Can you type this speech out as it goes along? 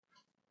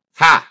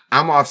Hi,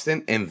 I'm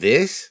Austin, and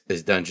this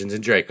is Dungeons &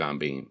 Dracon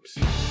Beams.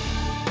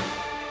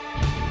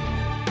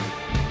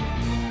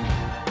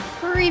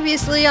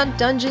 Previously on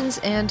Dungeons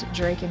and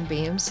Dracon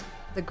Beams,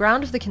 the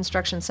ground of the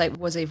construction site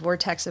was a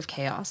vortex of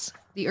chaos.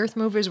 The earth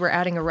movers were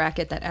adding a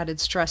racket that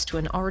added stress to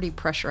an already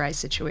pressurized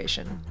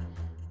situation.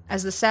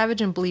 As the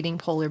savage and bleeding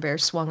polar bear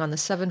swung on the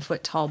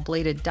 7-foot-tall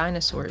bladed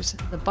dinosaurs,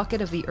 the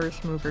bucket of the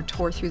earth mover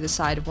tore through the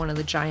side of one of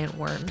the giant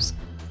worms.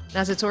 And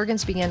as its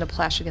organs began to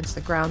plash against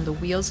the ground, the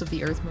wheels of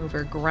the earth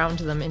mover ground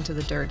them into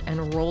the dirt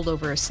and rolled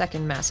over a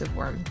second massive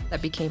worm that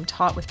became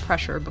taut with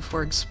pressure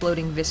before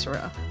exploding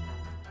viscera,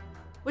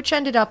 which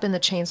ended up in the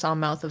chainsaw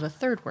mouth of a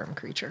third worm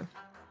creature.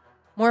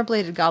 More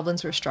bladed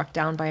goblins were struck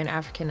down by an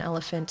African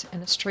elephant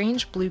and a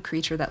strange blue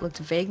creature that looked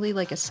vaguely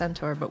like a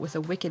centaur but with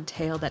a wicked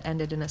tail that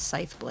ended in a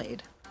scythe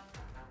blade.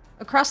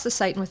 Across the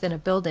site and within a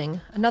building,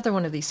 another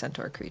one of these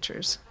centaur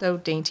creatures, though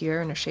daintier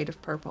and a shade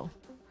of purple.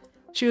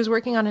 She was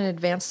working on an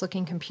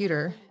advanced-looking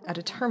computer at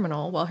a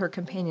terminal while her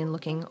companion,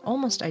 looking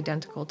almost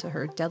identical to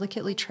her,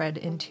 delicately tread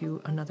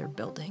into another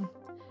building.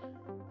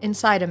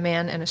 Inside, a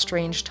man and a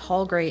strange,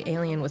 tall gray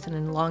alien with an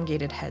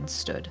elongated head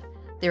stood.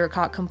 They were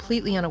caught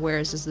completely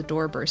unawares as the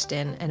door burst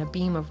in, and a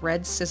beam of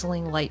red,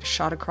 sizzling light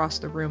shot across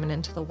the room and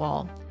into the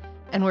wall.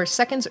 And where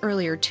seconds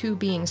earlier 2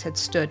 beings had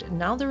stood,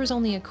 now there was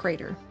only a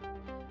crater.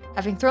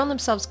 Having thrown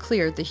themselves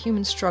clear, the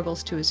human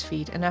struggles to his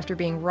feet, and after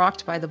being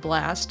rocked by the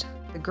blast,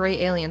 the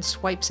gray alien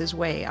swipes his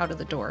way out of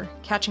the door,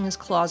 catching his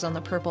claws on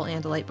the purple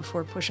andalite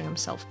before pushing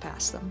himself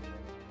past them.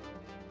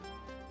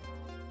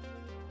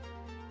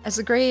 As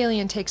the gray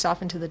alien takes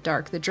off into the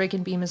dark, the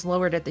Dracon beam is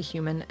lowered at the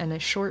human, and a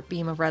short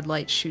beam of red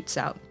light shoots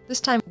out,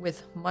 this time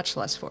with much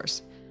less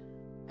force.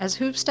 As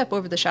hooves step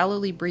over the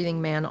shallowly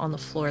breathing man on the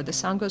floor, the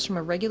sound goes from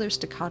a regular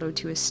staccato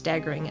to a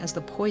staggering as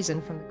the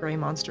poison from the gray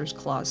monster's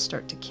claws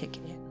start to kick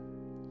in.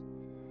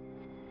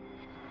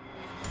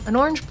 An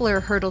orange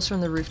blur hurtles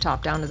from the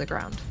rooftop down to the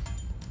ground.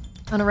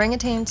 An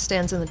orangutan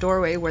stands in the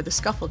doorway where the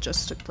scuffle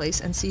just took place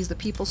and sees the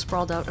people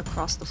sprawled out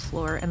across the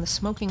floor and the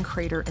smoking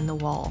crater in the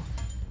wall.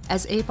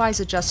 As Ape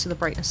Eyes adjusts to the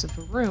brightness of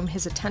the room,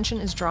 his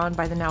attention is drawn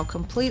by the now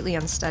completely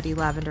unsteady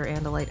lavender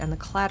andalite and the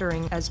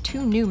clattering as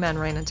 2 new men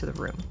ran into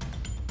the room.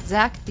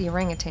 Zack, the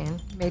orangutan,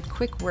 made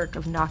quick work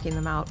of knocking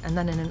them out and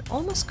then in an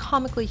almost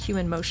comically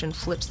human motion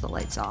flips the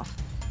lights off.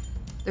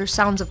 There's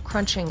sounds of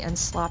crunching and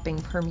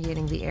slopping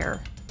permeating the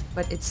air,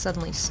 but it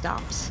suddenly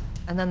stops.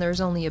 And then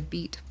there's only a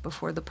beat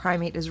before the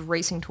primate is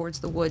racing towards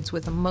the woods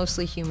with a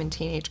mostly human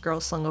teenage girl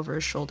slung over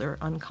his shoulder,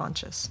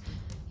 unconscious.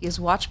 He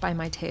is watched by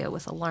Maitea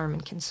with alarm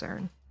and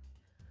concern.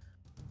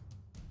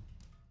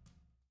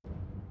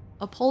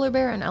 A polar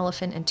bear, an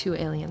elephant, and 2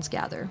 aliens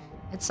gather.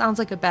 It sounds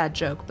like a bad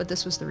joke, but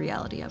this was the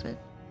reality of it.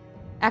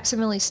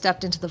 Aximili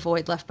stepped into the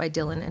void left by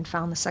Dylan and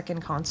found the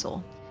second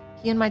console.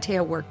 He and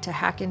Maitea worked to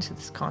hack into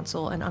this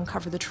console and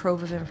uncover the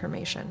trove of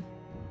information.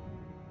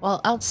 While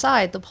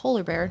outside, the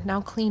polar bear, now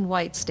clean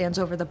white, stands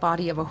over the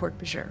body of a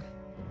Hork-Bajir.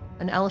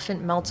 An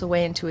elephant melts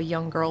away into a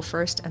young girl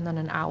first and then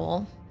an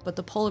owl, but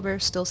the polar bear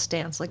still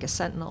stands like a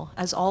sentinel,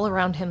 as all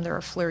around him there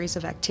are flurries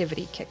of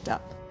activity kicked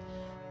up.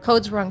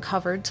 Codes were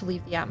uncovered to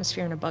leave the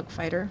atmosphere in a bug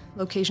fighter,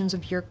 locations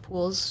of yerk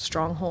pools,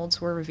 strongholds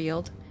were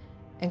revealed,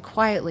 and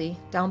quietly,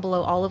 down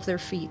below all of their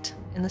feet,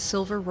 in the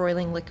silver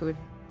roiling liquid,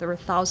 there were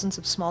thousands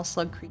of small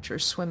slug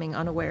creatures swimming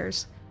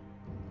unawares,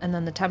 and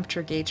then the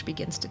temperature gauge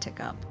begins to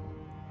tick up.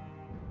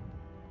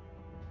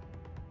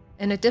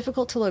 In a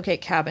difficult-to-locate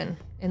cabin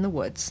in the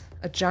woods,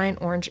 a giant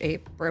orange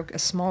ape broke a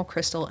small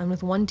crystal, and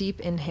with one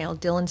deep inhale,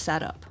 Dylan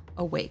sat up,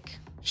 awake.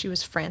 She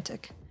was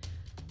frantic.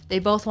 They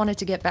both wanted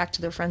to get back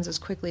to their friends as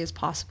quickly as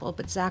possible,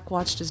 but Zack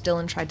watched as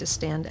Dylan tried to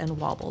stand and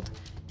wobbled.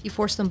 He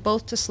forced them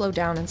both to slow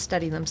down and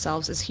steady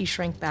themselves as he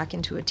shrank back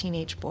into a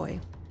teenage boy.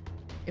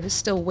 It was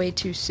still way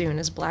too soon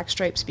as black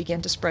stripes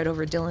began to spread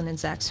over Dylan and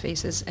Zack's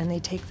faces, and they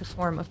take the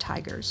form of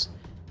tigers.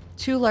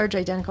 2 large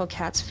identical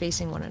cats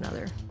facing one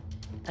another.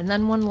 And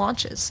then one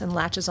launches and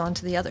latches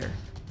onto the other.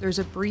 There's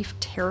a brief,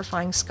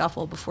 terrifying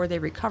scuffle before they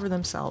recover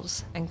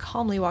themselves and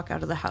calmly walk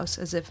out of the house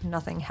as if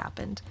nothing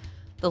happened,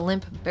 the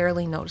limp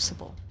barely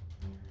noticeable.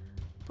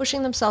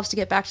 Pushing themselves to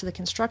get back to the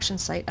construction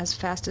site as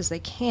fast as they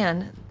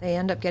can, they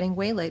end up getting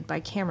waylaid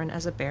by Cameron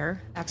as a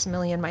bear,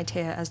 Aximili and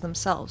Maitea as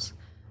themselves.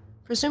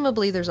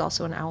 Presumably there's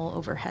also an owl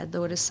overhead,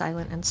 though it is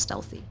silent and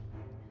stealthy.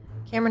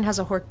 Cameron has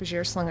a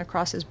Hork-Bajir slung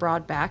across his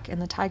broad back,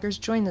 and the tigers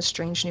join the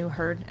strange new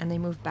herd, and they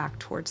move back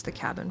towards the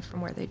cabin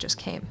from where they just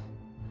came.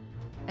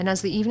 And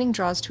as the evening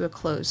draws to a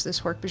close,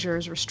 this Hork-Bajir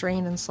is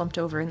restrained and slumped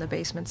over in the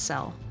basement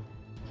cell.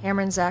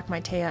 Cameron, Zack,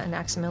 Maitea, and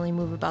Aximili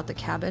move about the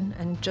cabin,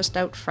 and just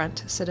out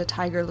front sit a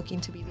tiger looking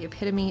to be the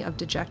epitome of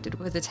dejected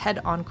with its head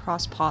on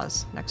crossed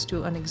paws next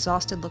to an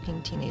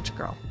exhausted-looking teenage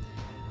girl.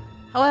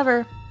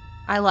 However,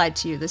 I lied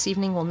to you. This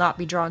evening will not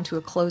be drawn to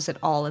a close at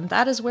all, and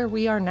that is where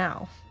we are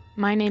now.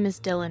 My name is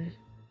Dylan.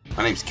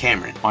 My name's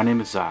Cameron. My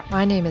name is Zack.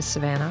 My name is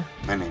Savannah.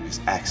 My name is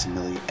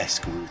Aximili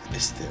Escaruth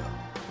Estelle.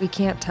 We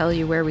can't tell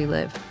you where we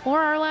live. Or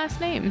our last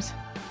names.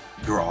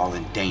 You're all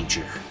in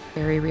danger.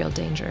 Very real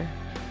danger.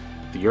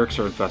 The Yerks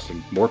are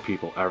infesting more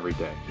people every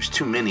day. There's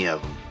too many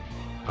of them.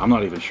 I'm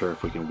not even sure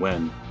if we can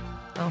win.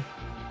 Well,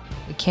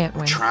 we can't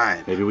win.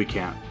 Trying. Maybe we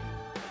can't.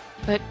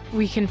 But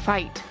we can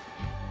fight.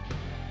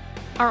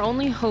 Our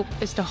only hope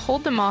is to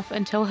hold them off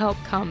until help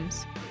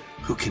comes.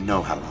 Who can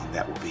know how long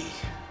that will be?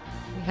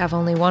 We have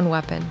only one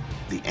weapon,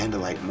 The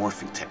Andalite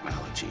morphing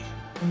technology.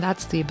 and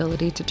that's the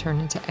ability to turn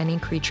into any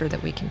creature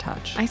that we can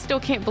touch. I still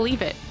can't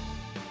believe it.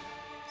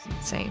 It's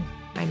insane.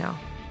 I know.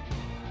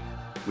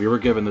 We were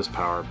given this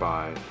power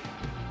by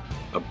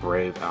a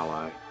brave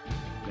ally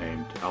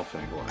named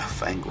Elfangor.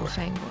 Elfangor.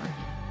 Fangor.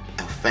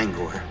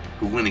 Elfangor,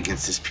 who went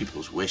against his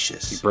people's He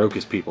wishes. broke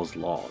his people's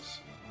laws.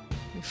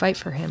 We fight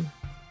for him.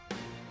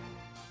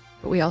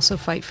 But we also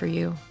fight for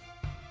you.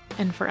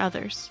 And for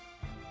others.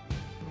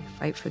 We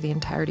fight for the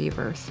entirety of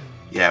Earth.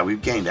 Yeah,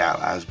 we've gained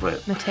allies,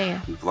 but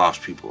Matea, we've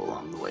lost people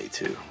along the way,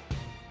 too.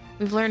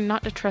 we've learned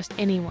not to trust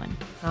anyone.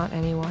 Not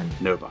anyone.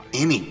 Nobody.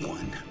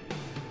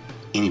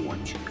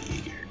 Anyone can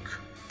be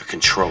a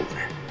controller.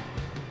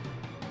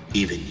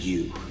 Even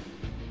you.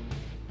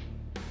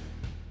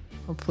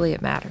 Hopefully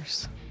it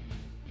matters.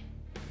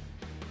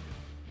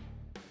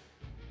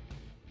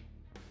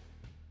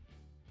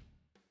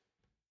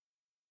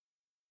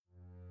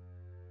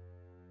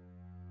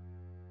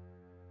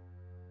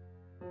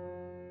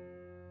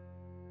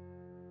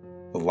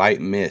 A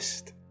light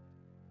mist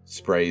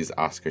sprays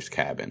Oscar's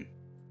cabin.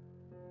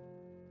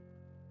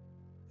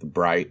 The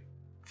bright,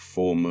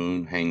 full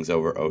moon hangs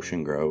over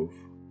Ocean Grove,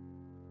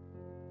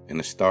 and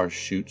a star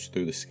shoots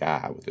through the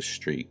sky with a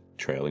streak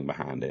trailing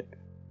behind it.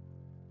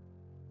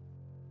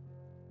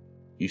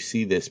 You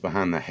see this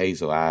behind the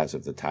hazel eyes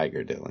of the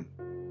tiger, Dylan.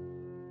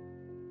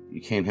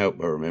 You can't help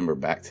but remember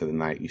back to the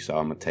night you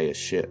saw Matea's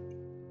ship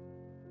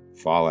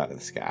fall out of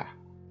the sky.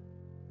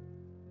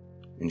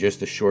 In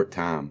just a short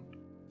time,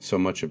 so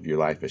much of your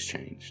life has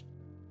changed.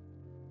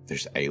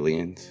 There's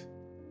aliens,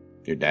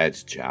 your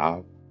dad's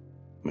job,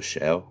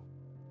 Michelle.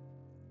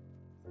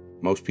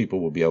 Most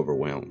people will be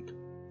overwhelmed.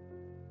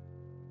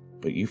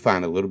 But you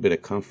find a little bit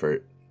of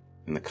comfort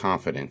in the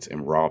confidence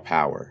and raw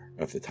power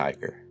of the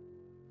tiger.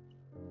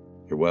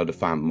 Your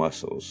well-defined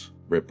muscles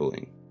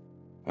rippling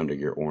under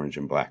your orange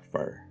and black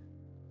fur.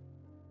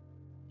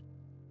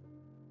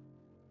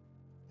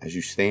 As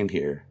you stand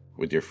here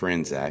with your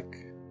friend Zach,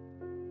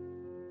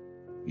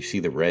 you see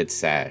the red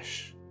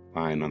sash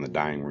lying on the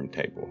dining room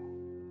table.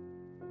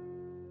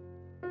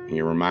 And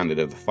you're reminded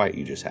of the fight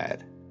you just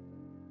had.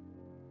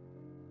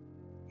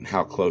 And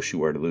how close you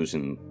were to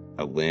losing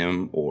a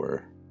limb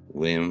or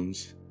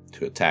limbs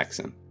to a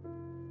Texan.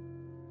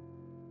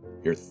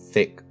 Your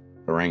thick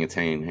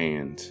orangutan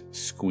hands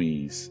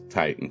squeeze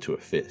tight into a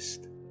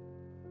fist.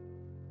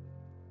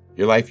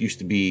 Your life used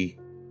to be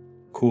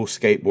cool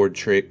skateboard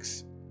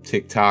tricks,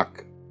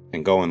 TikTok,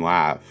 and going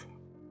live.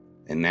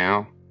 And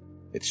now,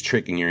 it's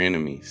tricking your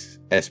enemies,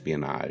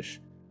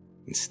 espionage,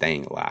 and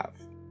staying alive.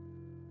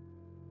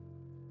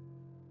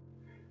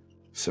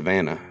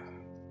 Savannah,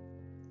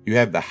 you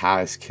have the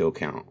highest kill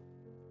count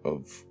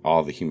of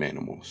all the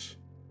humanimals,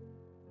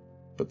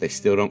 but they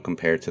still don't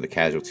compare to the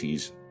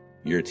casualties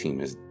your team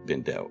has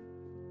been dealt.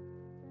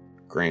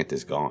 Grant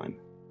is gone.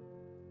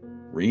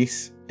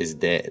 Reese is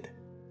dead.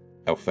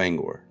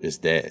 Elfangor is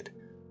dead.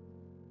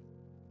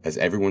 As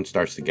everyone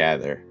starts to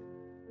gather,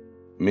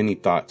 many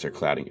thoughts are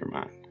clouding your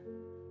mind.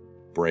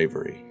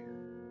 Bravery,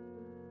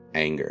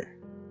 anger,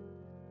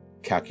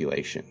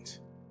 calculations.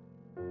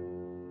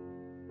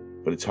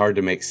 But it's hard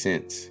to make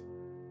sense.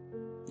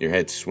 Your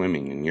head's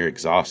swimming and you're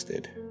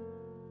exhausted.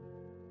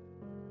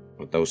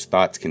 But those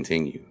thoughts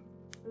continue.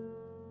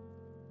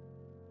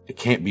 It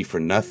can't be for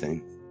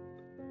nothing.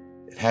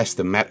 It has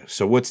to matter.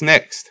 So what's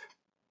next?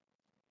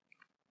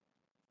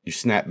 You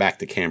snap back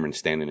to Cameron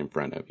standing in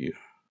front of you.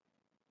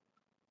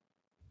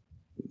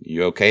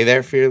 You okay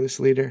there, fearless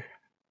leader?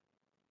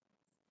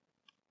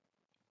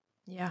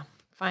 Yeah,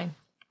 fine.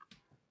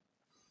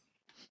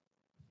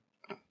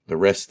 The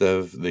rest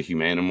of the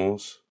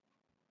humanimals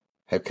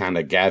have kind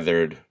of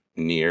gathered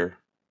near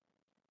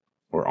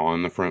or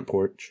on the front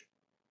porch.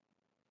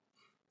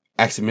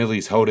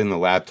 Aximili's holding the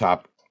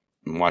laptop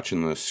and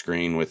watching the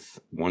screen with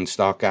one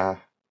stalk eye.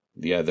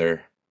 The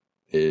other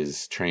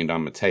is trained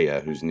on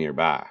Matea, who's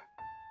nearby,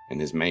 and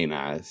his main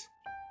eyes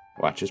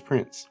watches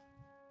Prince.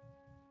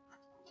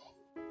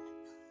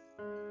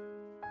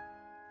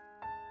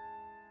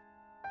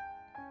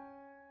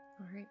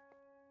 All right.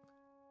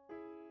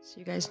 So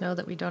you guys know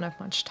that we don't have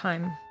much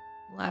time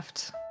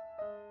left.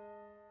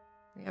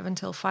 We have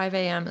until 5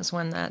 a.m. is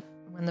when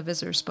the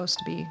visitor's supposed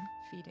to be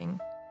feeding.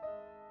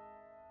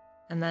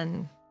 And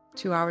then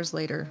 2 hours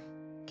later,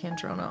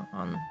 Kandrona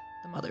on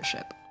the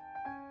mothership.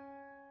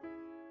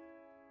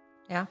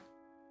 Yeah?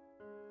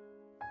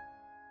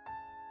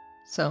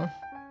 So,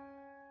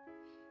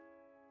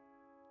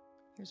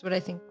 here's what I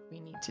think we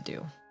need to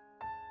do.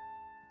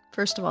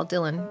 First of all,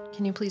 Dylan,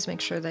 can you please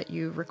make sure that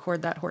you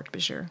record that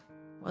Hork-Bajir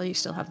while you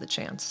still have the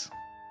chance?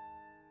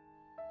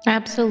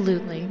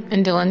 Absolutely.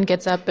 And Dylan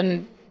gets up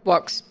and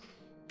walks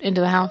into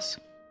the house.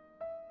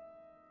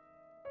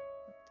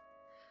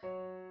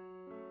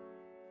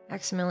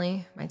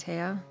 Maximili,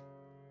 Matea,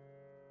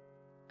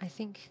 I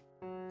think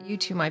you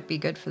two might be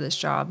good for this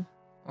job.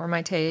 Or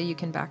Maitea, you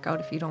can back out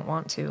if you don't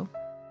want to.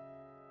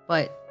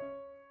 But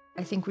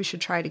I think we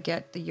should try to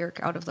get the Yerk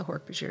out of the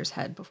Hork-Bajir's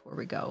head before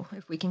we go.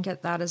 If we can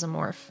get that as a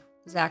morph.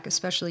 Zach,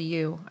 especially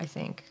you, I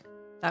think.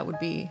 That would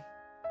be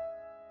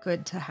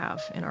good to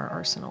have in our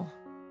arsenal.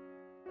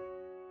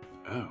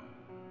 Oh.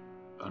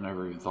 I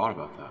never even thought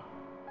about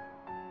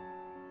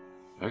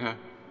that. Okay.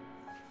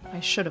 I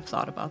should have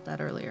thought about that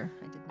earlier.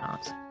 I did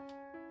not.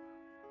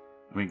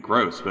 I mean,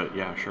 gross, but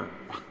yeah, sure.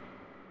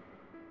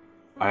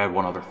 I had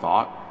one other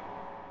thought.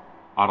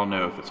 I don't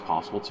know if it's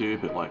possible to,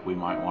 but like we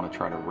might want to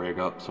try to rig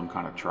up some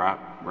kind of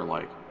trap where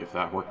like if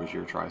that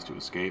Hork-Bajir tries to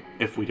escape,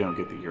 if we don't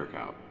get the Yerk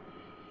out,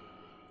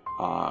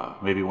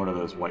 maybe one of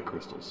those white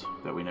crystals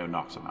that we know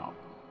knocks him out.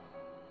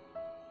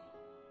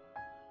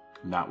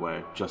 And that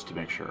way, just to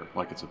make sure,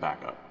 like it's a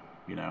backup,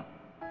 you know?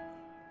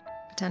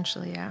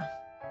 Potentially, yeah.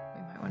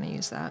 We might want to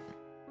use that.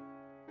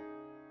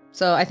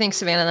 So I think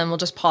Savannah then will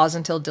just pause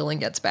until Dylan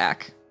gets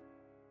back.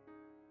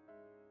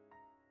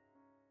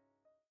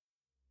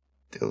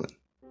 Dylan.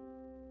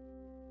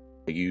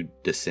 You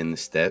descend the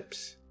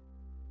steps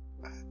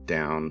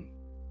down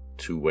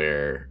to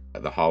where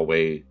the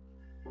hallway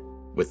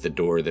with the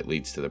door that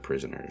leads to the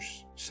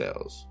prisoners'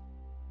 cells.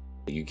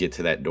 You get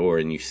to that door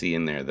and you see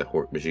in there the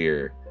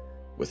Hork-Bajir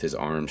with his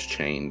arms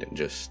chained and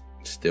just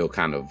still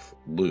kind of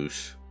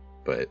loose,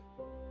 but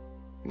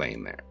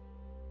laying there.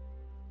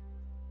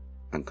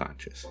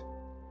 Unconscious.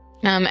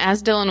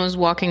 As Dylan was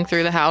walking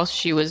through the house,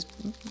 she was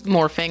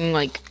morphing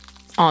like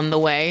on the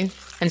way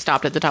and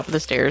stopped at the top of the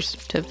stairs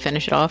to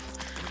finish it off.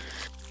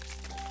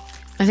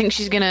 I think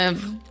she's gonna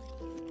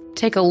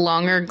take a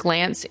longer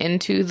glance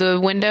into the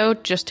window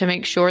just to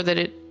make sure that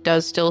it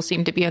does still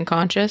seem to be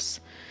unconscious,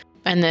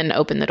 and then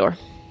open the door.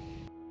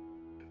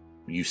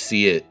 You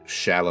see it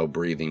shallow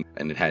breathing,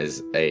 and it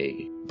has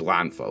a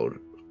blindfold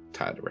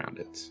tied around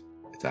its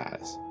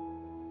eyes.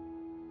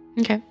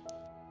 Okay.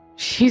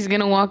 She's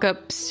gonna walk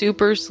up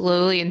super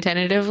slowly and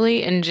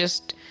tentatively and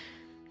just,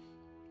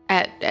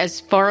 at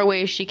as far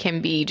away as she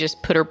can be,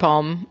 just put her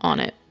palm on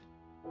it.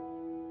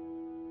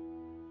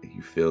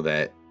 You feel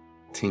that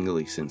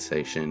tingly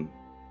sensation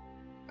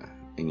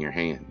in your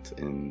hand,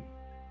 and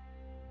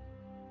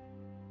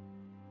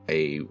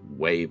a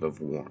wave of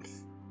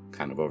warmth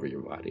kind of over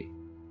your body.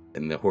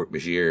 And the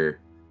Hork-Bajir,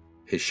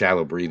 his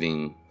shallow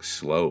breathing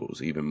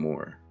slows even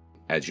more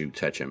as you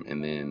touch him,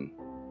 and then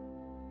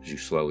as you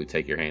slowly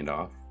take your hand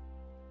off,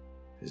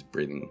 his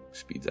breathing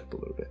speeds up a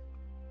little bit.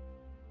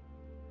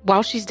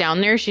 While she's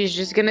down there, she's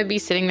just gonna be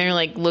sitting there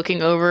like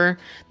looking over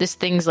this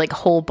thing's like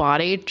whole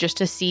body just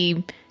to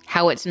see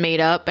how it's made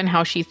up and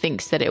how she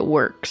thinks that it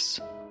works.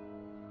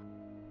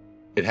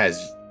 It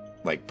has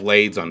like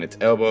blades on its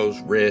elbows,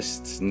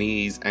 wrists,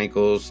 knees,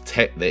 ankles,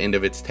 the end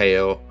of its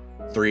tail.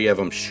 3 of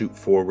them shoot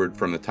forward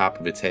from the top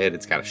of its head.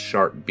 It's got a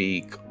sharp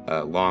beak,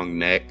 a long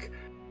neck.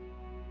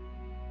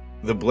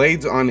 The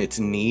blades on its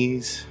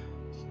knees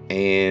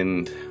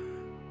and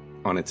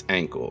on its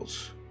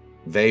ankles,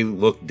 they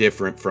look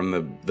different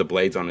from the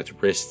blades on its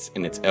wrists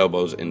and its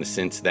elbows, in the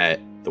sense that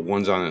the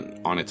ones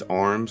on its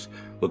arms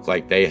look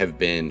like they have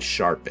been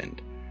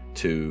sharpened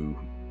to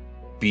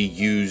be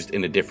used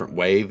in a different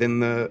way than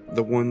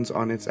the ones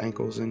on its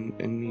ankles and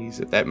knees,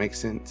 if that makes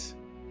sense.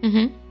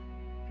 Mm-hmm.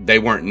 They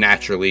weren't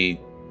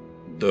naturally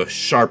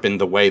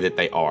sharpened the way that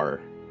they are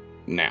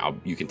now.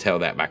 You can tell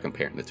that by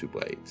comparing the 2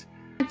 blades.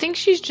 I think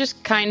she's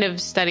just kind of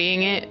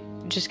studying it,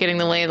 just getting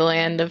the lay of the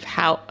land of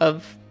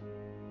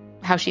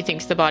how she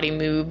thinks the body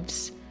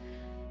moves.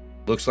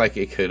 Looks like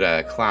it could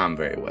climb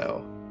very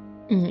well.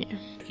 Yeah.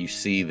 You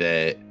see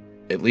that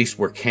at least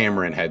where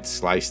Cameron had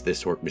sliced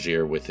this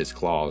Hork-Bajir with his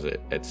claws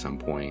at some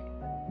point,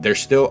 they're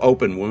still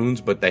open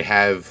wounds, but they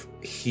have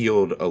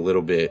healed a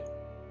little bit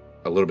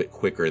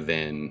quicker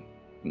than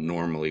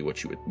normally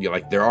what you would.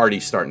 Like, they're already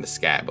starting to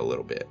scab a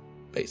little bit,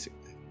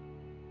 basically.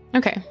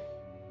 Okay.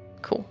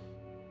 Cool.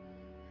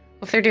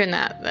 Well, if they're doing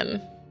that,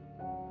 then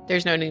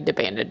there's no need to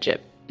bandage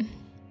it.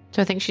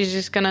 So I think she's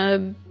just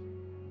gonna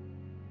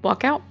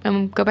walk out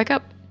and go back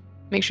up.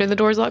 Make sure the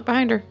door's locked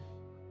behind her.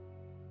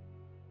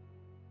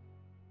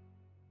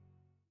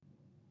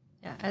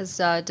 Yeah, as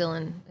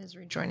Dylan is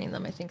rejoining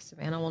them, I think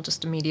Savannah will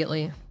just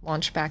immediately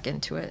launch back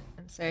into it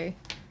and say,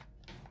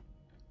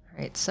 all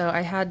right, so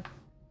I had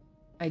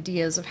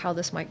ideas of how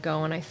this might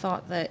go, and I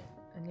thought that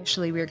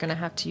initially we were going to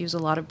have to use a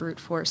lot of brute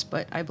force,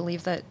 but I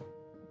believe that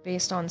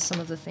based on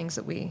some of the things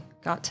that we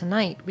got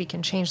tonight, we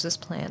can change this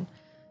plan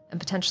and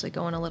potentially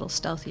go in a little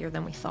stealthier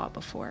than we thought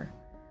before.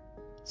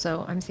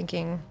 So I'm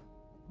thinking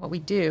what we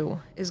do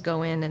is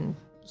go in and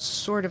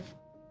sort of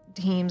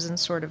teams and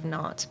sort of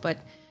not, but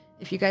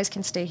if you guys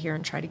can stay here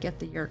and try to get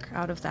the Yerk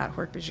out of that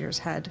Hork-Bajir's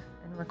head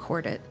and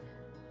record it,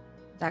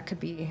 that could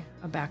be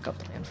a backup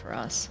plan for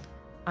us.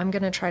 I'm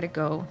going to try to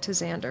go to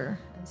Xander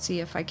and see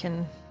if I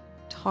can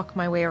talk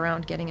my way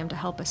around getting him to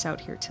help us out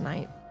here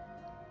tonight.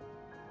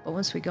 But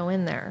once we go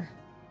in there,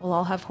 we'll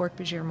all have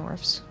Hork-Bajir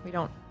morphs. We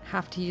don't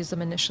have to use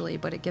them initially,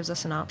 but it gives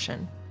us an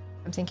option.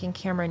 I'm thinking,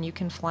 Cameron, you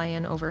can fly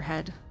in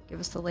overhead,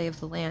 give us the lay of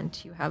the land.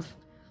 You have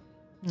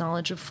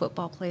knowledge of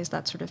football plays,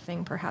 that sort of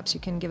thing. Perhaps you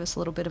can give us a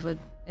little bit of an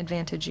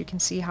advantage. You can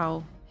see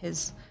how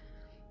his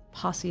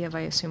posse of,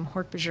 I assume,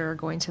 Hork-Bajir are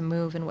going to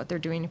move and what they're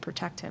doing to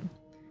protect him.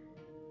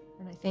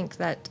 And I think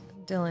that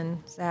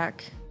Dylan,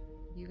 Zach,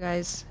 you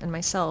guys, and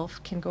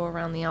myself can go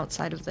around the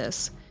outside of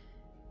this,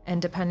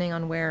 and depending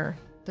on where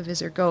the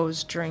visitor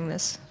goes during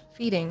this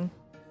feeding,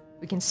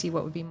 we can see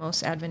what would be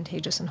most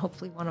advantageous, and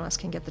hopefully one of us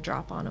can get the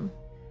drop on him.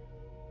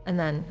 And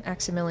then,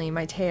 Aximili,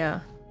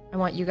 Maitea, I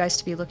want you guys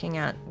to be looking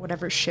at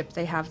whatever ship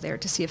they have there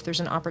to see if there's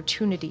an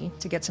opportunity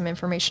to get some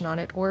information on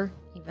it, or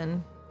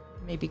even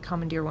maybe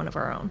commandeer one of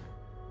our own.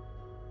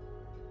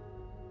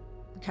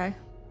 Okay?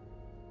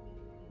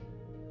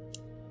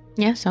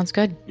 Yeah, sounds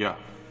good. Yeah.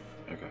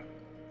 Okay.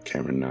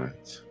 Cameron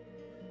nods.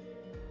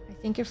 I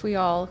think if we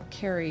all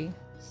carry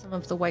some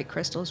of the white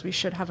crystals, we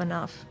should have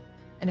enough.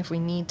 And if we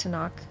need to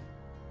knock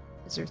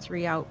Visitor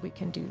 3 out, we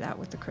can do that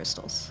with the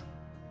crystals.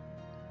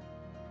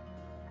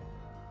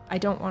 I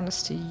don't want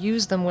us to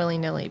use them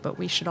willy-nilly, but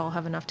we should all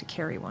have enough to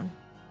carry one.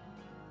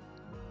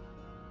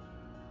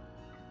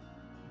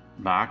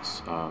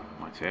 Max,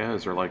 Maitea,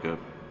 is there like a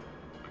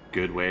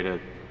good way to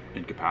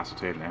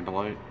incapacitate an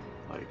Andalite?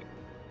 Like,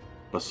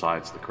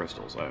 besides the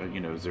crystals?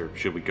 Is there,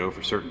 should we go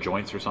for certain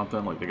joints or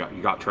something? Like,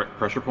 you got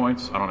pressure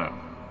points? I don't know.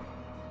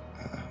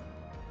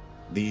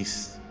 The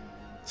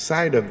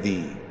side of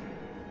the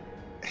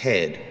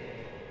head,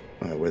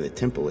 where the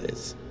temple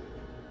is,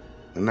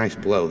 a nice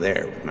blow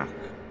there would knock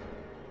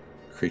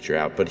a creature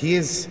out. But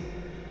this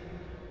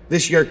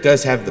Yerk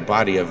does have the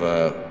body of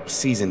a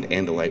seasoned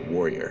Andalite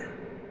warrior.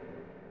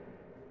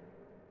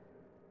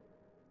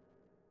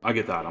 I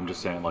get that. I'm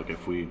just saying, like,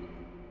 if we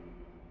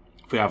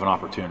have an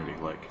opportunity,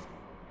 like,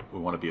 we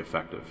want to be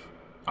effective.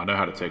 I know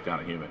how to take down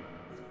a human.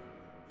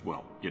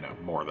 Well,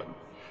 more than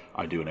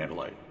I do an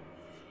Andalite.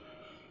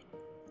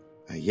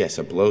 Yes,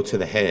 a blow to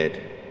the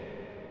head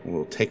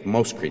will take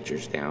most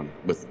creatures down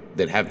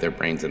that have their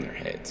brains in their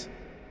heads.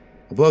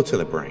 A blow to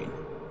the brain.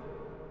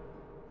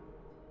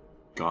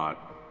 Got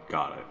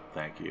it.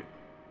 Thank you.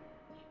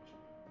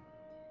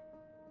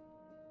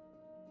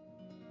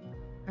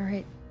 All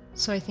right.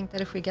 So I think that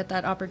if we get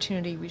that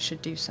opportunity, we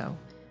should do so.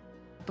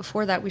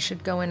 Before that, we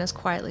should go in as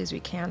quietly as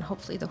we can.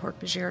 Hopefully the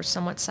Hork-Bajir are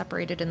somewhat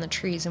separated in the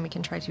trees, and we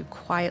can try to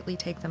quietly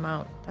take them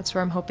out. That's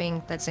where I'm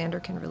hoping that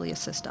Xander can really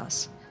assist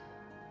us.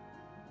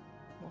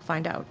 We'll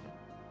find out.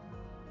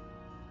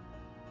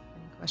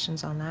 Any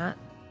questions on that?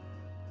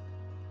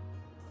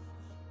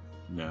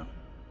 No.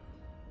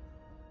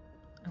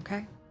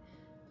 Okay.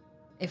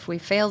 If we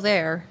fail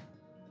there,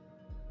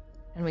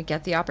 and we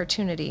get the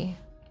opportunity,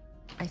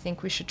 I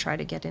think we should try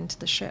to get into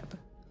the ship.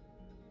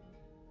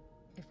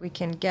 If we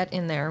can get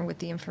in there with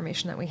the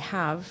information that we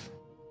have,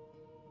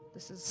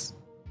 this is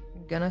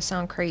gonna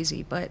sound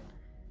crazy, but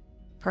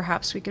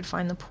perhaps we could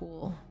find the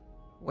pool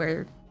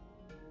where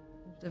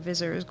the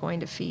visitor is going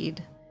to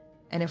feed,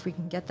 and if we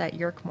can get that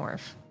Yerk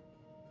morph,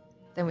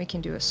 then we can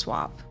do a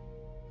swap.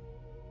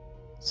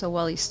 So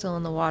while he's still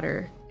in the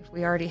water, if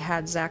we already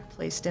had Zach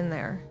placed in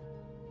there,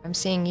 I'm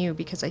saying you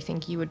because I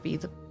think you would be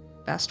the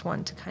best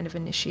one to kind of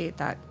initiate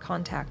that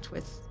contact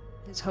with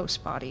his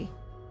host body.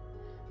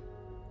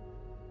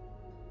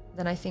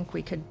 Then I think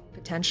we could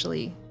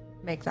potentially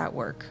make that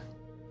work.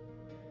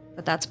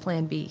 But that's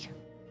plan B.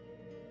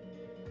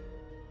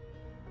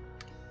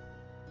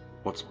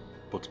 What's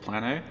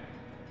plan A?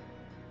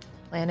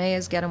 Plan A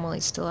is get him while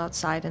he's still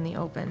outside in the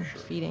open,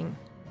 feeding.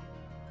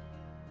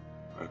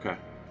 Okay.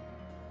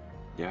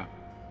 Yeah.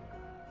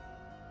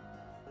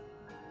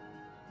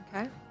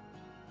 Okay?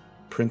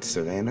 Prince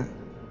Savannah,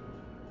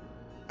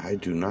 I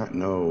do not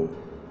know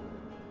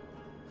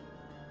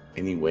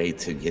any way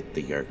to get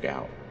the Yerk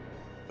out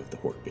of the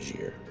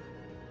Hork-Bajir,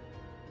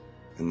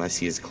 unless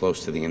he is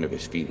close to the end of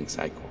his feeding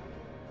cycle.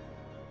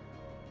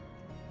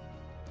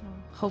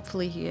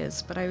 Hopefully he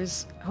is, but I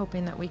was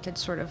hoping that we could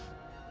sort of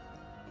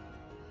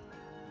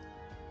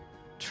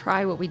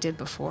try what we did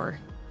before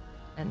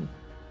and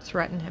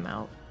threaten him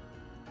out.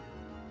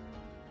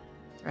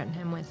 Threaten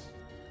him with,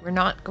 we're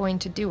not going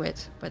to do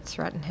it, but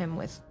threaten him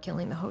with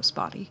killing the host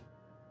body.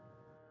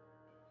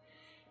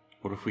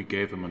 What if we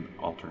gave him an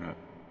alternate,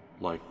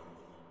 like,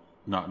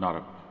 not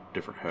a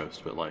different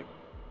host, but like,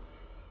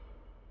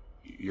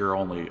 your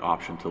only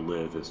option to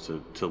live is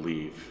to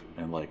leave,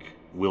 and like,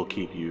 we'll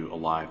keep you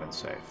alive and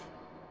safe,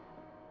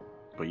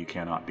 but you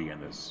cannot be in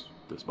this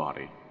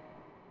body.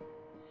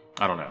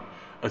 I don't know.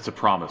 It's a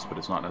promise, but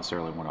it's not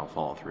necessarily one I'll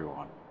follow through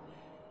on.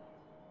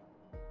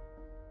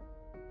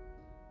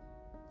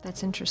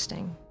 That's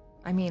interesting.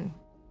 I mean,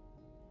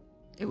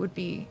 it would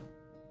be...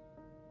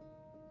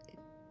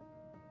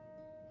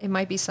 It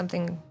might be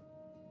something...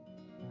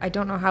 I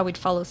don't know how we'd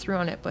follow through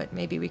on it, but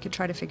maybe we could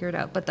try to figure it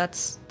out. But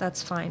that's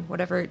fine,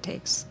 whatever it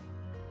takes.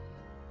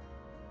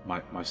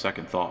 My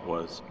second thought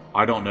was,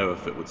 I don't know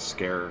if it would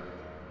scare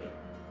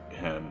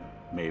him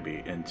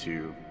maybe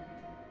into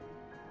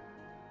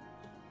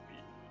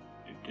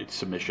its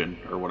submission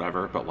or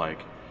whatever, but like,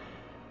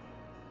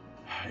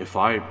 if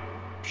I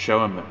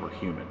show him that we're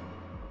human,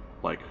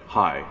 like,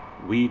 hi,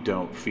 we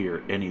don't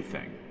fear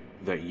anything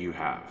that you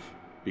have,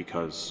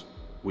 because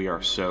we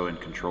are so in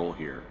control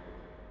here.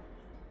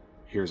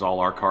 Here's all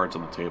our cards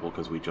on the table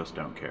because we just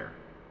don't care.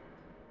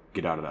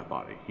 Get out of that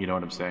body. You know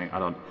what I'm saying?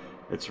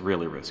 It's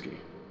really risky.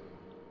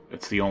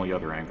 It's the only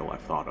other angle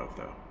I've thought of,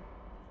 though.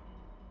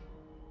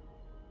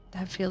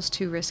 That feels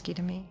too risky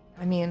to me.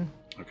 I mean,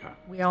 Okay.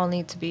 we all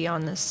need to be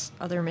on this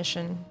other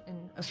mission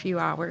in a few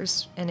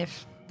hours, and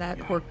if that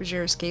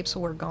Hork-Bajir escapes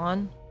while we're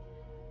gone...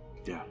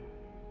 Yeah,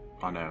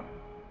 I know.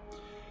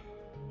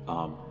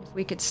 If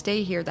we could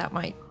stay here, that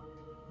might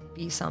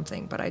be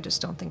something, but I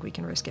just don't think we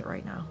can risk it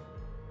right now.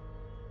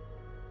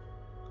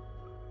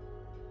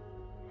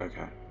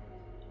 Okay.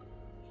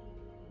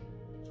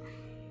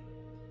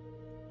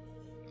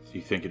 Do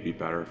you think it'd be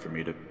better for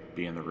me to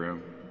be in the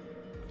room?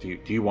 Do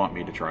you want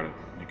me to try to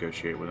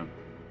negotiate with him?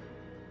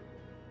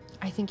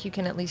 I think you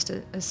can at least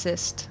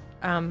assist.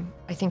 I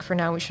think for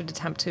now we should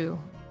attempt to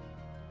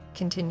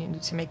continue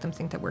to make them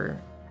think that we're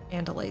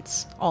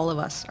Andalites. All of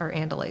us are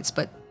Andalites,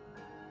 but,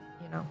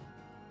 you know,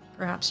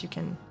 perhaps you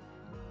can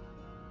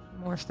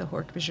morph the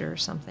Hork-Bajir or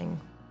something,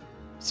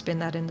 spin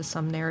that into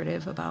some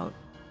narrative about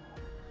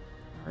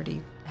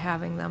already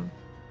having them.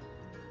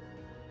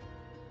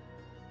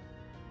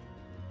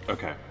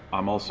 Okay.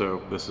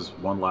 This is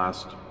one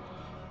last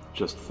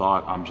just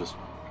thought. I'm just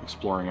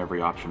exploring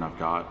every option I've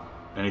got.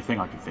 Anything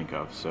I can think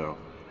of. So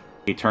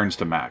he turns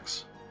to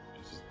Max.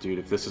 He says, dude,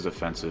 if this is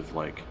offensive,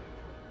 like,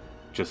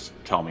 just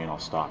tell me and I'll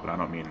stop it. I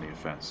don't mean any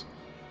offense.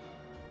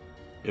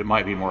 It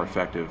might be more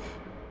effective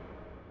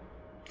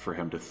for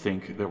him to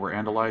think that we're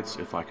Andalites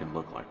if I can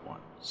look like one.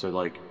 So,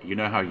 like, you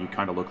know how you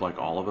kind of look like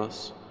all of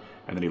us?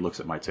 And then he looks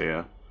at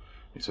Maitea.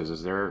 He says,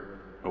 is there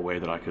a way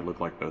that I could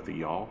look like both of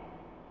y'all?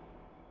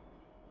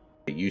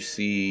 You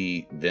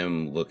see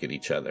them look at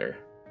each other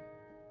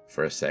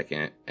for a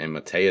second, and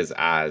Matea's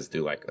eyes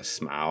do like a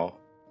smile,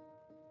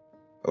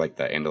 like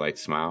the Andalite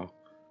smile,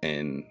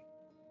 and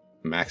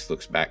Max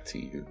looks back to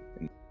you.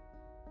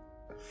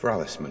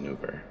 Frollis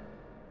maneuver.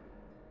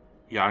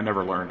 Yeah, I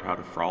never learned how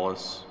to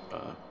frollis.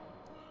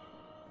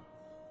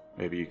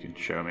 Maybe you can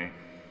show me.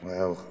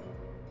 Well,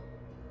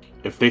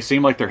 if they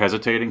seem like they're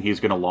hesitating, he's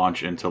gonna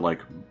launch into like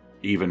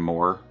even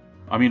more.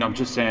 I mean, I'm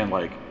just saying,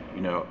 like,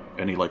 you know,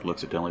 and he like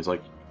looks at Dylan. He's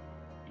like,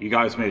 you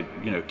guys made,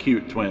 you know,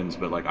 cute twins,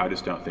 but like I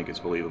just don't think it's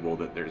believable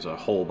that there's a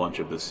whole bunch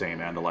of the same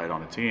Andalite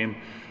on a team.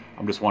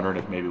 I'm just wondering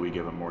if maybe we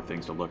give them more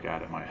things to look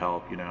at. It might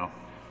help, you know.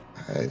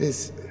 It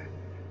is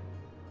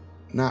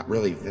not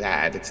really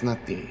that. It's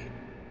not the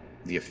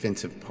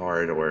offensive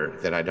part or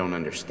that I don't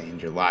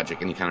understand your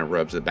logic. And he kind of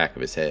rubs the back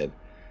of his head.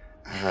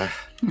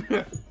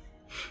 The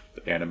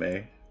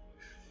anime.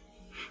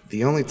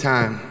 The only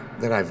time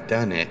that I've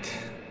done it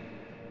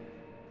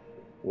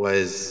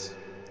was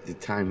the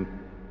time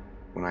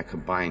when I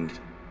combined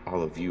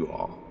all of you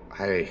all.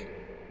 I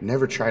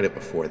never tried it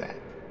before that.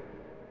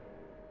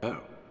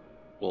 Oh.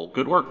 Well,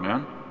 good work,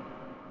 man.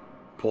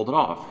 Pulled it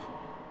off.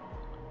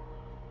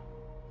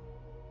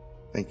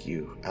 Thank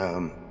you.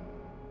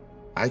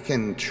 I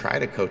can try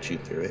to coach you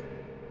through it.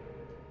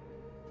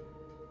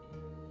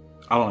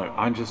 I don't know.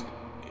 I'm just,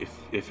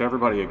 if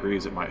everybody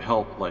agrees it might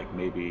help, like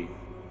maybe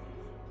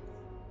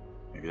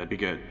that'd be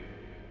good.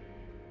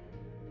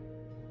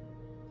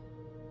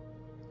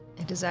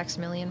 It is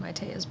Aximilian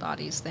Maitea's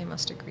bodies. They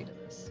must agree to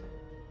this.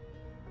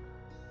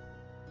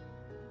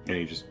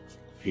 And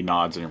he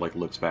nods and he like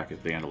looks back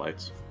at the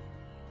Andalites.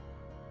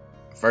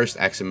 First,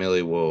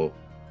 Aximili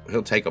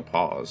he'll take a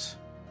pause.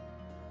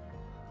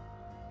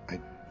 I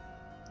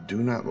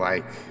do not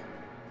like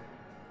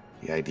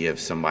the idea of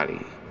somebody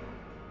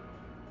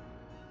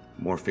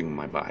morphing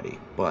my body,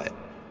 but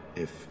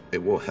if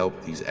it will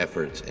help these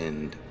efforts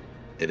and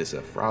it is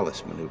a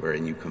Frollis maneuver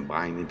and you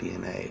combine the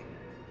DNA,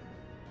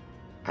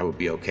 I would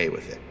be okay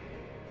with it.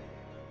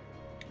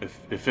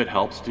 If it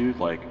helps, dude,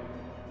 like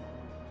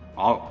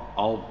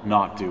I'll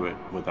not do it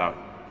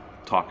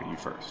without talking to you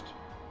first.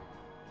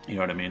 You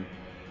know what I mean?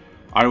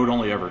 I would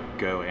only ever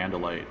go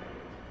Andalite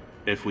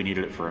if we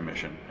needed it for a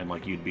mission, and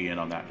like you'd be in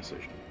on that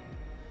decision.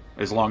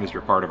 As long as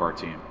you're part of our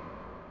team.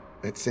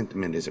 That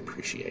sentiment is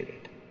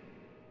appreciated.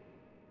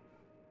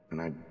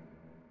 And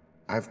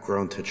I've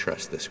grown to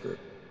trust this group.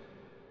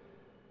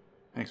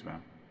 Thanks,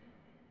 man.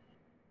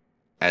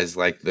 As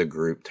like the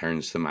group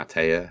turns to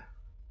Maitea,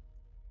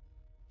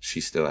 she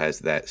still has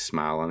that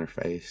smile on her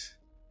face.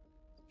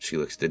 She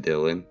looks to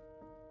Dylan,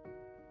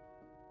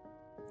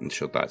 and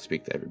she'll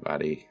speak to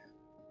everybody.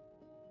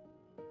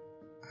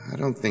 I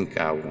don't think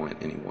I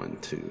want anyone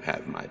to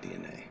have my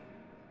DNA.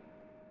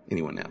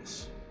 Anyone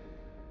else.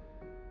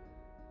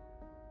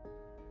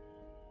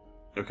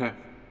 Okay.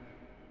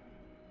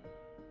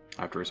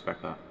 I have to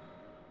respect that.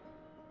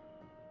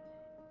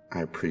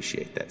 I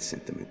appreciate that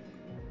sentiment.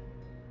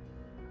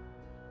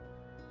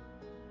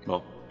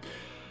 Well,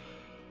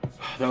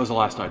 that was the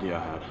last idea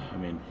I had. I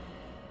mean,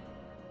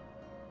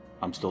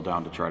 I'm still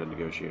down to try to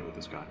negotiate with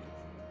this guy.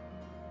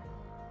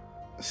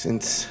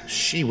 Since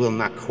she will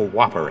not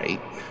cooperate,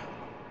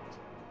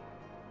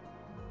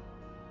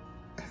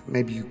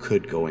 maybe you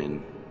could go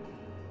in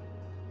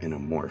a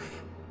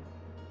morph.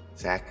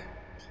 Zach?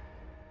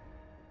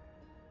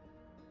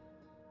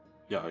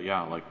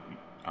 Yeah, like,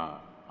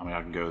 I mean,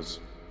 I can go as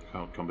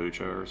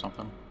kombucha or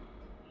something.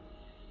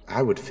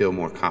 I would feel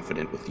more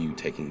confident with you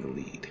taking the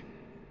lead.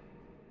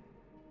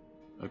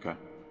 Okay.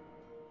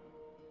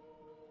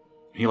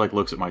 He like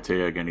looks at my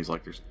Taya again. He's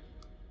like, "There's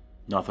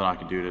nothing I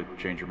can do to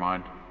change your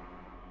mind."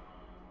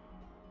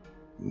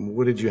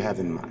 What did you have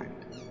in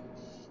mind?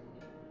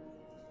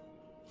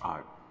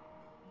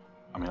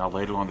 I mean, I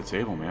laid it on the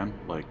table, man.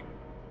 Like,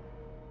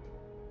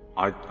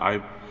 I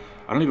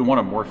don't even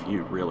want to morph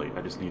you, really.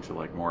 I just need to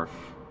like morph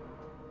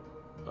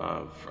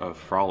a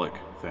frolic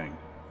thing.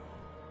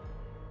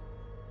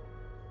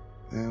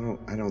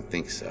 I don't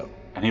think so.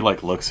 And he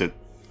like looks at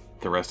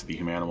the rest of the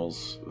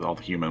humanimals, all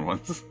the human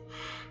ones.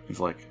 He's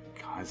like,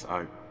 guys,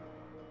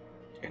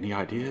 any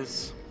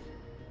ideas?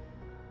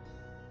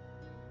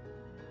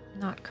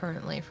 Not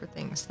currently for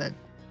things that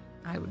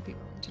I would be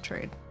willing to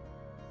trade.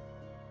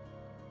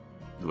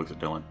 He looks at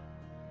Dylan.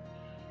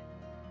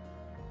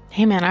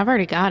 Hey man, I've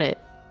already got it.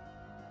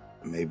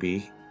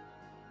 Maybe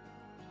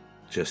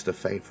just a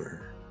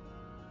favor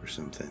or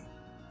something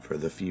for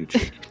the future.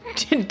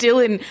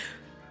 Dylan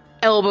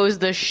elbows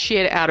the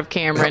shit out of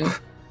Cameron.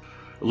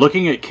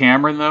 Looking at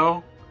Cameron,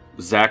 though,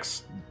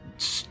 Zach's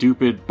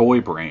stupid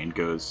boy brain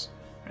goes,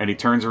 and he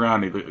turns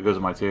around and he goes to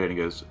my Taya and he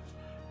goes,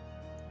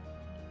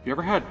 "You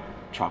ever had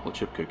chocolate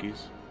chip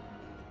cookies?"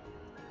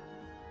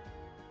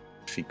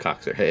 She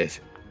cocks her head.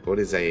 What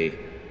is a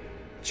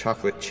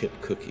chocolate chip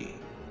cookie?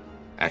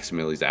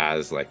 Aximili's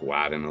eyes like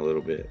widen a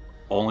little bit.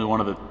 Only one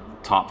of the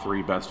top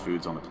 3 best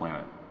foods on the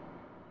planet.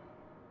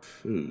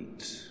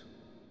 Foods.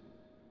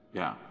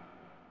 Yeah.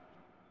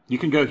 You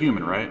can go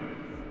human, right?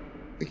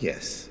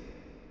 Yes.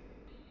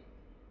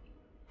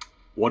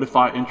 What if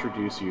I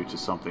introduce you to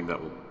something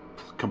that will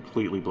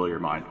completely blow your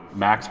mind?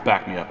 Max,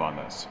 back me up on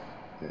this.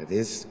 That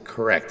is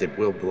correct. It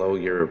will blow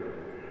your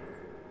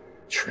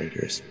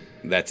traitorous.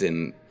 That's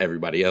in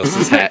everybody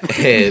else's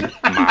head.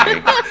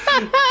 Mine.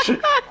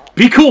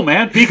 Be cool,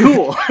 man. Be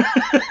cool.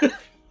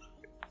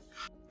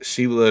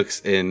 She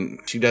looks and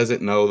she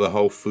doesn't know the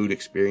whole food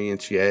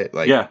experience yet.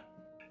 Like, yeah.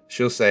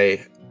 She'll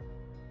say,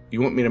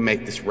 "You want me to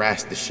make this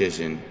rash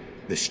decision,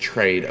 this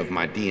trade of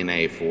my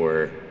DNA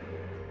for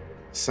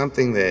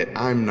something that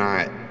I'm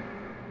not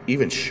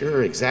even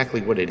sure exactly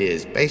what it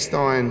is, based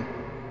on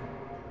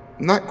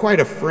not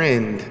quite a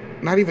friend,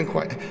 not even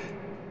quite,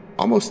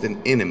 almost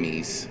an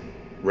enemy's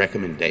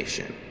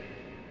recommendation."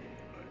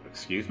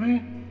 Excuse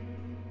me?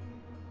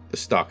 The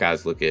stalk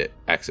eyes look at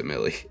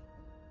Aximili.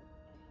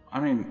 I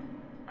mean,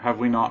 have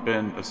we not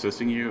been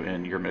assisting you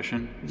in your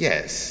mission?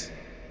 Yes,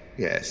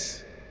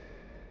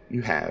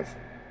 you have.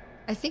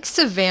 I think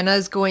Savannah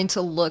is going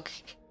to look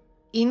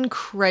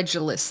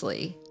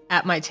incredulously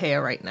at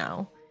Maitea right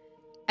now.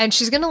 And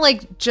she's going to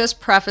like just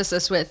preface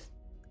this with,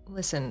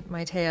 "Listen,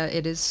 Maitea,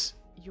 it is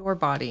your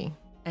body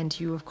and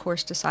you of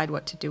course decide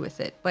what to do with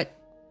it. But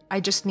I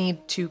just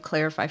need to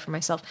clarify for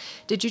myself.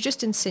 Did you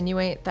just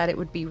insinuate that it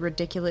would be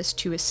ridiculous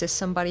to assist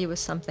somebody with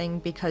something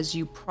because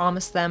you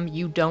promised them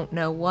you don't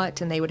know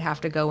what and they would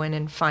have to go in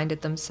and find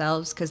it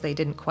themselves because they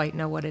didn't quite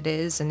know what it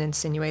is, and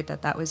insinuate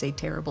that that was a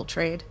terrible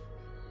trade?"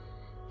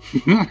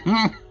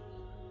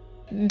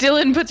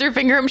 Dylan puts her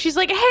finger up and she's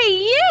like,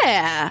 "Hey,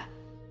 yeah."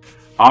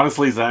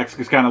 Honestly, Zach's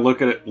just kind of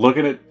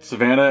looking at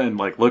Savannah and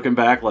like looking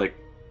back like.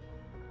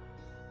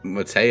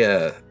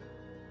 Maitea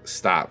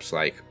stops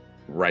like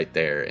right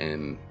there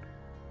and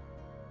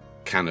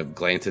kind of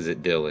glances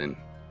at Dylan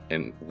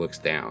and looks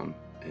down,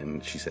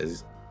 and she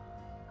says,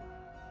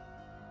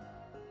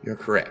 "You're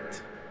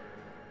correct.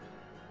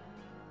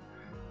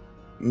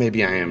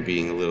 Maybe I am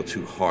being a little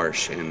too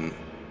harsh and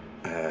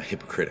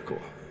hypocritical."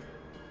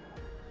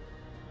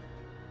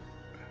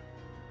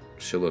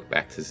 She'll look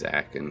back to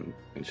Zach and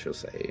she'll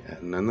say,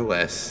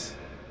 "Nonetheless,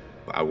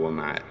 I will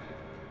not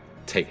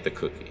take the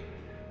cookie."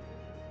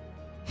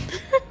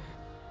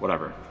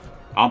 Whatever.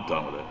 I'm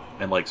done with it.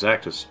 And like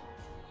Zach just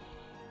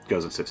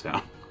goes and sits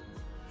down.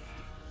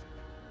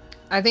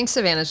 I think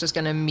Savannah's just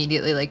going to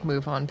immediately like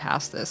move on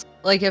past this.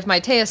 Like if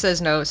Maitea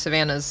says no,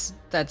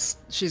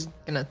 she's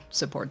going to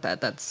support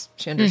that.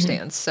 She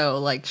understands. So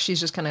like she's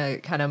just going to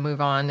kind of move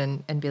on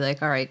and be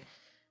like, "All right,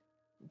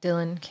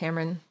 Dylan,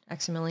 Cameron,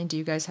 Aximili, do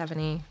you guys have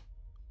any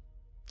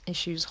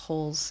issues,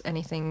 holes,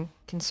 anything,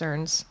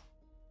 concerns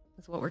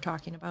with what we're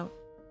talking about?"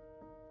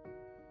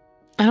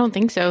 I don't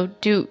think so.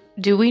 Do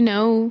we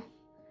know,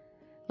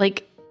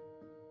 like,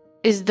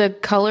 is the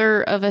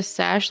color of a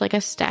sash like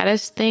a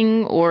status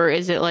thing, or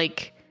is it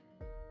like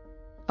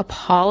a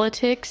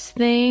politics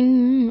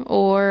thing,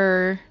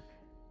 or?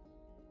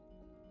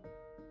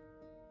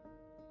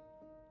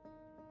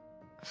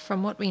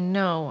 From what we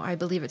know, I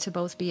believe it to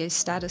both be a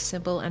status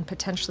symbol and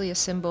potentially a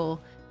symbol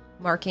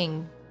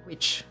marking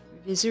which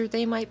visor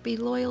they might be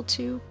loyal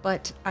to,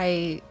 but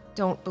I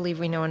don't believe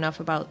we know enough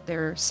about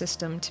their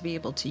system to be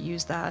able to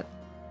use that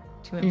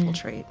to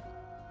infiltrate.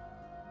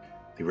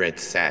 The red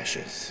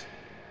sashes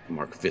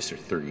mark Visor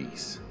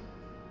 3s.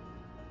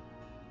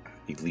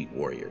 Elite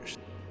warriors.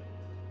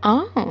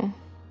 Oh.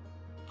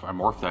 If I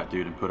morph that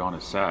dude and put on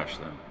his sash,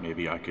 then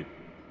maybe I could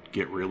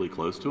get really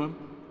close to him?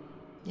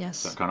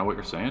 Yes. Is that kind of what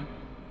you're saying?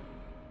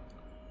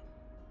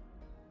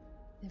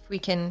 If we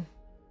can,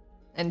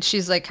 and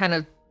she's like kind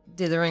of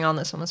dithering on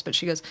this almost, but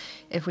she goes,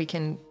 if we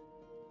can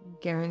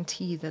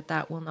guarantee that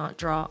that will not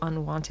draw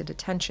unwanted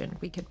attention,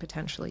 we could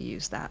potentially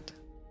use that.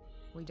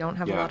 We don't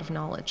have a lot of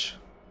knowledge.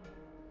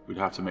 We'd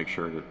have to make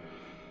sure that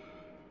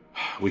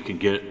we can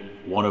get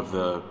one of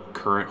the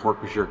current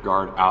Hork-Bajir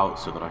guard out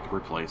so that I can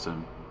replace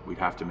him. We'd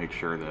have to make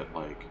sure that,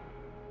 like,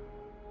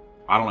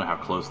 I don't know how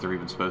close they're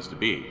even supposed to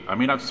be. I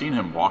mean, I've seen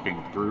him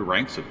walking through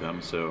ranks of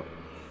them, so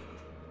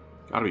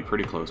gotta be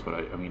pretty close. But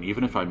I mean,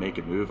 even if I make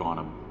a move on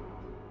him,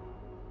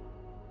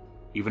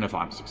 even if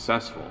I'm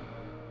successful,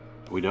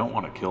 we don't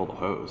want to kill the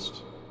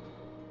host.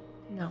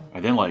 No.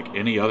 And then, like,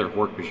 any other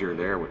Hork-Bajir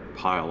there would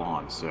pile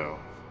on, so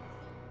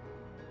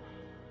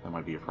that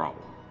might be a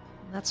problem.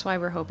 That's why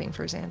we're hoping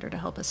for Xander to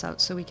help us out,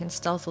 so we can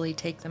stealthily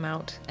take them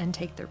out and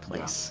take their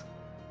place.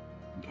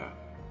 Yeah. Okay.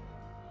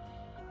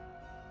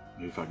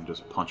 Maybe if I can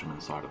just punch him in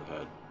the side of the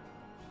head.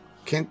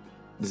 Can't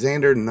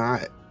Xander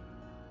not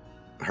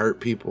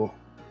hurt people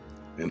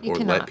or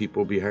let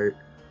people be hurt?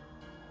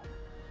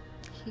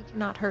 He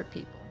cannot hurt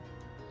people.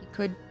 He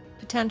could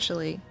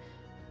potentially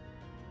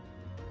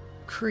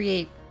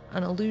create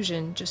an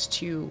illusion just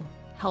to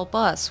help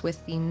us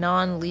with the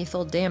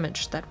non-lethal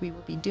damage that we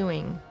will be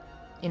doing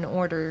in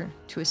order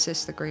to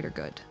assist the greater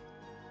good.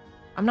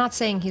 I'm not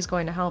saying he's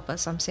going to help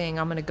us. I'm saying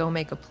I'm going to go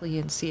make a plea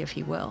and see if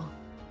he will.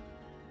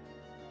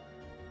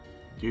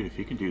 Dude, if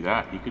he can do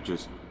that, he could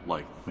just,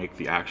 like, make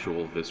the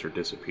actual Visser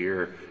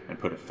disappear and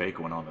put a fake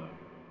one on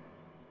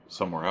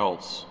somewhere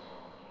else.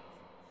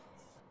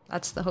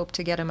 That's the hope,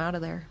 to get him out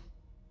of there.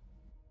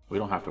 We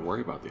don't have to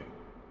worry about the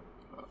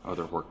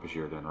other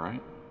Hork-Bajir then,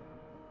 right?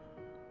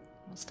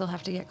 We'll still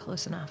have to get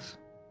close enough.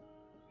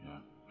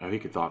 Yeah. He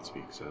could thought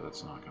speak, so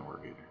that's not going to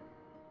work either.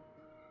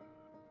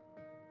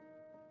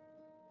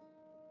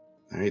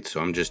 Alright,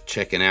 so I'm just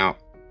checking out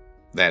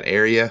that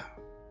area.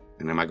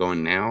 And am I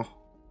going now?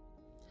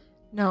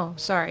 No,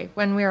 sorry.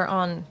 When we're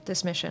on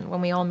this mission,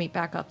 when we all meet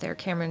back up there,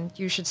 Cameron,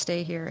 you should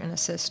stay here and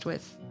assist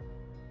with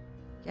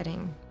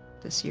getting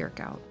this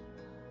Yerk out.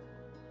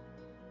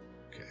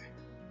 Okay.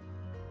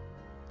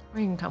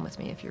 Or you can come with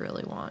me if you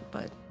really want,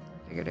 but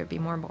I figured it'd be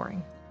more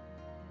boring.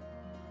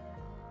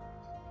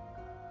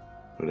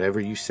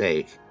 Whatever you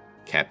say,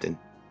 Captain.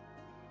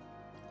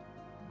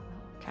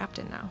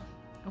 Captain now.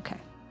 Okay.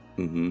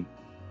 Mm-hmm.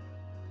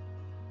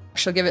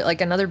 She'll give it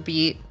like another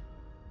beat,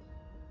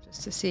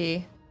 just to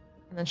see.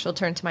 And then she'll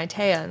turn to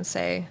Maitea and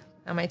say,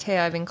 now Maitea,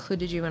 I've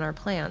included you in our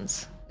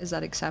plans. Is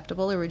that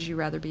acceptable, or would you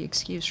rather be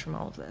excused from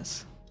all of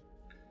this?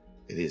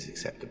 It is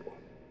acceptable.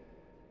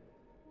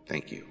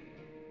 Thank you.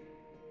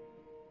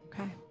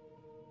 Okay.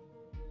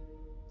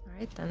 All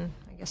right, then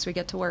I guess we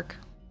get to work.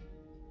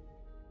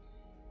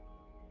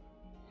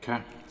 Okay.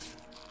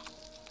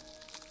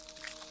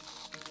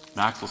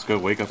 Max, let's go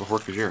wake up a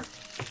Hork-Bajir.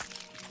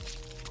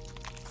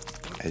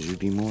 As you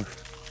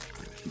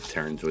demorph, he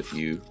turns with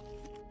you.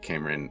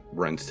 Cameron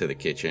runs to the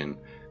kitchen,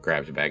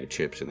 grabs a bag of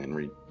chips, and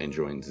then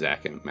joins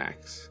Zach and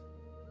Max.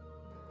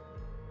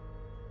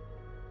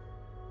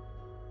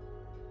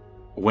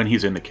 When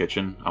he's in the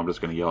kitchen, I'm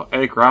just going to yell,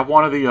 hey, grab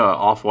one of the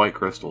off-white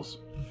crystals.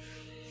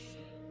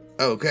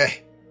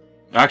 Okay.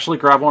 Actually,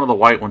 grab one of the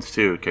white ones,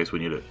 too, in case we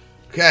need it.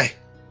 Okay.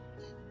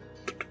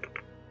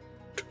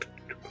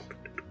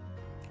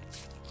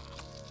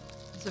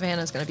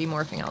 Savannah's going to be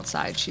morphing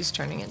outside. She's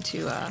turning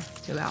into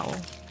Owl.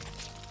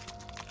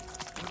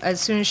 As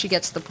soon as she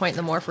gets to the point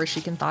in the morph where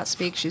she can thought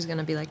speak, she's going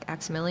to be like,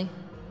 Aximili.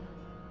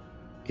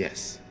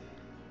 Yes.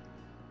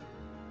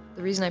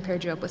 The reason I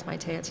paired you up with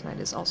Maitea tonight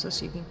is also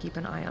so you can keep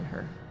an eye on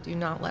her. Do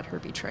not let her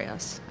betray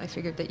us. I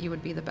figured that you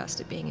would be the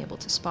best at being able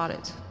to spot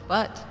it.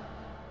 But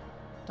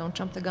don't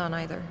jump the gun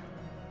either.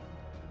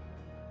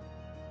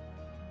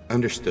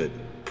 Understood,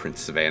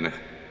 Prince Savannah.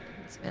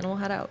 Savannah will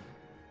head out.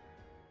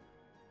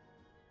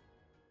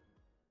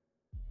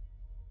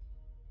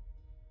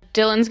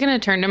 Dylan's gonna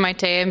turn to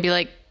Maitea and be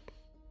like,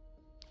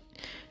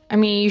 I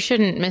mean, you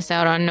shouldn't miss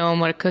out on knowing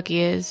what a cookie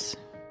is.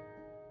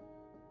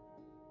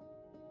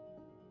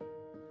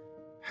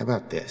 How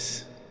about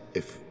this?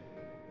 If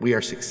we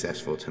are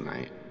successful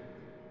tonight,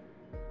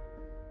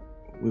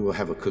 we will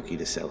have a cookie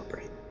to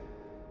celebrate.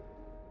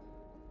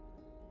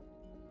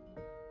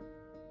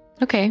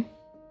 Okay.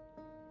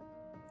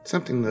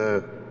 Something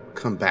to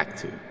come back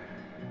to.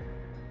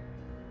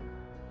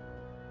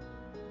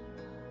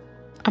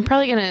 I'm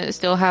probably gonna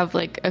still have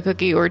like a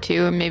cookie or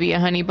two and maybe a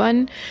honey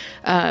bun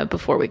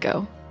before we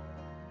go.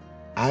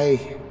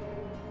 I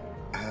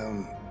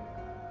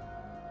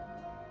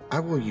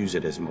will use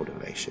it as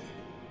motivation.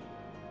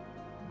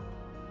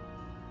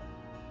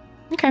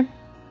 Okay.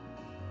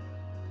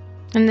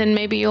 And then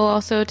maybe you'll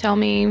also tell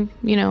me,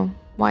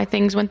 why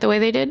things went the way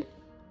they did?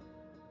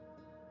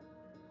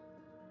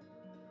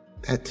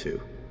 That too.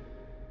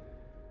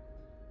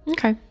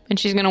 Okay. And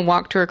she's gonna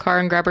walk to her car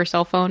and grab her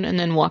cell phone and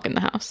then walk in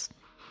the house.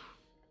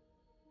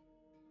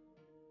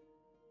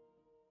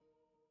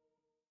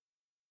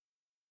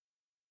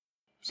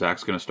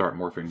 Zach's going to start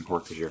morphing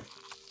Hork-Bajir.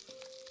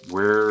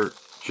 We're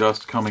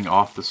just coming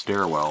off the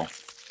stairwell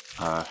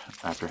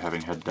after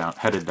having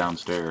headed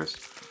downstairs.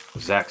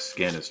 Zach's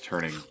skin is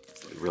turning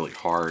really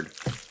hard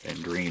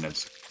and green.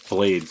 Its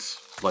blades,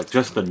 like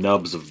just the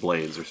nubs of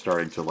blades, are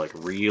starting to like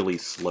really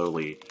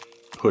slowly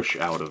push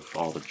out of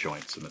all the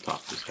joints in the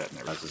top of his head.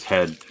 And as his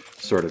head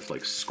sort of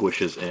like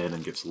squishes in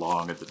and gets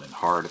long and then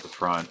hard at the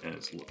front, and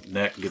his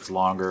neck gets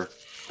longer,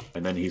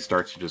 and then he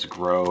starts to just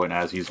grow. And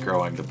as he's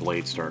growing, the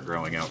blades start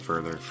growing out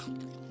further.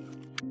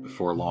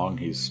 Before long,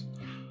 he's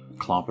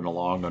clomping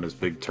along on his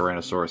big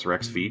Tyrannosaurus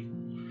Rex feet,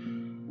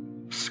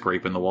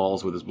 scraping the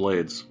walls with his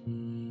blades.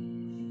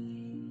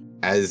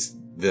 As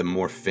the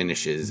morph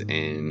finishes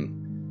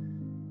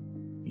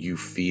and you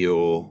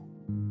feel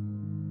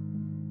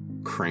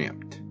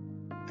cramped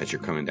as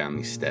you're coming down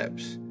these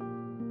steps,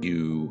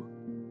 you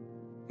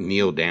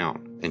kneel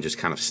down and just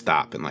kind of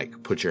stop and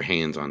like put your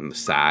hands on the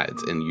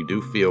sides, and you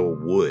do feel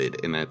wood,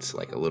 and that's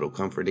like a little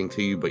comforting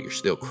to you, but you're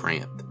still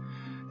cramped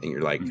and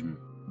you're like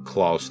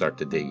claws start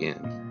to dig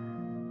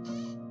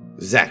in.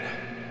 Zach,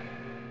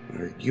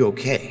 are you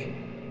okay?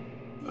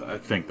 I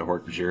think the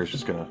Hork-Bajir is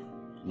just gonna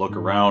look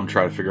around,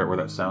 try to figure out where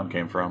that sound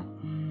came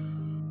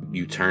from.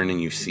 You turn and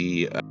you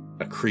see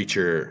a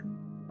creature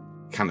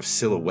kind of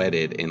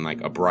silhouetted in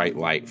like a bright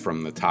light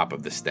from the top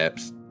of the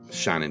steps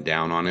shining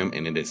down on him,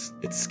 and it's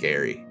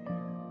scary.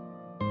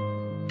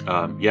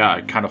 Yeah,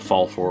 I kind of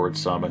fall forward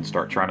some and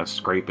start trying to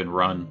scrape and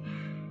run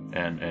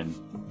and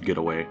get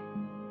away.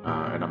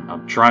 And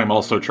I'm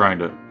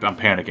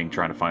panicking,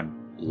 trying to find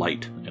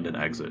light and an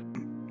exit.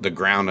 The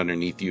ground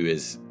underneath you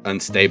is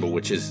unstable,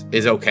 which is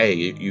okay.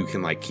 You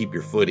can like keep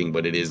your footing,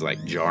 but it is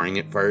like jarring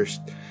at first.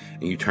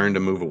 And you turn to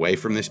move away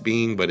from this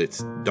being, but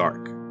it's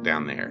dark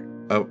down there.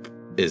 Up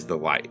is the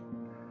light.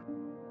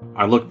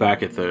 I look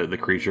back at the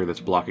creature that's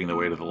blocking the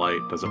way to the light.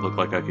 Does it look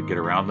like I could get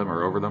around them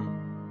or over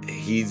them?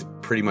 He's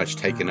pretty much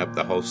taken up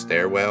the whole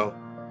stairwell.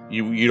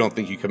 You don't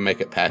think you can make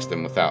it past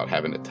him without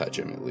having to touch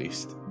him at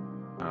least?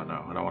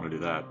 No, I don't want to do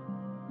that.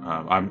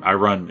 I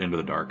run into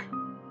the dark.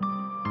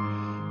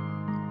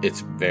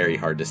 It's very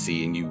hard to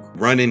see, and you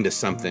run into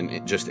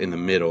something just in the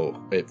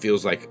middle. It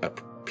feels like a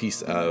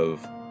piece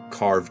of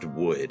carved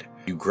wood.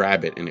 You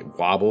grab it and it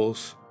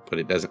wobbles, but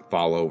it doesn't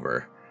fall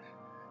over.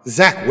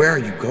 Zach, where are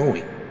you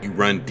going? You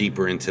run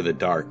deeper into the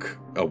dark,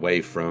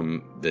 away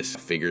from this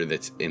figure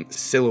that's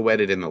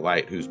silhouetted in the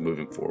light who's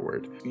moving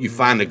forward. You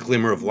find a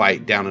glimmer of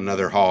light down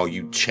another hall.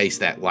 You chase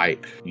that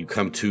light. You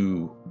come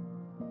to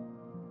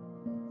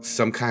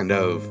some kind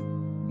of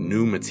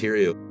new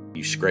material.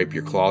 You scrape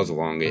your claws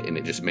along it, and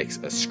it just makes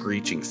a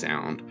screeching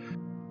sound.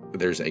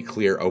 There's a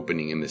clear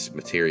opening in this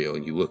material,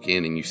 and you look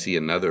in and you see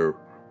another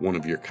one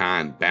of your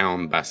kind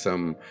bound by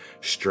some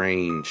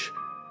strange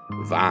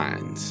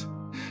vines.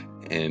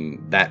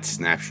 And that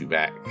snaps you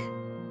back.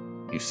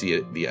 You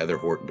see the other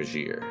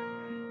Hork-Bajir.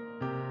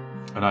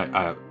 And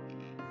I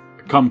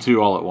come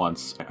to all at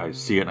once. I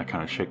see it and I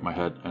kind of shake my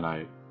head and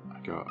I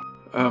go,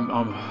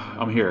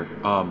 I'm here.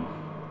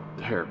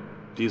 Here,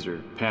 these are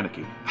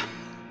panicky.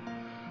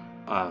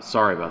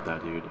 Sorry about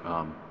that, dude.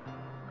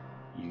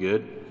 You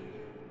good?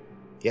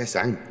 Yes,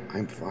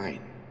 I'm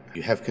fine.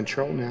 You have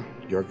control now.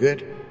 You're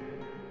good.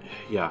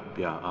 Yeah.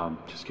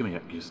 Just give me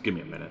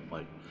a minute.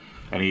 Like,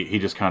 and he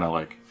just kind of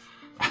like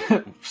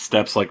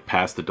steps like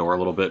past the door a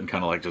little bit and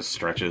kind of like just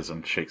stretches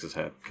and shakes his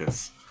head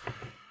because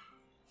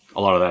a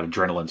lot of that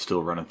adrenaline's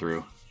still running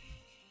through,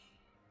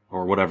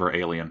 or whatever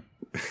alien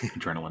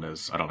adrenaline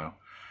is. I don't know.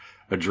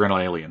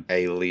 Adrenaline.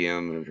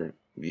 Alien.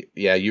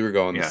 Yeah, you were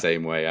going the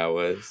same way I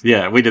was.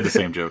 Yeah, we did the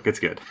same joke. It's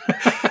good.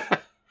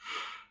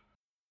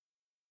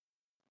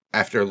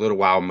 After a little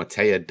while,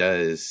 Matea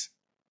does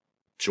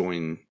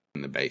join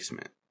in the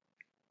basement.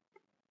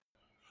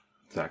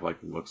 Zach like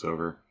looks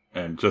over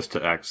and just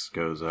to X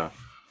goes,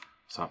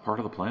 is that part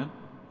of the plan?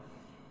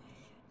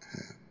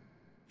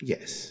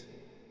 Yes.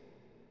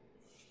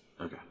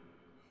 Okay.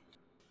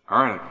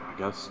 All right, I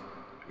guess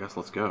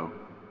let's go.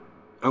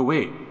 Oh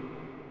wait,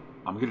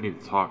 I'm gonna need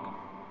to talk.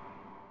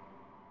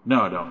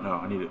 No, I don't. No,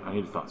 I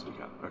need a thought speak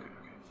out. Okay.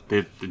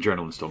 The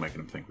adrenaline's still making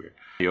him think weird.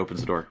 He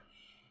opens the door.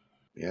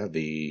 Yeah,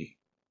 the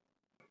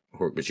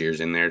Hork-Bajir's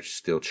in there,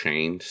 still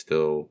chained,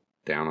 still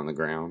down on the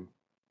ground.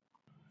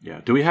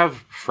 Yeah. Do we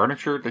have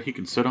furniture that he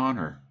can sit on,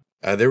 or?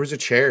 There was a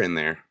chair in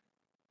there.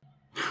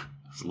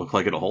 Does it look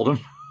like it'll hold him?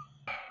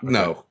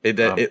 No,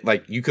 it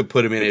like you could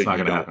put him in it. It's not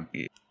gonna happen.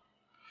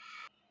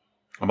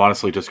 I'm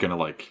honestly just gonna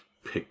like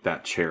pick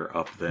that chair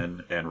up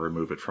then and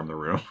remove it from the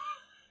room.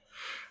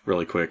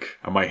 Really quick.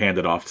 I might hand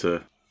it off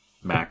to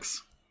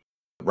Max.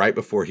 Right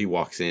before he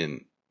walks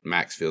in,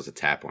 Max feels a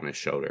tap on his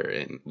shoulder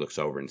and looks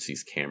over and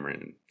sees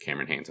Cameron. And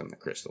Cameron hands him the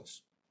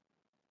crystals.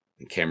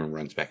 And Cameron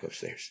runs back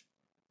upstairs.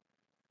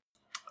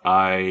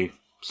 I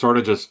sort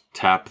of just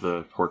tap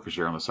the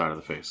Hork-Bajir on the side of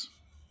the face.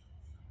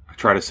 I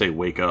try to say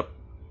wake up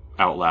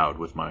out loud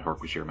with my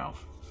Hork-Bajir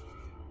mouth.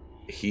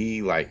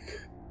 He like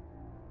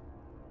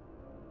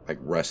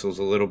wrestles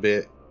a little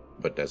bit,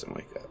 but doesn't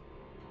wake up.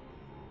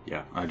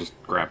 Yeah, I just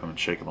grab him and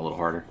shake him a little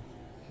harder.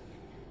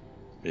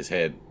 His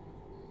head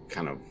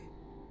kind of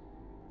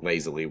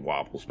lazily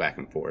wobbles back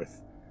and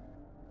forth.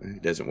 He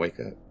doesn't wake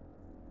up.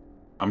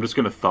 I'm just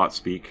going to thought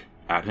speak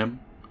at him.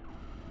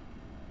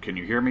 Can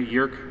you hear me,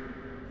 Yerk?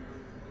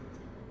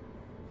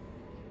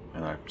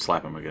 And I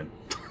slap him again.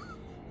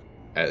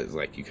 As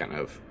like you kind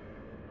of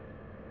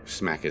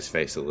smack his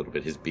face a little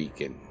bit, his beak,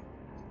 and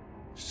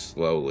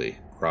slowly,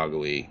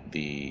 groggily,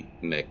 the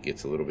neck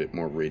gets a little bit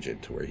more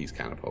rigid to where he's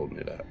kind of holding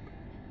it up.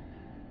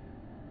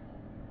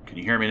 Can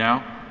you hear me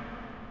now?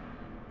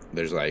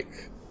 There's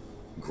like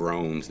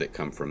groans that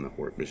come from the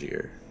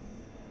Hork-Bajir.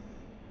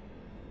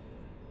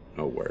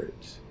 No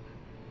words.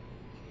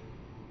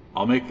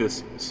 I'll make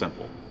this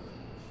simple.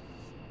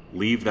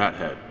 Leave that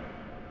head.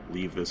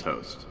 Leave this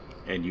host,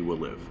 and you will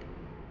live.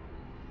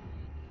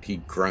 He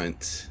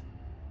grunts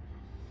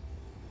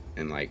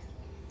and like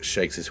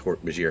shakes his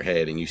Hork-Bajir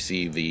head, and you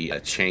see the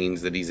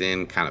chains that he's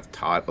in kind of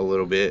taut a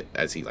little bit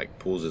as he like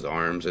pulls his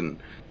arms, and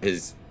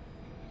his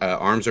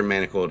arms are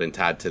manacled and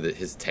tied to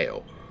his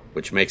tail,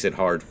 which makes it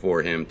hard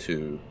for him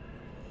to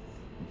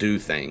do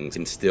things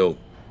and still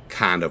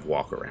kind of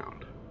walk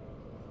around.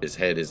 His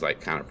head is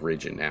like kind of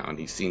rigid now, and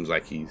he seems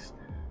like he's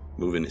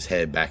moving his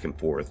head back and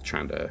forth,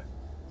 trying to,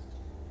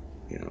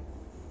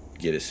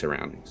 get his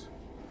surroundings.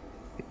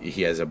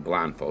 He has a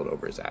blindfold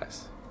over his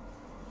eyes.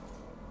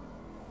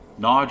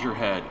 Nod your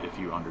head if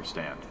you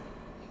understand.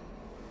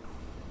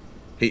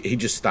 He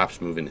just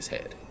stops moving his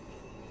head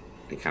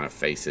and kind of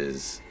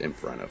faces in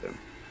front of him.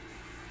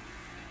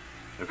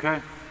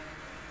 Okay.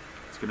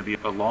 It's going to be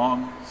a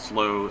long,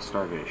 slow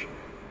starvation.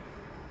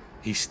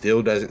 He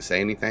still doesn't say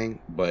anything,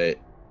 but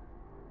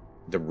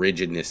the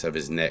rigidness of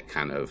his neck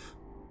kind of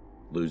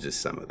loses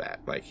some of that.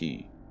 Like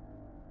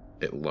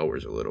it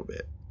lowers a little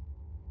bit.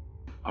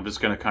 I'm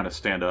just going to kind of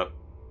stand up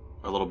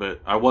a little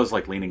bit. I was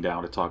like leaning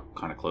down to talk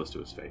kind of close to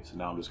his face, and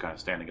now I'm just kind of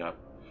standing up.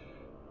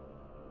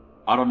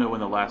 I don't know when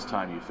the last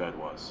time you fed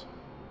was,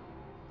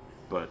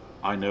 but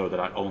I know that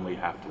I only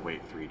have to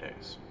wait 3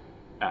 days,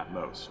 at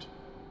most.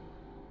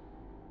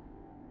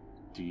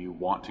 Do you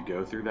want to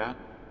go through that?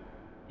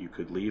 You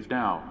could leave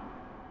now,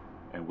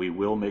 and we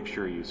will make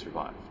sure you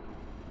survive.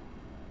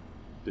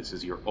 This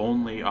is your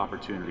only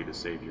opportunity to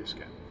save your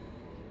skin.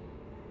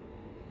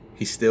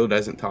 He still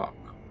doesn't talk.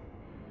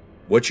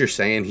 What you're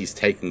saying, he's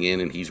taking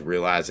in, and he's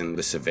realizing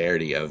the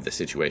severity of the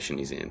situation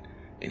he's in.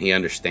 And he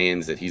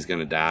understands that he's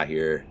going to die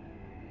here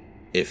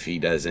if he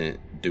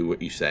doesn't do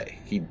what you say.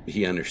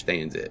 He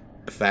understands it.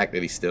 The fact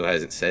that he still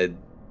hasn't said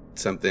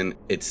something,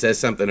 it says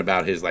something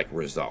about his,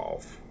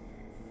 resolve.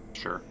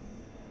 Sure.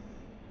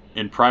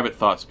 In private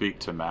thought speak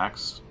to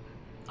Max,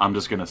 I'm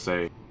just going to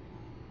say,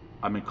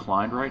 I'm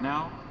inclined right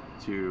now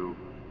to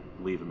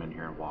leave him in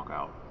here and walk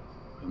out.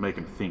 And make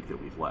him think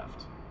that we've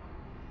left.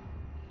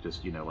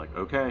 Just,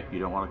 okay, you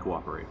don't want to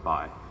cooperate,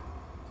 bye.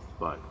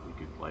 But we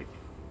could,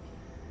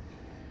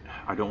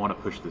 I don't want to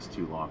push this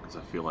too long because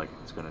I feel like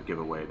it's going to give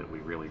away that we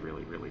really,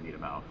 really, really need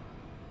him out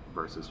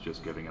versus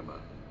just giving him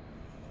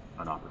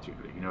an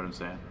opportunity. You know what I'm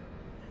saying?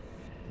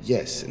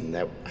 Yes, and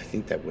I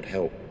think that would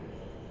help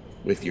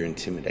with your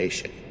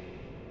intimidation.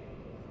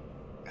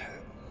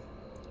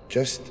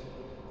 Just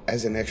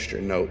as an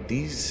extra note,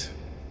 these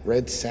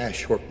red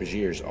sash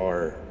Hork-Bajirs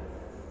are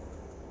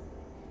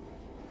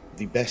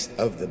the best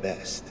of the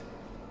best.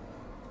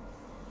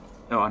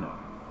 No, I know.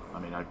 I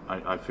mean,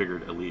 I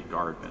figured elite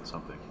guard meant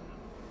something.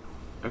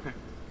 Okay.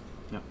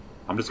 Yeah.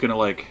 I'm just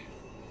gonna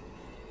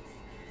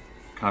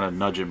kind of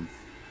nudge him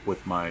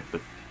with the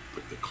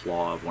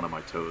claw of one of my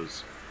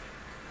toes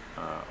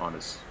on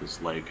his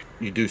leg.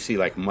 You do see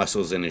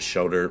muscles in his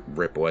shoulder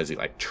ripple as he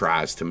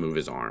tries to move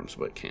his arms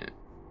but can't.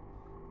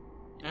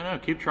 No,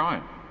 keep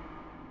trying.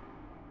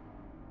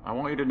 I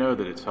want you to know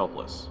that it's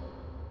helpless.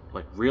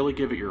 Really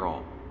give it your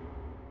all.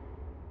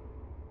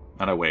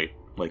 And I wait,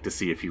 to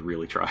see if he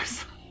really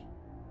tries.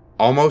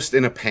 Almost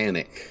in a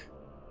panic,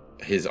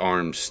 his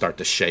arms start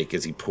to shake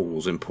as he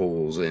pulls,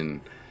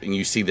 and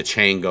you see the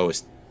chain go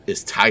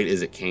as tight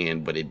as it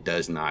can, but it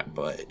does not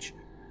budge.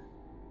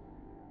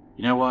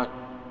 You know what?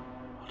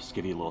 I'll just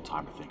give you a little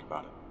time to think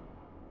about it.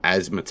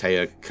 As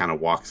Matea kind of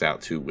walks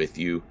out too with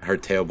you, her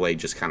tail blade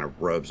just kind of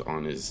rubs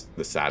on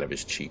the side of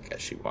his cheek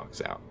as she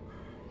walks out.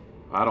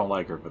 I don't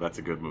like her, but that's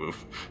a good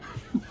move.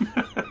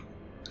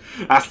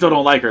 I still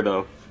don't like her,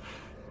 though.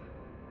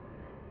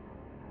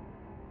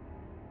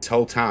 This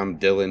whole time,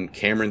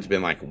 Cameron's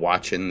been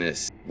watching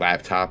this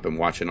laptop and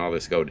watching all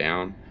this go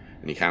down,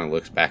 and he kind of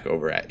looks back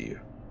over at you.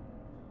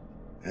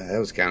 That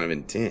was kind of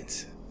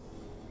intense.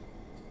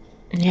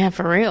 Yeah,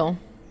 for real.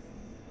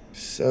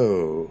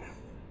 So,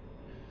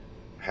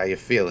 how you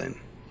feeling?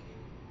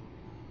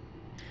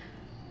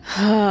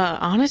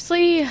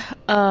 Honestly,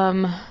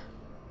 not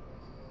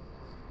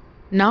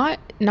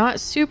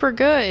super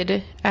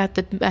good at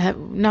the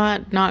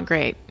not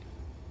great.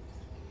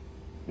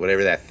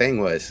 Whatever that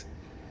thing was,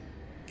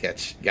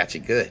 got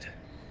you good.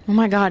 Oh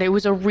my god, it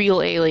was a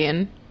real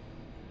alien.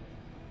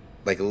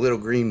 Like a little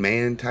green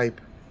man type?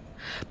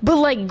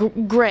 But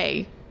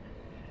gray.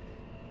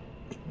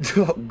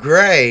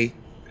 Gray?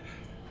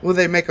 What do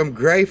they make them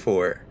gray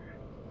for?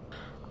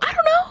 I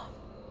don't know.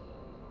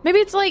 Maybe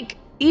it's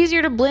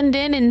easier to blend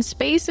in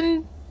space,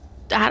 and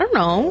I don't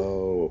know.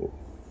 Oh,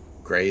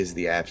 gray is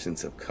the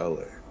absence of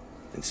color.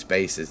 And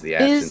space is the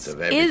absence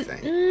of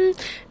everything.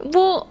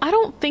 Well, I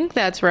don't think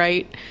that's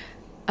right.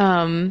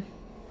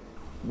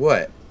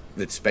 What?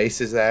 That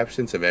space is the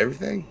absence of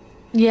everything?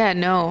 Yeah,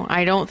 no,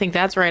 I don't think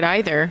that's right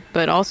either.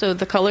 But also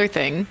the color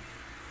thing.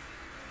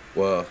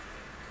 Well,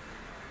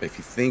 if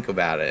you think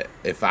about it,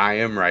 if I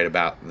am right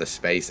about the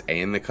space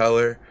and the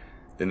color,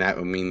 then that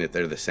would mean that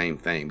they're the same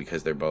thing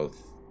because they're both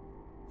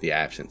the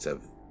absence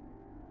of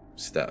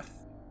stuff.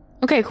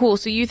 Okay, cool.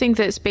 So you think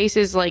that space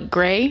is like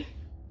gray?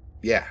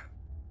 Yeah.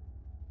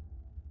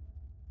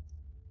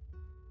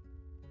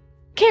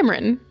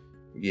 Cameron.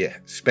 Yeah.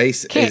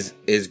 Space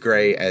is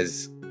gray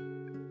as...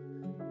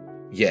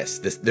 Yes,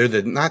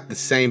 they're not the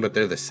same, but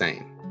they're the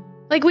same.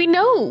 Like, we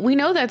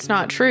know that's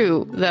not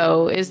true,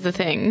 though, is the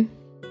thing.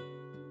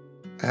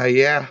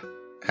 Yeah.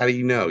 How do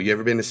you know? You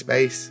ever been to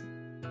space?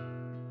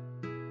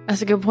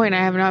 That's a good point. I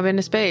have not been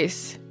to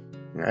space.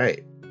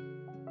 Right.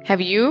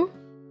 Have you?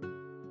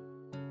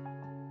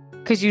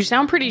 Because you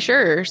sound pretty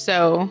sure,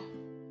 so...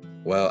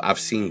 Well, I've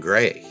seen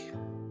gray.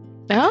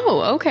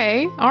 Oh,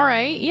 okay. All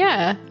right.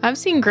 Yeah. I've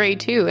seen gray,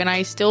 too, and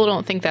I still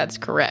don't think that's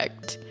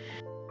correct.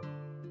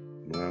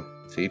 Well,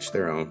 to each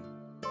their own.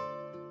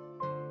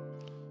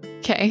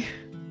 Okay.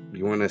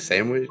 You want a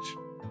sandwich?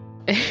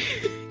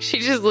 She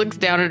just looks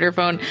down at her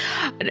phone.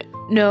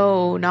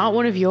 No, not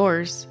one of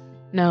yours.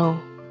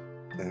 No.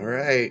 All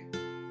right.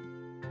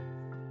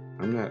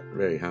 I'm not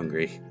very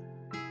hungry.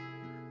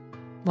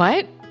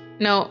 What?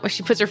 No,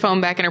 she puts her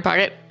phone back in her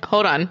pocket.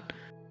 Hold on.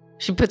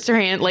 She puts her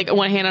hand, like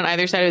one hand on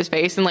either side of his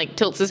face and like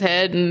tilts his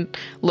head and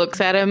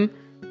looks at him.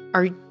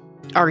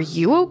 Are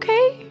you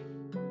okay?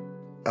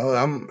 Oh,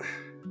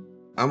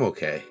 I'm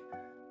okay.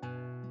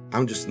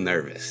 I'm just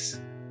nervous.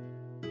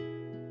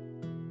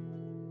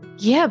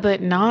 Yeah,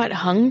 but not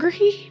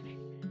hungry?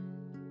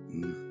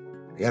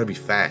 I gotta be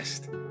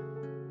fast.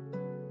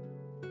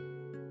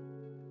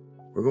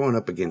 We're going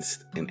up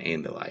against an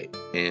Andalite,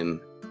 and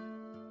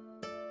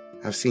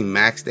I've seen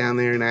Max down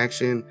there in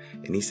action,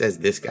 and he says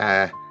this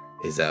guy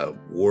is a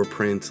war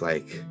prince,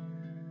 like,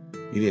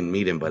 you didn't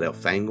meet him, but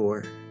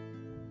Elfangor.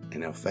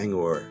 And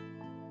Elfangor,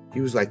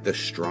 he was like the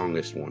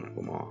strongest one of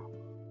them all.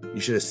 You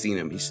should have seen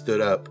him. He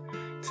stood up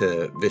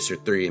to Visser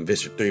 3, and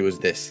Visser 3 was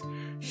this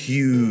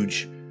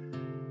huge,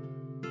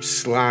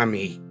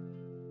 slimy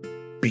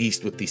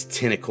beast with these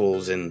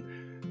tentacles and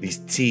these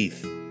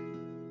teeth.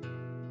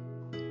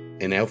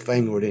 And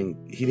Elfangor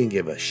didn't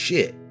give a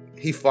shit.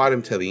 He fought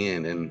him till the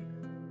end, and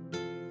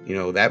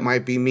that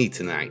might be me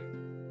tonight.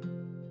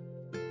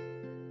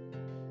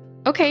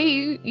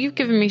 Okay, you've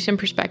given me some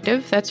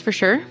perspective, that's for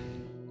sure.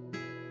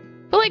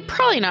 But like,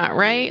 probably not,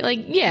 right?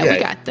 Like, yeah, we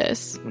got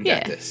this. We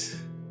got this.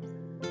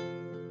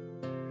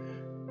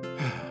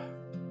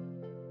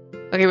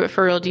 Okay, but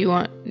for real, do you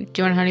want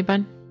a honey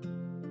bun?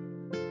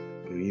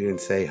 You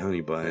didn't say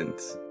honey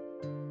buns.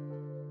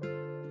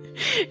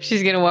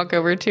 She's gonna walk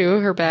over to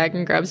her bag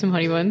and grab some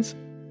honey buns.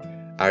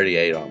 I already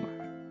ate all mine.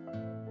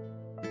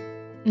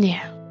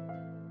 Yeah.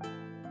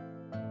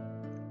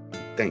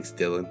 Thanks,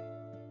 Dylan.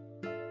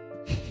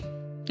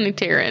 Like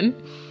Taryn.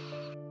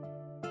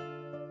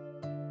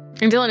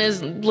 And Dylan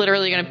is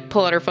literally gonna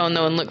pull out her phone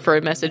though and look for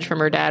a message from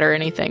her dad or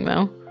anything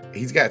though.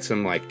 He's got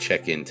some like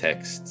check-in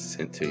texts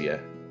sent to you.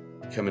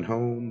 Coming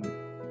home?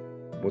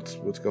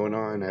 What's going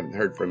on? I haven't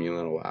heard from you in a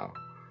little while.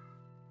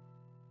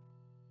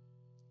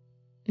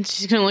 And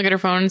she's gonna look at her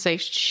phone and say,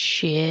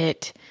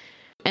 shit.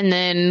 And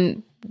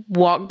then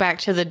walk back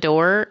to the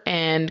door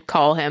and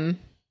call him.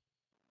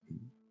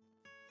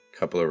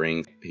 Couple of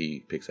rings.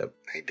 He picks up.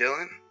 Hey,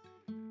 Dylan.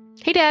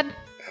 Hey, Dad.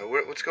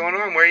 What's going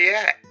on? Where are you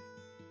at?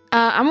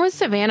 I'm with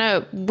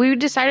Savannah. We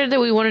decided that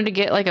we wanted to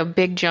get like a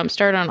big jump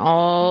start on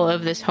all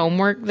of this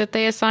homework that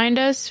they assigned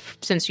us,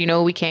 since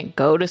we can't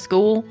go to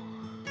school.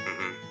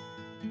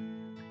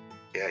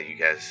 Yeah, you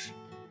guys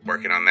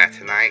working on that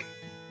tonight?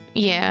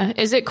 Yeah.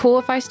 Is it cool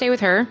if I stay with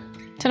her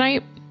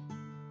tonight?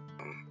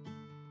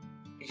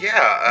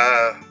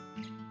 Yeah,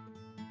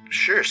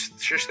 sure,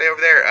 stay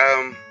over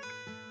there.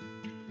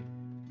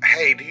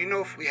 Hey, do you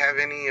know if we have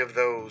any of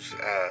those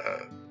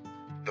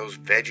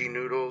veggie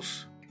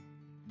noodles?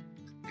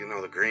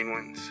 The green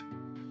ones?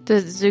 The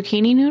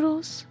zucchini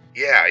noodles?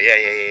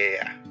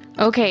 Yeah.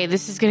 Okay,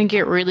 this is going to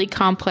get really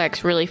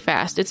complex really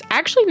fast. It's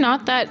actually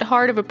not that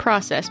hard of a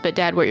process, but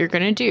Dad, what you're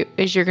going to do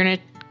is you're going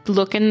to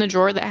look in the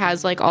drawer that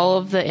has like all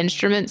of the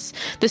instruments,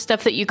 the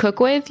stuff that you cook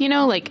with,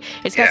 like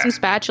it's got some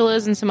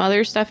spatulas and some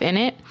other stuff in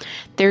it.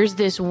 There's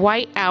this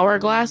white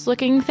hourglass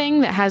looking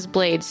thing that has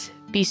blades.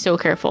 Be so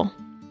careful.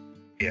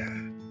 Yeah.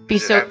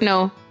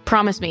 No,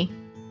 promise me.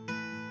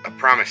 I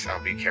promise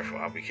I'll be careful.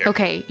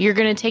 Okay, you're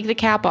going to take the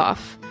cap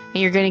off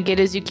and you're going to get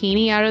a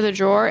zucchini out of the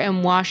drawer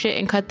and wash it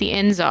and cut the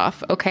ends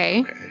off,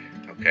 okay?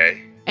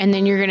 Okay. And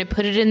then you're going to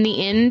put it in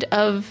the end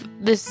of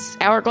this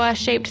hourglass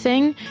shaped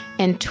thing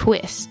and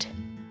twist.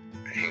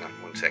 Hang on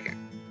 1 second.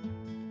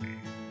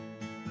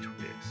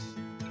 Twist.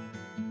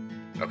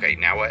 Okay,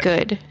 now what?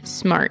 Good.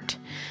 Smart.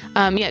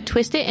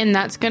 Twist it, and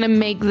that's going to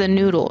make the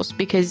noodles,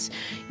 because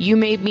you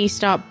made me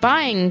stop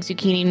buying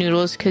zucchini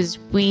noodles because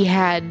we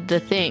had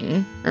the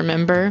thing,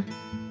 remember?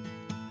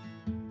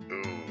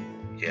 Ooh.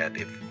 Yeah, I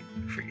did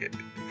forget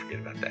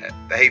about that.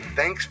 Hey,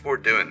 thanks for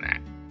doing that.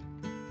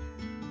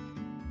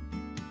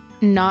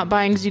 Not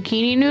buying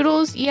zucchini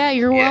noodles? Yeah,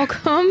 you're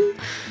welcome.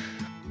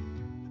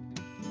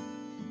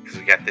 Because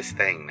we got this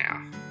thing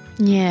now.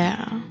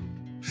 Yeah.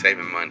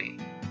 Saving money.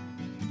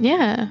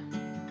 Yeah.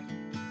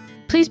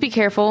 Please be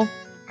careful.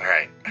 All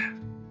right.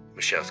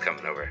 Michelle's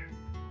coming over.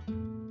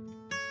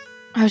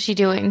 How's she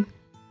doing?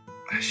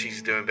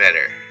 She's doing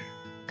better.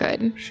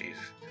 Good. She's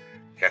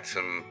got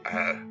some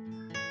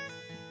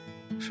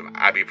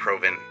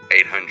ibuprofen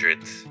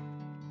 800s,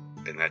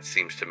 and that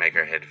seems to make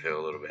her head feel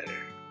a little better.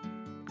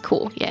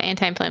 Cool. Yeah,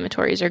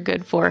 anti-inflammatories are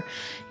good for,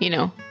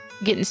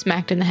 getting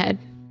smacked in the head.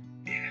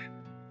 Yeah.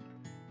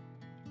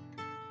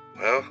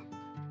 Well,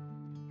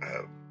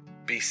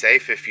 be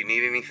safe. If you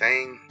need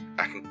anything,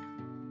 I can,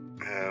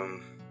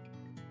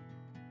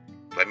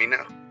 let me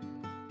know.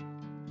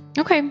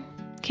 Okay,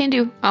 can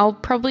do. I'll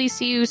probably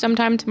see you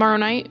sometime tomorrow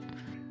night.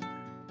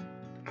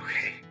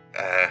 Okay.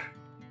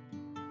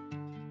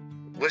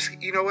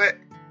 You know what?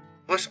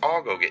 Let's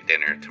all go get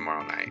dinner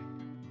tomorrow night.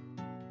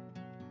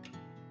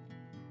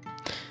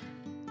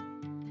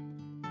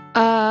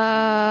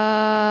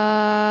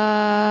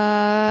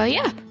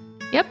 Yeah.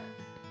 Yep.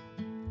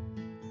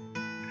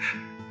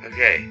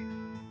 Okay.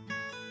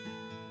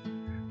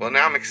 Well,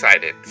 now I'm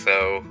excited,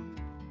 so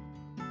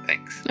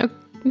thanks.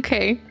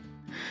 Okay.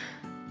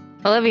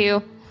 I love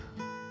you.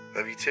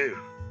 Love you too.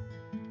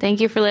 Thank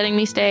you for letting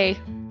me stay.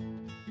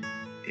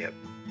 Yep.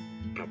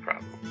 No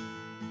problem.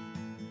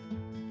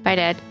 Bye,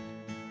 Dad.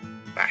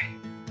 Bye.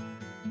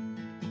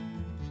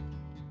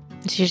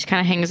 She just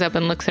kind of hangs up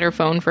and looks at her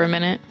phone for a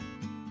minute.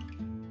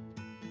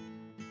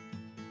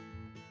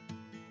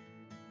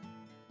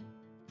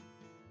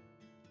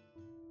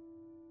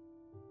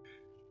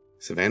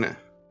 Savannah.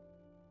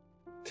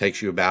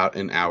 Takes you about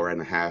an hour and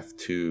a half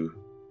to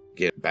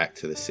get back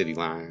to the city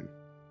line.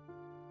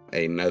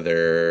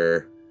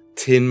 Another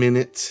 10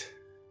 minutes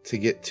to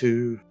get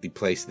to the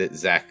place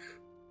that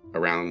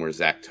around where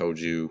Zach told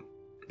you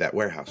that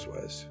warehouse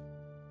was.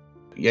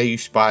 Yeah, you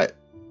spot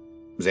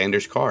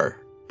Xander's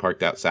car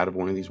parked outside of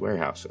one of these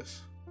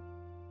warehouses.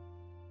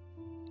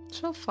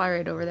 She'll fly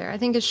right over there. I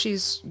think as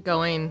she's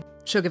going,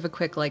 she'll give a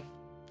quick,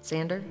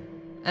 Xander,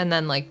 and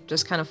then,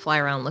 just kind of fly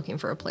around looking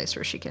for a place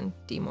where she can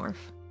demorph.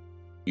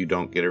 You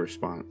don't get a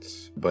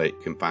response, but you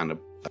can find a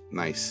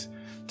nice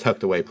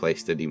tucked away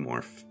place to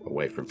demorph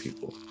away from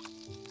people.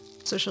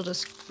 So she'll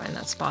just find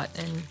that spot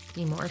and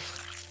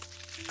demorph.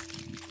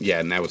 Yeah,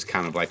 and that was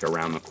kind of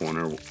around the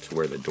corner to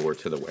where the door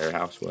to the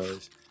warehouse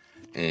was.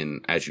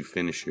 And as you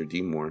finish your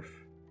demorph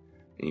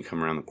and you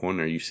come around the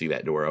corner, you see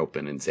that door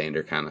open and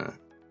Xander kind of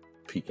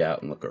peek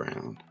out and look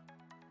around.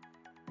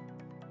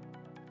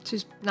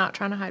 She's not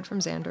trying to hide from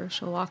Xander.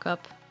 She'll walk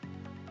up.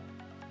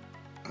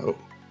 Oh,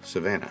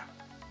 Savannah.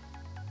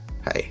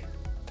 Hey.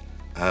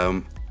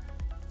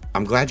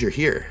 I'm glad you're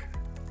here.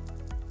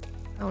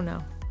 Oh,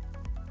 no.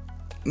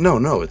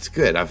 No, it's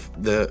good.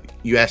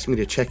 You asked me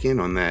to check in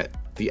on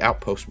that. The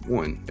Outpost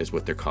 1 is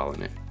what they're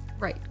calling it.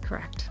 Right,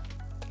 correct.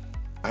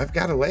 I've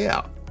got a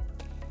layout.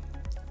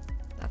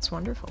 That's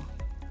wonderful.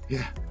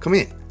 Yeah, come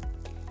in.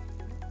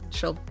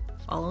 She'll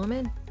follow him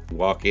in.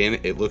 Walk in.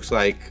 It looks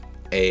like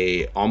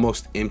a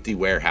almost empty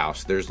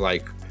warehouse. There's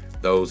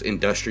those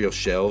industrial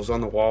shelves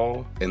on the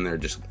wall, and they're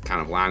just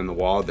kind of lining the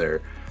wall.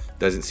 There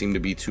doesn't seem to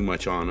be too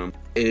much on them.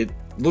 It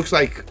looks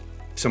like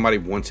somebody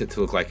wants it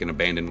to look like an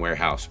abandoned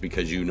warehouse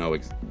because you know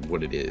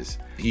what it is.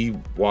 He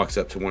walks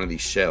up to one of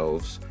these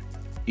shelves,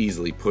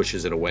 easily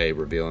pushes it away,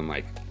 revealing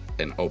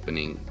an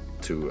opening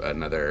to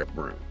another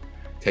room.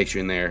 Takes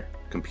you in there,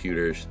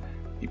 computers.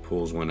 He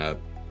pulls one up,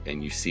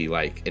 and you see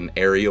an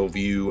aerial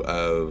view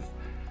of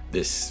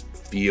this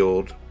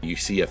field. You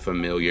see a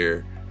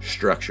familiar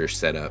structure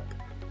set up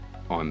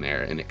on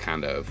there, and it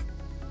kind of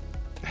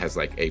has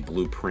a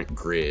blueprint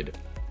grid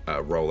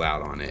roll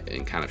out on it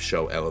and kind of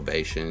show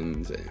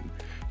elevations and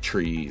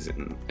trees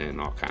and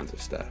all kinds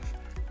of stuff.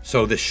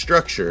 So this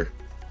structure,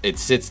 it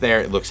sits there,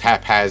 it looks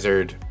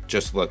haphazard,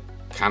 just look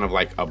kind of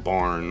like a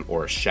barn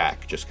or a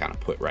shack just kind of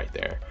put right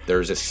there.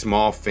 There's a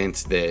small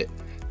fence that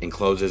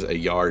encloses a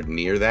yard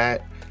near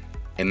that,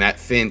 and that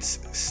fence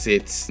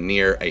sits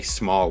near a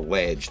small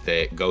ledge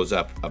that goes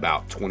up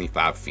about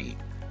 25 feet.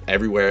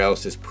 Everywhere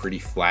else is pretty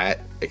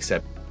flat,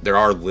 except there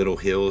are little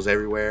hills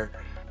everywhere.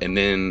 And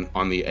then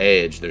on the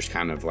edge, there's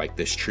kind of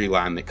this tree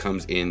line that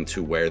comes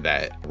into where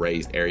that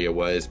raised area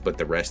was, but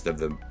the rest of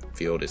the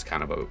field is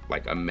kind of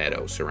a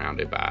meadow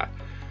surrounded by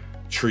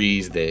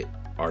trees that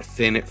are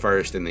thin at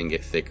first and then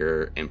get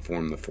thicker and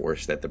form the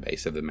forest at the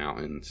base of the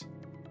mountains.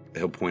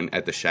 He'll point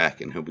at the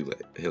shack and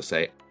he'll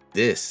say,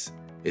 "This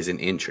is an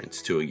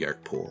entrance to a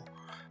yerk pool.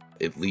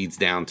 It leads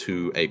down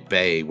to a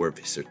bay where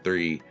Visser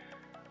 3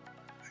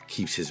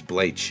 keeps his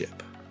blade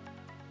ship.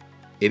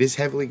 It is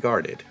heavily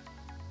guarded.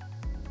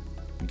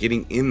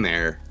 Getting in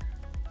there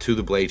to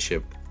the blade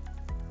ship,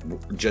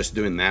 just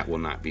doing that will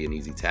not be an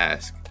easy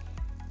task.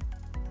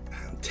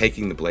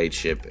 Taking the blade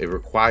ship, it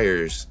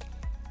requires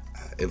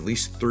at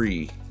least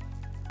 3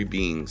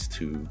 beings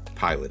to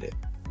pilot it.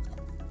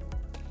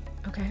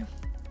 Okay.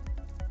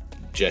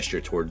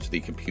 gesture towards the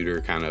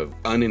computer, kind of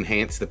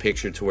unenhance the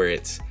picture to where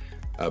it's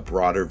a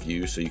broader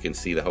view so you can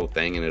see the whole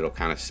thing and it'll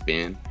kind of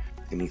spin.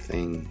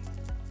 Anything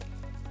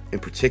in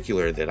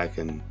particular that I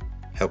can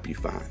help you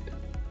find?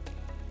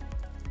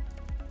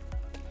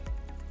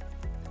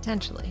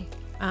 Potentially.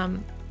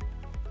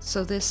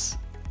 So this,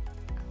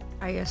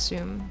 I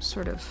assume,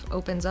 sort of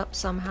opens up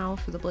somehow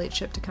for the blade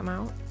ship to come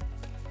out?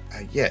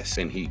 Yes,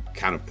 and he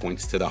kind of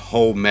points to the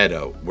whole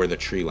meadow where the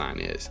tree line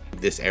is.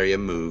 This area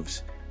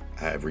moves,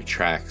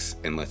 retracts,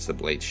 and lets the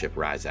blade ship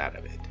rise out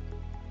of it.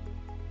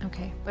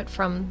 Okay, but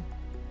from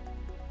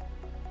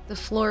the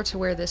floor to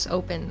where this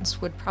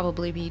opens would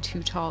probably be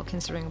too tall,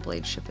 considering a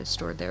blade ship is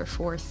stored there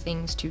for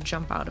things to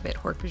jump out of it.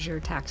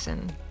 Hork-Bajir,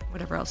 Taxon,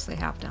 whatever else they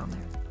have down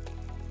there.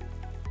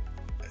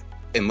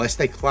 Unless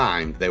they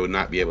climbed, they would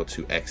not be able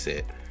to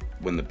exit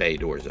when the bay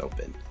doors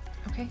open.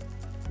 Okay.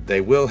 They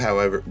would,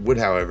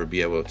 however,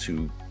 be able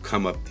to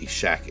come up the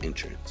shack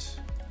entrance.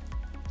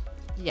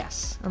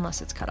 Yes,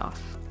 unless it's cut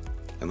off.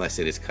 Unless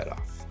it is cut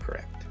off,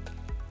 correct.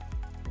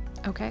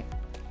 Okay.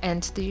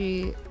 And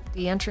the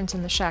entrance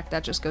in the shack,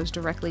 that just goes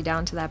directly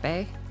down to that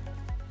bay?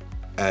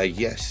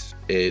 Yes.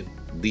 It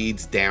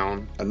leads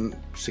down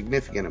a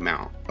significant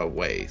amount of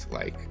ways.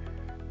 Like,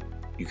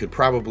 you could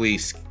probably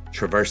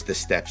traverse the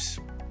steps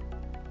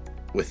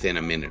within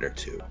a minute or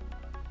two.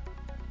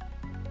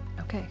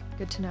 Okay,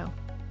 good to know.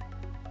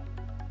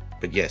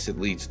 But yes, it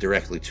leads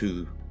directly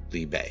to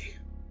the bay.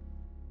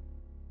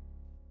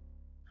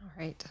 All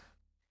right.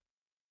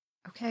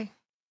 Okay,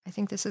 I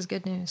think this is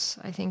good news.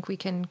 I think we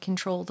can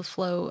control the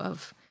flow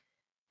of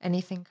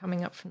anything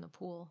coming up from the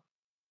pool.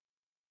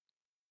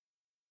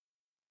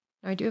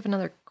 Now, I do have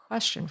another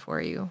question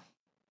for you.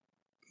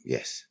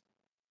 Yes.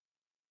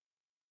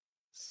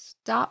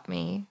 Stop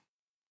me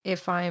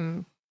if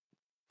I'm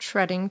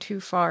treading too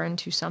far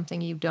into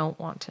something you don't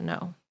want to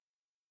know.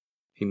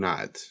 He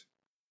nods.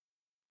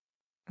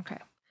 Okay.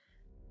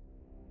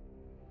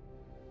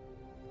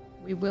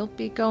 We will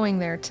be going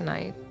there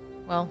tonight.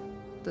 Well,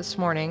 this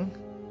morning.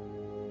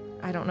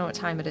 I don't know what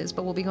time it is,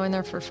 but we'll be going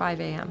there for 5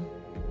 a.m.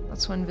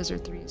 That's when Visor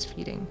 3 is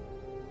feeding.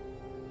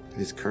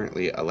 It is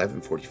currently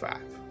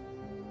 11:45.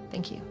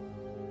 Thank you.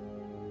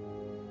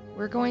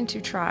 We're going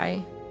to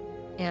try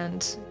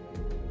and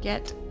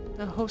get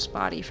the host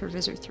body for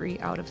Visor 3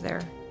 out of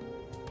there.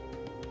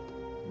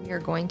 We are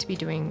going to be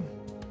doing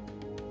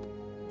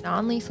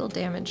non-lethal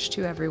damage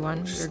to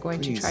everyone. We're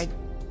going to try...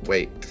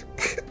 Wait.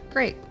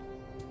 Great.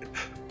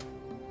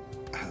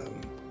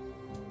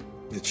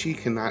 The Chi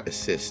cannot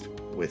assist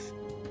with...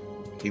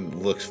 He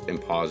looks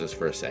and pauses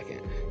for a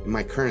second. In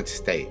my current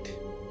state,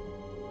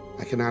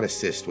 I cannot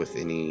assist with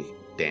any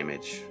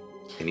damage,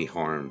 any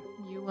harm.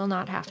 You will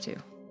not have to.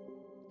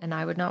 And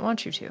I would not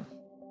want you to.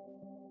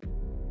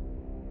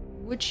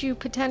 Would you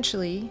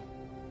potentially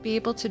be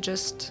able to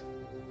just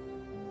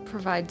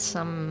provide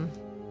some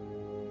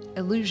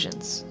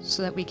illusions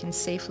so that we can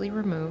safely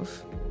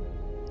remove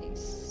a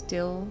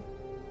still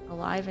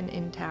alive and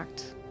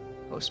intact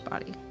host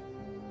body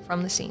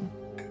from the scene?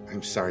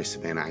 I'm sorry,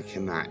 Savannah, I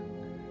cannot.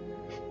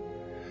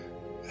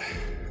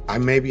 I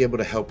may be able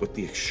to help with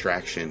the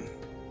extraction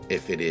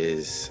if it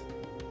is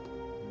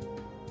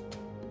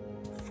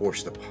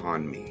forced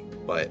upon me,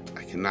 but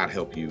I cannot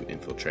help you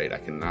infiltrate. I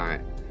cannot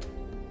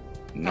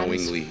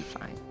knowingly... That is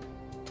fine.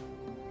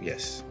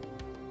 Yes.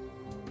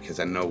 Because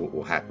I know what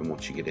will happen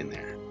once you get in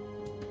there.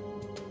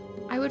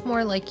 I would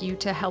more like you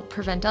to help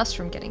prevent us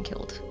from getting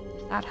killed,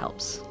 if that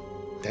helps.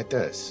 That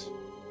does.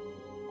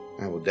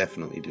 I will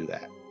definitely do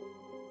that.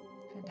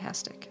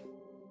 Fantastic.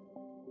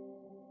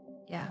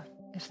 Yeah,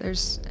 if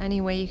there's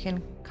any way you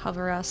can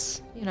cover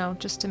us,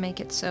 just to make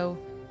it so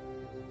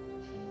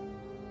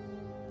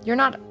you're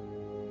not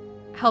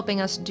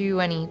helping us do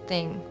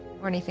anything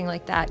or anything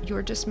like that.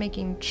 You're just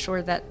making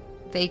sure that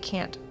they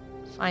can't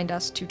find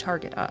us to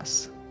target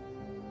us.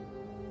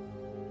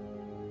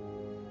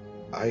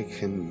 I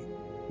can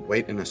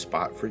wait in a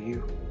spot for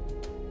you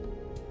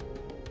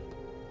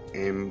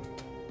and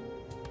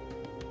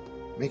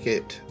make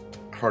it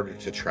harder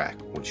to track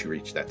once you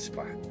reach that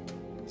spot.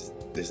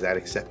 Is that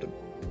acceptable?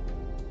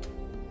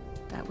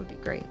 That would be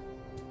great.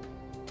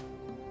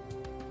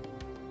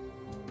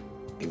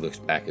 He looks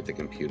back at the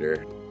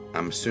computer.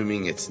 I'm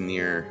assuming it's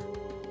near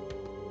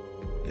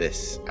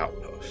this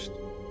outpost.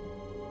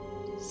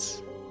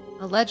 It's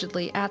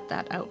allegedly at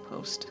that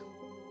outpost.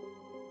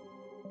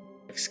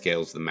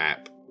 Scales the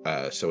map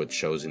so it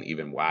shows an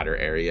even wider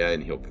area,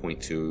 and he'll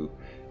point to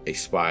a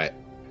spot.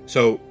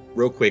 So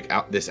real quick,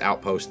 this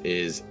outpost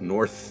is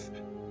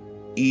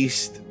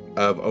northeast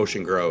of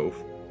Ocean Grove,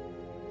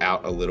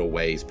 out a little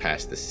ways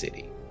past the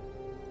city.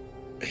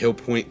 He'll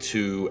point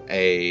to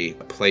a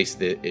place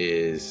that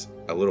is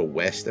a little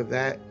west of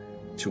that,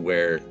 to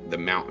where the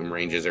mountain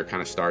ranges are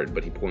kind of started,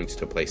 but he points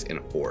to a place in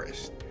a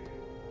forest.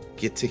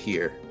 Get to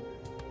here,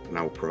 and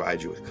I will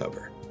provide you with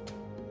cover.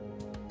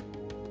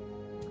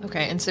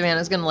 Okay, and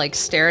Savannah's gonna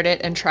stare at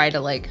it and try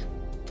to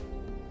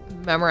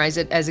memorize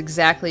it as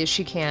exactly as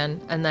she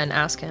can, and then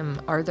ask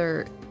him, are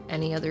there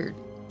any other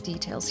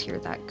details here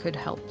that could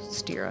help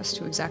steer us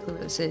to exactly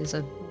where this is.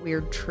 A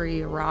weird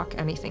tree, a rock,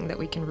 anything that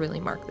we can really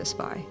mark this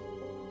by.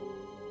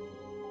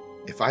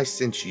 If I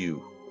sense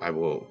you, I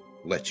will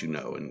let you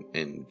know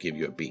and give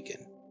you a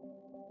beacon.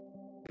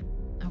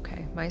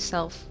 Okay,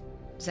 myself,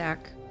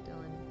 Zach,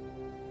 Dylan.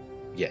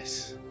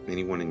 Yes,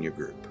 anyone in your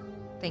group.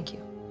 Thank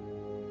you.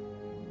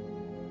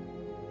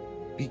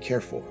 Be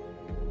careful.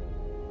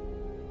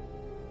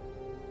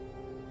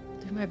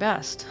 Do my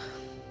best.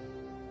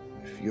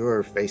 If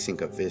you're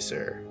facing a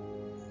visor,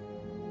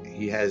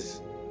 he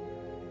has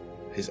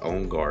his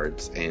own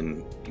guards,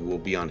 and you will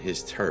be on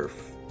his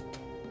turf.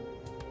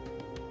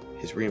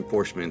 His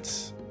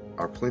reinforcements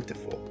are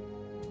plentiful.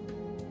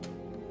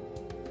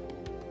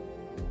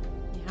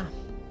 Yeah.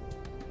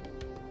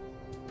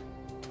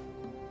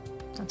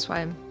 That's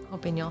why I'm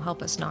hoping you'll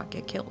help us not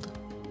get killed.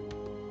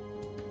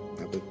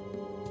 I would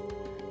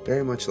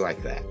very much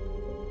like that.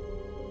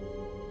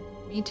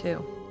 Me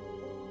too.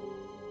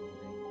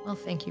 Well,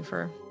 thank you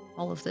for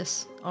all of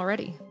this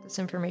already. This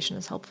information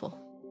is helpful.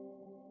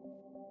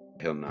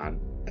 He'll nod.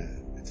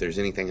 If there's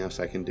anything else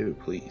I can do,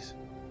 please.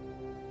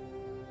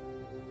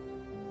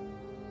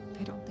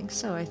 I don't think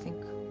so. I think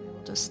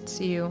we'll just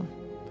see you.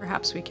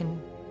 Perhaps we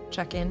can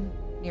check in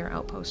near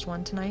Outpost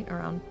 1 tonight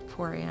around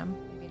 4 a.m.,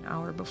 maybe an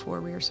hour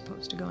before we are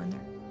supposed to go in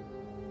there.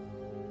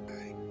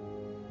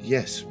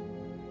 Yes.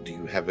 Do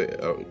you have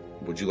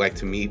would you like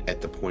to meet at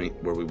the point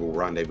where we will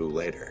rendezvous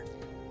later?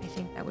 I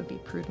think that would be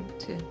prudent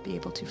to be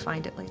able to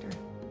find it later.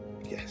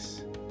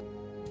 Yes.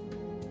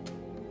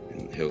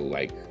 And he'll,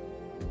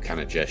 kind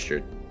of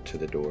gesture to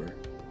the door.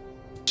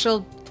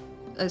 She'll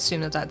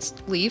assume that's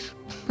leave,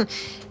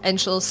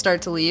 and she'll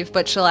start to leave,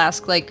 but she'll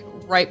ask,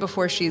 right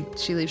before she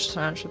leaves,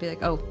 she'll be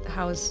like, oh,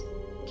 how is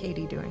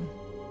Katie doing?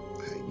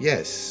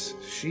 Yes,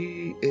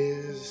 she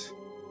is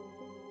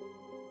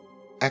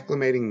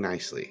acclimating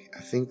nicely.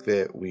 I think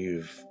that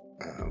we've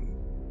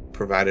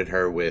provided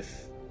her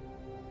with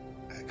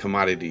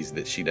commodities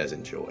that she does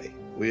enjoy.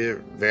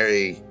 We're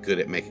very good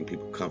at making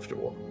people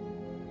comfortable.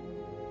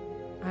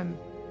 I'm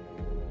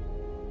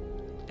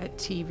at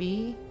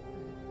TV.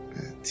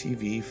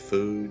 TV,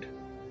 food,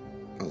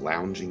 a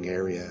lounging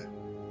area.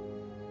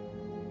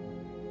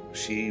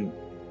 She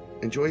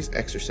enjoys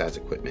exercise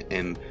equipment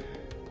and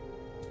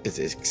is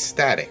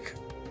ecstatic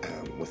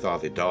with all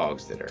the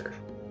dogs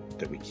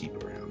that we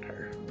keep around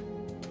her.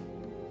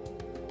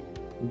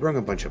 We brought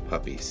a bunch of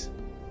puppies.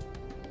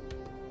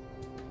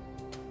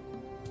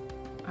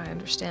 I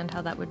understand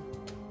how that would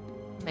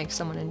make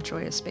someone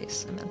enjoy a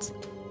space immensely.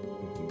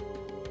 Mm-hmm.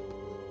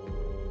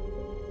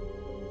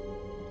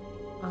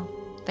 Well,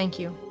 thank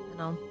you,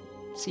 and I'll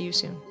see you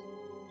soon.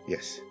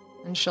 Yes.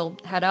 And she'll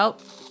head out,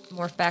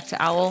 morph back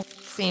to Owl,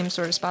 same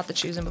sort of spot that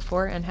she was in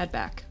before, and head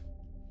back.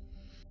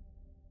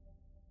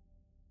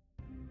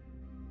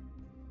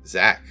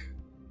 Zach.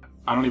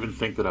 I don't even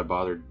think that I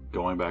bothered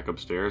going back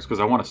upstairs because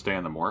I want to stay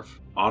in the morph.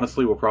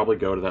 Honestly, we'll probably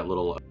go to that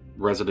little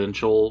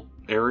residential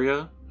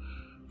area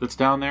that's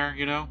down there,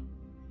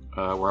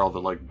 where all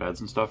the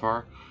beds and stuff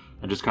are,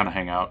 and just kind of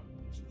hang out.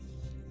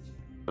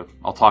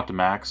 I'll talk to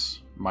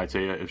Max,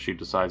 Maitea, if she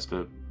decides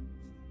to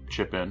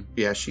chip in.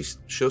 Yeah,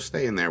 she'll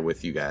stay in there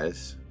with you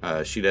guys.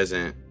 She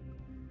doesn't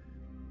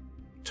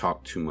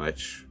talk too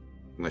much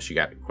unless you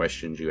got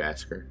questions you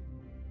ask her.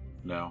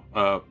 No.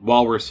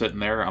 While we're sitting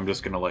there, I'm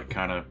just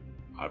gonna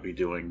I'll be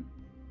doing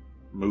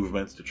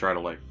movements to try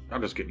to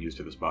I'm just getting used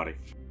to this body.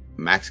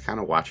 Max kind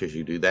of watches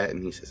you do that,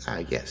 and he says,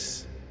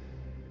 yes.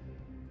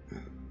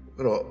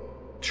 Little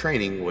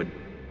training would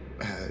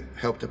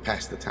help to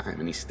pass the time.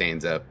 And he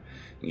stands up,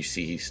 and you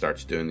see he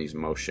starts doing these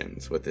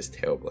motions with his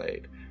tail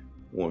blade.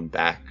 One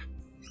back,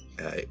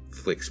 it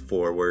flicks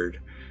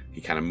forward.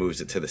 He kind of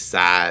moves it to the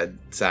side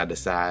to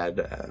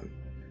side.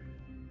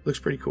 Looks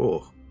pretty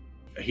cool.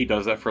 He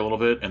does that for a little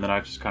bit, and then I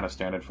just kind of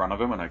stand in front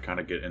of him, and I kind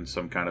of get in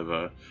some kind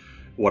of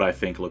what I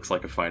think looks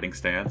like a fighting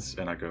stance,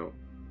 and I go,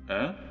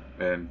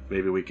 and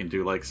maybe we can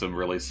do some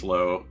really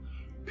slow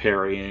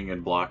parrying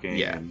and blocking.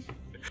 Yeah. And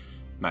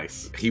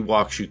nice. He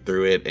walks you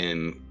through it,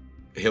 and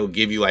he'll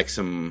give you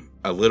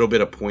a little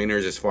bit of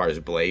pointers as far as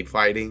blade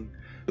fighting.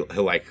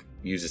 He'll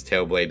use his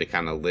tail blade to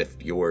kind of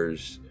lift your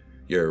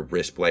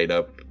wrist blade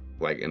up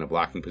in a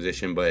blocking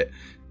position, but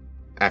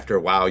after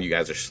a while you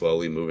guys are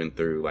slowly moving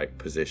through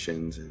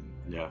positions and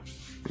yeah.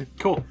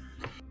 Cool.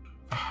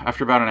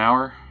 After about an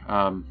hour,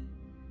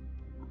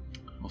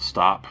 we'll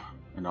stop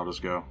and I'll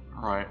just go,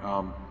 all right,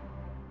 I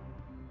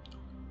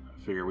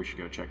figure we should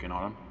go check in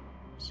on him,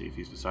 see if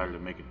he's decided to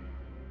make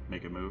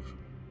a move.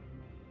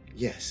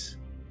 Yes.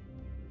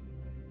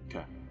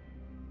 Okay.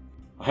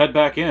 I'll head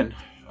back in.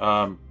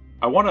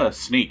 I want to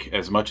sneak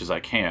as much as I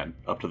can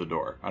up to the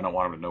door. I don't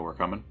want him to know we're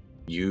coming.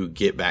 You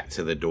get back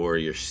to the door,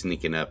 you're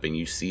sneaking up, and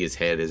you see his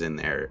head is in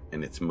there,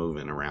 and it's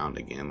moving around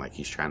again,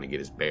 he's trying to get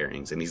his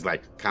bearings. And he's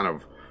kind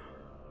of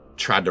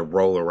tried to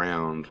roll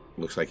around.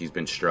 Looks like he's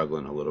been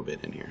struggling a little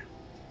bit in here.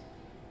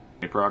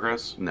 Any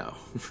progress? No.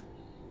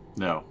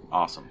 No.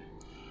 Awesome.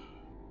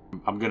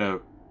 I'm going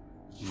to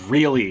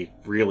really,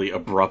 really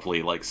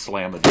abruptly,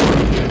 slam the door.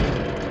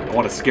 I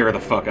want to scare the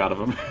fuck out of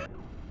him.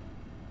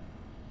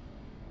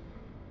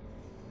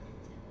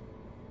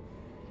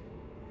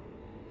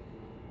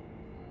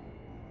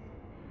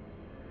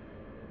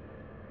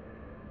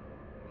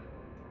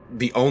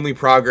 The only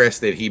progress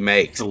that he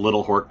makes A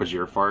little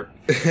Hork-Bajir fart.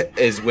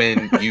 is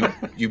when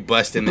you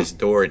bust in this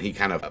door and he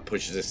kind of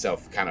pushes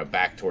himself kind of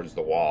back towards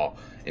the wall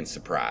in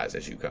surprise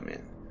as you come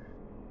in.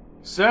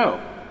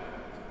 So,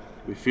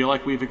 we feel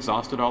like we've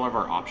exhausted all of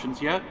our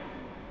options yet?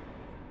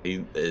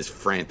 He is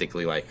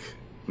frantically, like,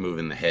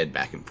 moving the head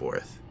back and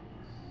forth.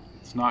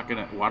 It's not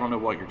gonna... Well, I don't know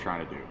what you're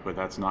trying to do, but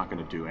that's not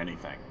gonna do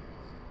anything.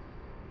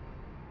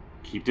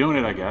 Keep doing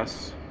it, I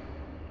guess,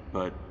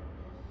 but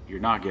you're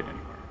not getting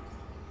anywhere.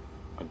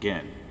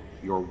 Again,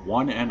 your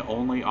one and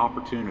only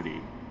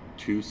opportunity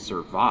to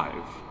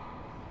survive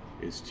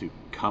is to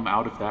come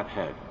out of that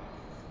head.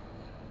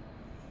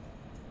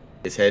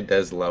 His head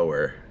does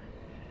lower.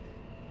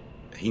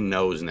 He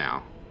knows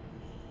now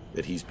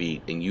that he's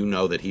beat, and you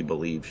know that he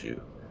believes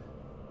you,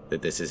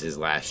 that this is his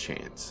last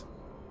chance.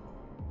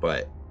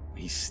 But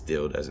he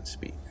still doesn't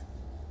speak.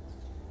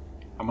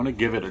 I'm gonna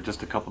give it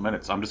just a couple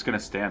minutes. I'm just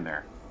gonna stand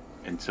there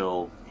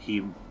until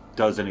he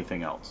does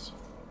anything else.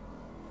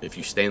 If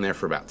you stand there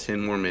for about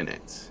 10 more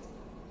minutes,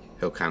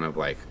 he'll kind of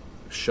like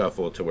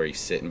shuffle to where he's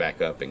sitting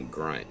back up and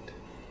grunt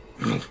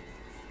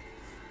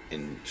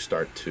and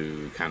start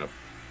to kind of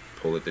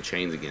pull at the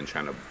chains again,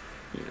 trying to,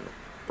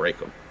 break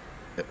them.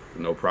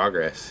 No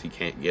progress. He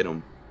can't get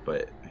them,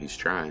 but he's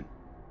trying.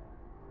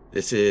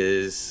 This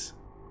is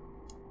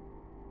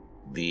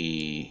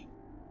the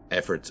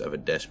efforts of a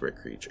desperate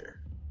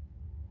creature,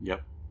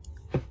 Yep.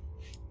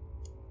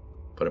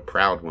 but a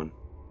proud one.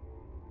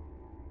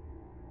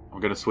 I'm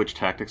gonna switch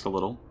tactics a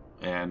little,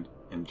 and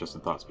just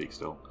in thought speak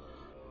still.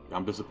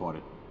 I'm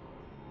disappointed.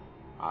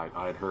 I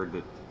had heard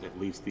that at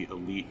least the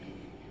elite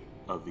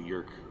of the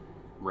Yerk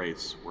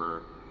race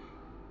were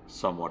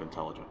somewhat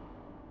intelligent.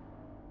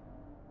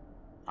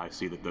 I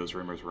see that those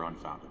rumors were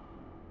unfounded.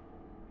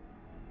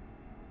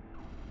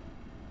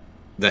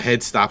 The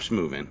head stops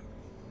moving.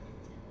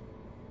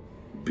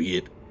 Be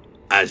it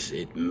as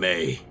it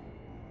may,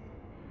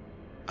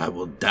 I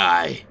will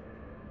die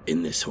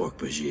in this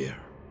Hork-Bajir.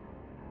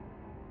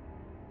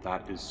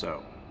 That is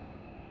so.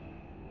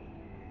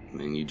 And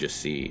then you just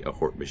see a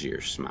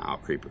Hork-Bajir smile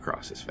creep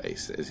across his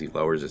face as he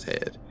lowers his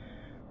head.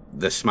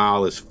 The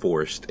smile is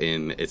forced,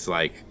 and it's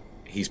like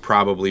he's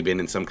probably been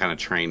in some kind of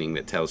training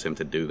that tells him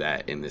to do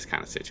that in this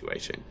kind of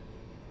situation.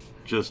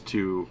 Just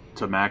to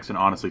Max and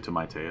honestly to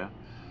Maitea,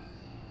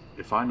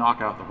 if I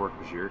knock out the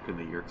Hork-Bajir, can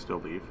the Yerk still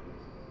leave?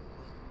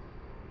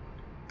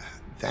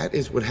 That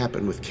is what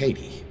happened with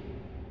Katie.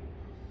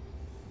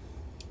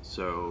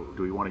 So,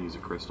 do we want to use a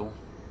crystal?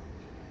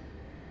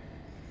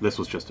 This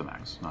was just to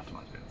Max, not to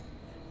Maitea.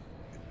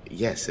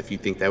 Yes, if you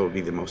think that would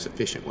be the most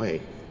efficient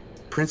way.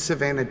 Prince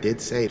Savannah did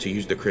say to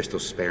use the crystal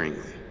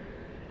sparingly.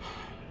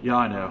 Yeah,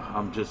 I know.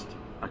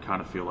 I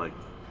kind of feel like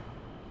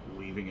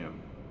leaving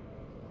him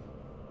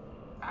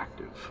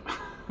active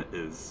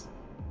is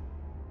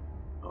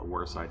a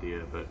worse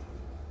idea, but,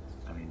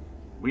 I mean,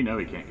 we know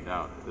he can't get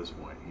out at this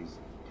point.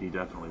 He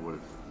definitely would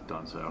have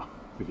done so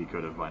if he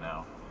could have by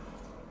now.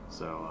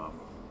 So,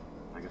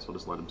 I guess we'll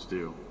just let him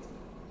stew.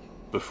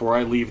 Before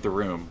I leave the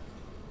room,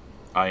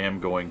 I am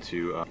going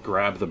to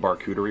grab the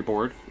charcuterie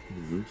board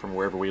from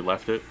wherever we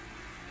left it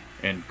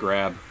and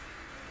grab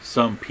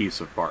some piece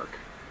of bark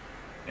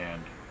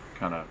and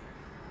kind of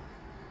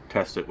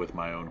test it with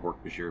my own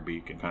Hork-Bajir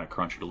beak and kind of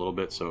crunch it a little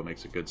bit so it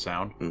makes a good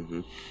sound.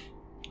 I'm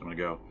going to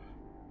go,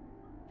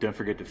 don't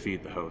forget to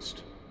feed the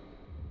host.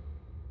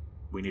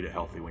 We need it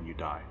healthy when you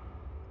die.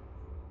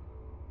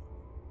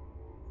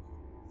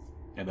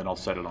 And then I'll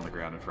set it on the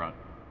ground in front.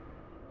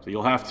 So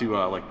you'll have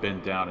to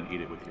bend down and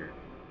eat it with your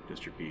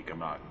beak. I'm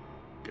not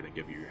going to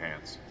give you your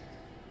hands.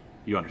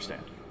 You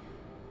understand.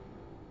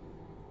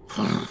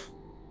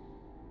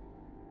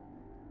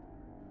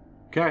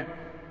 Okay.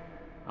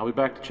 I'll be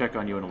back to check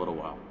on you in a little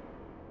while.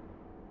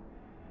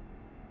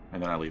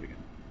 And then I leave again.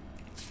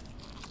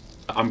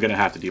 I'm going to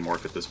have to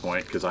demorph at this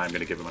point because I'm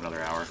going to give him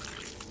another hour.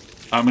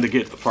 I'm going to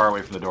get far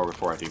away from the door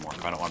before I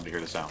demorph. I don't want him to hear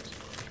the sounds.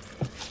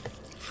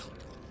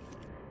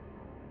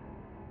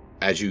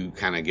 As you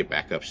kind of get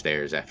back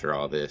upstairs after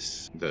all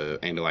this, the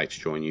Andalites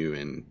join you,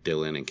 and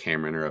Dylan and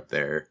Cameron are up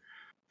there.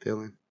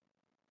 Dylan?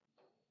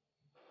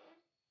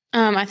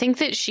 I think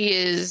that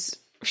she's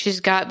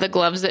got the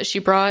gloves that she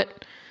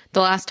brought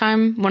one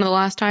of the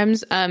last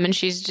times, and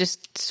she's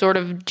just sort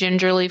of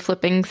gingerly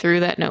flipping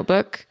through that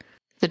notebook,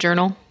 the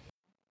journal.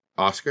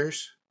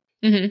 Oscars?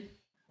 Mm-hmm.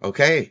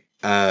 Okay,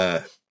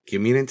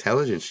 give me an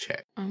intelligence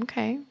check.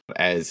 Okay.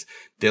 As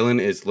Dylan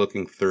is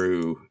looking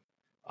through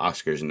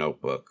Oscar's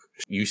notebook,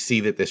 you see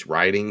that this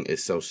writing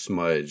is so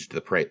smudged,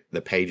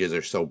 the pages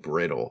are so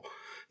brittle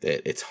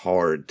that it's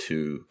hard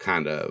to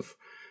kind of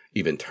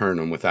even turn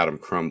them without them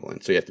crumbling.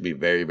 So you have to be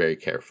very, very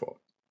careful.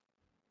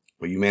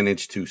 Well, you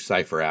manage to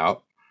cipher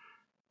out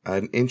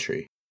an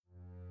entry.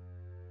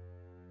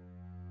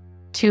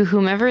 To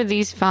whomever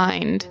these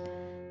find,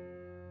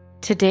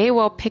 today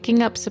while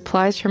picking up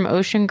supplies from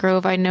Ocean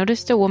Grove, I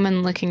noticed a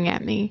woman looking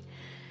at me.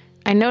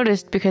 I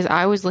noticed because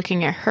I was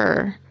looking at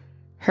her.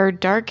 Her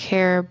dark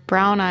hair,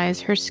 brown eyes,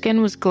 her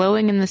skin was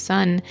glowing in the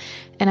sun,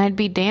 and I'd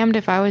be damned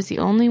if I was the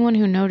only one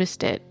who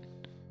noticed it.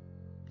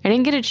 I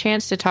didn't get a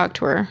chance to talk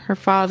to her. Her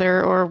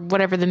father, or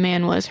whatever the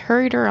man was,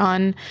 hurried her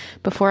on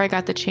before I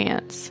got the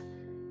chance.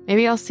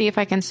 Maybe I'll see if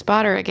I can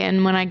spot her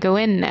again when I go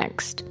in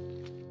next.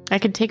 I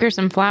could take her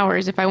some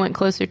flowers if I went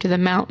closer to the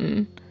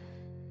mountain.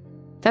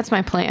 That's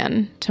my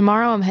plan.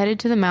 Tomorrow I'm headed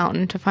to the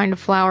mountain to find a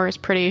flower as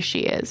pretty as she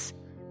is.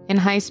 In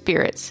high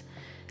spirits.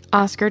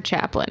 Oscar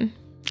Chaplin.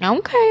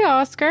 Okay,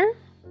 Oscar.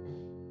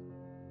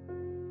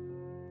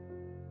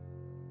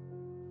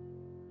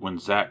 When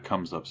Zach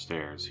comes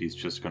upstairs, he's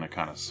just going to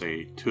kind of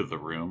say to the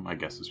room, I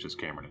guess it's just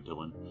Cameron and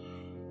Dylan,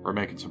 we're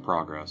making some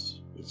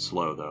progress. It's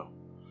slow, though.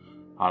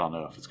 I don't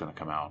know if it's going to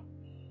come out.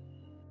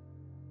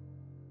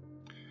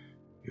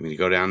 You mean to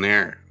go down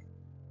there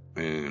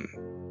and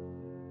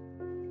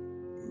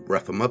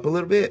rough them up a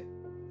little bit?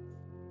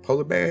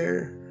 Polar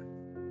bear?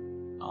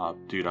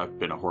 Dude, I've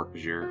been a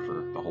Hork-Bajir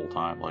for the whole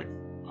time. Like,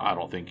 I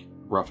don't think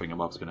roughing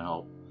him up's going to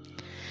help.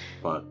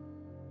 But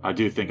I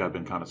do think I've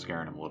been kind of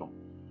scaring him a little.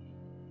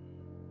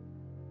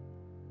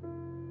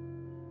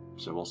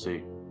 So we'll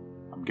see.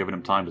 I'm giving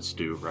him time to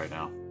stew right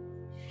now.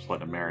 Just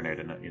letting him marinate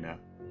in it, you know.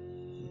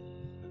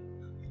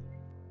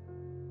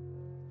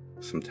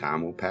 Some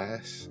time will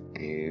pass,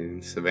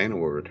 and Savannah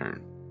will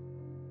return.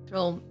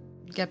 She'll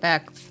get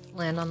back,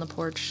 land on the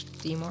porch,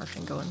 demorph,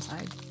 and go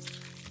inside.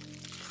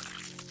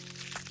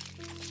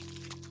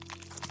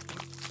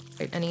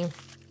 Right, any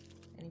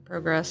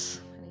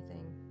progress? Anything?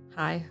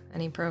 Hi,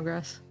 any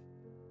progress?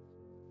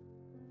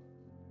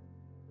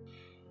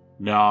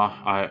 No,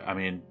 I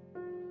mean,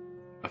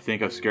 I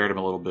think I've scared him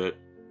a little bit.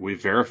 We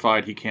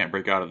verified he can't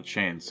break out of the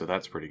chains, so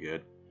that's pretty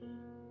good.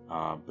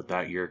 But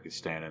that Yerk is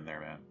staying in there,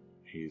 man.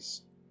 He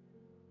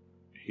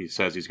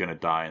says he's going to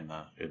die in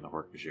the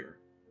Hork-Bajir.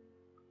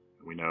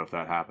 We know if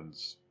that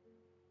happens,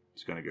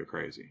 it's going to go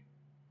crazy.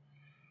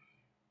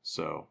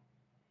 So,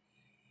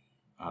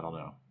 I don't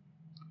know.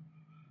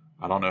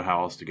 I don't know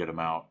how else to get him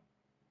out.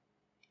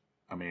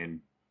 I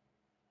mean,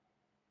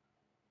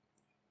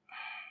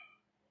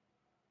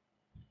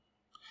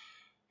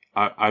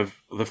 I've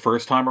the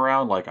first time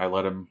around, like, I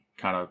let him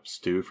kind of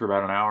stew for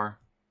about an hour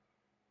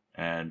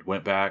and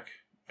went back,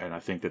 and I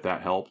think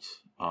that helped.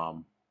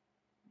 And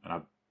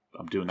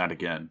I'm doing that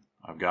again.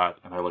 I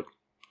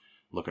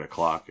look at a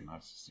clock, and I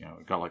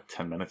got like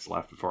 10 minutes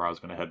left before I was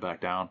going to head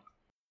back down.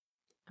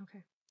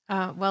 Okay.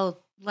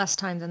 Well, less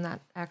time than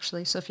that,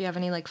 actually. So if you have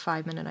any,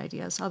 5-minute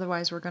ideas.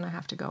 Otherwise, we're going to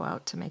have to go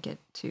out to make it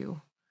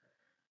to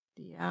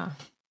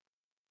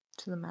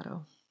the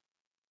meadow.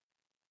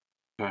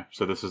 Okay,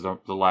 so this is the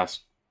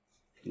last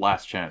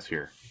chance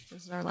here.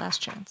 This is our last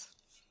chance.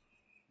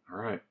 All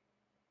right.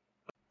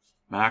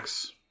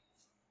 Max,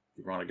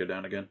 you want to go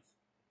down again?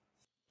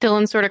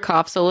 Dylan sort of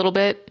coughs a little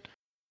bit.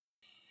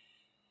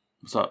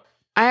 What's up?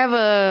 I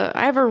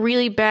have a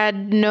really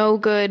bad, no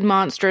good,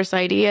 monstrous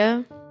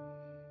idea.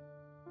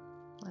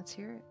 Let's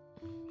hear it.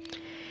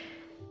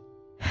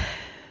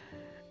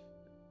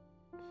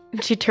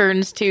 She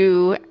turns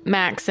to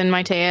Max and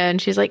Maitea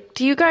and she's like,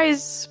 do you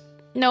guys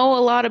know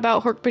a lot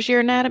about Hork-Bajir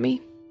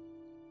anatomy?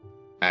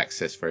 Max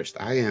says first,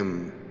 I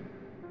am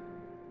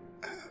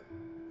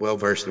well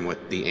versed in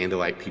what the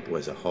Andalite people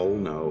as a whole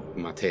know.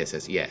 Maitea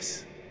says,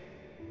 yes,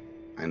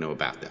 I know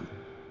about them.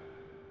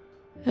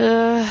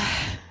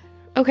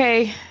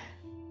 Okay.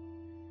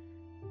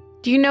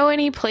 Do you know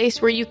any place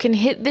where you can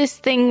hit this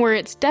thing where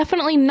it's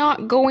definitely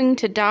not going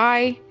to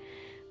die,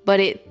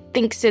 but it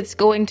thinks it's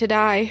going to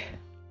die?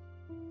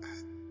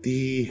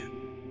 The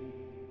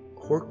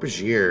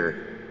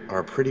Hork-Bajir are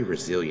a pretty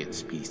resilient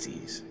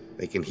species.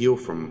 They can heal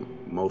from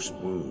most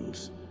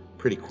wounds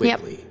pretty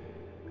quickly.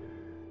 Yep.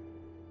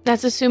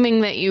 That's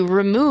assuming that you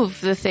remove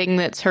the thing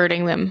that's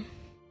hurting them.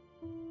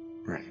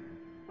 Right.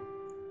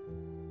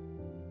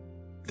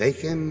 They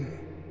can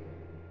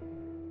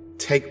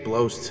take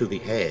blows to the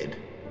head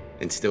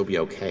and still be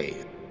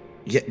okay.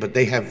 Yeah, but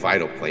they have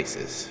vital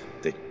places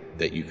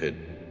that you could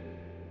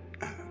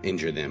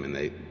injure them and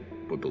they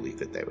would believe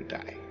that they would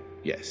die.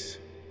 Yes.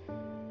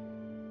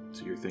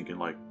 So you're thinking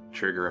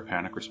trigger a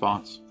panic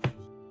response?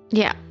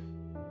 Yeah.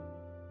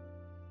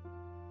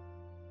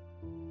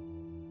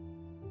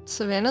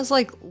 Savannah's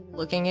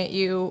looking at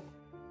you.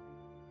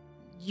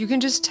 You can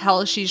just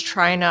tell she's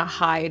trying to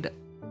hide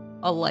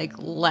a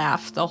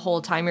laugh the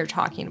whole time you're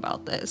talking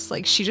about this.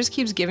 She just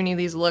keeps giving you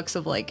these looks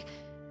of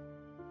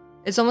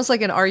it's almost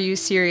like an "are you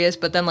serious?"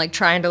 but then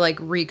trying to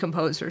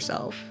recompose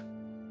herself.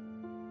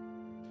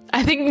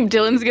 I think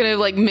Dylan's gonna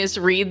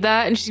misread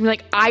that and she's gonna be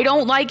like, I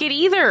don't like it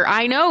either.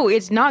 I know,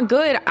 it's not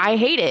good. I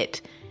hate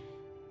it.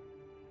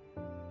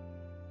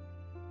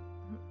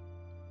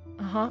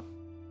 Uh-huh.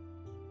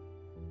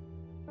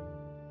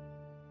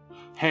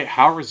 Hey,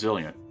 how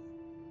resilient?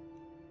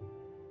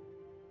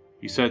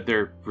 You said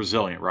they're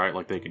resilient,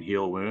 right? They can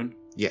heal a wound?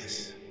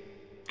 Yes.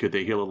 Could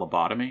they heal a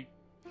lobotomy?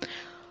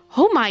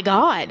 Oh my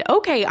god.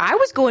 Okay, I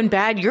was going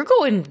bad. You're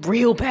going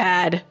real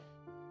bad.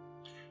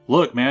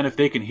 Look, man, if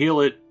they can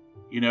heal it,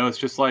 it's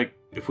just like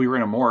if we were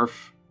in a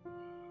morph.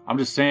 I'm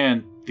just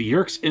saying, the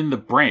Yerk's in the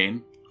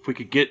brain. If we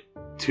could get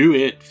to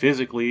it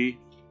physically,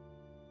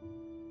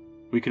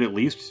 we could at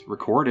least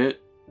record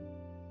it.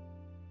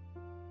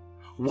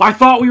 I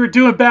thought we were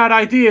doing bad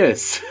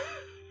ideas.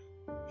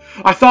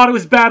 I thought it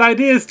was bad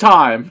ideas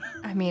time.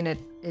 I mean, it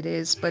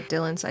is, but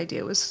Dylan's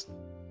idea was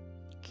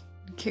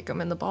kick him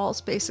in the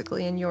balls,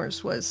 basically, and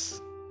yours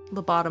was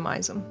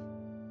lobotomize him.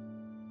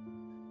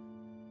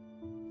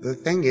 The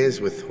thing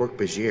is, with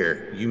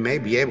Hork-Bajir, you may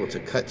be able to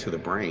cut to the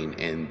brain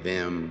and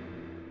them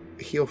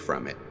heal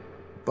from it,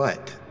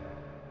 but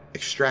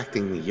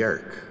extracting the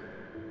yerk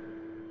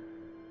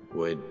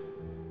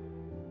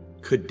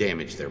could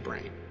damage their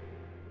brain.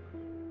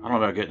 I don't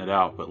know about getting it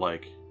out, but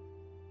like,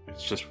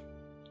 it's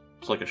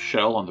like a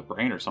shell on the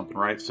brain or something,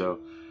 right? So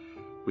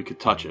we could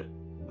touch it.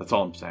 That's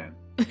all I'm saying.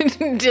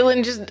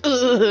 Dylan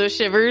just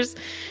shivers.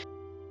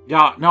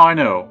 Yeah, no, I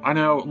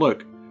know.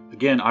 Look,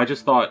 again, I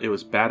just thought it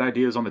was bad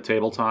ideas on the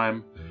table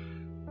time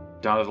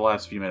down to the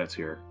last few minutes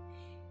here.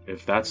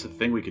 If that's the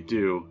thing we could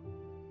do,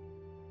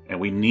 and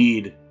we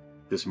need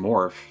this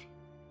morph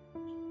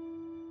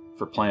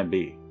for plan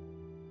B.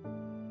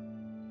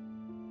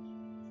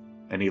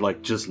 And he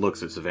like just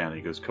looks at Savannah.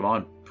 He goes, "Come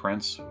on,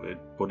 Prince.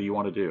 What do you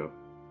want to do?"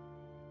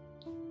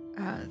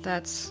 I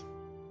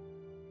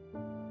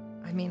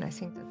mean, I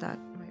think that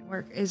might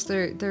work.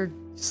 They're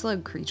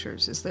slug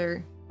creatures. Is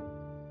there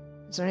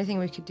anything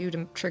we could do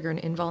to trigger an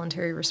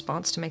involuntary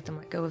response to make them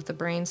let go of the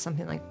brain?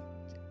 Something like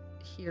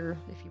here,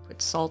 if you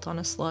put salt on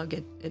a slug,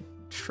 it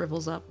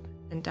shrivels up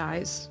and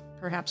dies.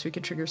 Perhaps we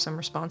could trigger some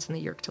response in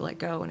the yerk to let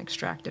go and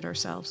extract it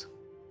ourselves.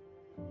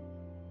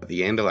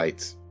 The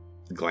Andalites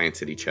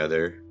glance at each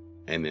other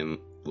and then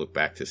look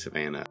back to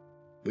Savannah.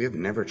 We have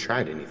never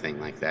tried anything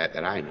like that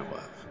I know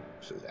of,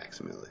 says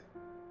Aximili.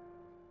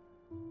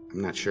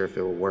 I'm not sure if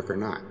it will work or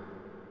not.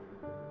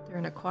 They're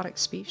an aquatic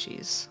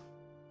species.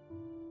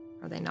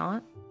 Are they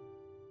not?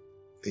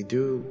 They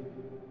do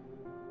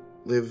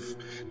live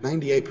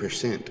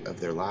 98% of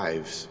their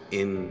lives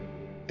in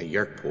a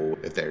yerk pool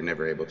if they're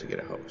never able to get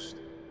a host.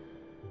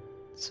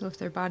 So if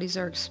their bodies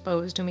are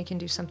exposed and we can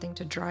do something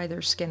to dry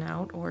their skin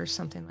out or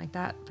something like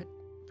that, but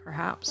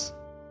perhaps.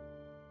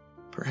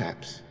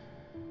 Perhaps.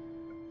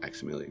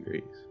 Aximili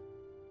agrees.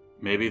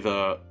 Maybe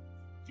the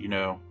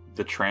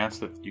trance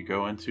that you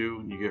go into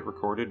and you get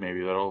recorded,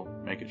 maybe that'll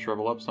make it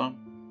shrivel up some.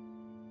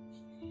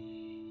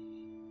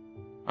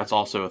 That's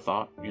also a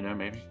thought,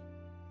 maybe.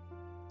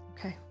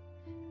 Okay.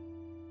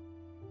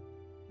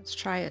 Let's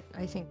try it.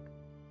 I think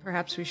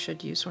perhaps we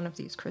should use one of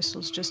these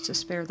crystals just to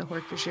spare the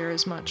Hork-Bajir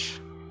as much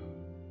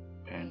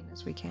pain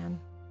as we can.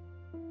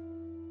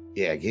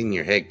 Yeah, getting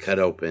your head cut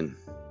open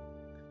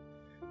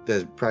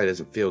probably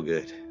doesn't feel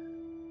good.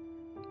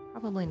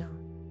 Probably not.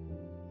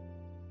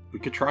 We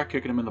could try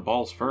kicking him in the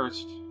balls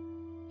first.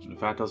 And if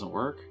that doesn't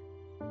work,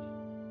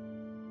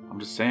 I'm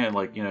just saying,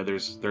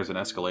 there's an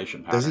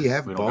escalation pattern. Does he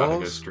have we don't gotta go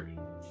balls? straight.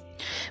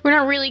 We're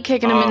not really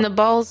kicking him in the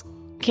balls,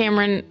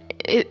 Cameron.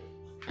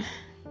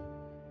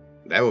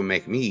 That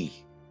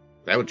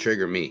would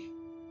trigger me.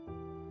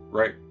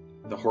 Right.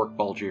 The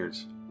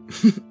Hork-Bajirs.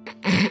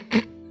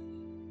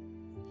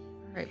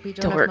 Alright, we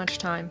don't have much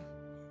time.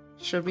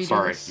 Should we do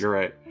this? Sorry, you're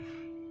right.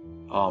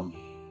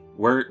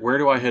 Where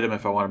do I hit him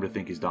if I want him to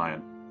think he's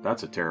dying?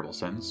 That's a terrible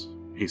sentence,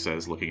 he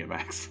says, looking at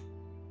Max.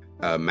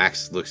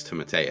 Max looks to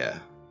Matea.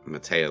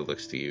 Matea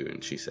looks to you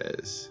and she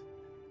says,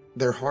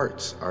 their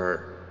hearts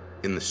are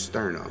in the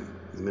sternum,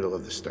 in the middle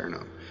of the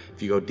sternum.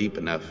 If you go deep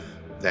enough,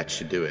 that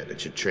should do it. It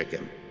should trick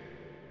him.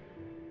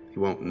 He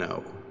won't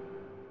know.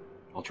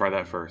 I'll try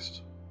that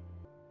first.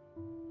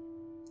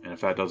 And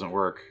if that doesn't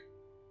work,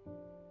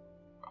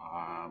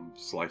 I'm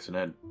slicing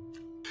in.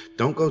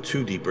 Don't go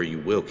too deep or you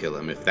will kill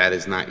him if that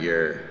is not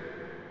your,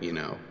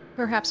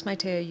 Perhaps,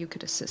 Matea, you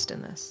could assist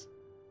in this.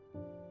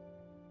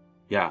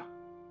 Yeah,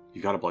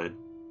 you got a blade.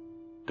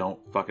 Don't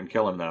fucking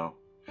kill him, though.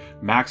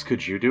 Max,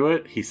 could you do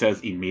it? He says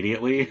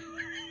immediately.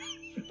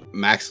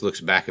 Max looks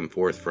back and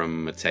forth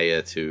from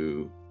Matea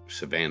to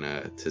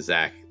Savannah, to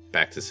Zach,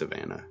 back to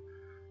Savannah.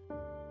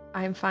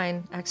 I'm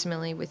fine,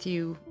 Aximili, with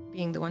you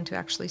being the one to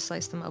actually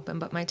slice them open,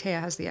 but Matea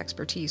has the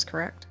expertise,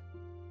 correct?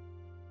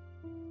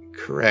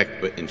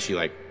 Correct, and she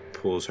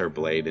pulls her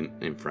blade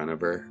in front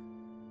of her.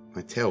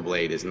 My tail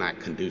blade is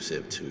not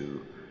conducive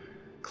to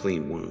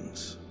clean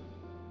wounds.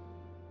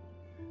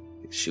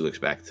 She looks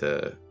back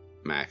to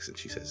Max and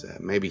she says,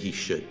 maybe he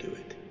should do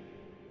it.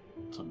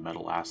 It's a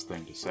metal-ass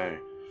thing to say.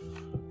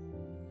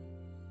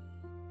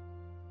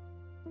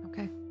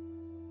 Okay.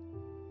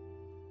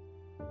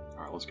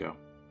 Alright, let's go.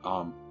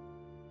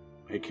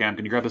 Hey Cam,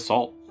 can you grab the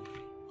salt?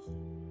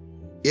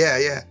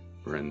 Yeah.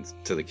 Runs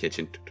to the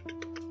kitchen.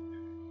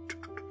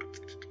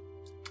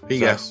 Here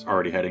you go.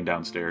 Already heading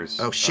downstairs.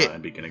 Oh shit!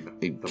 And beginning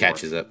he the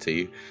catches work. up to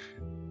you,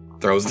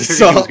 throws the I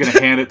salt. He was going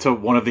to hand it to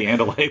one of the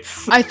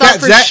Andalites. I thought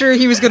for sure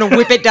he was going to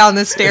whip it down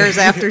the stairs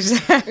after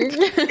Zach.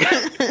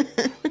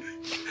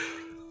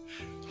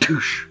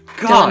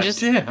 God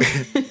damn.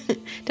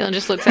 Dylan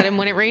just looks at him.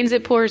 When it rains,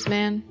 it pours,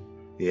 man.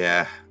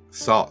 Yeah,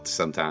 salt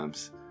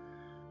sometimes.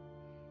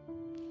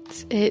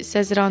 It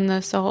says it on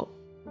the salt.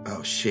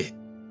 Oh shit!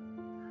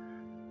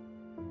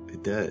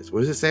 It does.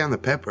 What does it say on the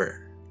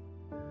pepper?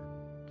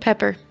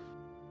 Pepper.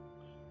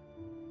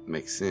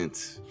 Makes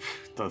sense.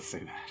 It does say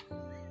that.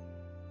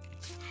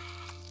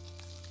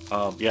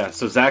 Yeah,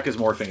 so Zach is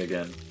morphing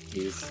again.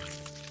 He's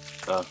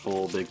a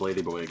full big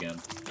lady boy again.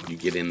 You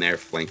get in there,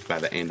 flanked by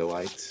the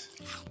Andalites.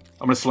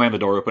 I'm going to slam the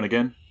door open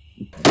again.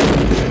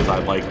 Because I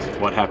liked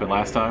what happened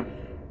last time.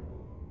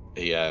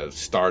 He,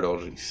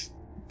 startled, he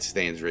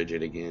stands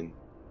rigid again.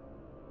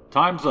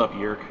 Time's up,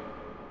 Yerk.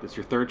 This is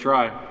your third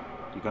try.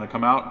 You going to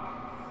come out?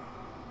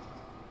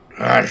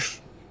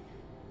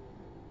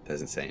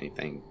 Doesn't say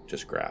anything,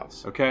 just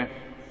growls. Okay.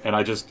 And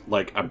I just,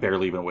 I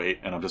barely even wait,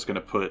 and I'm just going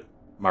to put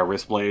my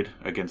wrist blade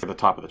against the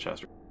top of the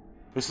chest.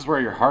 This is where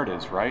your heart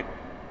is, right?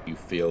 You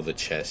feel the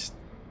chest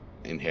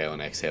inhale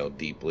and exhale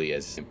deeply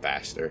as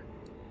faster.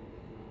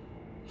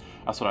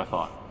 That's what I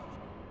thought.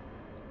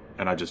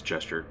 And I just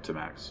gesture to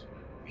Max.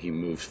 He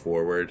moves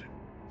forward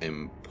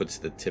and puts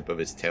the tip of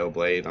his tail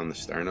blade on the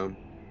sternum.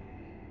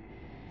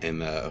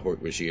 And the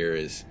Hork-Bajir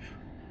is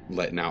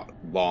letting out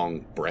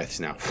long breaths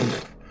now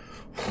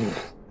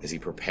as he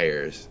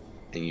prepares.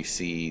 And you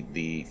see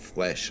the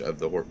flesh of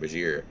the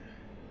Hork-Bajir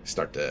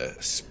start to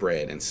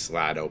spread and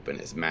slide open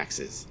as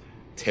Max's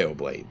tail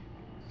blade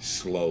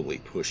slowly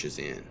pushes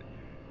in.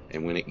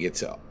 And when it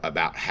gets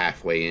about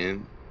halfway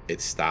in,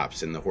 it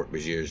stops and the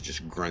Hork-Bajir is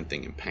just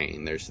grunting in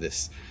pain. There's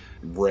this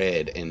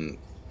red and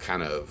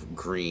kind of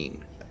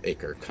green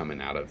ichor coming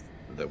out of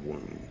the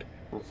wound.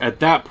 At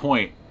that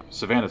point,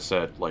 Savannah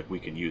said, we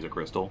can use a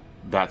crystal.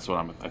 That's what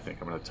I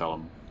think I'm going to tell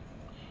him.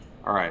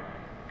 All right,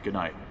 good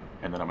night.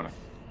 And then I'm going to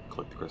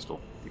click the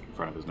crystal in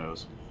front of his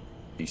nose.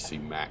 You see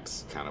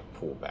Max kind of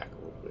pull back a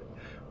little bit.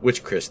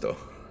 Which crystal?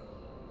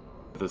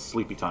 The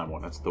sleepy time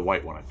one. That's the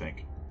white one, I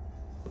think.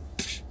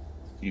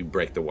 You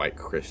break the white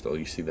crystal.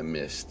 You see the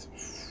mist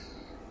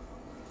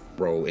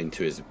roll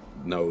into his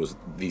nose,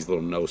 these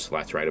little nose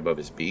slats right above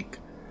his beak.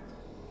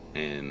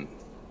 And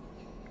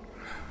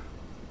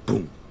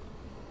boom,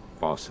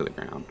 falls to the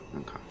ground,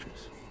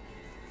 unconscious.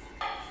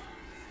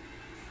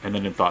 And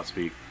then in thought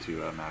speak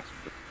to Max,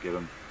 give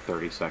him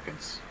 30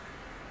 seconds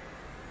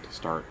to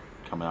start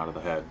coming out of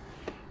the head.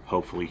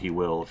 Hopefully he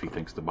will if he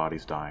thinks the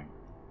body's dying.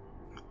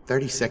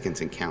 30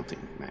 seconds and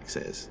counting, Max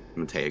says.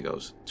 Matea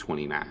goes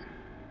 29,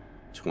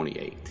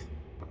 28.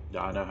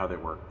 Yeah, I know how they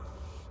work.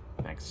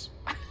 Thanks.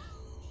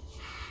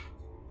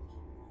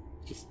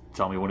 Just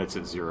tell me when it's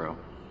at 0.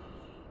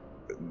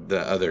 The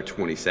other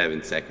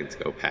 27 seconds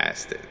go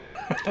past it.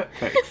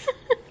 Thanks.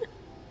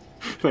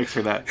 Thanks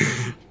for that.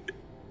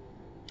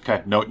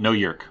 Okay, no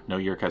Yerk. No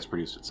Yerk has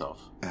produced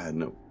itself.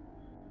 No.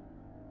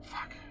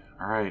 Fuck.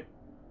 All right.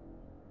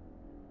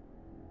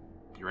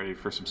 You ready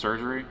for some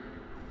surgery,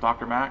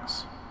 Dr.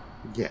 Max?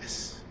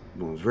 Yes.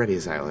 Well, as ready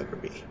as I'll ever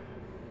be.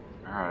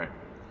 All right.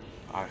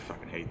 I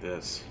fucking hate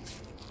this.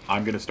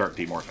 I'm going to start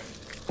demorphing.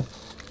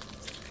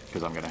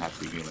 Because I'm going to have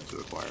to be human to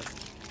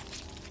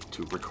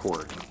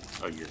record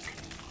a Yerk.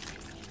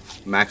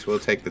 Max will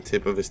take the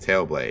tip of his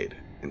tail blade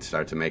and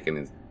start to make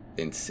an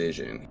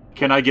incision.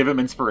 Can I give him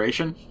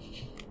inspiration?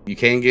 You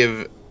can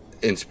give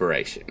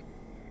inspiration.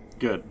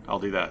 Good. I'll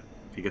do that.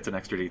 He gets an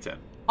extra D10.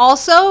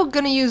 Also,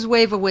 gonna use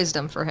Wave of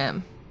Wisdom for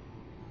him.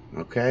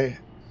 Okay.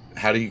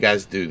 How do you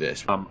guys do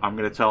this? I'm going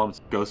to tell him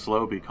to go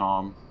slow, be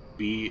calm,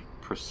 be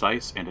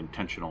precise and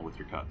intentional with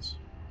your cuts.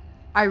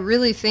 I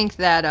really think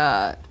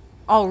that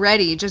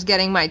already just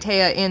getting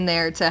Matea in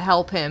there to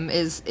help him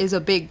is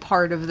a big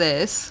part of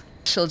this.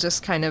 She'll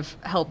just kind of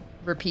help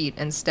repeat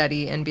and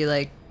steady and be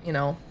like,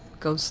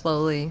 go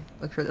slowly.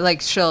 Look for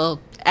she'll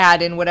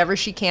add in whatever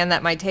she can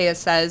that Matea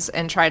says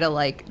and try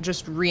to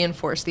just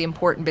reinforce the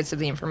important bits of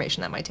the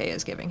information that Matea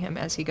is giving him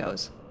as he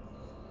goes.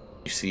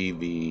 You see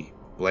the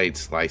blade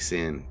slice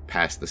in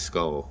past the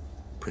skull.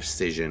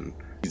 Precision.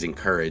 He's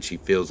encouraged. He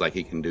feels like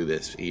he can do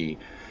this. He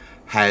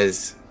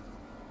has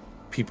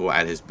people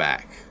at his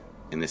back,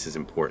 and this is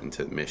important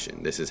to the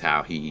mission. This is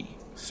how he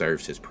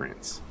serves his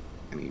prince,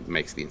 and he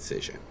makes the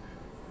incision.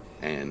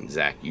 And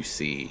Zach, you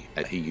see,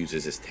 he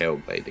uses his tail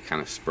blade to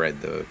kind of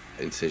spread the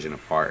incision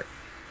apart.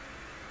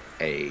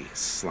 A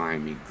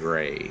slimy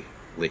gray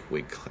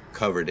liquid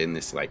covered in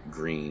this like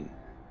green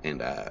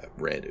and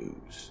red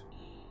ooze.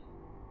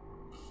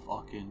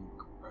 Fucking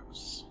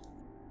gross.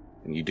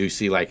 And you do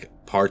see like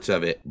parts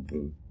of it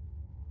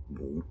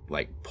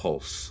like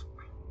pulse.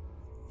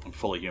 I'm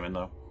fully human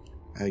though.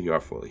 You are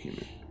fully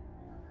human.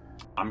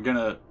 I'm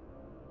gonna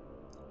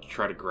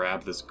try to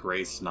grab this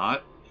gray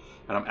snot,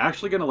 and I'm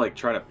actually gonna like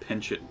try to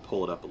pinch it and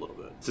pull it up a little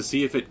bit to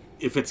see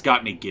if it's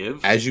got any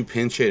give. As you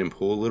pinch it and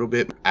pull a little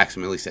bit,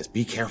 Aximili says,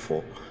 "Be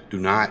careful. Do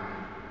not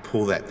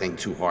pull that thing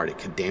too hard. It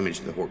could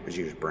damage the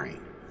Hork-Bajir's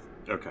brain."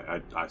 Okay,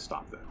 I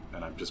stopped that,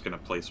 and I'm just gonna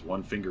place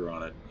one finger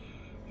on it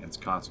and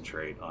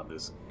concentrate on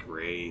this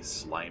gray,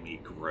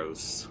 slimy,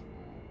 gross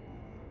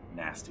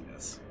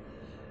nastiness,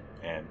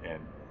 and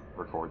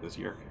record this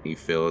Yerk. You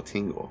feel a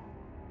tingle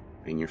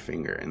in your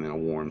finger, and then a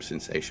warm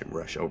sensation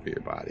rush over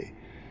your body.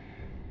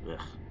 Ugh.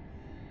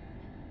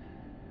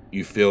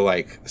 You feel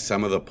like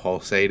some of the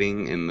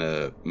pulsating and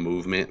the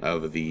movement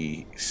of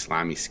the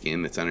slimy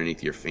skin that's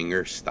underneath your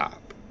finger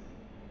stop.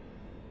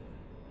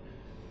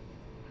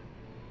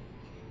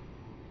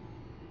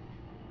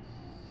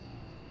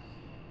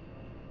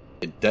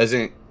 It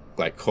doesn't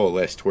like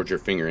coalesce towards your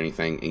finger or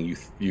anything, and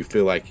you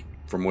feel like,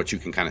 from what you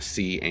can kind of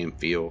see and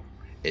feel,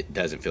 it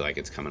doesn't feel like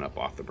it's coming up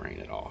off the brain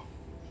at all.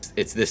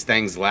 It's this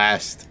thing's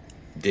last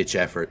ditch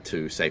effort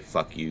to say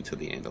fuck you to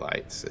the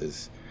Andalites,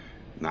 is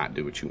not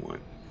do what you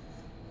want.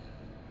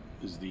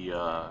 Is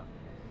the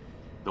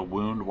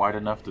wound wide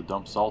enough to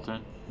dump salt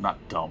in?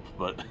 Not dump,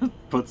 but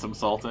put some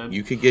salt in?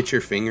 You could get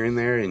your finger in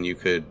there and you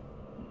could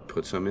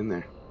put some in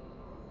there.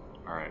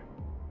 Alright.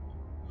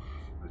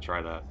 Let's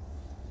try that.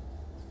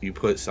 You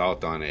put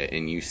salt on it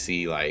and you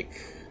see like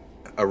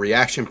a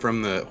reaction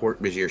from the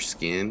Hork-Bajir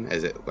skin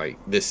as it, like,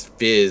 this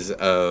fizz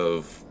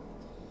of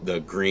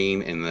the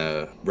green and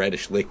the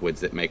reddish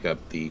liquids that make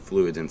up the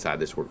fluids inside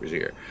this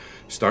Hork-Bajir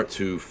start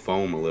to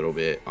foam a little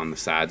bit on the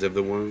sides of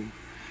the wound.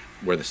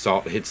 Where the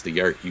salt hits the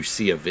yerk, you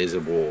see a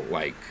visible,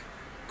 like,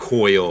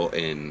 coil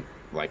and,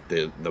 like,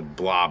 the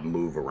blob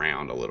move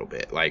around a little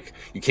bit. Like,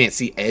 you can't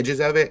see edges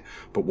of it,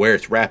 but where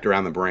it's wrapped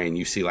around the brain,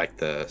 you see, like,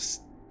 the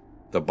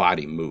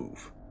body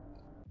move.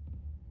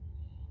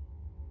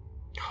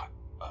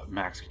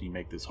 Max, can you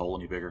make this hole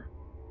any bigger?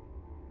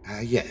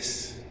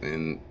 Yes.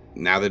 And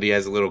now that he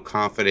has a little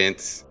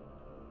confidence,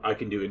 I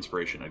can do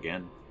inspiration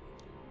again.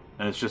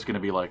 And it's just going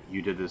to be like,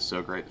 you did this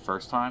so great the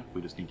first time,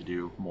 we just need to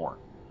do more.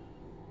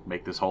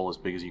 Make this hole as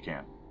big as you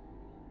can.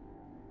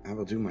 I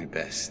will do my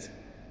best.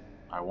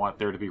 I want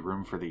there to be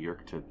room for the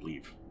yerk to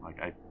leave.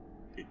 Like,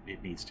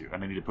 it needs to.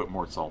 And I need to put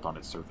more salt on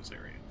its surface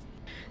area.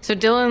 So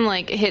Dylan,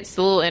 like, hits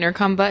the little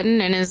intercom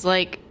button and is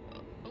like,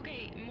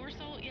 Okay, more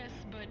salt, yes,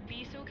 but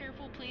be so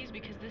careful, please,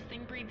 because this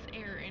thing breathes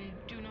air, and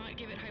do not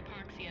give it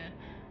hypoxia.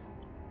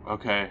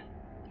 Okay,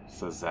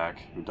 says Zach,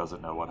 who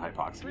doesn't know what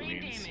hypoxia Brain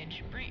means.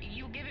 damage.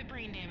 You'll give it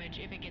brain damage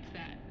if it gets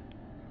that.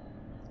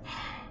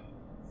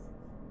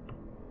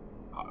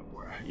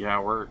 Yeah,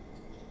 we're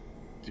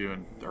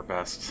doing our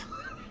best.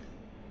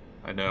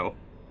 I know.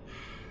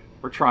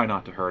 We're trying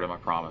not to hurt him, I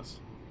promise.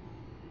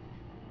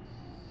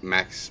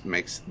 Max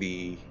makes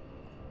the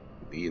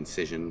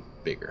incision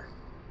bigger.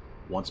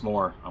 Once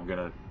more, I'm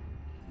gonna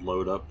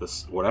load up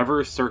this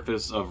whatever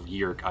surface of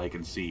yerk I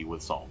can see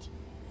with salt.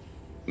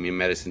 Give me a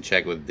medicine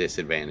check with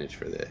disadvantage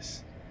for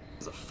this.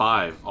 It's a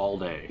 5 all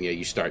day. Yeah,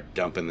 you start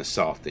dumping the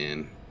salt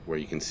in where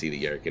you can see the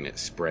yerk, and it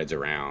spreads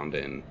around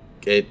and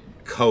it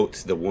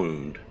coats the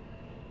wound.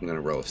 I'm gonna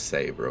roll a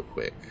save real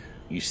quick.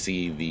 You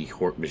see the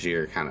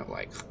Hork-Bajir kind of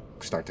like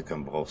start to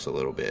convulse a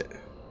little bit.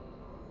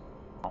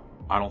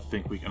 I don't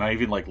think we can. I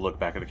even like look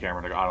back at the camera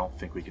and I go, I don't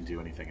think we can do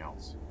anything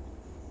else.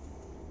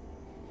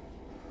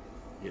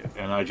 Yeah,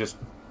 and I just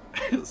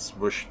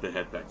smush the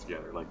head back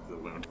together like the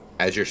wound.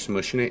 As you're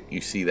smushing it,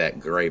 you see that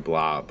gray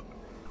blob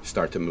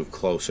start to move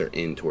closer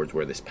in towards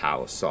where this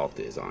pile of salt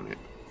is on it.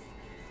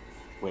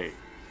 Wait,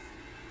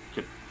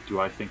 do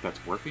I think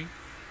that's working?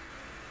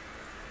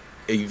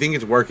 You think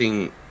it's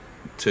working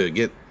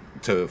to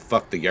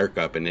fuck the yerk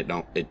up, and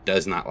it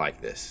does not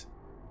like this.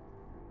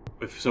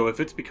 If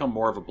it's become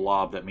more of a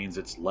blob, that means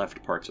it's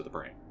left parts of the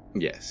brain.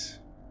 Yes.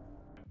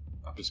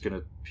 I'm just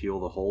gonna peel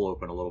the hole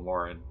open a little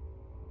more and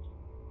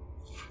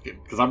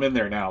because I'm in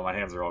there now, my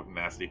hands are all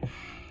nasty.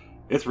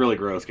 It's really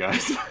gross,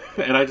 guys.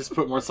 And I just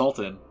put more salt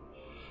in.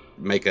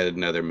 Make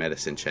another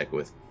medicine check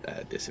with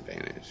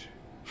disadvantage.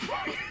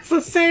 It's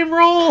the same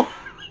roll.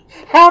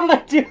 How did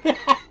I do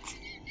that?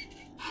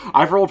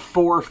 I've rolled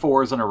 4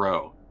 4s in a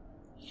row.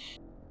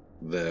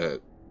 The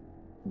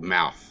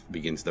mouth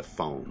begins to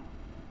foam.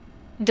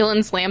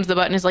 Dylan slams the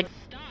button and is like,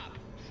 Stop.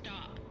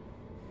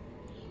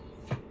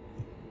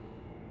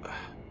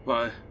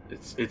 But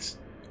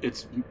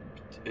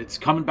it's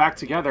coming back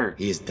together.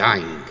 He is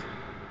dying,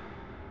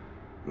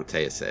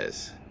 Matea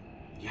says.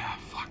 Yeah,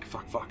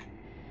 fuck.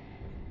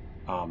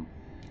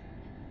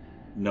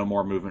 No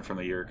more movement from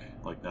the yerk.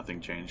 Like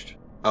nothing changed.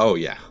 Oh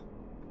yeah,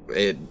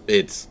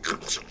 it's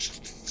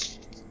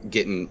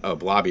getting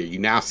blobbier. You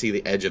now see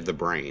the edge of the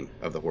brain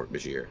of the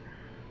Hork-Bajir.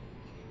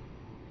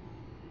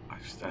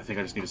 I think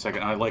I just need a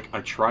second.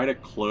 I try to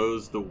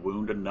close the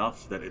wound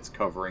enough that it's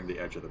covering the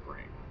edge of the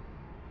brain,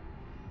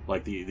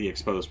 like the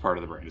exposed part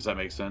of the brain. Does that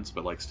make sense?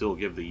 But like still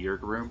give the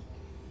yerk room.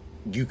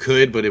 You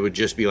could, but it would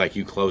just be like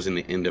you closing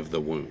the end of the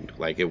wound.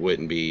 Like it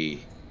wouldn't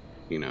be,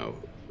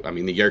 I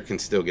mean, the yerk can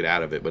still get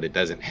out of it, but it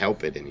doesn't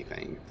help it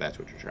anything, if that's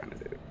what you're trying to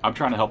do. I'm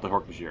trying to help the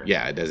Hork-Bajir.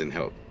 Yeah, it doesn't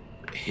help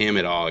him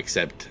at all,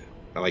 except,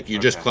 like,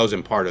 you're just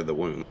closing part of the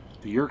wound.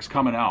 The yerk's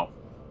coming out,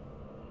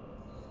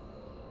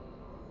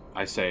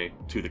 I say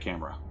to the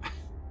camera.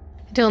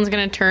 Dylan's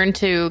gonna turn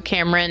to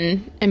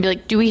Cameron and be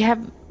like, do we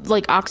have,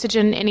 like,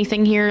 oxygen,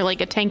 anything here?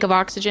 Like a tank of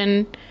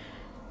oxygen?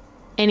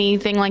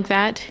 Anything like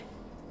that?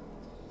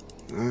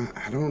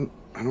 I don't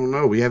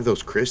know. We have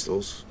those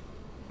crystals.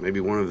 Maybe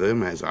one of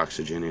them has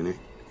oxygen in it.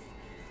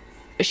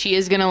 She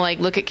is gonna, like,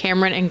 look at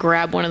Cameron and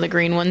grab one of the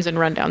green ones and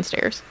run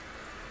downstairs.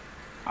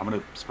 I'm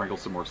gonna sprinkle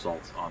some more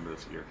salt on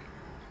this yerk.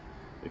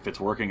 If it's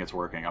working, it's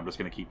working. I'm just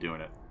gonna keep doing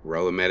it.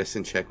 Roll a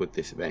medicine check with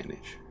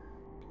disadvantage.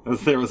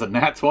 There was a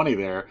nat 20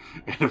 there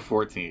and a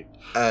 14.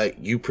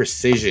 You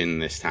precision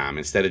this time.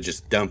 Instead of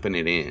just dumping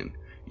it in,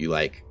 you,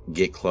 like,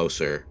 get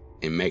closer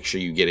and make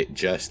sure you get it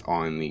just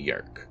on the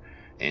yerk.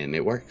 And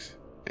it works.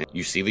 And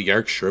you see the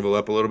yerk shrivel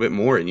up a little bit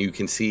more, and you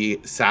can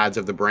see sides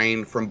of the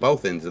brain from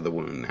both ends of the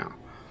wound now.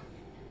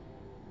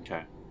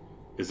 Okay.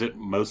 Is it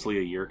mostly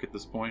a yerk at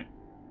this point?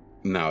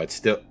 No, it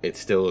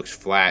still looks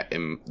flat,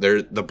 and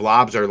the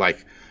blobs are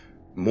like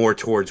more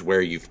towards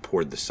where you've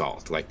poured the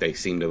salt. Like they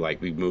seem to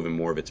like be moving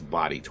more of its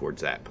body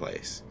towards that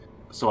place.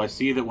 So I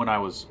see that when I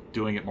was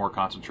doing it more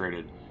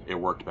concentrated, it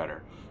worked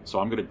better. So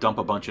I'm going to dump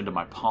a bunch into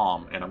my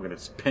palm, and I'm going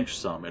to pinch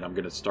some, and I'm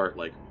going to start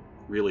like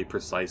really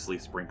precisely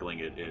sprinkling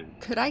it in.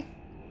 Could I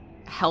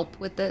help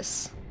with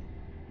this?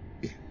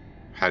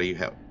 How do you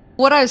help?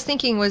 What I was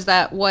thinking was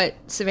that what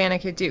Savannah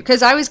could do,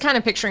 because I was kind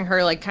of picturing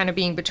her like kind of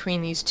being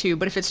between these two,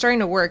 but if it's starting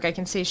to work, I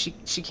can say she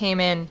came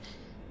in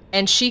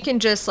and she can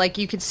just like,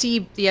 you could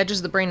see the edges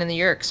of the brain in the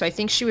yerk, so I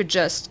think she would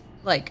just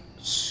like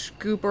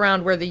scoop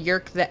around where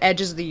the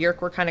edges of the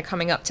yerk were kind of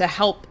coming up to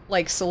help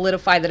like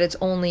solidify that it's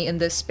only in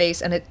this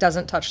space and it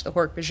doesn't touch the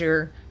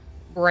Hork-Bajir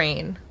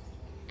brain.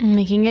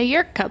 Making a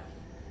yerk cup.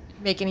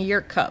 Making a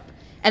yerk cup.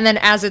 And then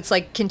as it's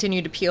like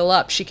continued to peel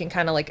up, she can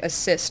kind of like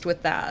assist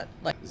with that.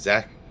 Like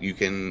Zach, you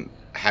can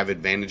have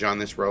advantage on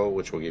this roll,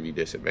 which will give you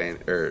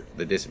disadvantage, or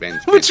the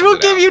disadvantage. Which will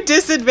give you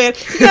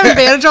disadvantage. You have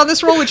advantage on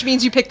this roll, which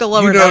means you pick the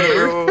lower number. The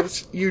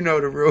rules. You know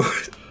the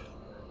rules.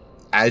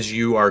 As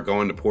you are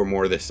going to pour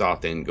more of this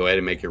salt in, go ahead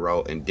and make your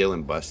roll, and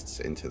Dylan busts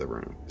into the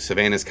room.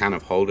 Savannah's kind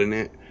of holding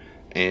it,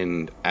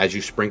 and as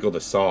you sprinkle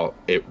the salt,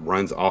 it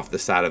runs off the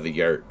side of the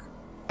yerk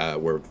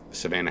where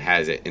Savannah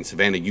has it. And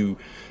Savannah, you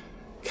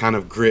kind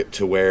of grip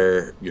to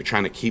where you're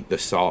trying to keep the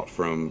salt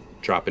from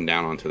dropping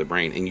down onto the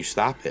brain, and you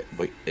stop it,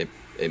 but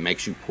it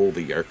makes you pull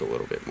the yerk a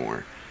little bit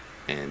more,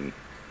 and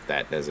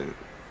that doesn't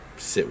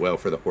sit well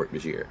for the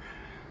Hork-Bajir.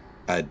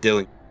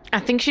 Dylan, I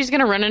think she's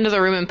going to run into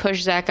the room and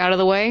push Zach out of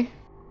the way.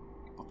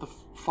 What the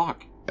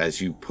fuck? as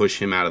you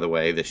push him out of the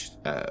way, this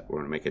we're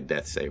going to make a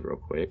death save real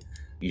quick.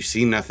 You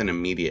see nothing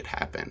immediate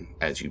happen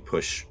as you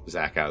push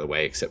Zach out of the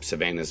way, except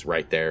Savannah's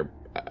right there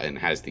and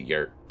has the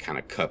yerk kind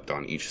of cupped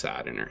on each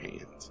side in her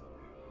hands.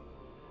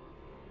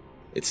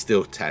 It's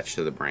still attached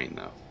to the brain,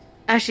 though.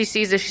 As she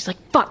sees this, she's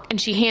like, fuck. And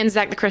she hands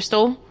Zach the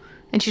crystal.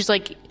 And she's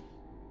like,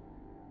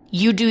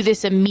 you do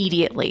this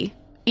immediately.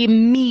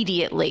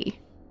 Immediately.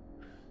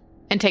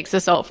 And takes the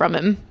salt from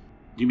him.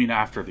 You mean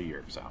after the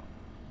yerk's out?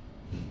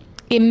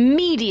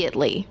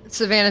 Immediately.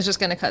 Savannah's just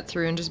going to cut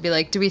through and just be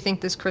like, do we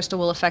think this crystal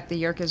will affect the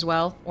yerk as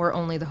well, or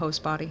only the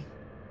host body?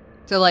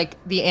 So,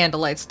 like, the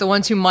Andalites, the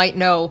ones who might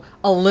know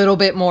a little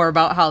bit more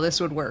about how this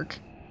would work.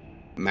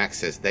 Max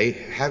says they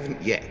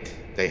haven't yet.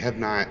 They have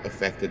not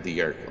affected the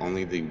yerk,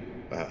 only the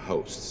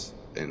hosts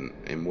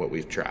and what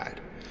we've tried.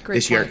 Great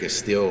this point. yerk is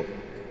still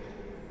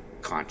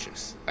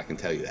conscious. I can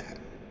tell you that.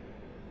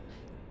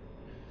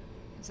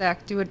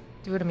 Zach, do it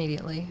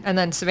immediately. And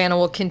then Savannah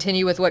will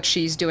continue with what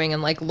she's doing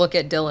and, like, look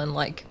at Dylan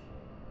like,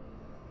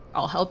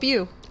 I'll help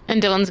you.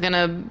 And Dylan's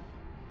gonna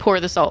pour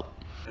the salt.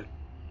 Okay,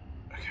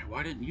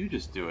 why didn't you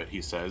just do it,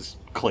 he says,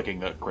 clicking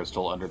the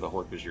crystal under the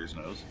Hork-Bajir's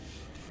nose.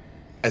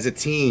 As a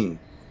team,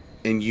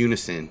 in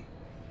unison,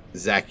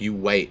 Zach, you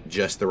wait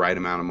just the right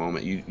amount of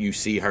moment. You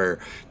see her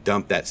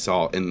dump that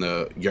salt and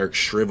the yerk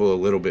shrivel a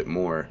little bit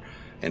more.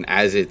 And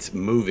as it's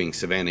moving,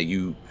 Savannah,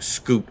 you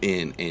scoop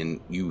in and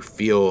you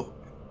feel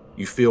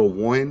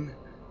one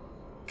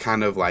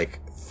kind of like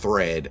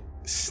thread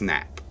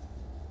snap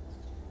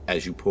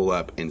as you pull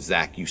up. And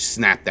Zach, you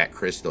snap that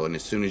crystal. And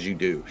as soon as you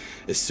do,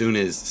 as soon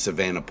as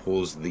Savannah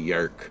pulls the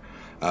yerk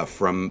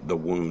from the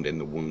wound, and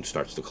the wound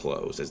starts to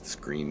close as this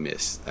green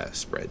mist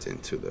spreads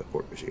into the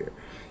Hork-Bajir. You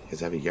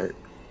guys have a yerk.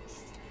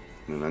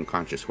 An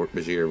unconscious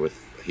Hork-Bajir with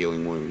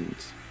healing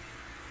wounds.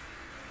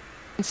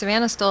 And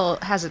Savannah still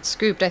has it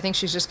scooped. I think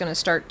she's just going to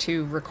start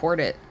to record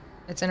it.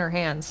 It's in her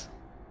hands.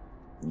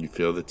 You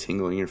feel the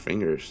tingle in your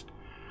fingers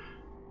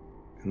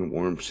and the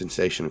warm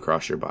sensation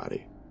across your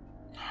body.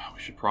 We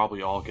should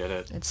probably all get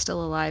it. It's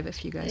still alive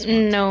if you guys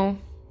want. No.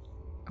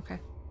 Okay.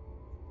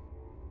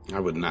 I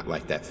would not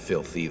like that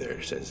filth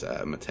either, says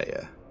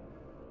Matea.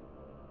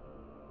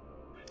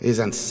 It is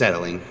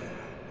unsettling.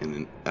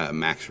 And then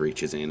Max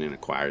reaches in and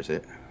acquires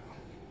it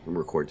and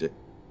records it.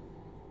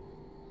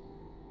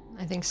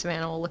 I think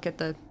Savannah will look at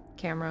the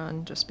camera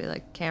and just be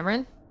like,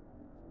 Cameron?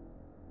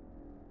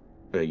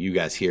 You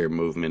guys hear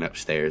movement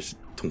upstairs.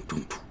 Tum,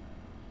 tum, tum.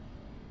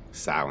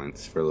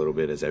 Silence for a little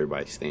bit as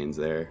everybody stands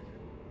there.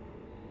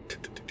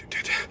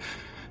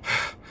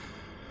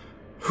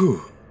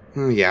 Whew.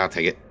 Yeah, I'll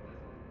take it.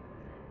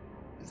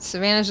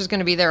 Savannah's just going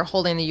to be there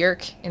holding the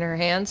yerk in her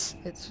hands.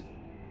 It's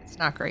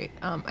not great.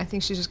 I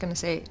think she's just going to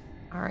say,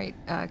 all right,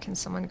 can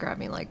someone grab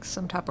me like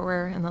some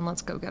Tupperware, and then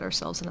let's go get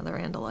ourselves another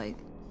Andalite.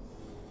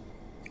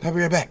 I'll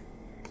be right back.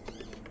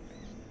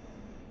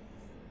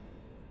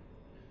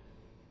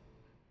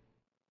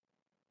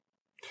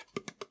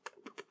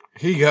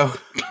 Here you go.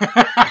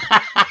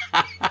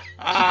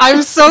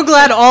 I'm so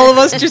glad all of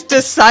us just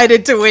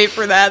decided to wait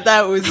for that.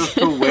 That was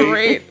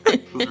great.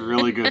 It was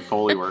really good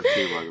Foley work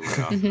too, by the way.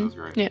 That was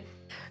great. Yeah.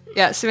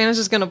 Yeah, Savannah's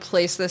just going to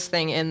place this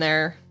thing in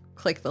there,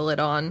 click the lid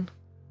on,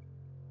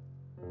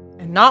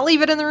 and not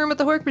leave it in the room with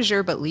the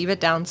Hork-Bajir, but leave it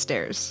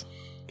downstairs.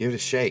 Give it a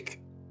shake.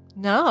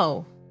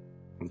 No.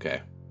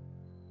 Okay.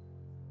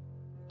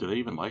 Do they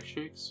even like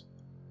shakes?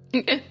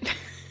 Mm.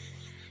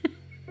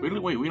 We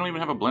don't even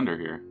have a blender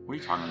here. What are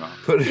you talking about?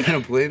 Put it in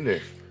a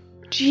blender.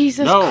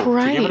 Jesus No,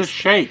 Christ. to give it a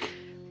shake.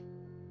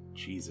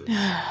 Jesus.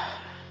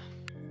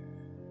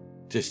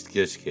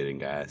 Just kidding,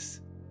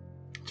 guys.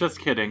 Just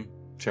kidding.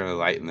 Trying to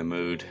lighten the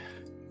mood.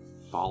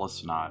 Ball of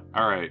snot.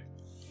 All right.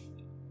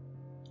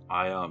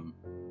 I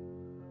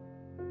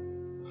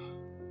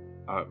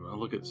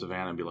look at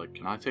Savannah and be like,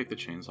 "Can I take the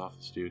chains off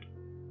this dude?"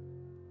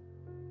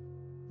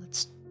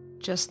 Let's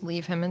just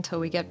leave him until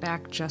we get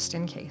back, just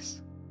in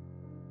case.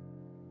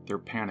 They're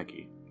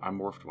panicky. I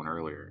morphed one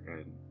earlier,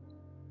 and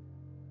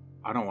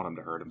I don't want him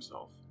to hurt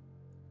himself.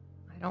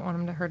 I don't want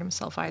him to hurt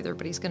himself either,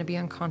 but he's going to be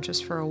unconscious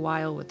for a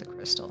while with the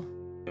crystal.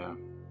 Yeah,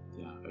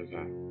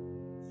 okay.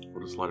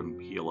 We'll just let him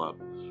heal up.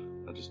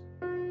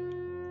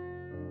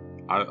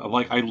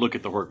 I look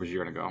at the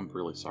Hork-Bajir and I go, "I'm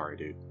really sorry,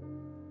 dude."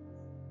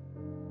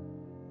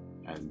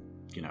 And,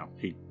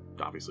 he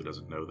obviously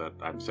doesn't know that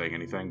I'm saying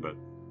anything, but...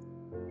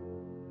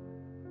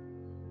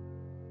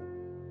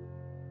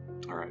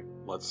 Alright,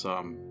 let's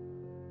go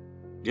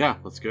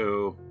get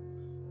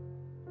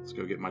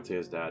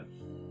Matea's dad.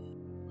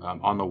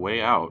 On the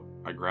way out,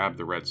 I grabbed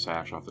the red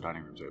sash off the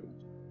dining room table.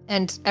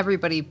 And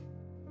everybody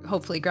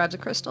hopefully grabs a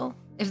crystal.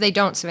 If they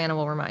don't, Savannah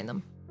will remind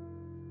them.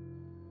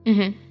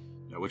 Mm-hmm.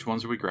 Yeah, which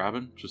ones are we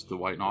grabbing? Just the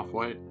white and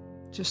off-white?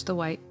 Just the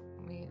white.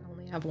 We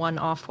only have one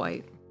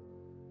off-white.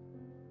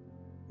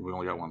 We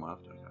only got one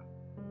left?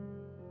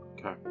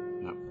 Okay,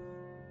 yep.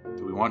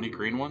 Do we want any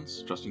green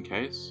ones, just in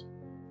case?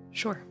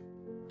 Sure.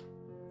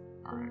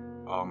 Alright,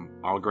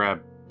 I'll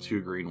grab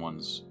 2 green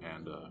ones,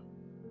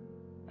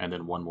 and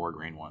then 1 more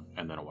green one,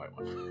 and then a white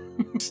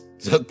one.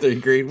 So 3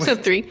 green ones? So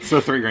 3. So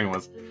 3 green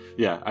ones.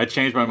 Yeah, I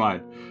changed my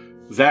mind.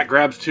 Zach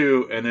grabs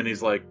 2, and then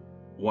he's like,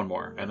 1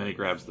 more, and then he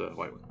grabs the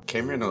white one.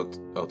 Cameron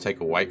will take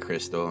a white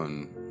crystal,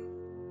 and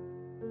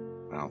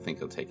I don't think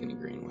he'll take any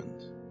green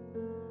ones.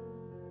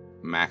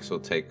 Max will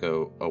take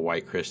a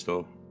white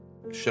crystal.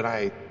 Should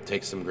I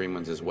take some green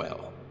ones as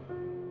well?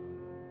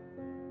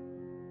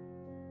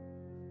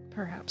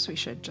 Perhaps we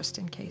should, just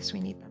in case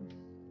we need them.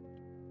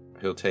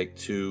 He'll take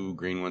 2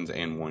 green ones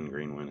and 1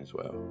 green one as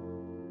well.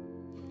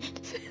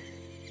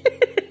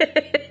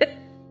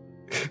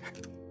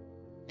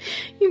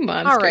 You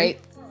monster. All right.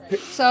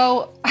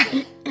 So...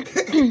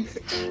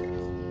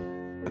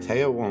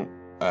 Matea won't...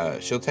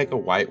 she'll take a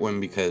white one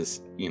because,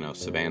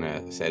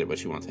 Savannah said it, but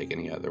she won't take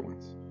any other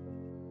ones.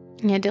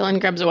 Yeah, Dylan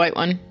grabs a white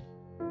one.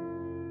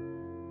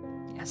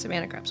 Yeah,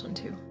 Savannah grabs one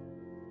too.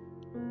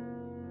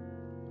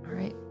 All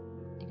right.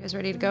 You guys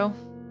ready to go?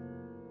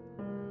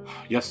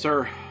 Yes,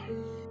 sir.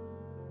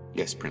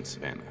 Yes, Prince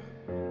Savannah.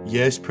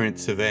 Yes,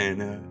 Prince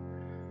Savannah.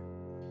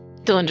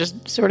 Dylan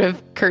just sort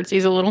of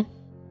curtsies a little.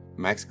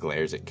 Max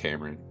glares at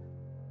Cameron.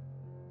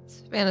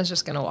 Savannah's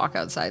just going to walk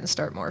outside and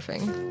start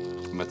morphing.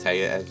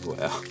 Matea as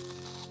well.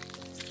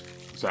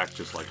 Zach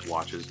just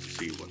watches to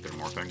see what they're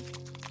morphing.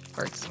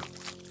 Birds.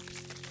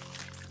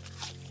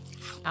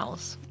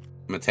 Alice.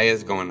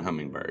 Matea's going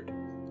hummingbird.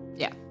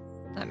 Yeah,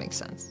 that makes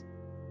sense.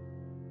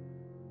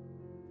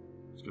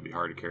 It's gonna be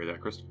hard to carry that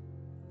crystal.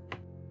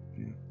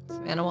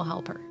 Savannah will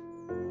help her.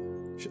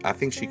 I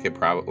think she could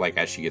probably,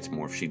 as she gets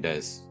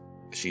morphed,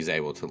 she's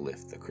able to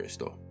lift the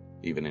crystal,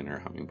 even in her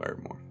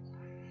hummingbird morph.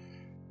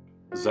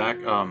 Zach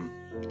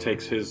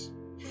takes his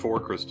 4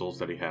 crystals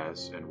that he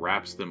has and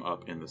wraps them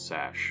up in the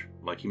sash.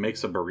 Like he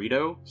makes a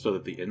burrito so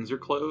that the ends are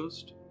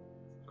closed.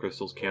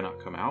 Crystals cannot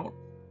come out.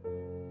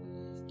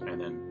 And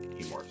then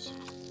he morphs.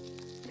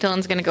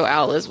 Dylan's gonna go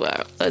owl as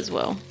well.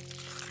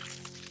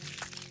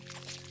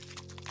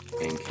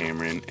 And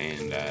Cameron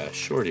and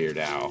short-eared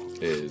owl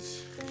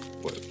is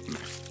what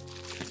Max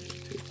can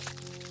do.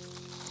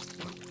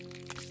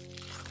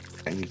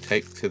 And you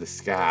take to the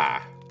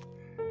sky.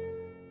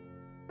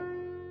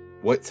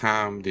 What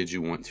time did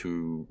you want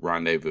to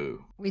rendezvous?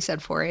 We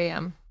said 4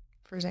 a.m.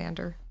 for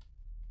Xander.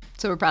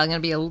 So we're probably going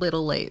to be a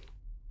little late.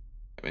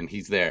 And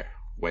he's there,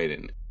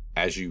 waiting.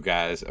 As you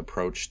guys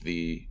approach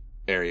the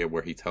area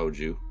where he told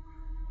you,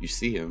 you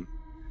see him.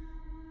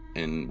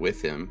 And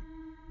with him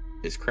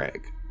is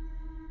Craig.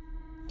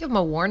 Give him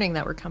a warning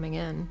that we're coming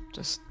in.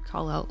 Just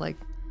call out,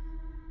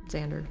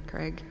 Xander,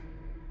 Craig.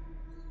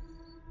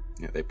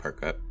 Yeah, they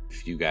perk up.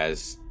 If you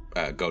guys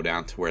go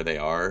down to where they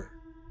are,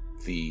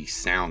 the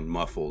sound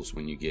muffles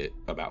when you get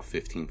about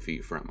 15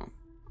 feet from them.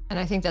 And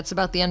I think that's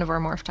about the end of our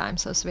morph time,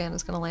 so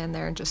Savannah's going to land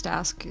there and just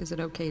ask, is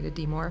it okay to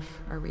demorph?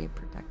 Are we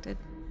protected?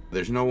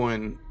 There's no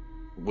one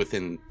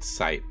within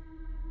sight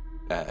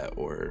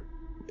or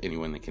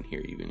anyone that can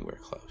hear you anywhere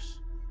close.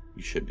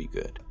 You should be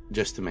good.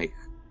 Just to make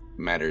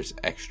matters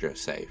extra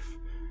safe,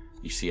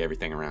 you see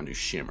everything around you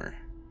shimmer.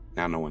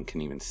 Now no one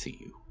can even see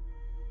you.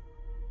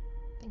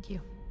 Thank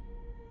you.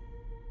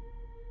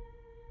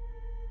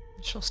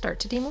 She'll start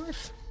to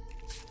demorph.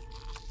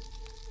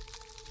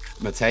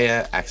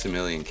 Matea,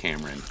 Aximili, and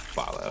Cameron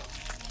follow.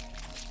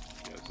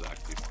 Yeah, Zach,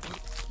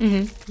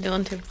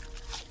 Dylan too.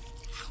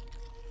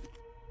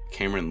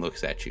 Cameron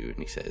looks at you and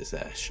he says,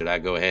 should I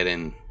go ahead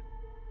and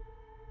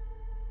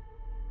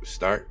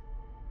start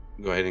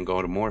go ahead and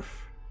go to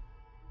morph.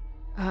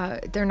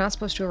 They're not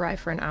supposed to arrive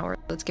for an hour.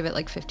 Let's give it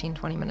like 15,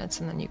 20 minutes,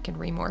 and then you can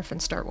remorph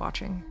and start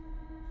watching.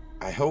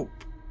 I hope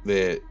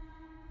that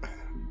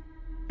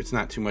it's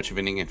not too much of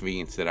an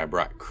inconvenience that I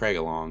brought Craig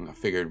along. I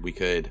figured we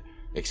could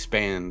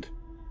expand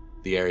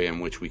the area in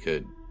which we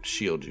could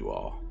shield you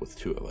all with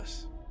two of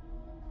us.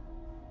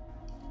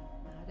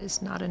 That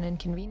is not an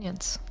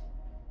inconvenience.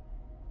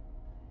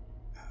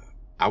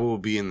 I will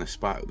be in the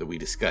spot that we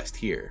discussed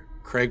here.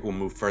 Craig will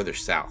move further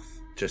south,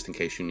 just in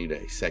case you need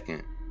a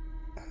second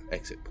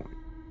exit point.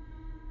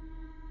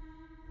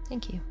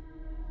 Thank you.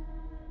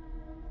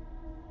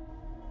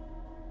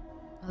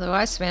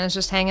 Otherwise, Savannah's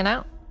just hanging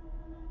out.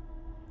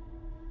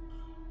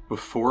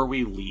 Before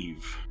we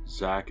leave,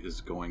 Zach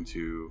is going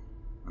to...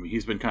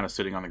 he's been kind of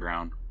sitting on the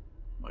ground,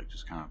 like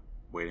just kind of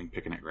waiting,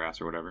 picking at grass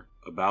or whatever.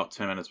 About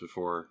 10 minutes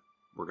before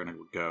we're going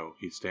to go,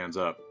 he stands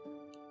up.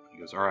 He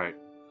goes, all right,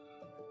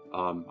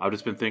 I've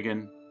just been thinking,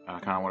 and I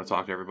kind of want to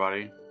talk to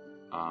everybody.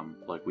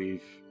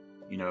 We've,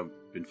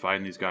 been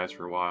fighting these guys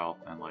for a while,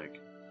 and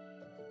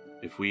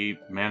if we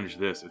manage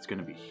this, it's going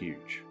to be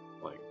huge.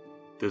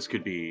 This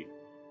could be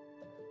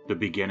the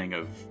beginning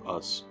of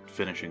us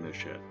finishing this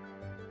shit.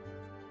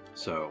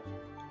 So,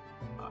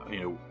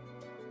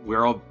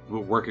 we're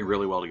working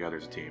really well together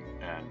as a team,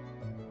 and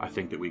I really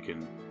think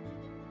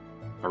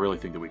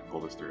that we can pull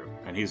this through.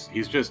 And he's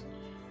just,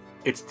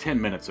 it's 10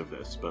 minutes of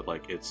this, but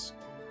it's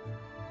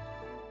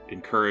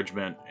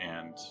encouragement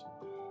and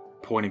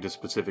pointing to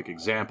specific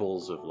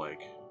examples of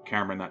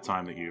Cameron, that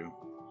time that you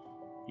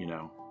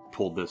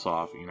pulled this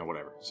off,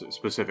 whatever,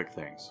 specific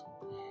things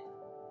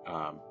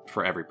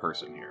for every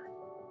person here,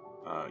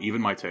 even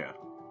Maitea,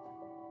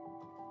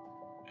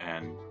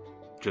 and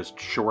just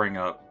shoring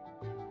up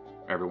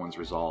everyone's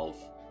resolve,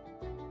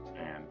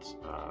 and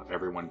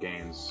everyone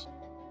gains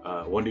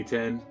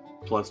 1d10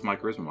 plus my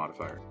charisma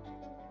modifier.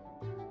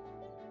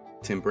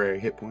 Temporary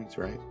hit points,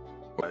 right?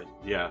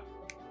 Yeah.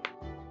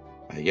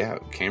 Yeah,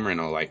 Cameron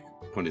will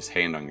put his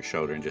hand on your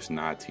shoulder and just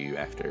nod to you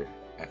after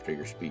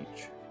your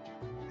speech.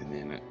 And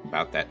then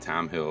about that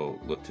time, he'll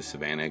look to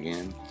Savannah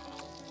again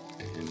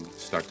and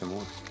start them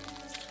off.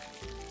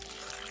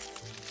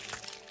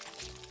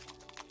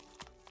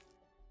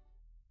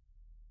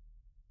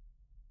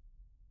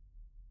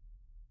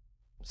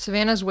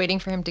 Savannah's waiting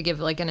for him to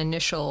give an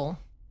initial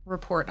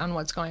report on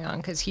what's going on,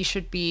 because he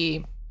should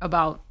be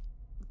about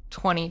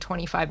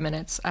 20-25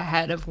 minutes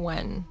ahead of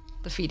when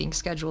the feeding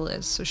schedule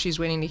is. So she's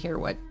waiting to hear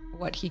what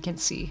he can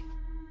see.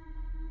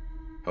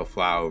 He'll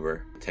fly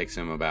over. It takes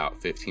him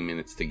about 15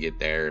 minutes to get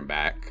there and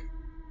back.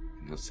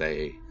 And he'll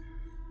say,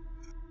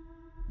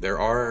 there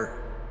are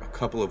a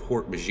couple of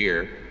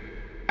Hork-Bajir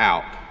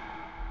out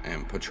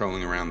and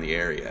patrolling around the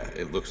area.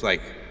 It looks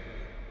like,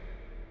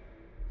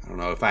 I don't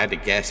know, if I had to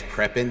guess,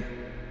 prepping.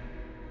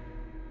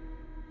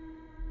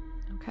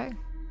 Okay.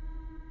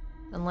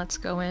 Then let's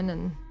go in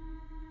and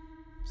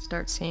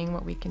start seeing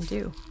what we can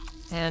do.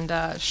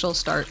 And she'll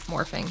start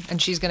morphing,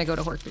 and she's going to go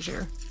to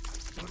Hork-Bajir.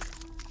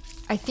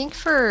 I think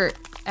for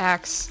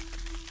Axe,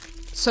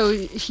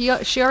 so she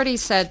already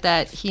said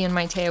that he and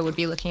Maitea would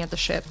be looking at the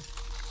ship.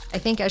 I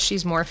think as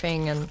she's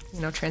morphing and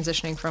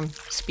transitioning from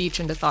speech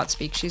into thought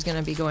speak, she's going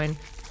to be going.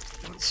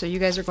 So you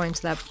guys are going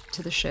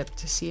to the ship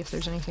to see if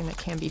there's anything that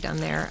can be done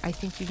there. I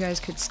think you guys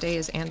could stay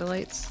as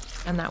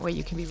Andalites, and that way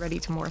you can be ready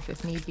to morph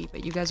if need be.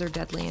 But you guys are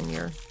deadly in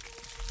your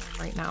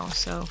right now,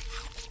 so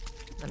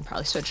then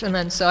probably switch. And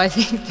then so I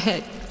think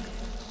that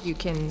you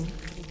can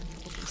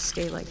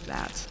stay like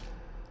that.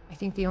 I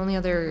think the only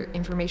other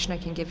information I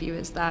can give you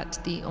is that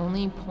the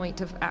only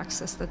point of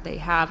access that they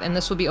have, and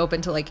this will be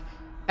open to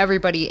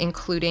everybody,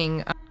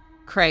 including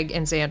Craig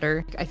and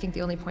Xander. I think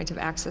the only point of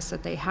access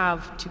that they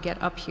have to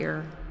get up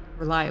here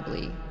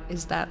reliably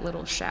is that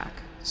little shack.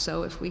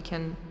 So if we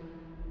can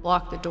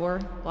block the door,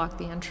 block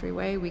the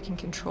entryway, we can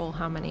control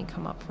how many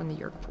come up from the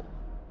Yerk pool.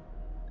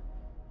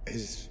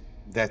 Is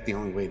that the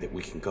only way that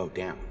we can go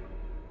down?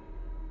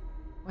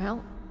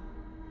 Well,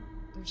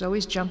 there's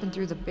always jumping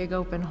through the big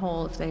open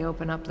hole if they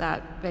open up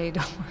that bay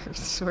door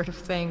sort of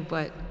thing,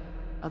 but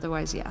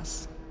otherwise,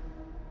 yes.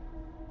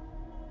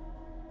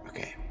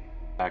 Okay.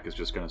 Zach is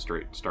just going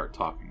to start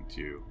talking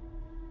to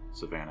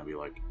Savannah, be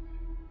like,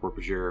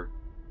 Hork-Bajir,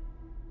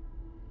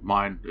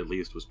 mine at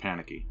least was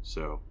panicky,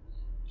 so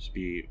just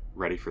be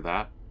ready for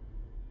that.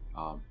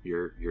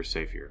 You're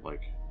safe here.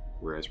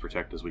 We're as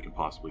protected as we can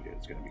possibly get.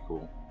 It's going to be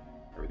cool.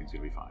 Everything's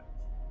going to be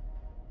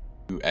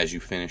fine. As you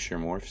finish your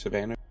morph,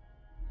 Savannah,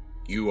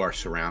 you are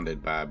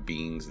surrounded by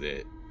beings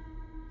that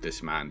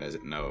this mind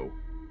doesn't know.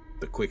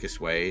 The quickest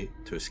way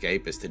to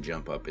escape is to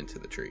jump up into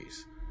the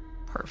trees.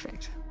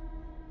 Perfect.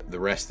 The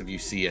rest of you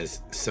see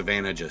as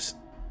Savannah just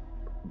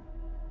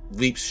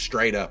leaps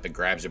straight up and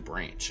grabs a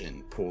branch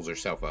and pulls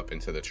herself up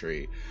into the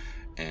tree.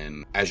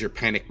 And as your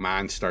panic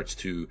mind starts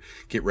to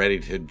get ready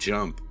to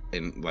jump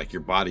and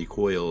your body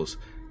coils,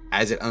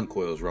 as it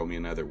uncoils, roll me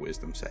another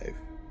wisdom save.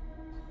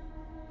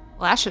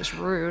 Well, that's just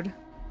rude.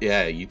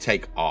 Yeah, you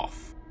take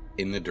off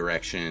in the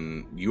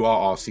direction. You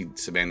all see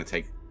Savannah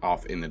take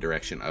off in the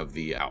direction of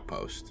the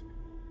outpost.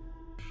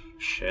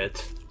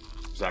 Shit.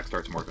 Zach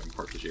starts marking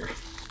Hork-Bajir.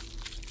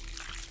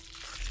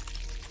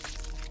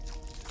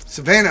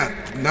 Savannah,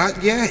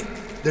 not yet.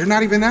 They're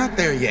not even out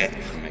there yet.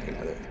 Make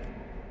another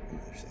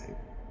save.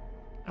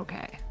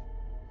 Okay.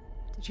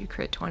 Did you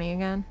crit 20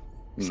 again?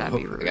 That'd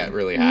be rude. I got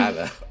really high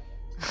though.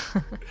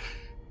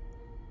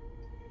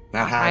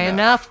 Not High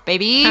enough,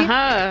 baby.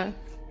 Uh-huh.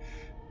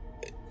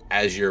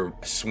 As you're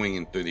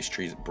swinging through these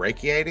trees,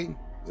 brachiating?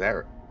 Is that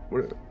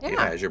right?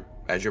 Yeah.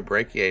 As you're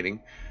brachiating,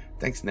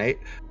 thanks, Nate.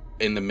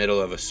 In the middle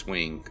of a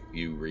swing,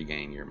 you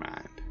regain your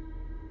mind.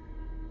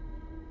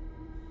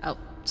 Oh,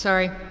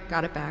 sorry.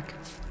 Got it back.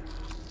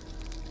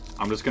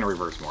 I'm just gonna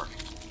reverse morph.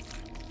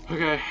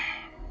 Okay.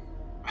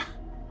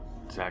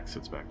 Zach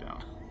sits back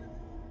down.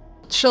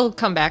 She'll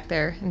come back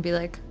there and be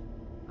like,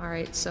 all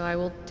right, so I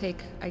will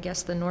take, I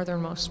guess, the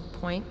northernmost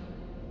point.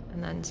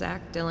 And then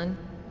Zach, Dylan,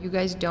 you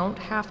guys don't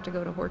have to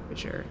go to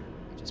Hork-Bajir. It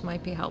just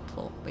might be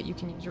helpful, but you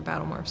can use your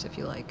battle morphs if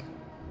you like.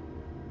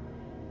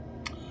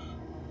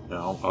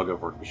 No, I'll go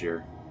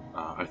Hork-Bajir.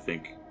 I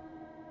think,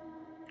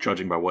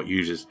 judging by what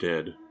you just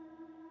did,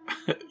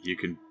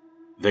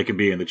 they can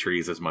be in the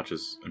trees as much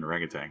as an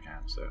orangutan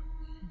can. So,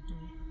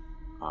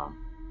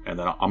 and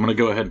then I'm gonna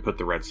go ahead and put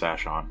the red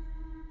sash on,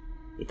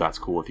 if that's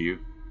cool with you,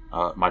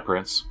 my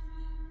prince.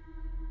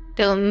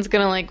 Dylan's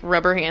gonna like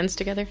rub her hands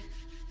together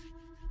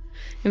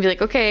and be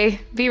like, okay,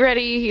 be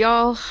ready,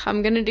 y'all.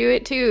 I'm gonna do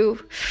it too.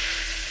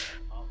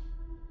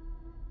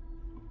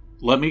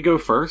 Let me go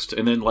first,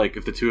 and then like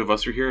if the two of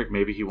us are here,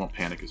 maybe he won't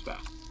panic as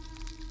bad.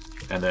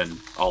 And then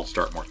I'll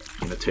start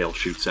morphing. And the tail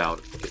shoots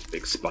out, and get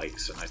big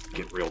spikes, and I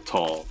get real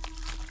tall,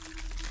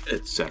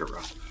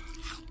 etc.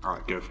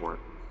 Alright, go for it.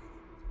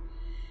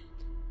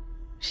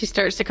 She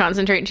starts to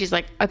concentrate and she's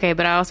like, okay,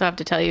 but I also have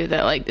to tell you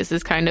that like this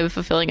is kind of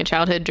fulfilling a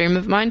childhood dream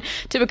of mine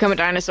to become a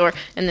dinosaur,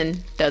 and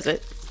then does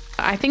it.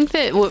 I think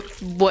that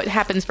what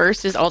happens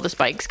first is all the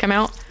spikes come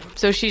out.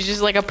 So she's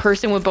just like a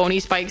person with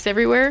bony spikes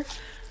everywhere.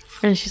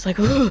 And she's like,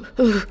 ooh,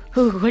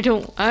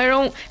 I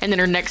don't. And then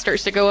her neck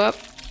starts to go up.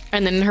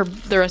 And then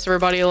the rest of her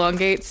body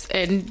elongates.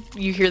 And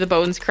you hear the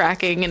bones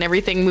cracking and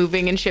everything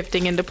moving and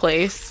shifting into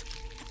place.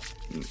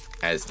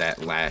 As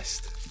that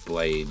last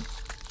blade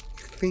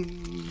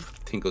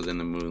tinkles in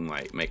the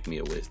moonlight, make me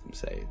a wisdom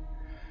save.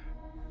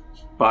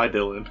 Bye,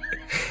 Dylan.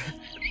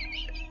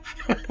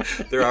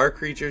 There are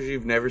creatures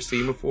you've never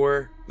seen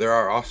before. There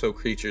are also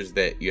creatures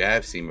that you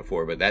have seen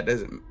before, but that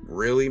doesn't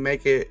really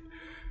make it...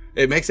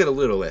 It makes it a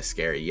little less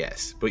scary,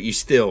 yes. But you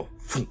still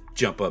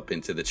jump up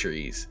into the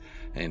trees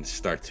and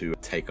start to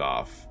take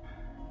off.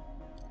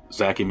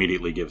 Zach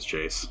immediately gives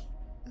chase.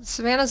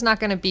 Savannah's not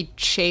going to be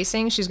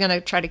chasing. She's going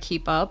to try to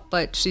keep up,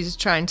 but she's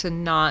trying to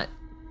not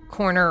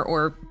corner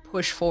or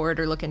push forward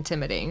or look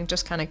intimidating.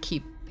 Just kind of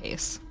keep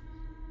pace.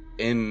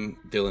 In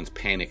Dylan's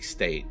panic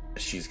state,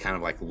 she's kind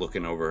of like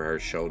looking over her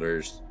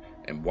shoulders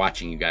and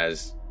watching you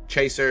guys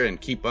chase her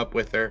and keep up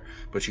with her,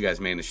 but you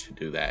guys managed to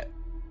do that.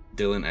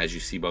 Dylan, as you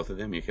see both of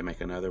them, you can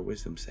make another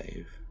wisdom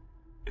save.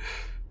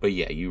 But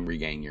yeah, you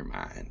regain your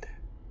mind.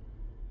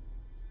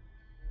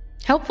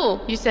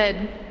 Helpful, you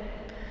said.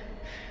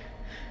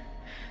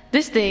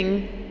 This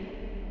thing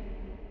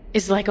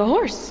is like a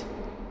horse.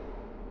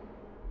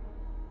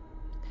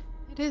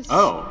 It is.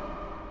 Oh.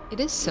 It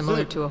is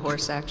similar to a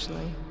horse,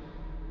 actually.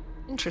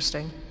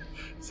 Interesting.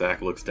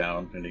 Zach looks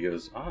down and he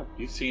goes,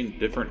 you've seen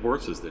different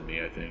horses than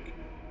me, I think.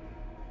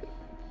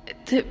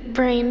 The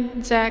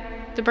brain,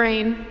 Zach, the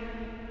brain.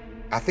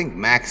 I think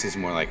Max is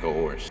more like a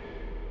horse.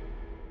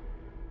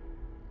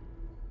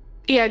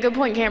 Yeah, good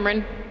point,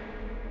 Cameron.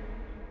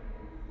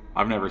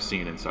 I've never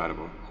seen inside of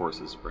a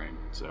horse's brain,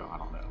 so I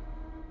don't know.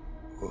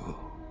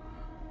 Whoa.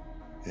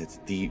 That's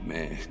deep,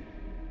 man.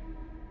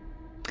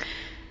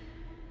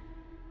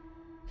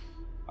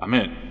 I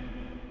meant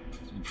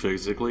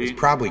physically. It's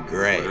probably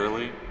gray.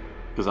 Literally.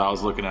 Because I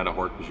was looking at a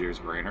Hork-Bajir's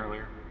brain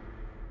earlier.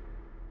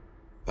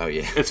 Oh,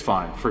 yeah. It's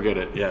fine. Forget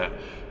it. Yeah,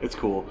 it's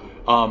cool.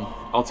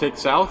 I'll take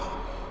south.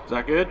 Is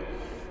that good?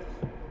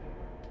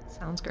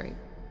 Sounds great.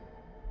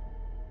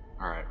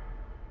 All right.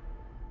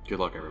 Good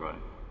luck, everybody.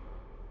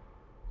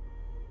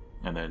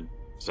 And then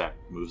Zach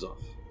moves off.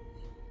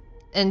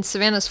 And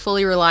Savannah's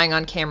fully relying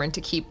on Cameron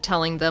to keep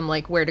telling them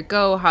like where to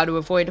go, how to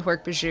avoid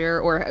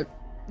Hork-Bajir, or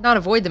not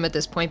avoid them at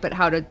this point, but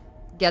how to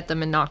get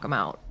them and knock them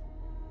out.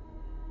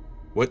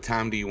 What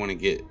time do you want to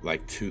get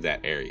like to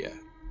that area?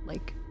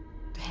 Like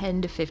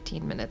 10 to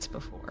 15 minutes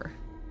before.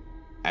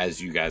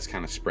 As you guys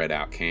kind of spread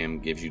out, Cam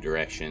gives you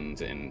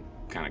directions and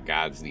kind of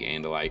guides the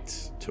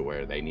Andalites to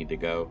where they need to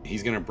go.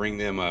 He's going to bring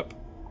them up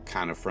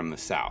kind of from the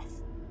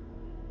south.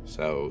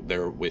 So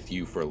they're with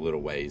you for a little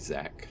ways,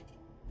 Zach.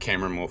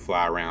 Cameron will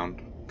fly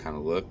around, kind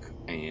of look,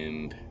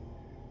 and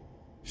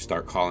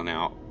start calling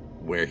out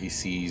where he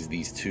sees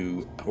these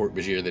two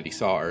Hork-Bajir that he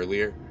saw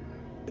earlier.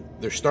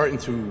 They're starting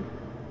to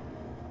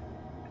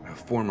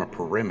form a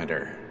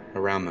perimeter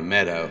around the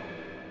meadow.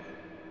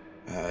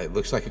 It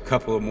looks like a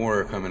couple of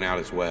more are coming out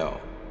as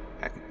well.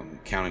 I'm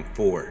counting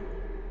 4.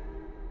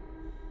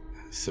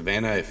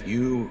 Savannah, if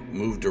you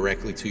move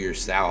directly to your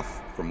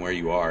south from where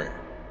you are,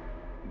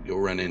 you'll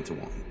run into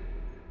one.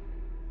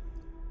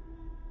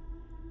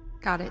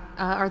 Got it.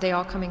 Are they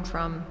all coming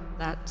from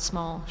that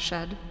small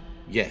shed?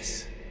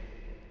 Yes.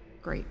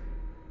 Great.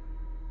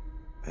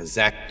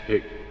 Zach,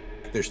 Hey,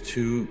 there's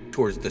two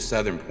towards the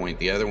southern point.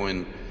 The other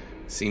one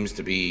seems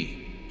to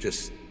be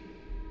just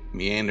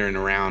meandering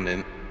around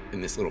in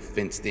this little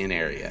fenced-in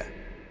area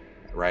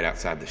right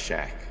outside the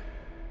shack.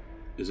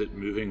 is it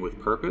moving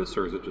with purpose,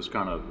 or is it just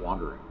kind of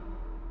wandering?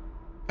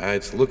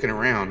 It's looking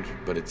around,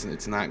 but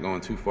it's not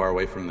going too far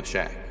away from the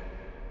shack.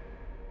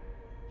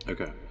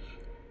 Okay.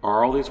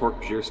 Are all these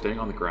Hork-Bajir staying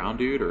on the ground,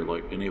 dude, or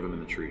like any of them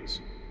in the trees?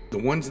 The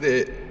ones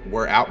that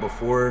were out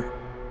before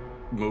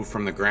moved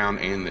from the ground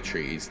and the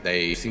trees.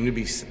 They seem to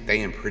be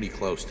staying pretty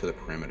close to the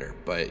perimeter,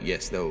 but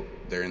yes,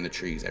 they're in the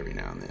trees every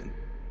now and then.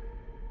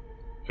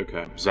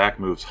 Okay. Zach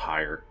moves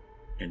higher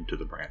into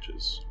the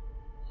branches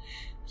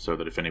so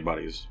that if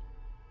anybody's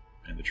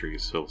in the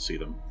trees, he'll see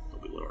them. They'll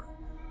be lower.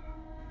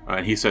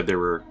 And he said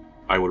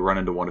I would run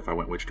into one if I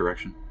went which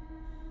direction?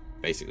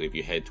 Basically, if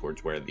you head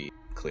towards where the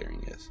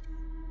clearing is.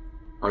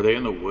 Are they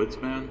in the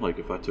woods, man? Like,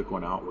 if I took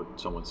one out, would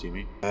someone see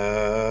me?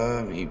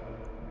 He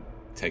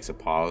takes a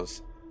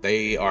pause.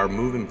 They are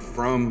moving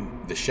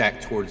from the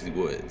shack towards the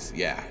woods.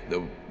 Yeah,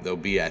 they'll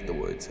be at the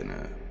woods in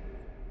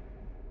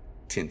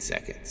 10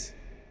 seconds.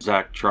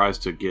 Zach tries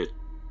to get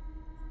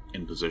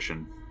in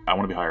position. I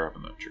want to be higher up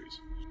in the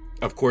trees.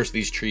 Of course,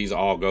 these trees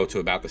all go to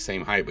about the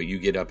same height, but you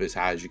get up as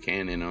high as you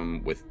can in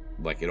them with,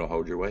 like, it'll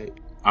hold your weight.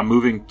 I'm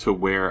moving to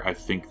where I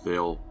think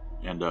they'll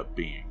end up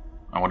being.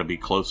 I want to be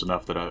close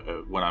enough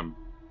that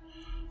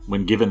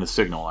when given the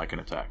signal, I can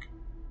attack.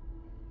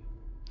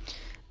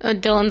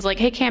 Dylan's like,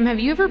 hey Cam, have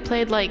you ever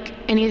played like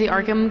any of the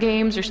Arkham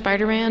games or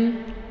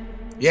Spider-Man?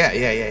 Yeah.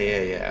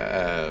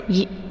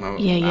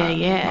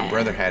 Yeah. My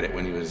brother had it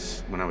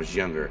when I was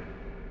younger.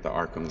 The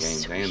Arkham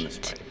games and the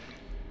Spider.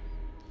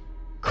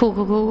 Cool.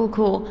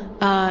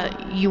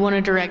 You want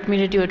to direct me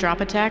to do a drop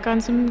attack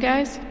on some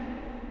guys?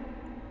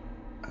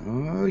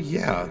 Oh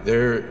yeah,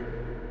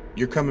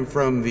 you're coming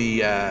from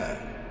the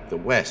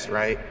west,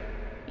 right?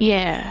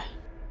 Yeah.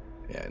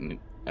 Yeah, and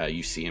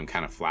you see him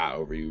kind of fly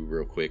over you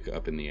real quick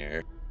up in the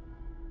air.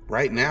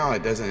 Right now,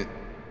 it doesn't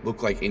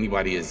look like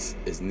anybody is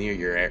near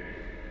your air.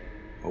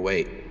 Oh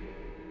wait,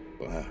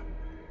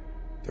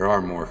 there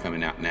are more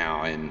coming out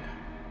now, and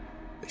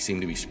they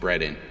seem to be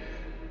spreading.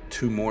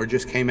 2 more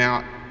just came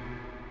out,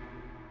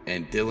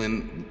 and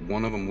Dylan,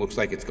 one of them looks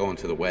like it's going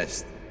to the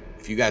west.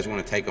 If you guys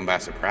want to take them by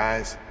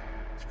surprise,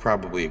 it's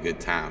probably a good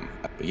time.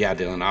 But yeah,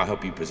 Dylan, I'll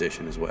help you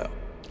position as well.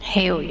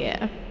 Hell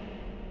yeah.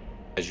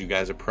 As you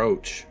guys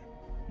approach,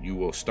 you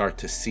will start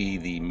to see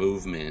the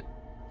movement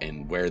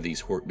and where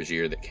these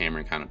Hork-Bajir that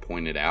Cameron kind of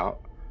pointed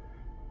out.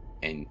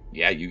 And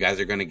yeah, you guys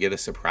are going to get a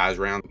surprise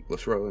round.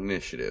 Let's roll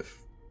initiative.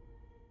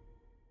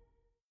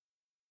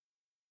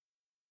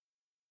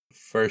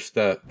 First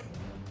up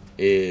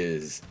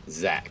is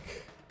Zach.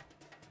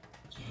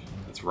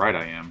 That's right,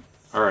 I am.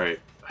 All right.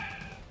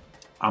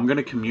 I'm going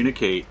to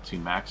communicate to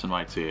Max and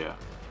Maitea.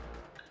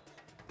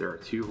 There are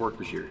 2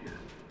 Hork-Bajir here.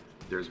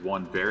 There's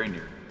one very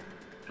near me,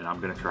 and I'm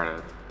going to try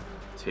to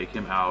take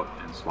him out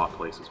and swap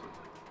places with him.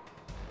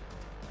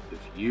 If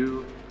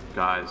you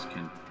guys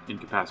can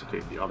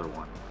incapacitate the other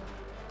one,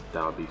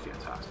 that would be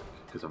fantastic,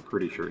 because I'm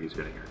pretty sure he's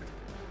going to hear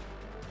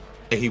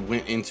me. He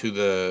went into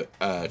the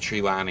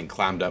tree line and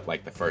climbed up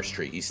like the first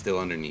tree. He's still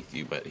underneath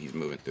you, but he's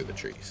moving through the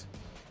trees.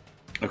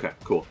 Okay,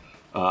 cool.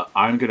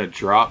 I'm going to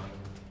drop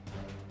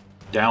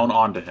down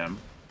onto him.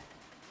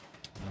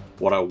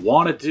 What I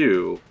want to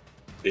do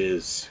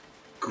is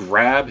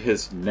grab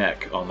his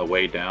neck on the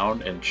way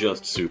down and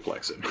just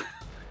suplex him.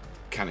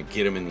 Kind of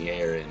get him in the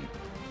air and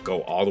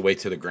go all the way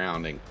to the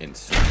ground and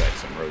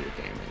suplex and roll your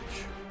damage.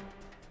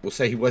 We'll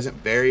say he wasn't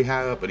very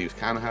high up, but he was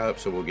kind of high up,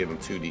 so we'll give him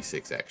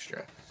 2d6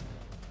 extra.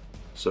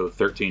 So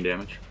 13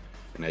 damage.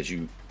 And as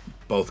you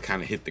both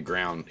kind of hit the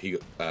ground, he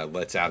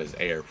lets out his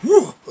air.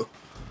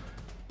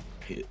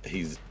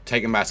 He's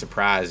taken by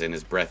surprise, and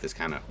his breath is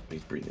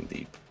he's breathing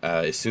deep.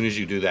 As soon as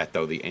you do that,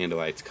 though, the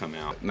Andalites come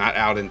out. Not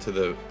out into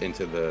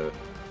the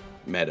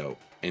meadow,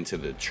 into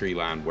the tree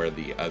line where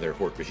the other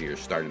Hork-Bajir is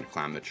starting to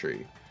climb the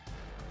tree.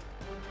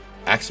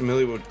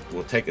 Aximili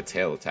will take a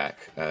tail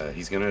attack.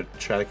 He's going to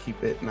try to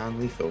keep it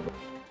non-lethal.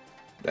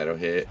 That'll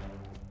hit.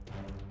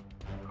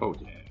 Oh,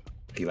 yeah.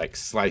 He,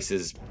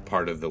 slices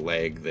part of the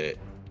leg that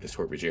this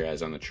Hork-Bajir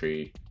has on the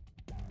tree.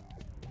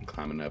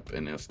 Climbing up,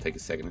 and he'll take a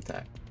second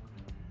attack.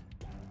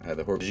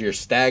 The Hork-Bajir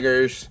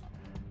staggers,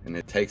 and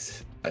it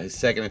takes his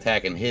second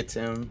attack and hits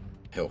him.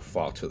 He'll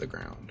fall to the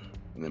ground.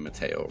 And then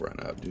Mateo will run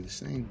up, do the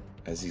same.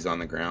 As he's on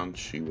the ground,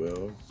 she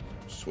will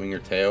swing her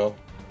tail.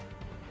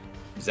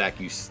 Zach,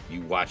 you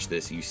watch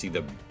this. You see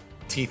the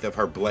teeth of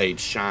her blade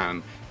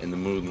shine in the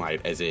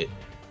moonlight as the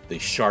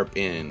sharp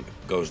end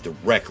goes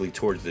directly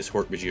towards this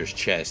Hork-Bajir's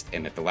chest,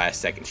 and at the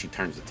last second, she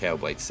turns the tail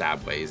blade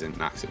sideways and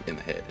knocks him in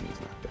the head, and he's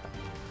knocked out.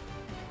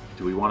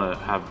 Do we want to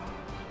have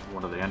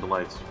one of the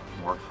Andalites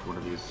morph one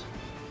of these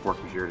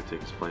Hork-Bajir to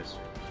take his place?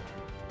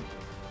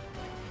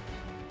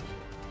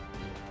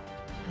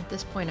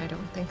 this point, I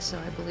don't think so.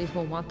 I believe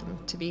we'll want them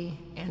to be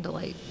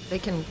Andalite. They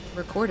can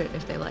record it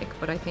if they like,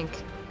 but I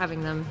think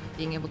having them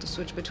being able to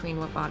switch between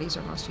what bodies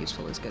are most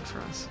useful is good for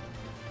us.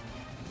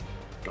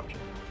 Gotcha.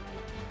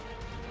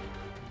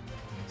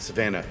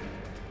 Savannah,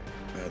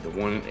 the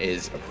one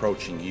is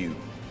approaching you.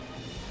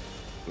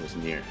 It was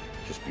near.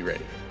 Just be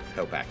ready.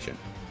 Help action.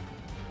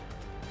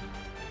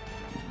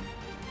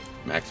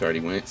 Max already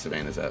went.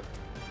 Savannah's up.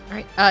 All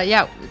right.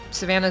 Yeah,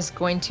 Savannah's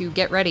going to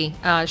get ready.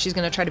 She's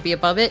going to try to be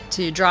above it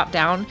to drop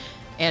down,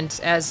 and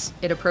as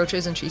it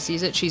approaches and she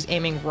sees it, she's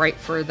aiming right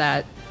for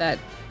that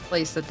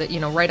place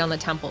right on the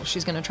temple.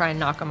 She's going to try and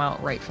knock him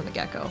out right from the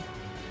get-go.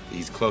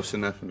 He's close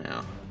enough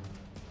now.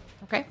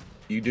 Okay.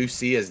 You do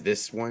see as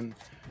this one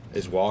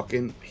is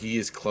walking, he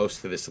is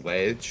close to this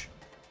ledge.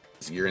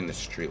 You're in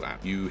this tree line.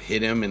 You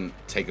hit him and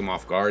take him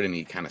off guard, and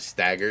he kind of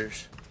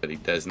staggers, but he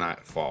does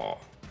not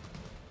fall.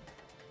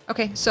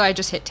 Okay, so I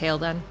just hit tail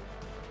then.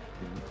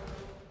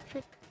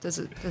 Does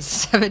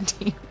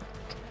 17?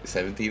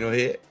 17 will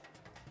hit.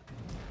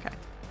 Okay.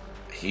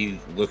 He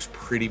looks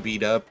pretty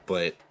beat up,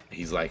 but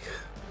he's like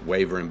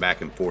wavering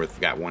back and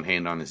forth. Got one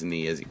hand on his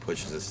knee as he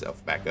pushes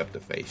himself back up to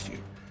face you.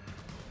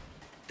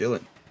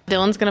 Dylan.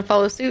 Dylan's gonna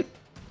follow suit.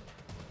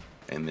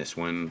 And this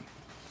one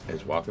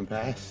is walking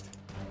past.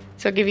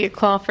 So I'll give you a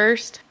claw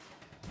first.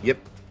 Yep.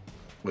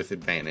 With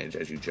advantage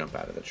as you jump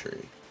out of the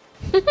tree.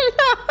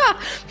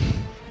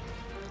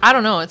 I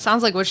don't know. It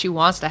sounds like what she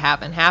wants to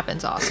happen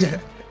happens,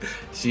 Austin.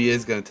 She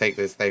is going to take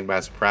this thing by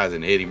surprise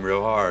and hit him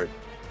real hard.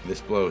 This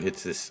blow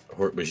hits this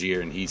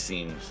Hork-Bajir, and he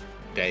seems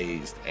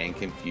dazed and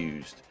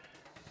confused.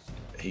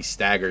 He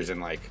staggers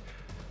and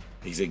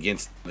he's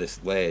against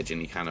this ledge, and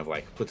he kind of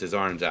puts his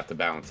arms out to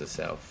balance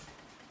himself.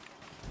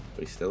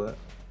 But he's still up.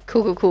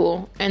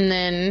 Cool. And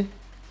then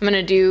I'm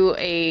gonna do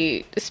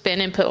a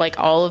spin and put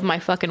all of my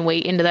fucking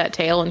weight into that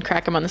tail and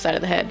crack him on the side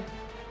of the head.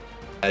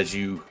 As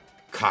you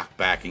cock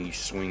back and you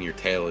swing your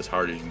tail as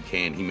hard as you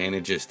can, he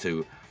manages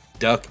to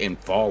duck and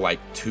fall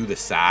to the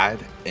side,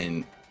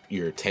 and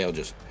your tail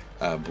just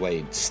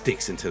blade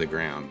sticks into the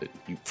ground.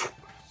 You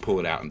pull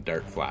it out and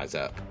dirt flies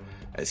up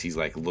as he's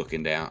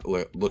looking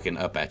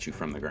up at you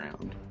from the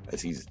ground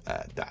as he's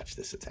dodged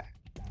this attack.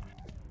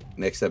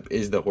 Next up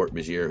is the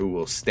Hork-Bajir, who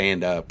will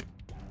stand up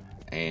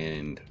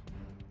and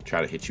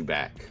try to hit you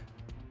back.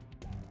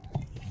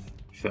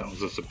 That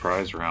was a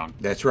surprise round.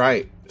 That's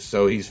right.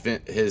 So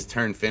his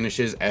turn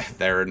finishes.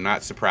 They're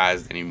not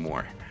surprised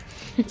anymore.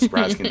 The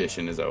surprise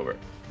condition is over.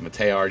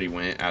 Mateo already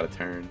went out of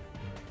turn.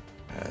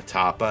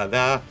 Top of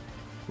the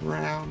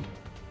round.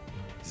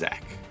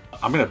 Zach.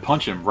 I'm going to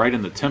punch him right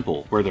in the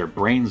temple where their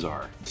brains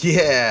are.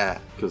 Yeah.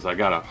 Because I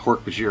got a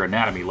Hork-Bajir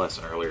anatomy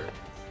lesson earlier.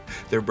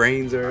 Their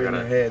brains are in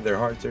their head. Their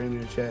hearts are in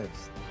their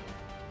chest.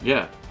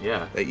 Yeah.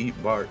 They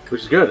eat bark.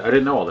 Which is good. I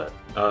didn't know all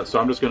that. So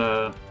I'm just going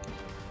to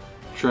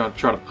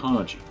try to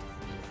punch.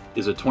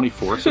 Is a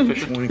 24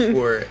 sufficient?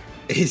 24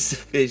 is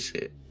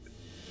sufficient.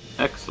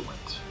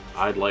 Excellent.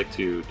 I'd like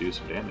to do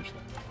some damage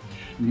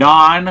then.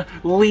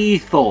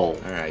 Non-lethal.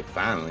 All right,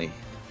 finally.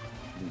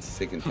 I'm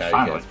sick and tired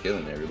of you guys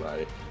killing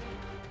everybody.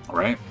 All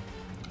right.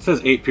 It says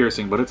 8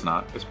 piercing, but it's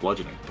not. It's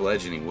bludgeoning.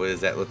 Bludgeoning. What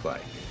does that look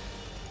like?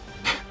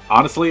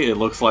 Honestly, it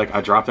looks like I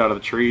dropped out of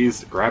the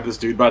trees, grabbed this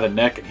dude by the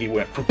neck, and he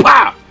went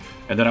pop,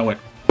 and then I went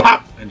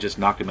pop, and just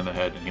knocked him in the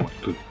head, and he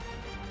went poof.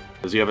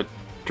 Does he have a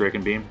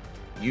Draken Beam?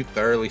 You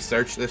thoroughly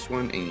search this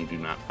one, and you do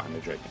not find a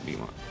Draken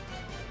Beam on.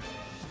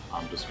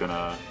 I'm just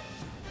gonna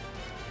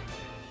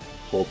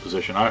hold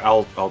position.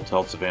 I'll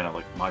tell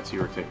Savannah my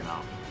 2 are taken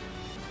out.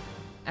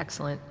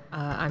 Excellent.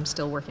 I'm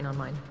still working on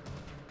mine.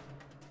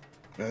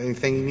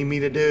 Anything you need me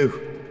to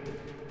do?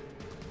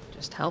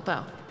 Just help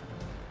out.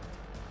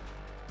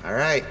 All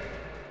right.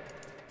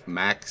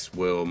 Max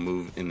will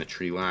move in the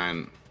tree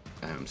line,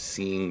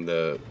 seeing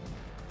the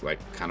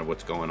kind of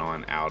what's going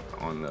on out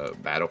on the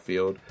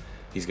battlefield.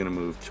 He's gonna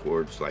move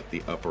towards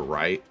the upper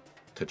right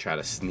to try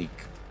to sneak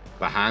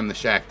behind the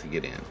shack to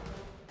get in.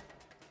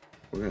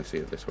 We're gonna see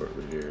if this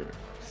Hork-Bajir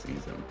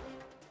sees him.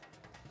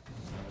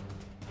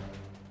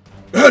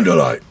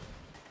 Andalite!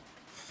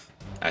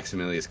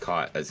 Aximilius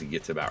caught as he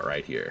gets about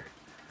right here.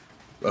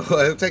 Well,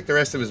 he'll take the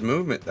rest of his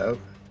movement though.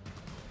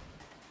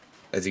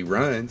 As he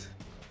runs.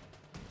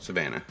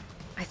 Savannah.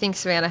 I think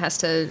Savannah has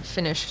to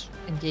finish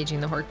engaging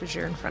the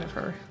Hork-Bajir in front of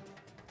her.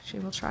 She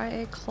will try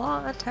a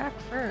claw attack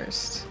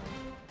first.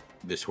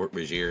 This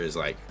Hork-Bajir is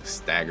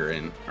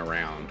staggering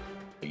around.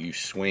 You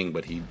swing,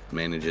 but he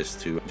manages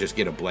to just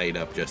get a blade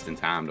up just in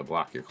time to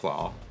block your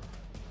claw.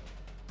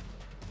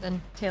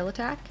 Then tail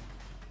attack?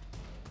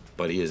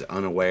 But he is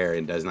unaware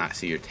and does not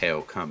see your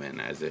tail coming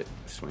as it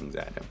swings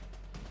at him.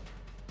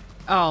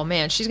 Oh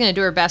man, she's gonna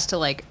do her best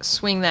to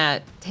swing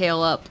that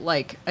tail up,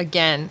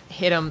 again,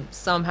 hit him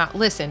somehow.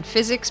 Listen,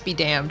 physics be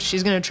damned.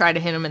 She's gonna try to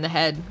hit him in the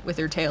head with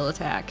her tail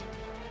attack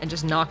and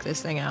just knock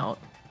this thing out.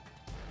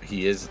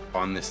 He is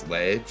on this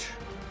ledge.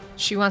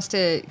 She wants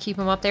to keep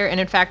him up there, and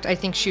in fact, I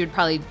think she would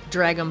probably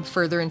drag him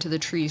further into the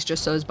trees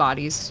just so his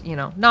body's,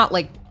 not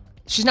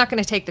she's not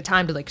gonna take the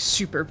time to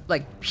super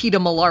Peter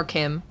Malark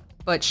him,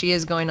 but she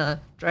is going to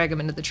drag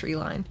him into the tree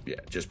line. Yeah,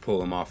 just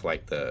pull him off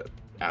the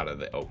out of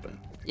the open.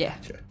 Yeah.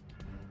 Gotcha.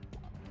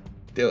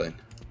 Dylan,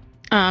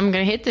 I'm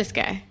gonna hit this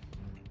guy.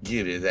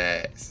 get his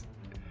ass.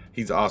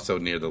 He's also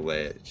near the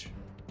ledge.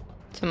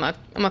 So I'm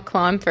gonna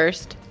claw him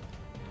first.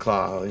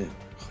 Claw.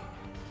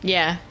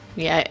 Yeah.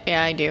 Yeah,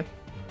 I do.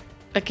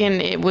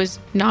 Again, it was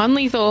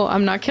non-lethal.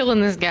 I'm not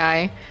killing this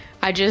guy.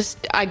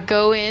 I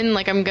go in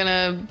like I'm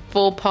gonna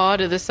full paw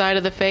to the side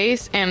of the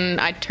face, and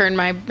I turn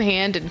my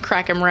hand and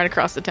crack him right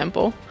across the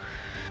temple.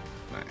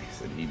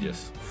 Nice. And he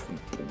just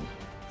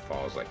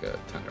falls like a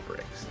ton of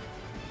bricks.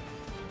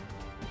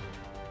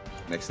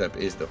 Next up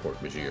is the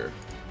Hork-Bajir.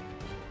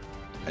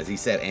 As he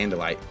said,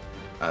 Andalite,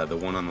 the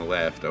one on the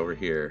left over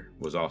here,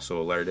 was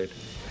also alerted.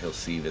 He'll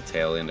see the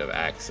tail end of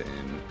Axe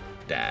and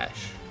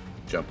dash,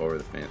 jump over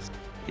the fence.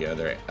 The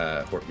other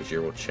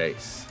Hork-Bajir will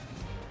chase.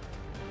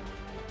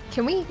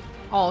 Can we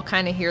all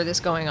kind of hear this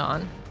going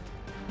on?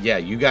 Yeah,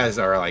 you guys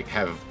are like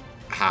have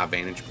high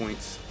vantage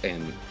points,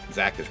 and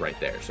Zach is right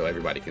there, so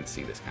everybody can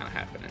see this kind of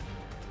happening.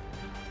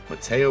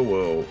 Mateo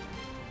will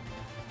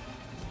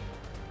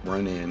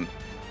run in,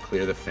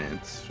 clear the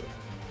fence.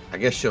 I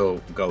guess she'll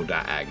go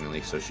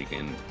diagonally so she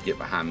can get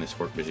behind this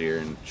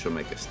Hork-Bajir, and she'll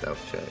make a stealth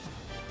check.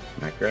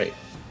 Not great.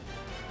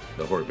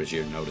 The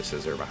Hork-Bajir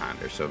notices her behind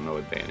her, so no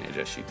advantage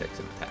as she takes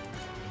an attack.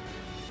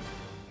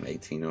 An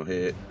 18 will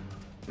hit,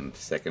 and the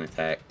second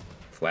attack,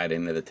 flat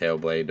into the tail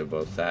blade to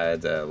both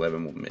sides.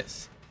 11 will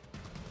miss.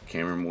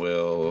 Cameron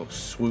will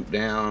swoop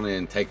down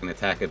and take an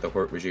attack at the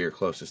Hork-Bajir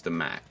closest to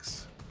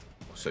Max.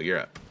 So you're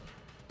up.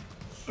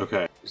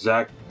 Okay.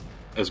 Zach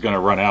is going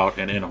to run out,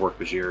 and in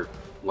Hork-Bajir,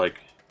 like,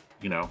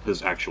 you know,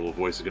 his actual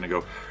voice is going to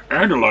go,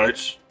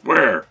 Andalites?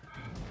 Where?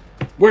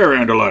 Where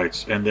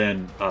Andalites? And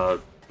then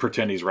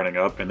pretend he's running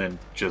up, and then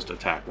just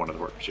attack one of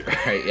the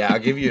Hork-Bajir. Right, yeah, I'll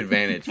give you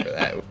advantage for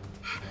that.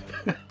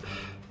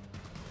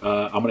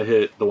 I'm going to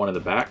hit the one in the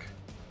back.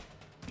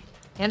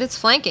 And it's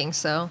flanking,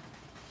 so.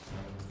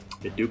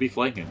 It do be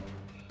flanking.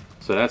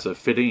 So that's a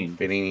 15.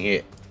 15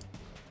 hit.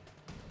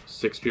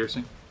 6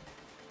 piercing.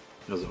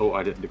 Oh,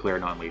 I didn't declare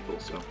non-lethal,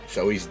 so.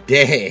 So he's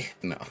dead.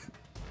 No.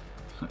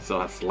 So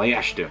I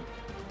slashed him.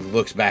 He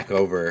looks back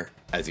over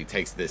as he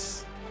takes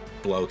this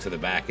blow to the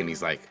back, and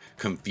he's like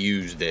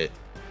confused that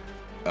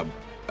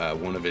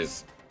one of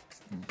his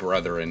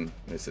brethren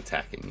is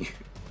attacking you.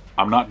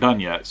 I'm not done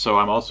yet, so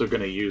I'm also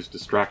going to use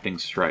Distracting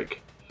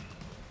Strike.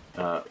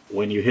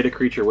 When you hit a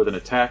creature with an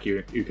attack,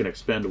 you can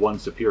expend one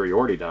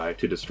superiority die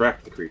to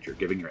distract the creature,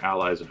 giving your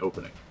allies an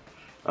opening.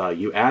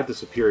 You add the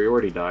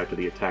superiority die to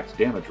the attack's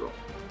damage roll.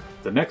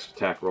 The next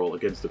attack roll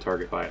against the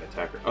target by an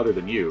attacker other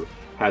than you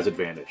has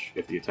advantage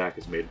if the attack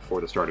is made before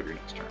the start of your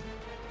next turn.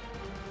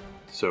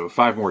 So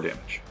 5 more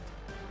damage.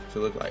 What's it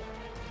look like?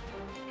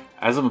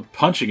 As I'm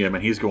punching him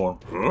and he's going,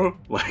 huh?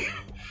 Like,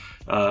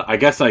 I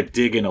guess I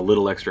dig in a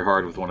little extra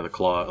hard with one of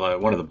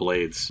the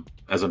blades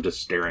as I'm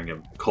just staring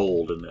him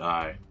cold in the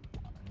eye.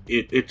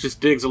 It just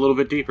digs a little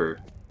bit deeper,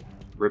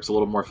 rips a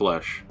little more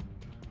flesh.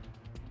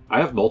 I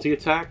have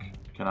multi-attack.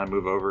 Can I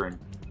move over and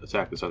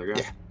attack this other guy?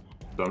 Yeah.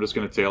 So I'm just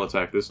going to tail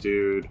attack this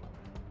dude.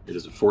 It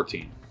is a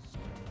 14.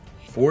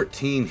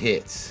 14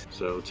 hits.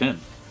 So 10.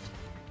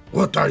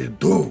 What are you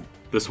doing?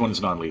 This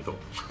one's non-lethal.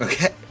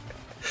 Okay.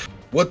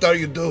 What are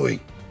you doing?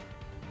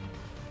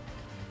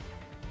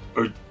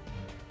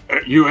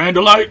 You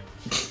Andalite?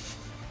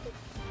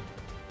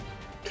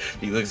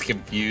 He looks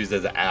confused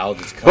as an owl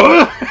just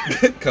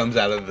comes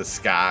out of the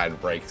sky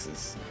and breaks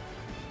his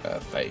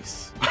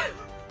face.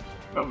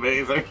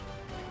 Amazing.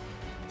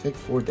 Take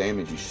 4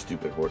 damage, you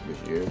stupid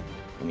Hork-Bajir.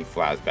 And he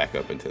flies back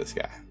up into the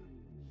sky.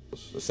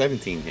 So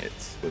 17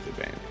 hits with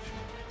advantage.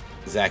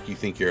 Zach, you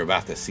think you're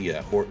about to see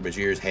a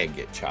Hork-Bajir's head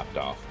get chopped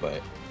off,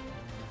 but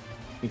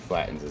he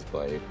flattens his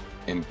blade.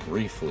 And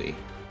briefly,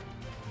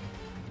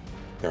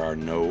 there are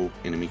no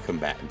enemy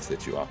combatants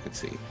that you all can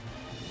see.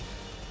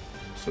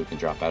 So we can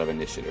drop out of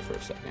initiative for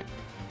a second.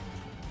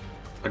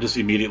 I just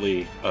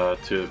immediately,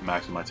 to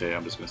Max and Matei,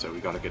 I'm just going to say we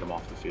got to get him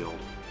off the field.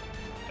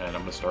 And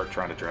I'm going to start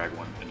trying to drag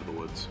one into the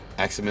woods.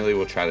 Aximili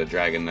will try to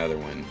drag another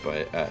one,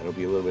 but it'll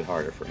be a little bit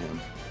harder for him.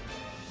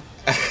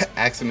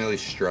 Aximili's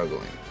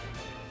struggling.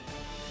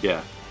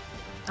 Yeah.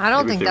 I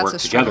don't Maybe think if they that's work a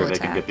struggle together, attack.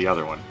 they can get the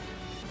other one.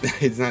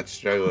 He's not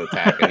struggle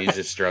attacking, he's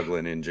just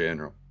struggling in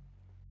general.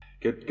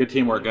 Good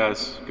teamwork,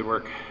 guys. Good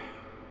work.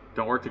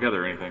 Don't work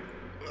together or anything.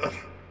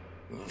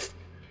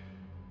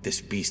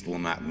 This beast will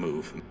not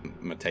move.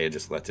 Mateo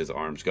just lets his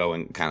arms go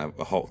and kind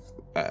of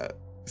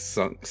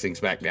sinks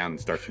back down and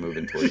starts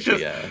moving towards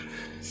the...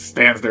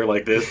 Stands there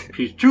like this.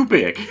 He's too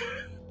big.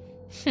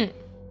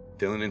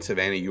 Dylan and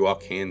Savannah, you all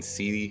can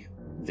see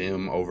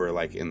them over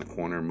like in the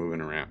corner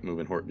moving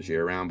Hork-Bajir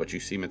around, but you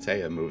see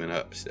Mateo moving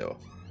up still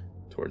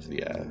towards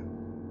the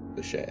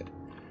shed.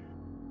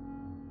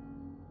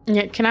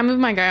 Yeah, can I move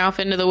my guy off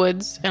into the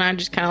woods and I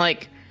just kind of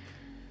like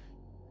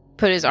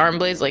put his arm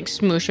blades, like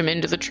smoosh him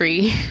into the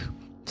tree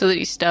so that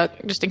he's stuck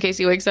just in case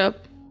he wakes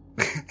up?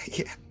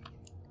 Yeah.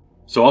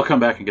 So I'll come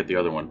back and get the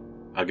other one.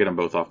 I'll get them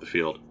both off the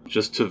field.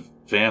 Just to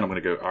Van, I'm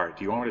going to go, all right,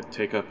 do you want me to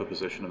take up a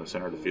position in the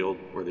center of the field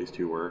where these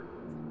two were?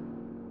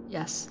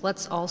 Yes,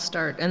 let's all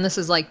start, and this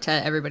is like to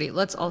everybody,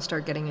 let's all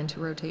start getting into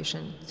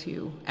rotation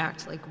to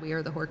act like we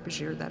are the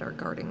Hork-Bajir that are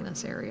guarding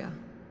this area.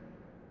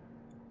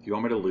 Do you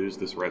want me to lose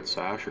this red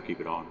sash or keep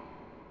it on?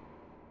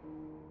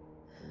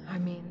 I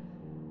mean,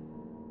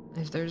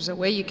 if there's a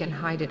way you can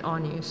hide it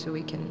on you so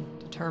we can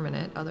determine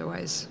it,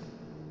 otherwise,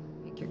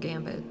 make your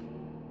gambit.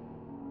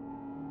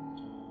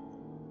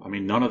 I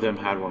mean, none of them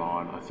had one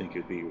on. I think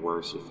it'd be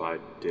worse if I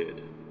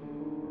did.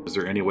 Is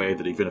there any way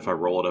that even if I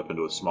roll it up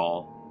into a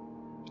small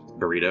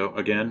burrito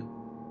again,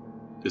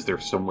 is there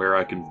somewhere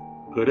I can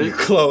put it? Your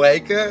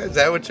cloaca? Is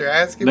that what you're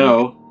asking me?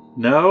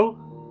 No.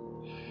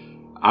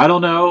 I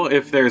don't know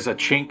if there's a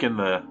chink in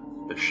the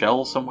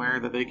shell somewhere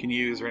that they can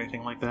use or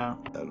anything like that.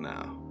 Oh,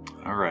 no.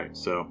 Alright,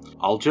 so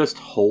I'll just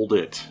hold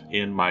it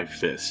in my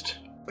fist.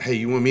 Hey,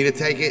 you want me to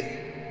take it?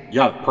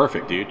 Yeah,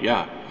 perfect, dude.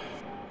 Yeah.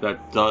 I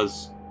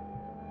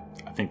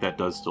think that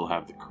does still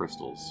have the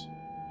crystals.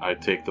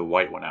 I'd take the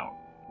white one out.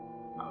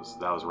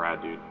 That was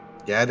rad, dude.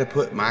 Yeah, I had to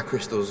put my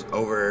crystals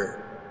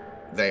over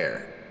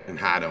there and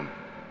hide them.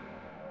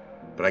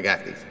 But I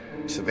got these.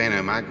 Savannah,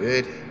 am I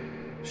good?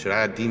 Should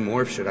I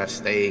demorph? Should I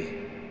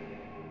stay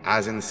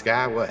eyes in the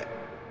sky? What?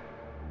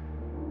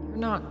 You're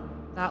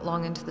not that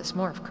long into this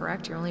morph,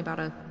 correct? You're only about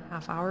a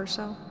half hour or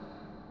so?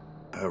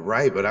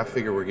 Right, but I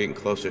figure we're getting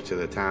closer to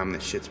the time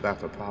that shit's about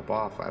to pop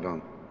off.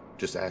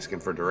 Just asking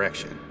for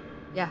direction.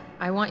 Yeah,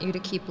 I want you to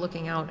keep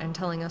looking out and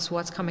telling us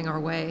what's coming our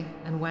way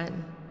and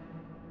when.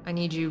 I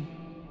need you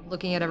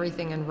looking at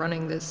everything and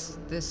running this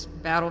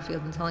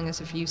battlefield and telling us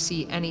if you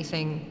see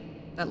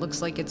anything that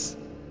looks like it's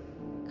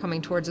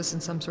coming towards us in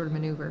some sort of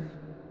maneuver.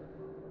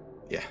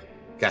 Yeah,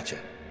 gotcha.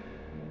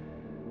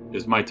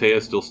 Is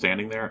Maitea still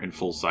standing there in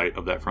full sight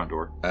of that front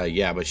door?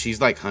 Yeah, but she's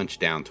like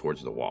hunched down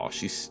towards the wall.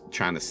 She's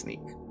trying to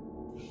sneak.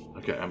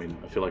 Okay, I mean,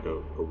 I feel like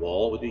a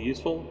wall would be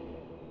useful.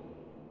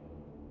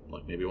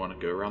 Like maybe want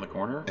to go around the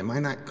corner? Am I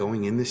not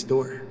going in this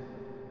door?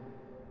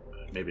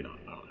 Maybe not.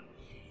 I don't know.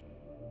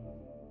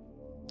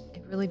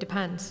 It really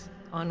depends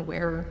on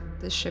where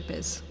this ship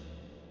is.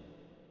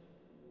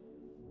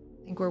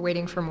 I think we're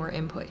waiting for more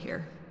input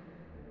here.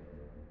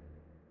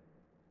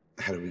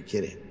 How do we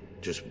get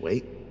it? Just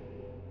wait?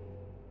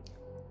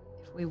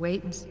 If we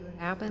wait and see what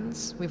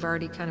happens, we've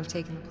already kind of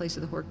taken the place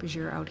of the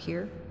Hork-Bajir out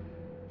here.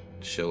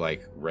 She'll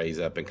like raise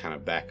up and kind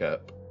of back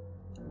up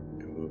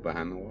and move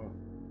behind the wall.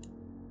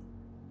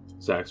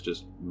 Zach's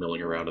just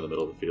milling around in the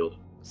middle of the field.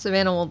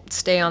 Savannah will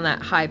stay on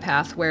that high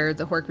path where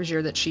the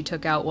Hork-Bajir that she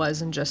took out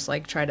was and just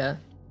like try to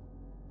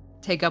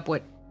take up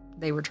what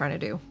they were trying to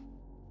do.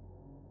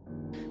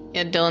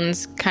 Yeah,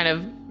 Dylan's kind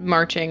of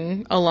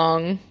marching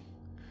along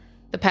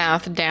the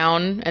path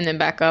down and then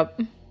back up.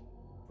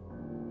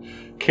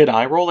 Can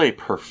I roll a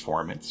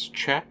performance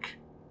check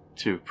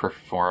to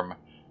perform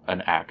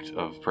an act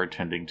of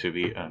pretending to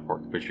be a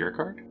Hork-Bajir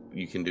card?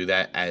 You can do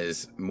that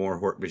as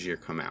more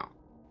Hork-Bajir come out.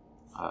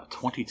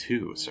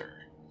 22, sir.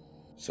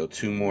 So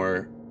 2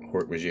 more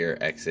Hork-Bajir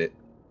exit,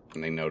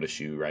 and they notice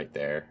you right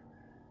there.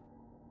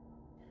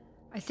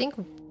 I think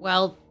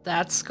while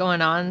that's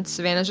going on,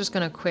 Savannah's just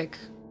going to quick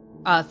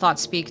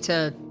thought speak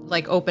to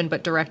like open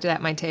but directed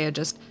at Maitea.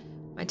 Just,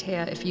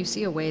 Maitea, if you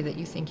see a way that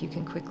you think you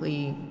can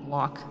quickly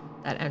block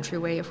that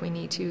entryway if we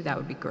need to, that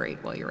would be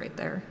great while you're right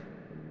there.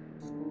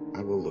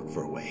 I will look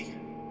for a way.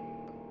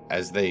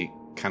 As they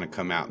kind of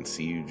come out and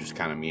see you just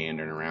kind of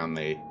meandering around,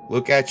 they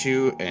look at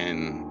you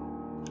and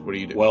what do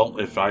you do? Well,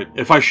 if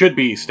I should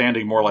be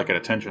standing more like at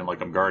attention,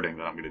 like I'm guarding,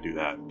 then I'm going to do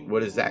that.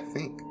 What does Zach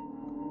think?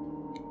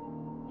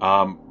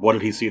 What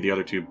did he see the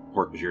other 2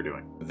 Hork-Bajir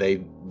doing?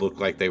 They looked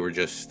like they were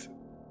just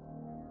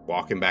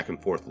walking back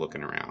and forth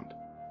looking around.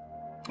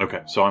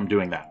 Okay, so I'm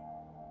doing that.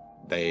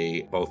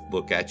 They both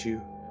look at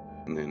you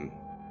and then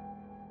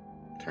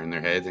turn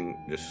their heads and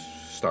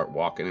just start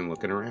walking and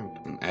looking around.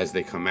 And as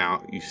they come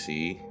out, you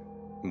see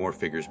more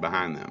figures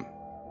behind them.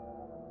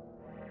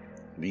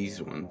 These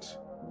ones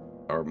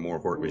are more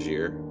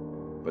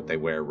Hork-Bajir, but they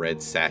wear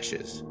red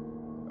sashes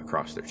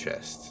across their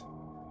chests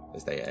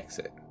as they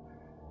exit.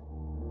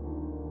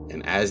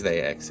 And as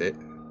they exit,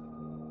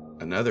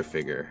 another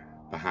figure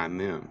behind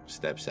them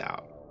steps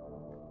out.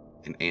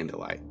 An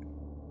Andalite.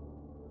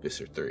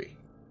 Visser 3.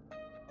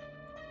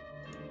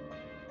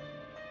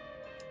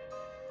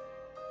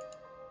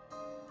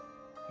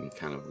 He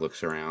kind of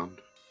looks around.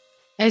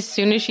 As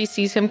soon as she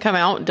sees him come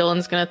out,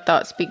 Dylan's going to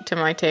thought speak to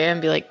Maitea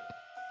and be like,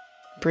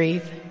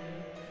 breathe.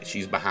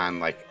 She's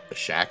behind like a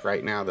shack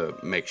right now, the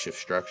makeshift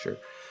structure.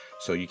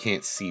 So you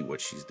can't see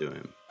what she's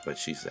doing. But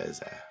she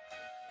says,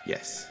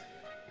 yes,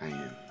 I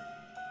am.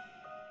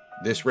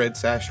 This red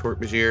sash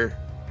Hork-Bajir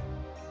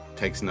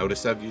takes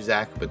notice of you,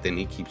 Zach, but then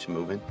he keeps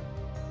moving.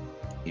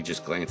 He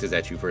just glances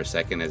at you for a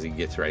second as he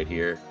gets right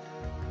here.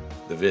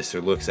 The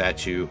Visser looks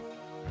at you,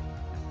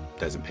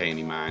 doesn't pay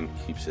any mind,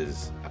 keeps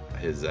his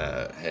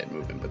head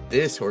moving. But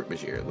this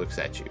Hork-Bajir looks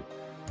at you,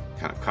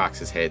 kind of cocks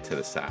his head to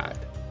the side.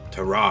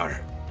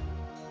 Tarar,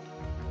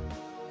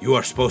 you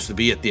are supposed to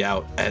be at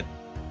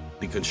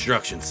the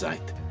construction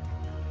site.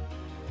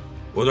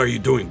 What are you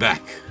doing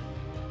back?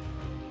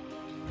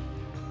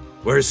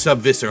 Where is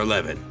Sub-Visser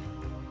 11?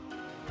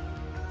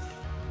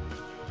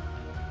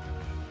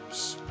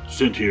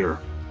 Sent here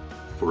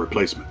for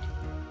replacement.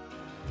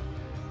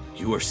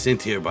 You were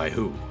sent here by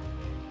who?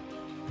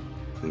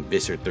 And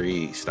Visser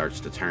 3 starts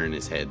to turn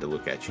his head to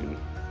look at you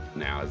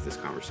now as this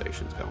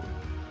conversation's going.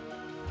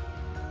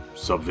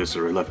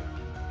 Sub-Visser 11.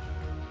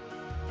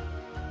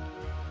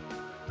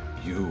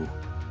 You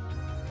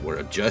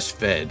were just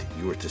fed.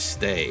 You were to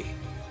stay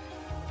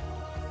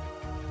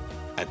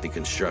at the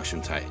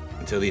construction site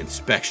until the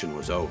inspection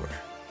was over.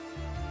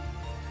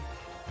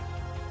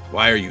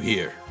 Why are you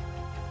here?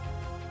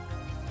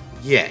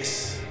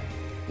 Yes.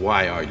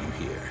 Why are you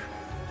here?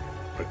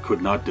 I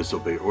could not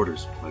disobey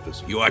orders, my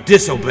Visser. You are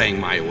disobeying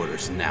my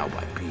orders now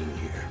by being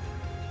here.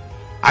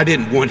 I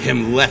didn't want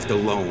him left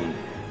alone.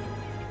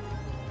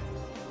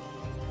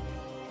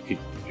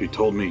 He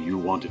told me you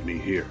wanted me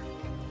here.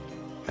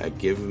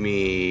 Give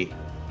me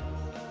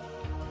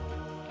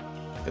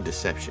a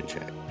deception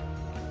check.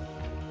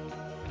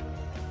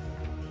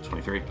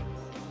 23.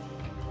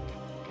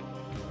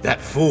 That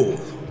fool.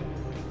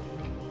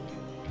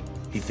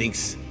 He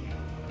thinks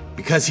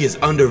because he is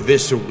under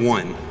Visser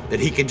 1 that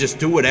he can just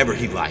do whatever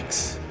he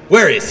likes.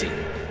 Where is he?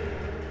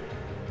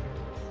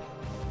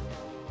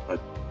 At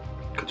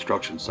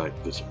construction site,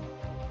 Visser.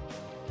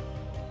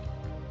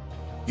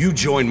 You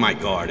join my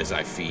guard as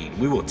I feed.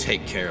 We will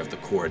take care of the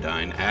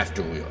Cordine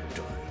after we are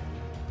done.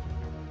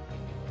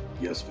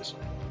 Yes, Visser.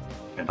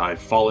 And I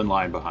fall in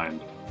line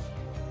behind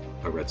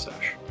a red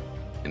sash.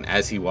 And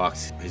as he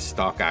walks, his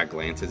stalk eye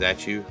glances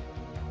at you.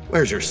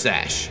 Where's your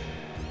sash?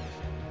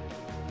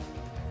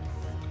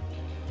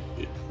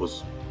 It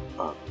was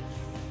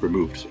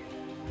removed, sir.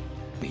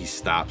 He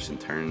stops and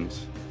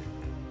turns.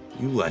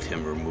 You let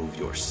him remove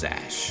your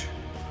sash.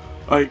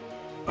 I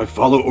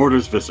follow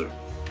orders, Visser.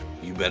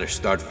 You better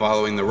start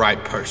following the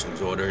right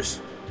person's orders.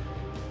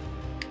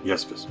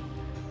 Yes, Visser.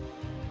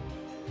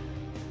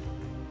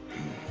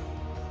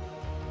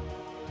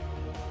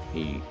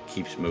 He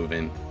keeps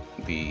moving.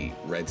 The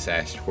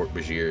red-sashed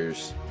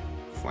Hork-Bajirs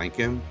flank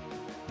him.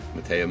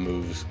 Matea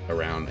moves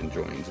around and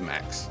joins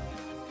Max.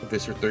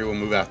 Visser 3 will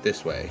move out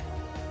this way.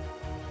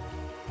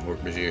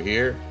 Hork-Bajir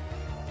here.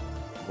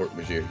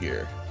 Hork-Bajir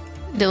here.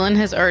 Dylan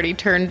has already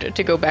turned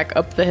to go back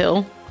up the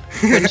hill.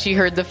 When she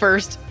heard the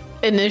first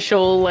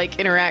initial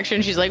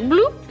interaction, she's like,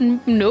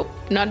 bloop, nope,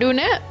 not doing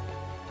that.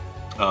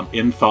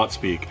 In thought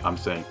speak, I'm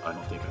saying I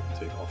don't think I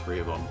can take all three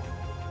of them,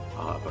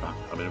 but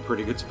I'm in a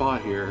pretty good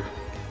spot here.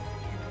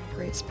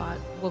 Great spot.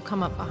 We'll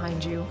come up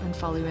behind you and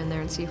follow you in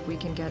there and see if we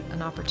can get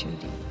an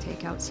opportunity to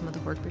take out some of the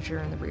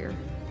Hork-Bajir in the rear.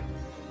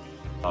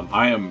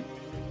 I am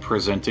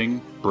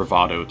presenting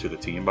bravado to the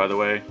team, by the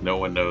way. No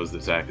one knows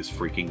that Zach is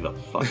freaking the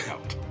fuck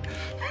out.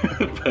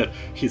 But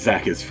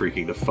Zach is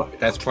freaking the fuck out.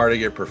 That's part of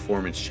your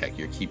performance check.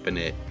 You're keeping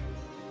it,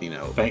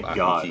 Thank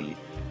God. key.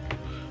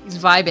 He's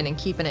vibing and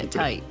keeping it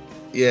tight.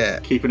 Yeah.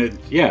 Keeping it,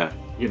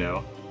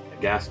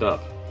 gassed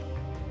up.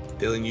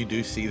 Dylan, you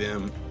do see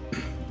them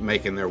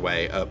making their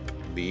way up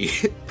the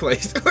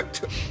place.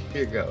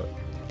 Here you go.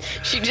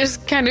 She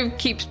just kind of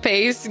keeps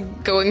pace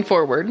going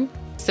forward.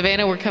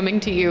 Savannah, we're coming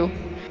to you.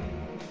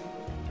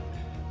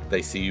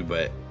 They see you,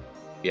 but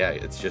yeah,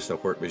 it's just a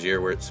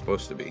Hork-Bajir where it's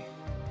supposed to be.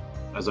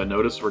 As I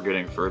notice we're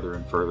getting further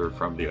and further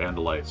from the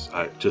Andalites,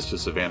 just to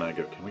Savannah, I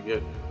go,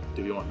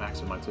 do you want Max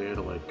and Matea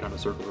to kind of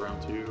circle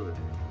around too? Or?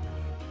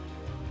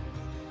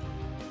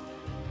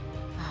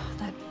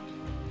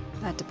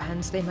 That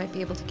depends. They might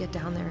be able to get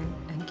down there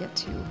and get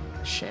to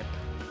a ship.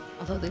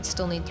 Although they'd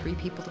still need 3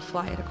 people to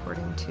fly it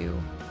according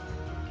to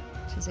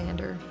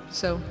Xander.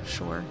 So,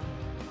 sure.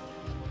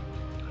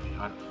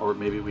 Or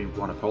maybe we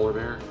want a polar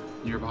bear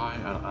nearby?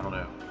 I don't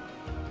know.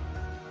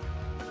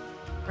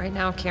 Right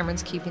now,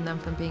 Cameron's keeping them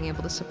from being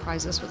able to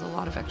surprise us with a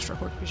lot of extra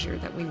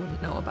Hork-Bajir that we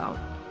wouldn't know about.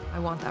 I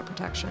want that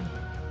protection.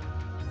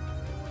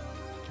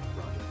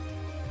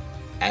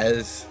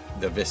 As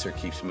the Visser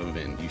keeps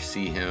moving, you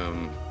see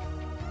him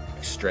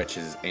stretch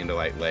his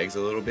Andalite legs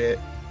a little bit.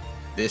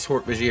 This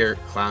Hork-Bajir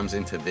climbs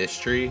into this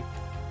tree.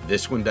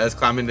 This one does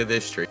climb into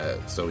this tree.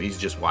 So he's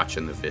just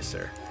watching the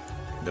Visser.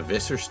 The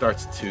Visser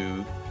starts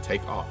to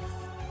take off.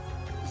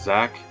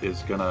 Zach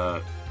is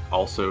gonna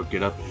also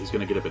get up. He's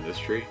gonna get up in this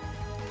tree,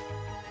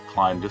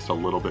 climb just a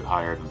little bit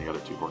higher than the other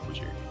 2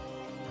 Hork-Bajir.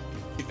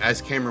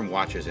 As Cameron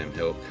watches him,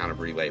 he'll kind of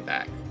relay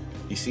back.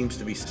 He seems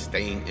to be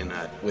staying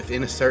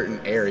within a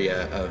certain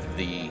area of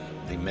the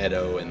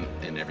meadow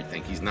and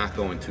everything. He's not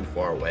going too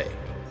far away.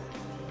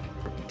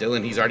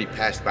 Dylan, he's already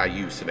passed by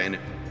you. Savannah,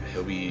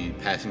 he'll be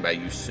passing by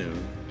you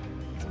soon.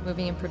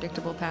 Moving in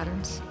predictable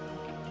patterns.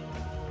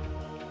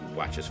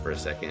 Watches for a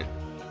second.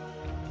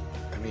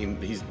 I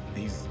mean, he's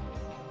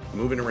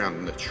moving around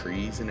in the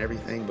trees and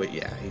everything, but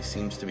yeah, he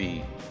seems to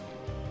be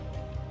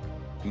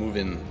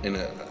moving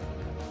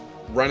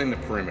running the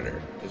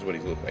perimeter is what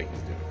he looks like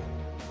he's doing.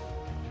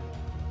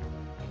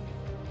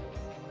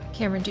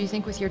 Cameron, do you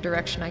think with your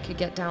direction I could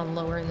get down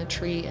lower in the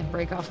tree and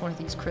break off one of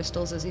these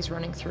crystals as he's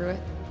running through it?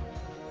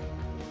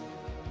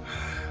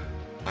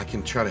 I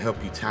can try to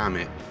help you time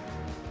it.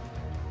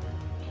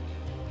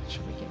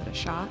 Should we give it a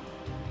shot?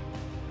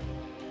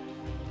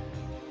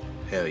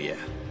 Hell yeah.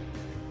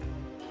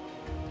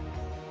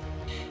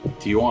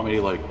 Do you want me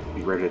to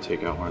be ready to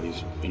take out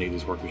any of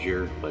these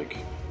Hork-Bajir?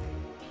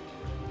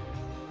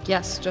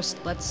 Yes,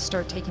 just let's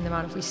start taking them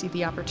out if we see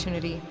the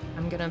opportunity.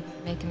 I'm gonna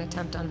make an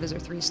attempt on Visor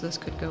 3, so this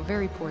could go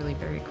very poorly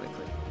very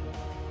quickly.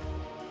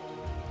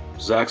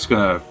 Zach's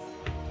gonna,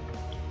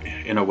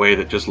 in a way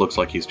that just looks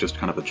like he's just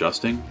kind of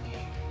adjusting,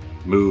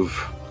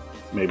 move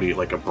maybe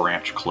a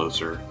branch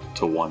closer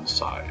to one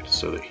side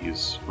so that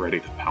he's ready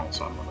to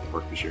pounce on one of the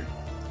Hork-Bajir.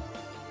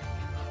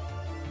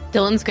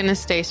 Dylan's gonna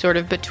stay sort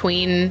of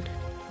between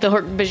the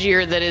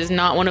Hork-Bajir that is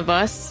not one of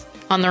us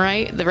on the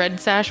right, the red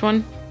sash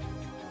one,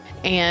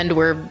 and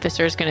where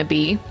Visor's gonna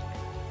be,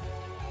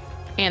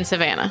 and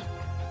Savannah,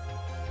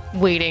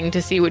 waiting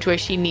to see which way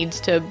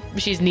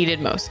she's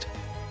needed most.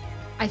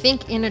 I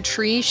think in a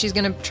tree, she's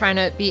gonna try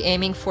to be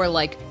aiming for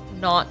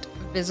not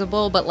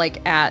visible, but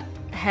at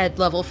head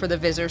level for the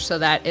Visor, so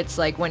that it's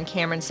when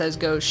Cameron says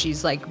go,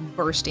 she's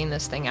bursting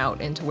this thing out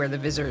into where the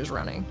Visor is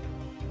running.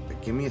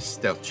 Give me a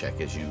stealth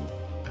check as you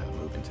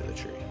move into the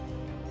tree.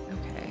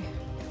 Okay.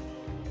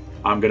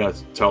 I'm gonna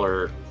tell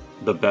her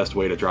the best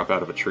way to drop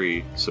out of a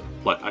tree. So,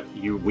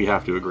 we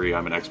have to agree.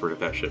 I'm an expert at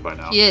that shit by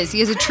now. He is. He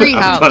has a tree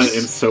house. I've done it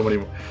in so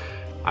many.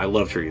 I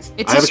love trees.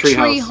 It's I have his a tree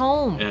tree house.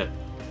 home.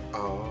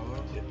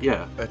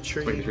 Yeah, A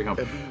tree. It's like a tree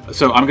home.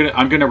 So I'm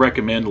gonna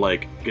recommend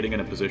getting in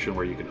a position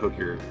where you can hook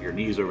your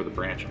knees over the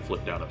branch and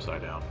flip down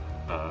upside down,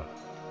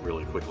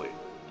 really quickly,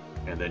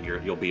 and then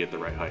you'll be at the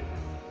right height.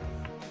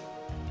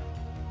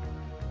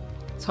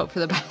 Let's hope for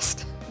the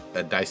best.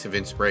 A dice of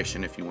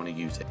inspiration if you want to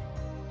use it.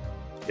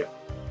 Yeah.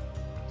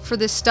 For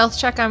this stealth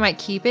check, I might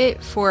keep it.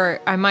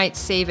 I might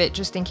save it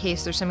just in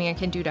case there's something I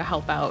can do to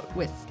help out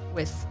with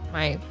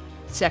my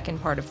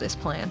second part of this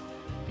plan.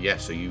 Yeah,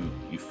 so you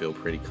feel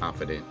pretty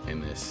confident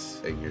in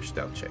your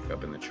stealth check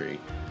up in the tree.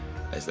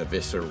 As the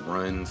Visor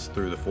runs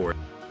through the forest,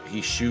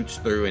 he shoots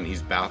through and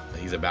he's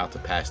about to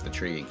pass the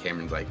tree, and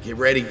Cameron's like, get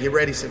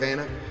ready,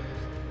 Savannah.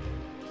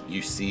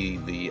 You see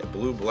the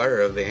blue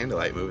blur of the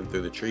Andalite moving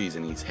through the trees,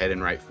 and he's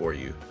heading right for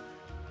you.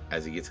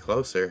 As he gets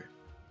closer,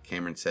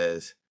 Cameron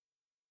says,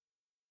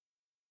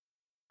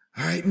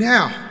 all right,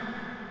 now.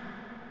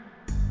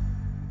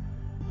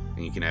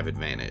 And you can have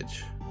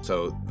advantage.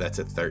 So that's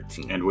a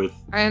 13. And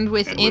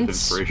with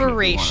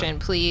inspiration,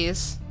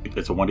 please.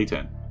 It's a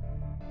 1d10.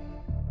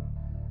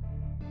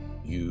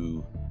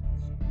 You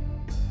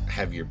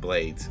have your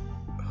blades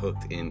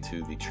hooked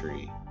into the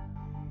tree.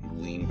 You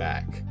lean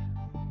back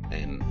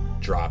and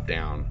drop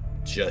down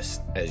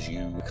just as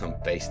you come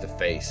face to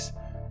face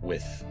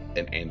with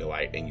an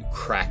Andalite, and you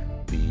crack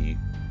the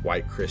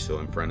white crystal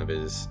in front of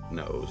his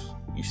nose.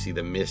 You see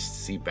the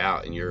mist seep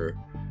out, and you're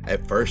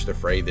at first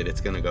afraid that it's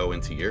going to go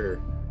into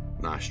your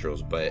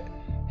nostrils, but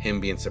him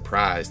being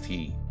surprised,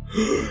 he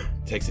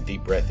takes a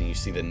deep breath, and you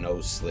see the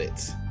nose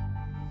slits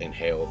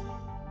inhale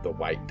the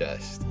white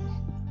dust.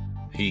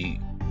 He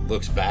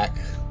looks back,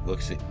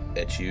 looks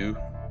at you,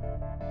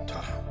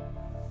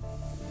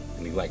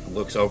 and he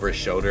looks over his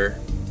shoulder,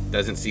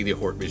 doesn't see the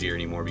Hork-Bajir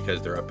anymore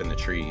because they're up in the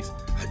trees.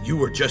 You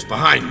were just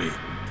behind me.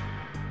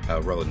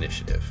 Roll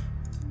initiative.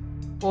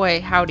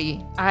 Boy,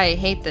 howdy. I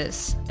hate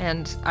this,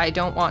 and I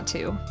don't want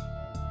to.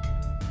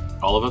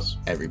 All of us?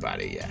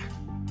 Everybody, yeah.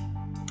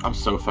 I'm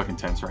so fucking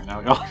tense right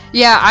now, y'all.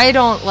 Yeah, I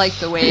don't like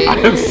the way...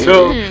 I'm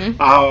so...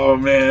 Oh,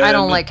 man. I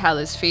don't like how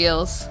this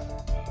feels.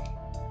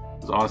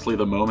 It was honestly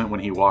the moment when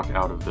he walked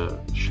out of the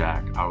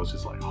shack, I was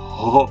just like,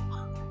 oh.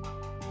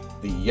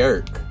 The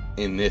Yerk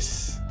in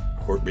this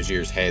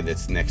Hork-Bajir's head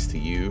that's next to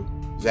you,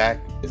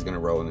 Zach, is going to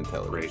roll an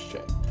intelligence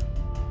check.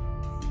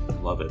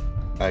 Love it.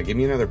 Give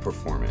me another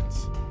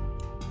performance.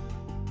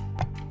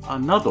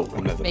 Another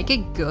one. Make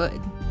it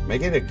good.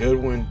 Make it a good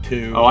one,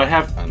 too. Oh, I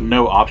have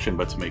no option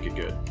but to make it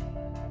good.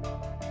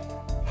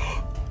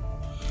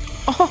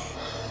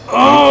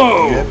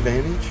 Oh! You have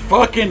advantage?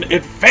 Fucking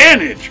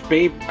advantage,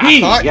 baby!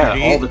 I Yeah,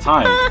 all the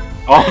time.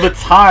 All the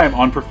time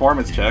on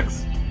performance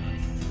checks.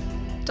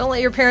 Don't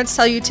let your parents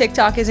tell you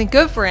TikTok isn't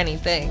good for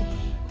anything.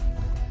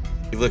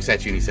 He looks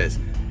at you and he says,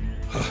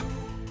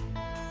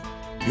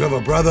 you have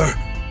a brother?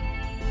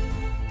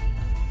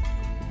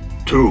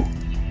 2.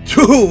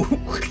 2?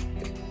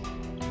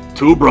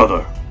 2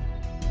 brother.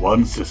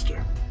 1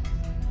 sister.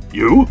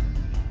 You?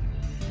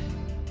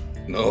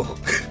 No.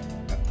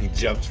 He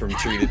jumps from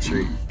tree to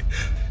tree.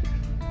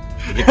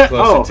 He gets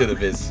closer to the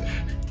Viz.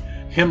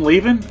 Him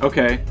leaving?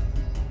 Okay.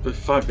 But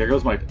fuck, there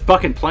goes my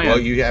fucking plan. Well,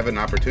 you have an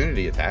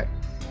opportunity attack.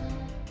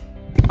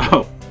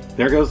 Oh,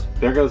 there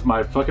goes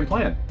my fucking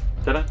plan.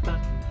 Da-da-da.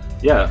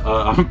 Yeah,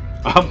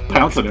 I'm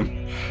pouncing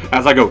him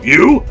as I go.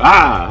 You?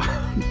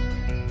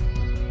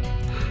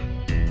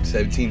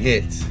 17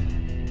 hits.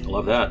 I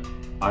love that.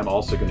 I'm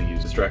also going to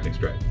use Distracting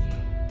Strike.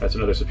 That's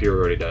another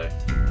superiority die.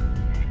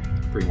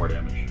 3 more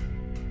damage.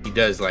 He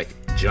does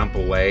jump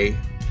away,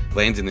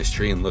 lands in this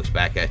tree, and looks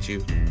back at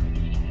you.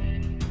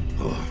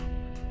 Oh,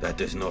 that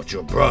is not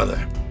your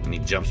brother. And he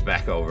jumps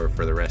back over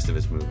for the rest of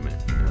his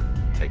movement.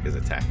 Take his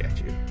attack at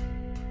you.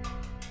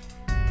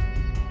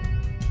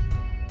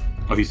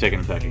 Oh, he's taking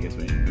an attack against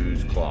me.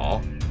 Who's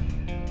claw?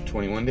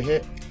 21 to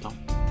hit.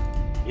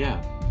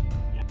 Yeah.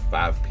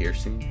 5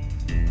 piercing.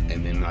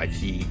 And then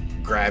he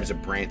grabs a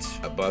branch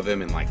above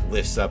him and like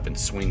lifts up and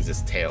swings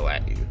his tail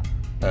at you.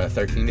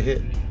 13 to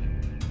hit.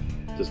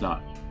 Does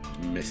not.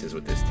 Misses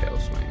with his tail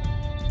swing.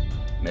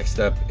 Next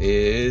up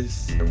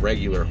is a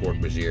regular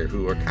Hork-Bajir,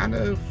 who are kind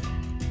of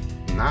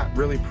not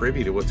really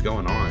privy to what's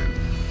going on.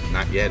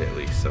 Not yet, at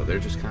least. So they're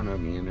just kind of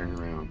meandering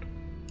around.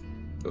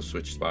 Go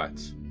switch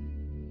spots.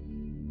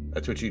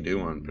 That's what you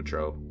do on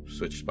patrol.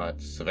 Switch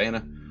spots.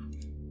 Savannah,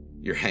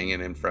 you're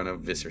hanging in front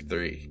of Visser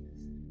 3.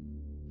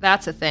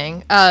 That's a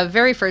thing.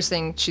 Very first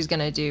thing she's going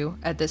to do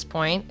at this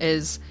point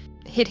is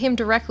hit him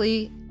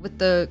directly with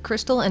the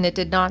crystal, and it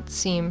did not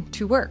seem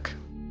to work.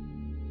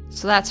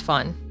 So that's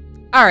fun.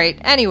 All right,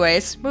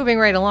 anyways, moving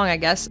right along, I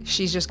guess.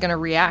 She's just going to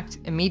react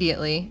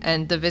immediately,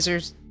 and the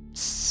Visser's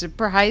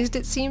surprised,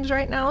 it seems,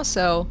 right now,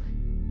 so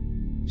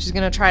she's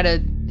going to try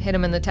to hit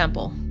him in the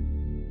temple.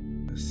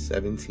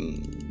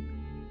 17.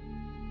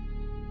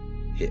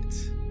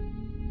 Hits.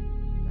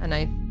 And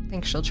I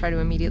think she'll try to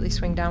immediately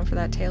swing down for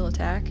that tail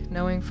attack,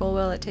 knowing full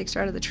well it takes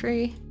her out of the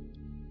tree.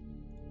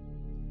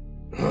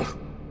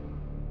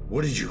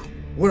 What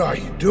are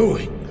you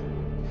doing?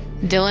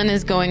 Dylan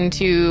is going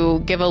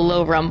to give a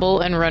low rumble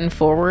and run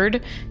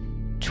forward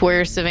to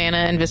where Savannah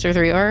and Visser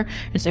 3 are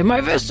and say, "My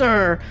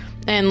Visser!"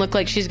 and look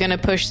like she's going to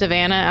push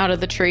Savannah out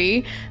of the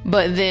tree,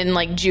 but then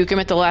like juke him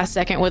at the last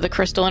second with a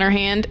crystal in her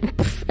hand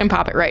and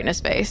pop it right in his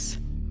face.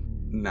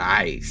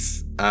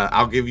 Nice.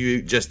 I'll give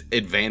you just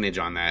advantage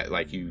on that.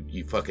 Like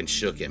you fucking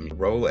shook him.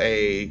 Roll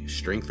a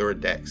strength or a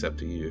dex, up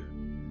to you.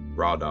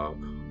 Raw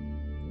dog.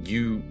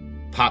 You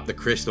pop the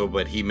crystal,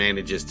 but he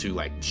manages to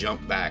like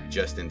jump back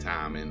just in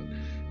time, and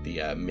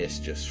the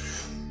mist just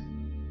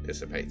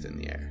dissipates in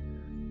the air.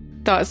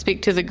 Thought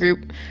speak to the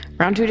group.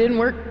 Round 2 didn't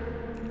work.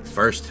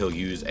 First, he'll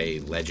use a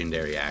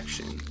legendary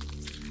action,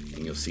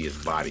 and you'll see his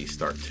body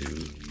start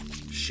to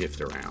shift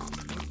around.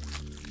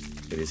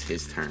 It is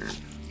his turn.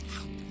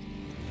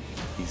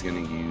 He's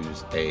going to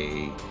use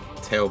a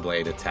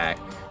tailblade attack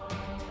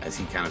as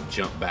he kind of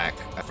jumped back.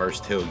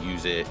 First, he'll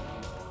use it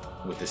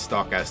with the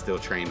stalk eye still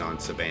trained on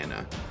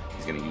Savannah.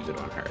 He's going to use it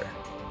on her.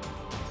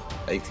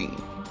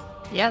 18.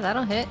 Yeah,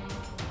 that'll hit.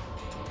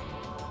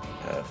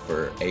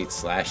 For 8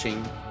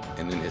 slashing.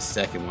 And then his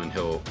second one,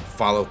 he'll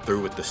follow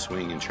through with the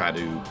swing and try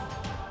to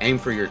aim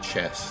for your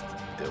chest,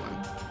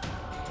 Dylan,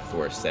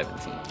 for a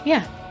 17.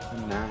 Yeah.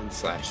 9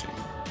 slashing.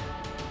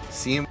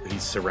 See him?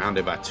 He's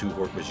surrounded by 2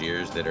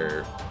 Hork-Bajirs that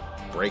are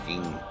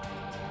breaking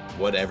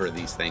whatever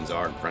these things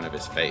are in front of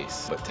his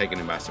face. But taking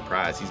him by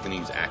surprise, he's going to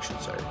use Action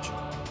Surge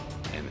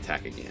and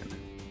attack again.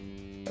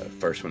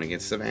 First one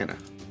against Savannah.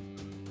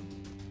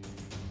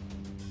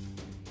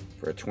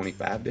 For a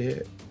 25 to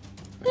hit.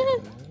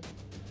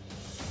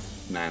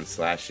 9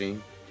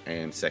 slashing,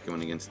 and second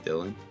one against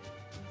Dylan.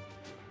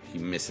 He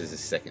misses his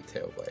second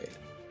tail blade.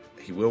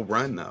 He will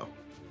run though,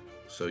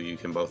 so you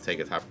can both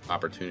take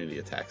opportunity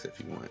attacks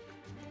if you want.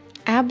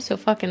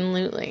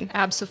 Abso-fucking-lutely.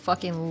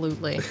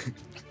 Abso-fucking-lutely.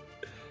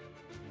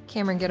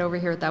 Cameron, get over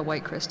here with that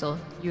white crystal.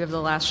 You have the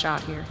last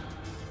shot here.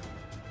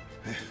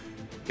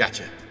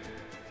 Gotcha.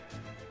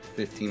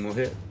 15 will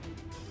hit.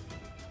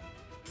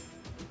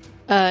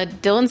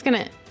 Dylan's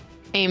gonna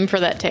aim for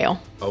that tail.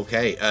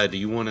 Okay, do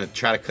you want to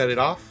try to cut it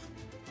off?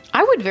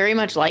 I would very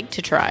much like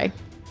to try.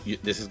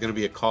 This is going to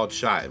be a called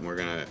shot, and we're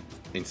going to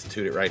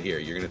institute it right here.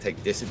 You're going to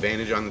take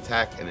disadvantage on the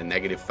attack and a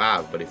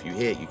 -5, but if you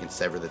hit, you can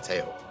sever the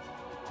tail.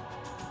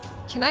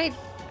 Can I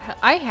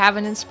have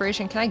an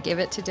inspiration. Can I give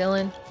it to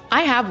Dylan?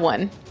 I have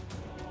one.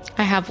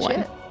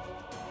 Shit.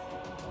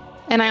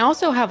 And I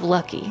also have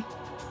lucky.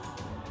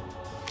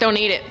 Don't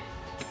need it.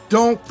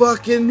 Don't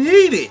fucking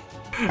need it!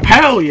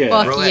 Hell yeah!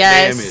 Fuck Roll that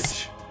yes.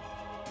 damage.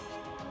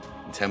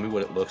 And tell me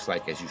what it looks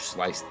like as you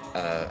slice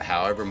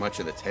however much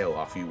of the tail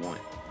off you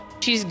want.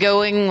 She's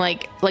going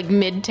like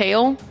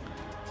mid-tail.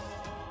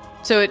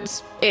 So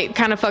it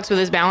kind of fucks with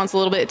his balance a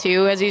little bit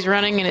too as he's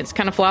running, and it's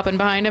kind of flopping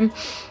behind him.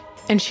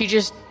 And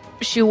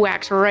she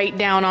whacks right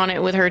down on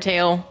it with her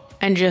tail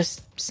and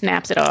just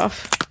snaps it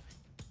off.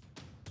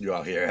 You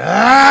all hear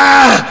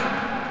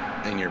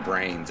 "Ah!" in your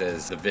brains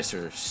as the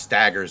Visser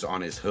staggers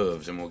on his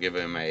hooves, and we'll give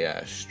him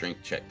a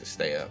strength check to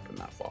stay up and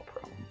not fall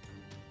prone.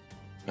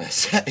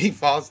 He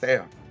falls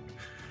down.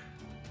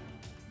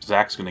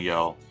 Zach's gonna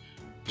yell,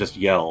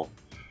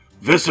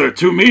 "Visser,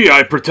 to me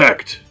I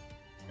protect!"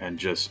 And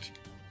just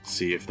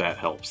see if that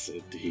helps,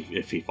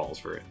 if he falls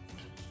for it.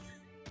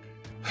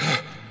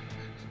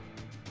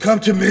 Come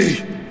to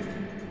me.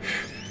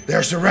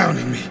 They're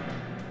surrounding me.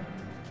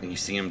 And you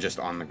see him just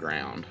on the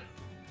ground.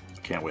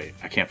 Can't wait.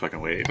 I can't fucking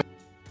wait.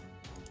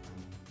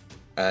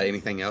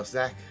 Anything else,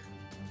 Zach?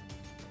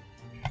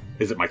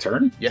 Is it my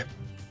turn? Yeah.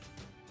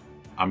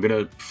 I'm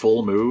gonna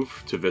full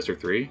move to Visser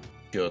 3.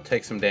 You'll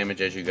take some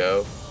damage as you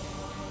go.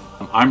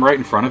 I'm right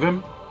in front of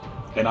him,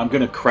 and I'm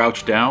gonna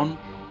crouch down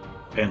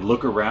and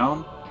look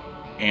around,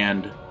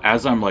 and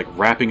as I'm like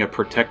wrapping a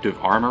protective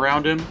arm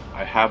around him,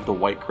 I have the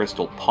white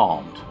crystal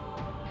palmed,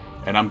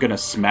 and I'm gonna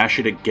smash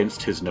it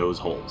against his nose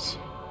holes.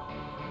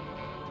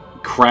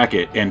 Crack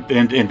it, and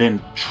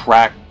then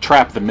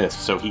trap the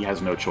mist so he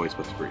has no choice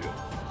but to breathe it.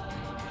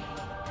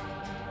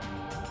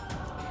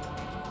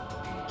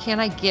 Can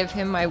I give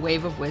him my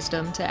wave of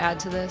wisdom to add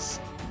to this?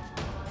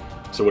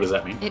 So what does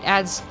that mean? It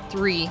adds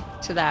 3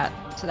 to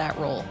that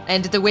roll.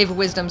 And the wave of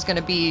wisdom's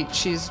gonna be,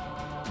 she's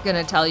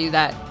gonna tell you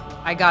that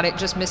I got it,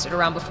 just missed it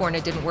around before and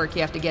it didn't work.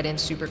 You have to get in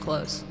super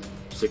close.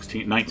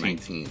 16,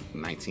 19.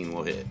 19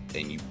 will hit,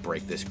 and you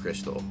break this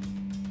crystal.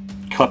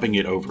 Cupping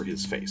it over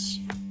his face.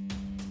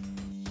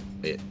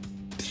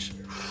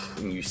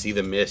 And you see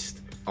the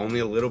mist, only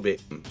a little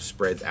bit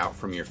spreads out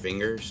from your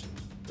fingers.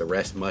 The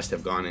rest must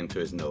have gone into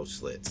his nose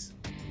slits.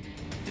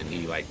 And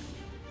he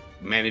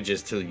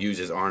manages to use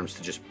his arms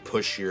to just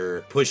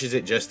pushes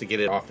it just to get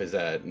it off his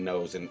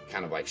nose and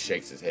kind of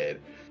shakes his head.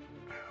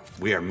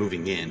 We are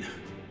moving in,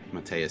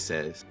 Matea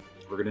says.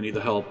 We're gonna need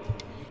the help.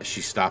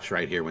 She stops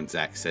right here when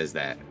Zach says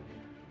that.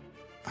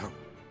 Oh,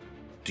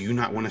 do you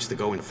not want us to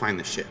go and find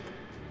the ship?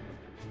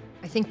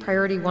 I think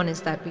priority 1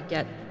 is that we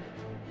get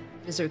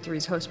Visitor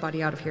 3's host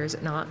body out of here, is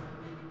it not?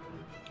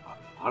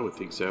 I would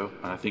think so.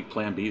 And I think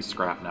plan B is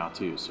scrap now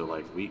too.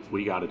 So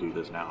we gotta do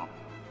this now.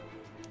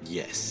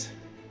 Yes.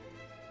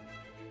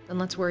 Then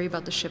let's worry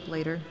about the ship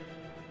later.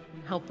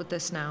 Help with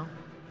this now.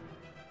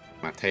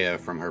 Matea,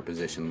 from her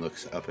position,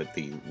 looks up at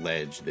the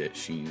ledge that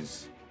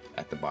she's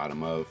at the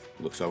bottom of,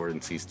 looks over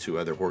and sees 2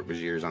 other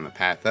Hork-Bajirs on the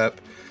path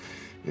up,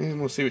 and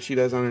we'll see what she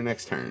does on her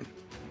next turn.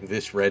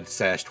 This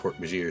red-sashed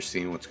Hork-Bajir is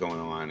seeing what's going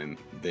on, and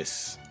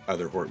this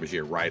other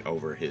Hork-Bajir right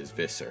over his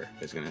visor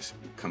is going to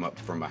come up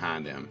from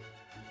behind him.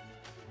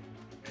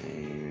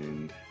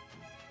 And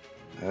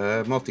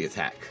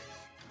multi-attack.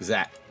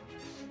 Zach,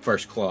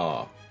 first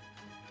claw.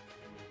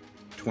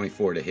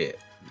 24 to hit.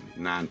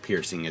 9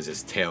 piercing as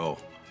his tail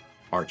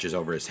arches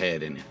over his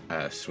head and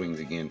swings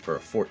again for a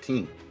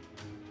 14.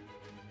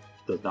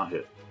 Does not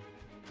hit.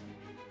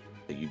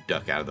 You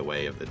duck out of the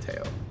way of the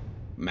tail.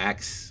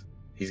 Max,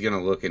 he's going to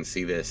look and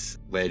see this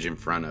ledge in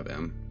front of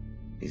him.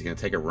 He's going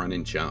to take a run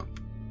and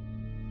jump.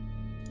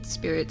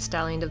 Spirit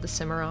Stallion of the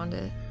Cimarron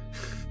it.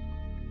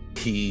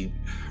 He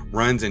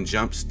runs and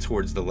jumps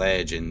towards the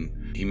ledge,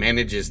 and he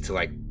manages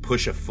to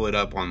push a foot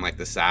up on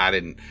the side,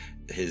 and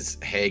his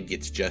head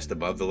gets just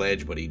above the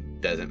ledge, but he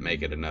doesn't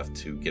make it enough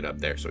to get up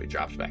there, so he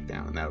drops back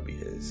down, and that'll be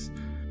his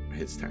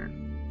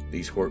turn.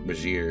 These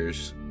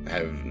Hork-Bajirs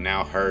have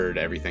now heard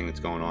everything that's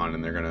going on,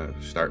 and they're going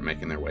to start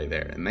making their way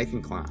there, and they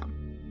can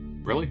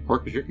climb. Really?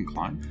 Hork-Bajir can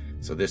climb?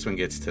 So this one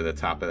gets to the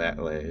top of that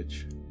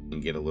ledge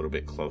and get a little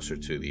bit closer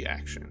to the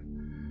action.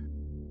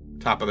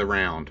 Top of the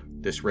round,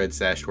 this red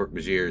sash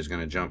Hork-Bajir is going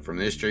to jump from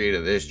this tree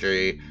to this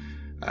tree,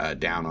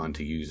 down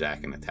onto you,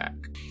 Zach, and attack.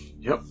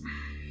 Yep.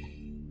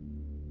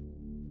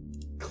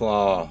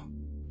 Claw,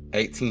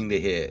 18 to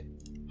hit.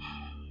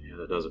 Yeah,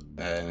 that does it.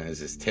 And as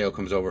his tail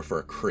comes over for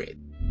a crit.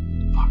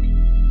 Fuck.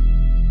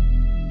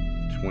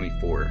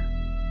 24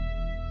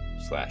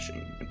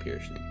 slashing and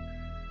piercing.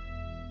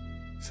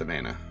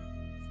 Savannah.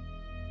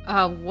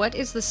 What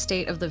is the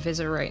state of the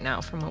visitor right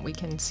now from what we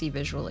can see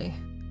visually?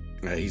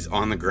 He's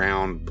on the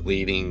ground,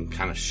 bleeding,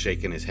 kind of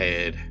shaking his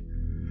head.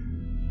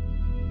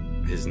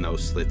 His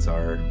nose slits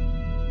are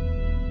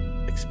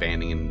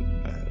expanding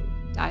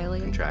and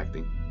dilating?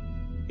 Contracting.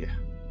 Yeah.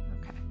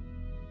 Okay.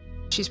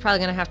 She's probably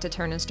going to have to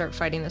turn and start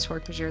fighting this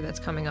Hork-Bajir that's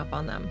coming up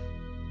on them.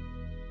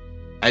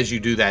 As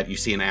you do that, you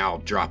see an owl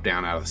drop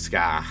down out of the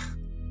sky,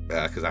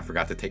 because I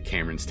forgot to take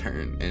Cameron's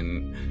turn,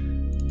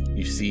 and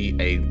you see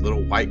a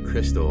little white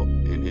crystal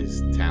in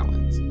his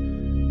talons.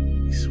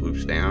 He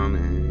swoops down,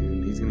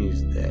 and he's going to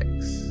use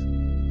Dex.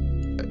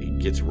 He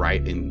gets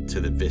right into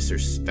the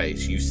visor's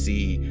face. You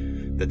see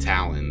the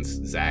talons,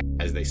 Zach,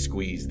 as they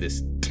squeeze,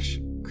 this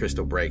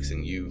crystal breaks,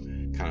 and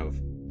you kind of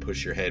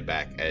push your head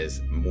back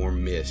as more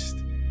mist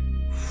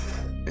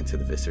into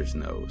the visor's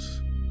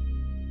nose.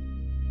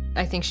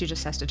 I think she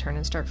just has to turn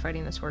and start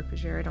fighting this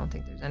Hork-Bajir. I don't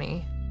think there's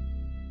any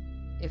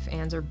ifs,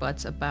 ands, or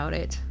buts about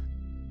it.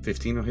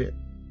 15 will hit.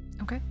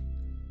 Okay.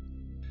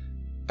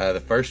 The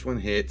first one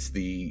hits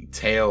the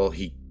tail.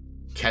 He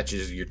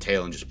catches your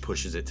tail and just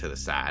pushes it to the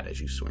side as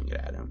you swing it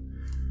at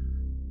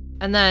him.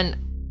 And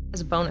then,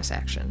 as a bonus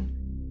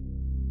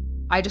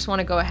action, I just want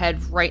to go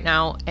ahead right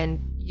now and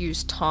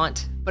use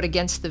Taunt, but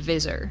against the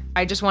visor.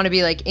 I just want to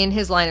be in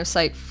his line of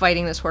sight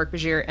fighting this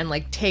Hork-Bajir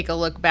and take a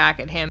look back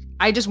at him.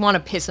 I just want to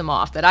piss him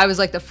off that I was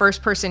the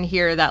first person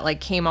here that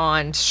came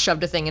on,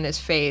 shoved a thing in his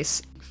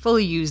face.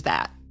 Fully use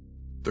that.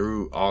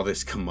 Through all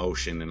this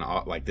commotion and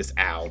all, this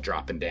owl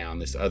dropping down,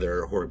 this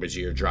other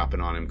Hork-Bajir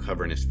dropping on him,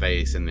 covering his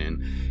face, and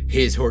then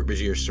his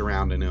Hork-Bajir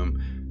surrounding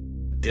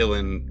him,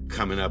 Dylan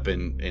coming up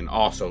and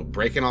also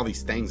breaking all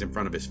these things in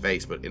front of his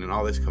face, but in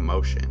all this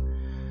commotion,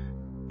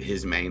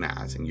 his main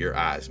eyes and your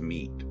eyes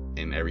meet,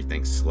 and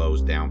everything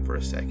slows down for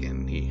a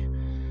second.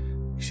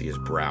 You see his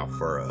brow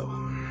furrow.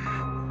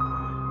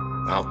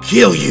 I'll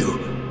kill you!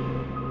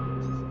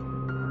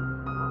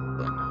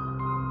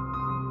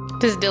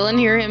 Does Dylan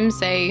hear him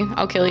say,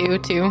 "I'll kill you,"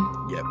 too?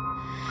 Yep.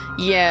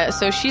 Yeah,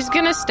 so she's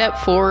gonna step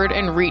forward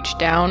and reach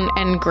down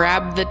and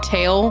grab the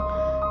tail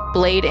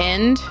blade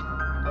end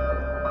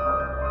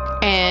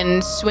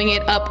and swing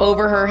it up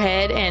over her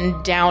head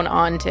and down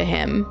onto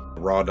him.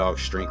 Raw dog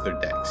strength or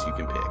dex, you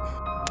can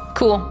pick.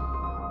 Cool.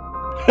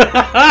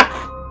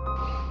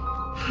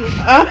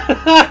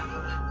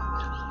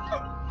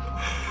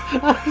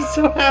 I'm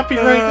so happy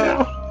right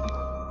now.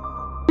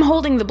 I'm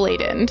holding the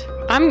blade end.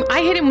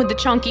 I hit him with the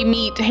chunky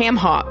meat ham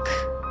hock.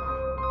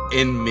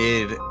 In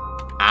mid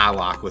eye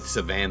lock with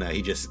Savannah,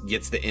 he just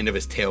gets the end of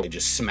his tail and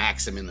just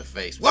smacks him in the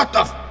face. What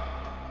the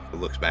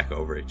looks back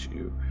over at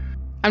you.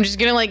 I'm just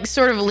gonna like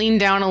sort of lean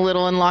down a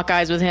little and lock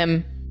eyes with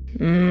him.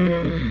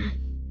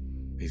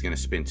 He's gonna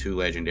spend 2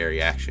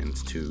 legendary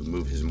actions to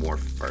move his morph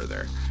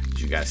further.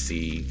 As you guys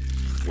see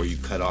where you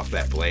cut off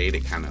that blade,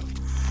 it kind of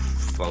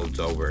folds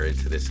over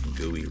into this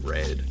gooey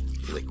red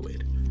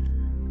liquid.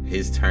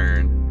 His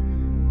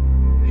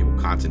turn, he will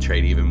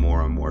concentrate even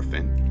more on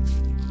morphing.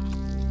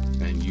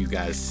 And you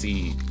guys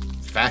see,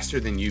 faster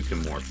than you can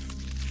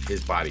morph,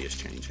 his body is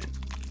changing.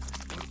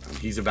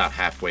 He's about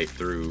halfway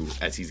through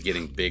as he's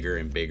getting bigger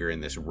and bigger,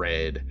 and this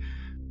red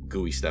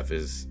gooey stuff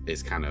is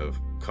kind of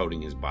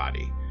coating his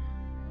body.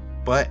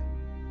 But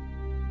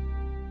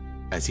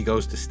as he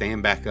goes to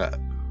stand back up,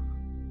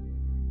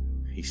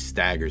 he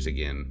staggers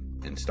again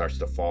and starts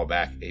to fall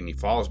back, and he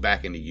falls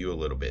back into you a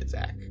little bit,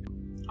 Zach.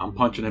 I'm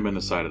punching him in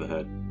the side of the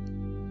head.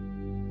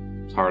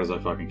 As hard as I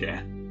fucking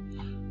can.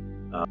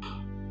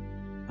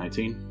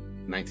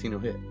 19? 19 will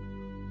hit.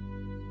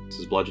 This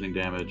is bludgeoning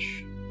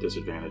damage,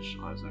 disadvantage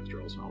on his next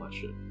rolls and all that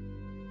shit.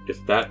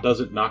 If that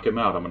doesn't knock him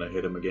out, I'm going to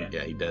hit him again.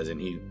 Yeah, he does,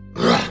 and he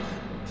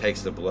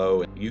takes the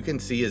blow. You can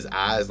see his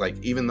eyes, like,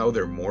 even though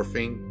they're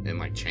morphing and,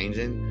 like,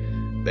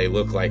 changing, they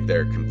look like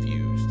they're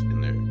confused,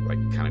 and they're, like,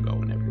 kind of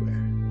going everywhere.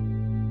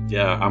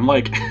 Yeah, I'm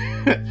like,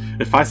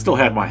 if I still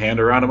had my hand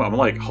around him, I'm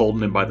like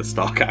holding him by the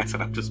stalk eyes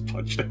and I'm just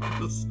punching him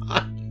in the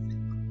side.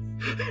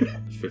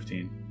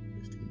 15.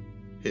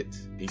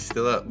 Hits. He's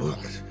still up.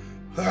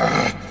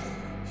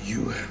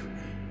 You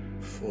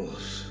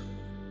fools.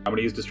 I'm going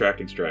to use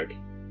Distracting Strike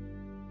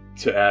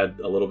to add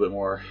a little bit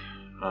more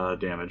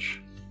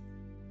damage.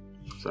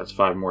 So that's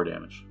 5 more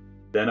damage.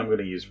 Then I'm going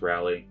to use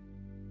Rally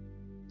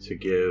to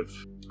give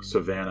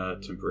Savannah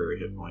temporary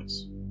hit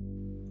points.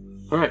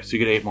 Alright, so you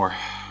get 8 more.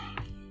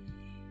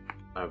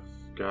 I've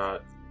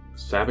got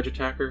Savage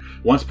Attacker.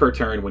 Once per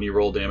turn, when you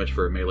roll damage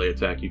for a melee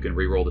attack, you can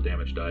re-roll the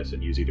damage dice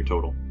and use either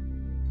total.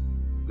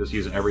 Just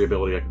using every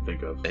ability I can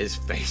think of. His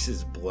face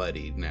is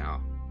bloodied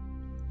now.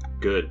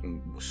 Good.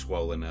 And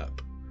swollen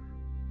up.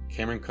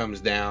 Cameron comes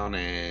down,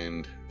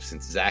 and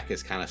since Zach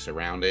is kind of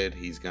surrounded,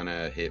 he's going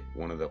to hit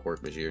one of the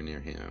Hork-Bajir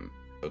near him.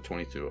 So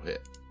 22 will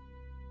hit.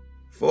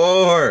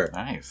 4!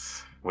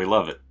 Nice. We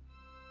love it.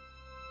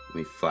 And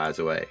he flies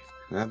away.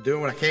 I'm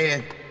doing what I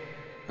can.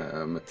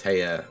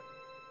 Matea,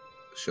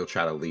 she'll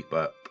try to leap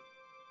up.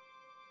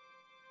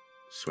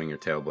 Swing her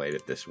tail blade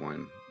at this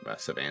one by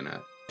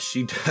Savannah.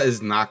 She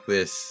does knock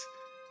this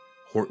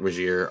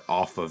Hork-Bajir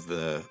off of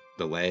the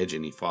ledge,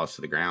 and he falls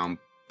to the ground,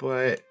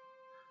 but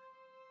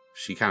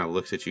she kind of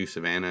looks at you,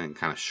 Savannah, and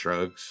kind of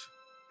shrugs.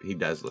 He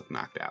does look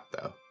knocked out,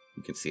 though.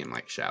 You can see him,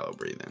 like, shallow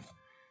breathing.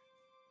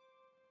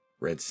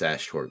 Red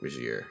Sash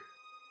Hork-Bajir.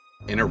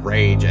 In a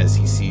rage, as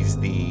he sees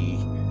the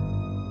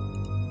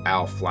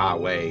owl fly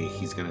away,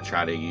 he's going to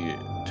try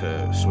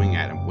to swing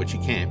at him, which he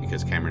can't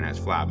because Cameron has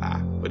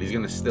flyby. But he's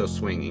going to still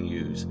swing and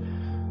use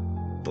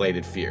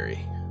Bladed Fury.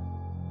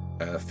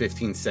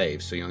 15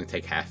 saves, so you only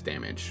take half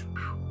damage.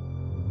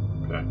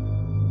 Okay.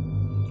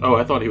 Oh,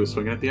 I thought he was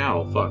swinging at the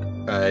owl. Fuck.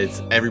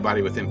 It's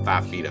everybody within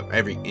 5 feet of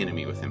every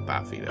enemy within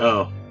 5 feet of.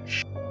 Oh.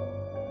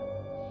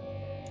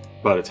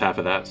 But it's half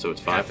of that, so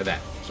it's 5. Half of that,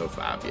 so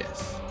 5,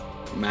 yes.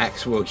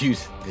 Max will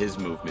use his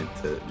movement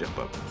to jump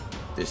up.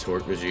 This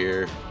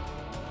Hork-Bajir.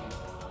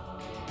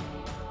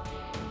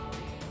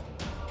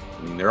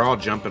 I mean, they're all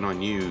jumping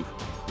on you,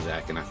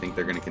 Zach, and I think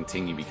they're going to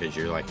continue because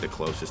you're like the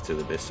closest to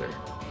the Visser.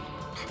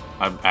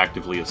 I'm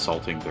actively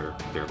assaulting their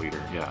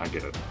leader. Yeah, I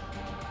get it.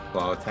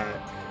 Claw attack.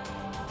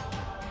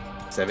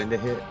 7 to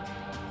hit.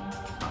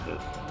 Not hit.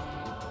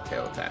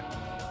 Tail attack.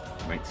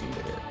 19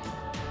 to hit.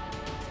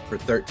 For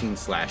 13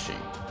 slashing.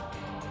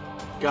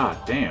 God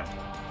damn.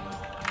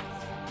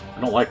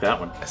 I don't like that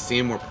one. I see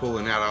him. We're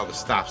pulling out all the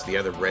stops. The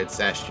other red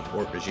sash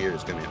Hork-Bajir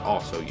is going to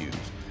also use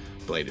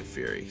Bladed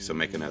Fury. So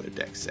make another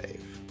dex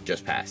save.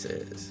 Just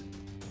passes.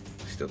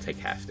 Still take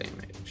half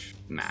damage.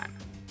 9.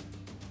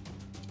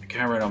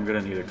 Cameron, I'm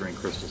going to need a green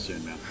crystal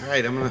soon, man. All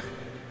right,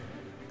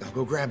 I'll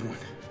go grab one.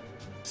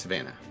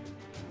 Savannah.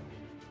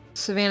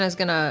 Savannah's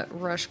gonna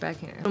rush back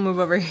here. I'll move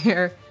over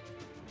here.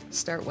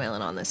 Start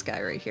wailing on this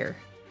guy right here.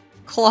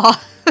 Claw.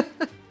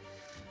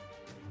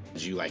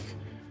 As you like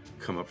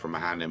come up from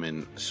behind him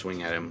and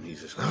swing at him, he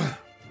just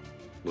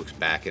looks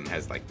back and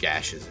has like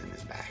gashes in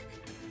his back.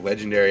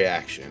 Legendary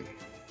action.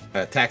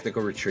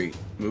 Tactical retreat.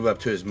 Move up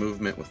to his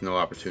movement with no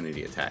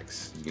opportunity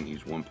attacks. You can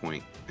use 1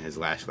 point in his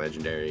last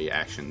legendary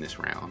action this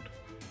round.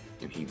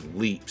 And he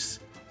leaps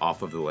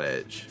off of the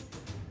ledge.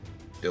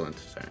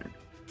 Dylan's turn.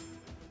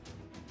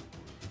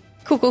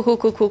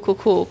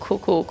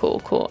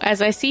 Cool.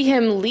 As I see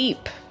him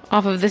leap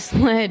off of this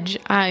ledge,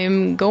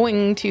 I'm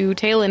going to,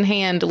 tail in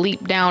hand,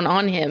 leap down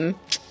on him.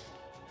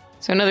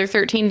 So another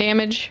 13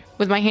 damage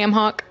with my ham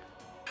hock.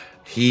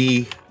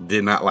 He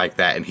did not like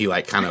that, and he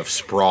like kind of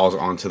sprawls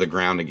onto the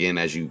ground again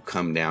as you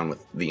come down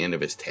with the end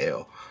of his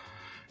tail.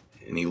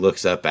 And he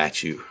looks up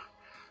at you,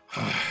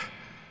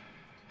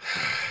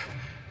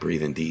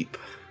 breathing deep.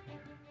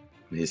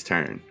 His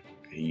turn.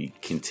 He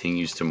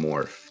continues to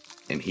morph,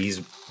 and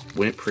he's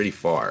went pretty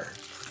far.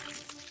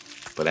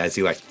 But as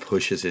he like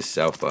pushes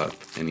himself up,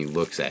 and he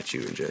looks at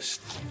you and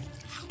just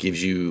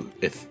gives you,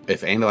 if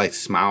Andalites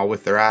smile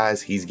with their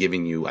eyes, he's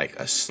giving you like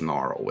a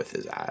snarl with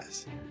his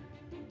eyes.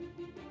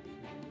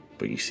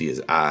 But you see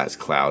his eyes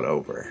cloud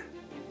over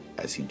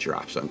as he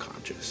drops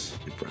unconscious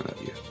in front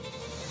of you.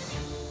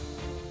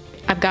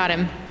 I've got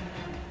him.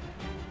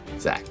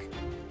 Zach. Do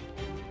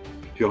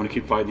you want me to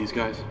keep fighting these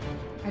guys?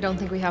 I don't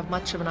think we have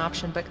much of an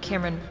option, but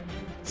Cameron,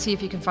 see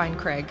if you can find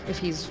Craig if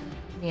he's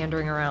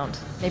meandering around.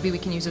 Maybe we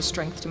can use his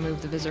strength to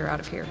move the Visor out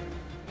of here.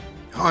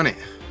 On it.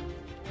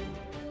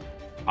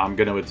 I'm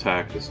going to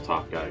attack this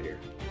top guy here.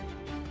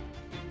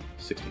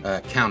 16.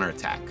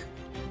 Counterattack.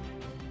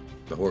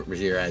 The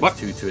Hork-Bajir adds What?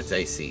 2 to its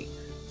AC.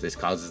 If this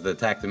causes the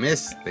attack to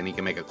miss, then he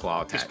can make a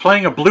claw He's attack.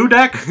 playing a blue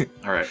deck?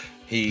 All right.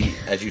 He,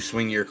 as you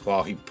swing your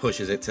claw, he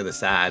pushes it to the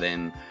side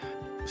and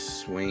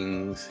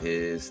swings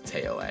his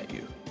tail at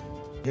you.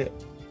 Hit.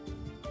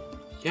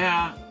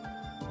 Yeah.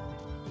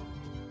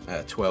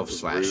 12 That was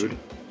slashing. rude.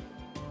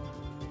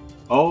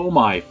 Oh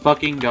my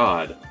fucking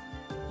god.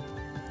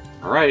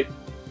 All right.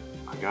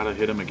 I gotta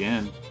hit him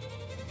again.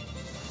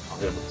 I'll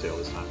hit him with the tail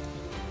this time.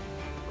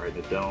 Right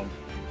in the dome.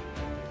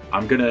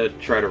 I'm gonna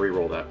try to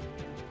re-roll that.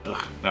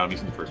 Ugh, no, I'm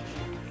using the first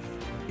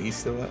one. He's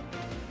still up.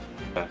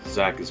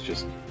 Zach is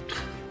just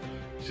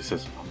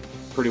says,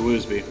 I'm pretty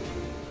woosby.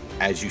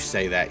 As you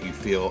say that, you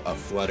feel a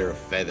flutter of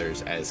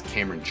feathers as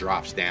Cameron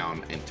drops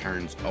down and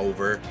turns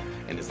over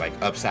and is like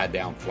upside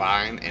down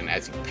flying. And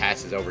as he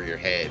passes over your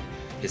head,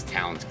 his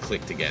talons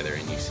click together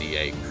and you see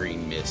a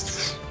green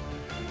mist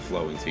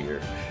flowing to your...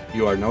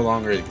 You are no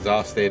longer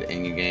exhausted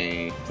and you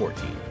gain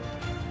 14.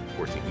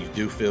 You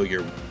do feel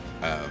your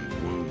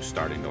wound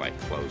starting to like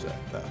close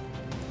up though.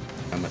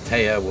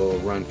 Matea will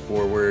run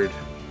forward.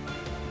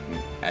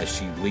 As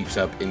she leaps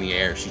up in the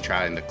air, she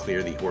trying to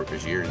clear the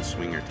Hork-Bajir and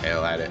swing her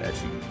tail at it as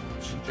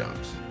she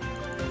jumps.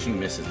 She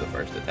misses the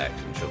first attack,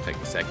 and she'll take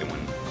the second one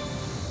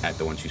at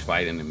the one she's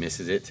fighting and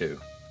misses it too.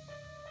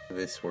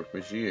 This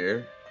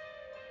Hork-Bajir.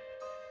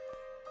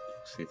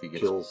 See if he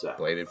gets Kills that.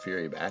 Bladed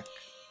Fury back.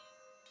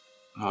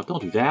 Oh,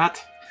 don't do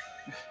that.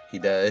 He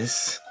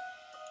does.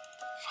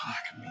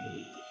 Fuck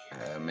me.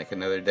 Make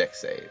another dex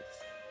save.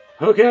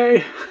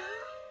 Okay.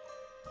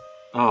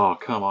 Oh,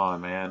 come on,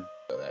 man.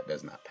 So that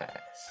does not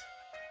pass.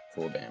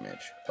 Full damage.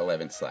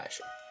 11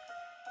 slashing.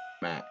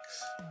 Max.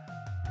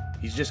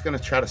 He's just going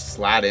to try to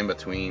slide in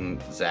between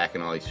Zach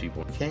and all these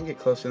people. He can't get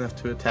close enough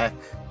to attack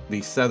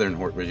the southern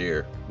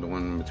Hork-Bajir. The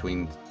one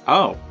between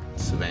Oh,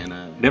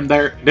 Savannah. them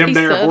there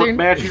southern.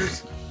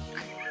 Hork-Bajers.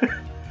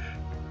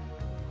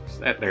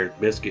 That there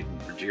biscuit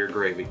and Bajir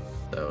gravy.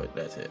 So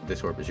that's it.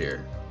 This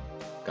Hork-Bajir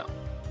gone.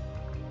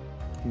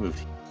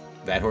 Moved.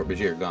 That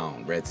Hork-Bajir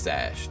gone. Red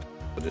sashed.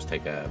 We'll just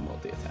take a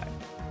multi-attack.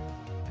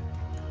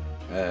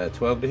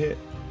 12 to hit.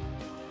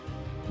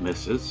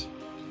 Misses.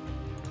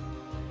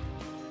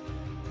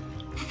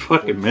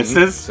 Fucking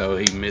misses. So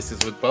he misses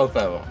with both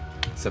of them.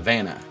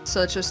 Savannah.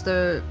 So it's just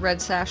the red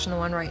sash and the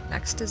one right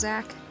next to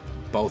Zach?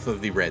 Both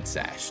of the red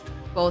sashed.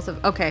 Both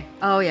of... Okay.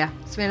 Oh, yeah.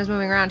 Savannah's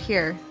moving around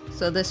here.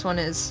 So this one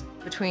is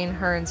between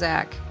her and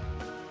Zach.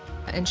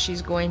 And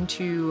she's going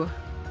to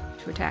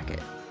attack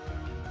it.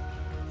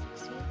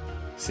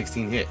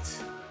 16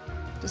 hits.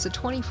 Does a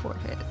 24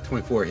 hit?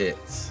 24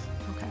 hits.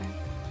 Okay.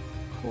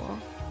 Cool.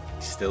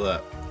 Still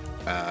up.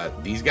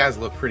 These guys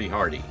look pretty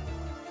hardy.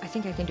 I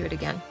think I can do it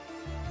again.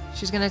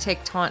 She's going to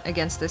take taunt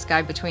against this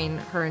guy between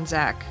her and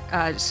Zach,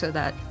 so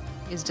that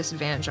he has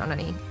disadvantage on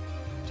any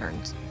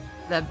turns.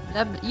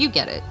 You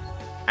get it.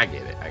 I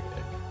get it.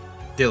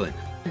 Dylan.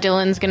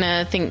 Dylan's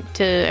gonna think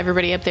to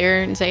everybody up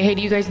there and say, hey,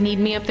 do you guys need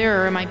me up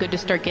there, or am I good to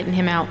start getting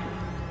him out?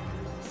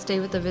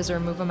 Stay with the Visor,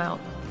 move him out.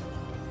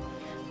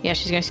 Yeah,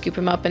 she's gonna scoop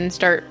him up and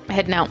start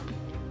heading out.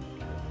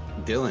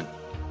 Dylan,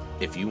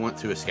 if you want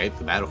to escape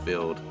the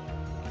battlefield,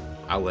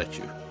 I'll let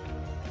you.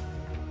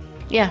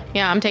 Yeah,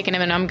 I'm taking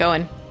him and I'm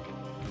going.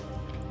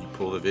 You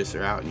pull the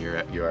Visor out and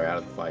you are out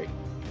of the fight.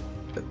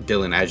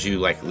 Dylan, as you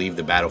like leave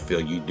the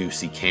battlefield, you do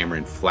see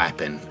Cameron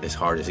flapping as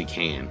hard as he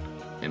can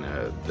in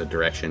the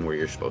direction where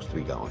you're supposed to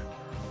be going.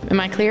 Am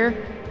I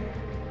clear?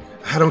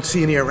 I don't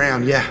see any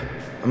around. Yeah,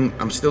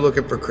 I'm still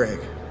looking for Craig.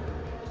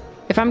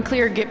 If I'm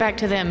clear, get back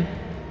to them.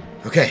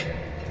 Okay.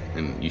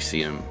 And you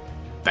see him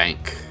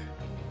bank.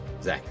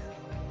 Zach.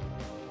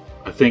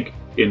 I think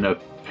in a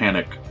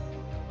panic,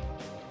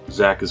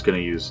 Zach is going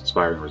to use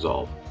Inspiring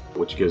Resolve,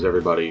 which gives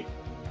everybody...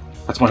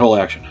 That's my whole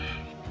action.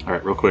 All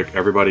right, real quick.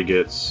 Everybody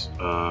gets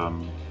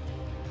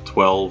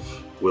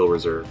 12 Will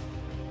Reserve.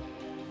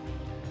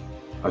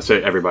 I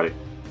say everybody.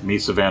 Me,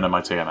 Savannah,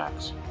 Matea,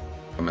 Max.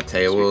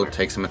 Matea will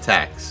take some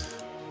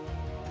attacks.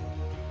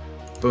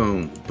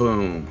 Boom,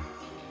 boom.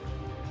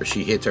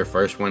 She hits her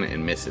first one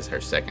and misses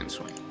her second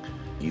swing.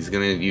 He's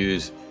going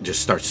to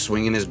just start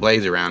swinging his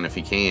blades around if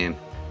he can.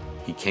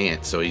 He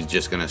can't, so he's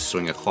just going to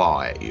swing a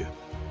claw at you.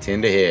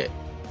 10 to hit.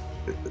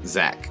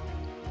 Zach.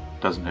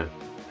 Doesn't hit.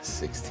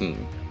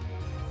 16.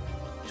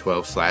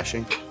 12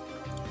 slashing.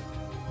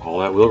 All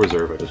that will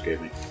reserve I just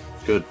gave me.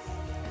 Good.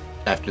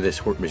 After this,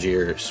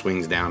 Hork-Bajir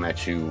swings down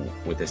at you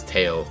with his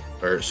tail,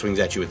 or swings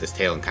at you with his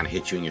tail and kind of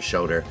hits you in your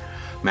shoulder.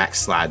 Max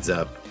slides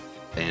up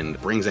and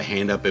brings a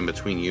hand up in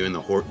between you and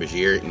the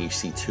Hork-Bajir, and you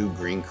see 2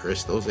 green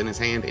crystals in his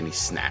hand, and he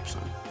snaps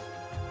them.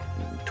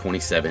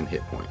 27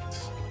 hit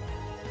points.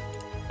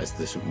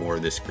 As more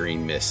of this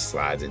green mist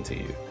slides into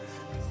you,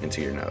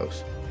 into your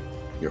nose.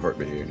 Your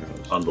Hork-Bajir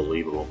nose.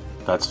 Unbelievable.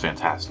 That's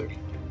fantastic.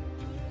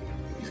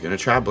 He's going to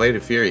try Blade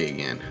of Fury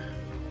again.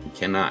 He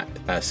cannot.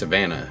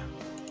 Savannah,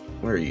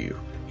 where are you?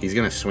 He's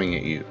going to swing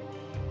at you.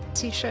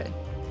 He should.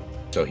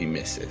 So he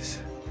misses.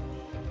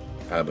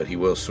 But he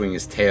will swing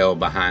his tail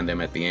behind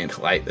him at the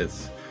Andalite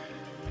that's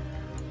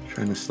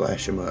trying to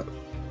slash him up.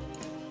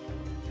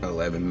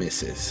 11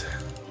 misses.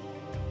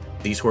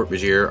 These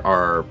Hork-Bajir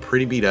are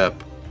pretty beat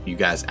up. You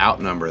guys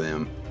outnumber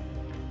them.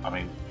 I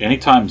mean,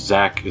 anytime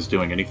Zach is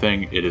doing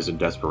anything, it is in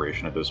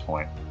desperation at this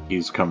point.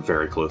 He's come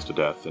very close to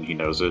death, and he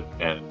knows it,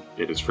 and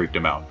it has freaked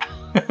him out.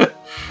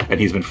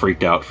 And he's been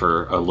freaked out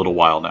for a little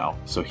while now,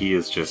 so he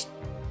is just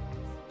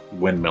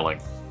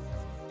windmilling.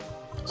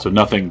 So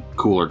nothing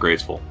cool or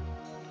graceful.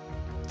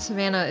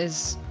 Savannah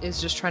is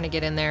just trying to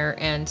get in there,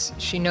 and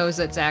she knows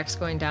that Zach's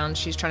going down.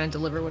 She's trying to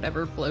deliver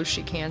whatever blows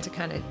she can to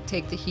kind of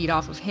take the heat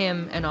off of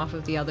him and off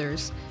of the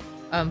others.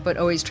 But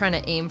always trying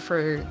to aim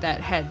for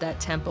that head, that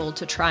temple,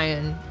 to try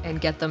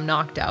and get them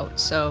knocked out.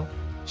 So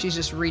she's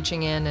just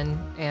reaching in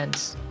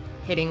and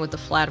hitting with the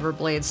flat of her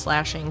blade,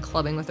 slashing,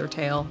 clubbing with her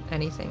tail,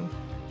 anything.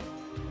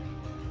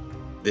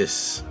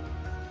 This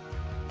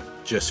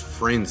just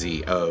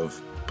frenzy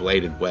of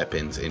bladed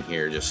weapons in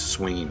here, just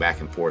swinging back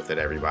and forth at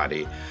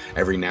everybody.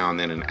 Every now and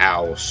then an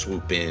owl will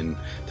swoop in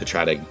to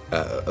try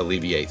to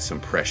alleviate some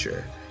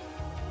pressure.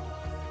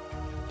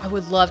 I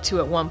would love to,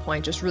 at one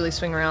point, just really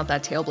swing around with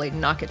that tail blade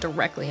and knock it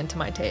directly into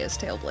Matea's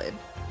tail blade.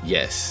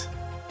 Yes.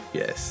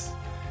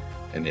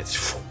 And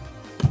it's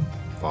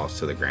falls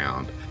to the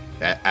ground.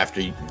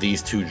 After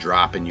these 2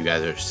 drop and you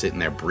guys are sitting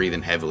there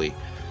breathing heavily,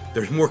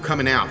 there's more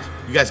coming out.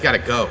 You guys gotta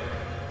go.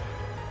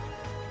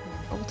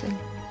 Bolting.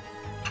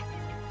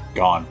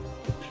 Gone.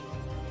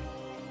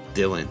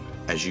 Dylan,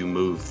 as you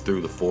move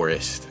through the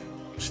forest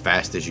as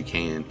fast as you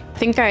can. I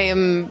think I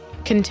am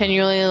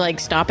continually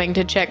stopping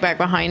to check back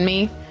behind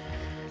me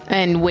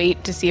and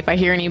wait to see if I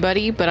hear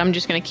anybody, but I'm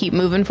just going to keep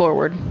moving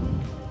forward.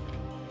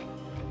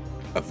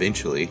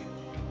 Eventually,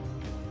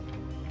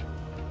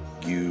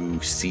 you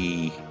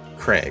see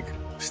Craig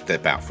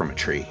step out from a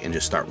tree and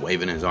just start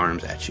waving his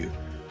arms at you.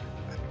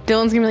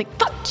 Dylan's going to be like,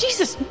 fuck,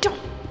 Jesus, don't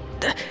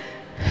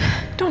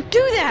do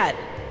that.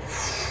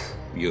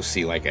 You'll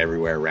see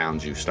everywhere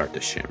around you start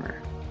to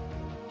shimmer.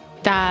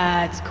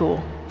 That's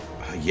cool.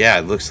 Yeah,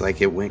 it looks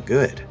like it went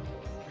good.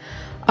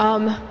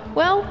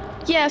 Well,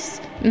 yes.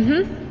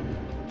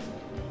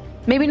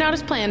 Maybe not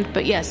as planned,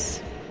 but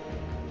yes.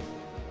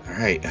 All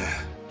right.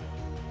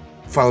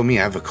 Follow me.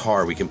 I have a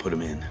car we can put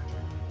him in.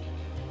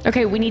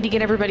 Okay, we need to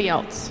get everybody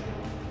else.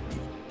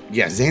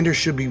 Yeah, Xander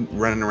should be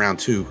running around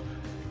too,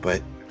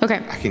 but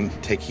okay, I can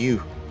take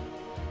you.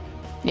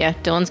 Yeah,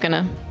 Dylan's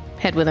gonna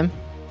head with him.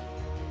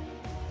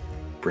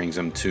 Brings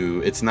him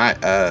to... It's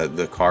not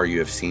the car you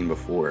have seen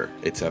before.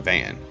 It's a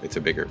van. It's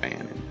a bigger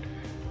van. And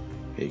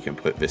you can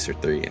put Visser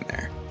 3 in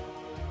there.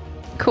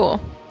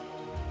 Cool.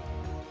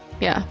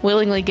 Yeah,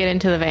 willingly get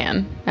into the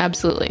van.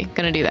 Absolutely.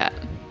 Gonna do that.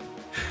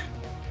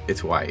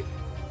 It's white.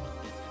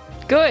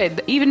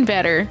 Good. Even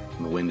better.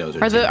 The windows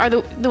are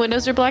the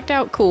windows are blacked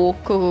out? Cool.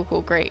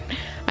 Great.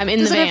 I'm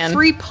in the van. Does it have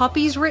 3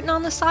 puppies written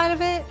on the side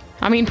of it?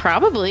 I mean,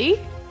 probably.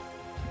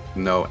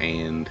 No,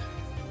 and...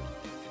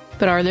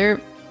 But are there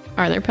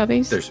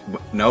puppies? There's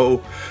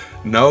no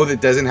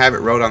that doesn't have it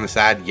wrote on the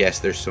side. Yes,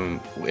 there's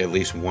at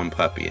least 1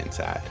 puppy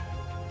inside.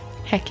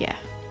 Heck yeah.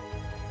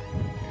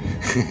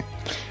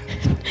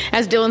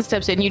 As Dylan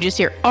steps in, you just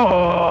hear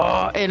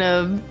 "oh" in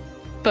a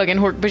fucking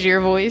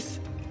Hork-Bajir voice.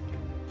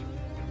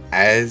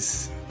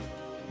 As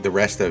the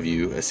rest of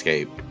you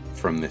escape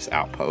from this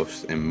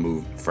outpost and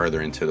move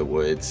further into the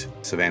woods,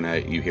 Savannah,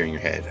 you hear in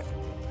your head,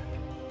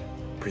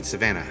 Prince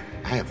Savannah,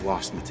 I have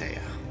lost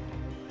Matea.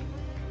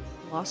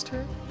 Lost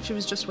her? She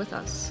was just with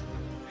us.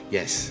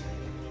 Yes,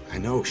 I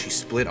know. She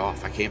split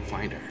off. I can't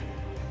find her.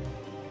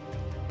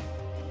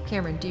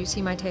 Cameron, do you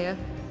see Matea?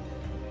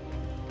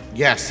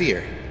 Yeah, I see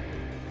her.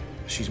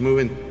 She's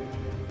moving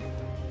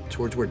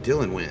towards where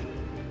Dylan went.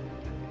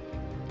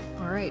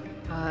 All right.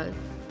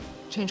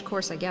 Change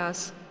course, I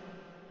guess.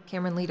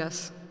 Cameron, lead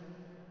us.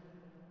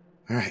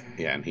 All right.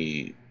 Yeah, and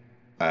he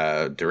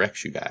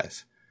directs you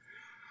guys.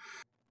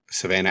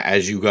 Savannah,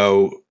 as you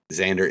go,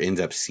 Xander ends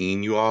up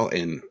seeing you all,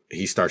 and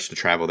he starts to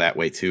travel that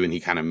way too, and he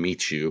kind of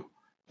meets you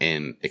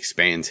and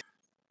expands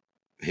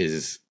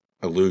his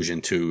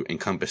illusion to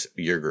encompass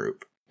your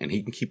group, and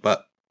he can keep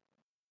up.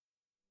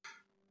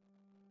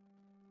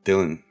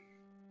 Dylan,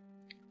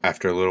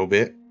 after a little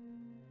bit,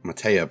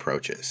 Matea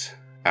approaches,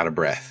 out of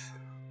breath,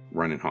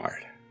 running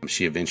hard.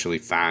 She eventually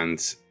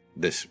finds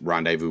this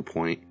rendezvous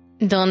point.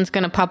 Dylan's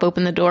gonna pop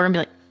open the door and be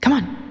like, come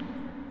on.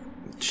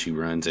 She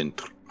runs and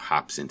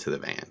hops into the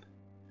van.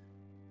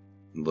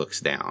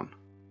 Looks down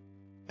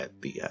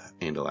at the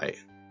Andalite.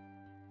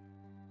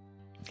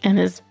 And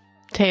his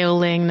tail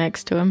laying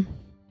next to him.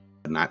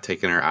 Not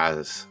taking her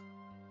eyes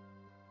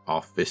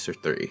off Visser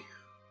 3.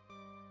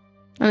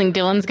 I think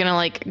Dylan's gonna,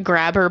 like,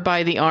 grab her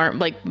by the arm,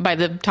 like, by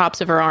the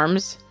tops of her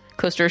arms,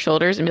 close to her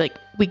shoulders, and be like,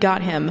 we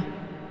got him.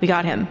 We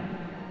got him.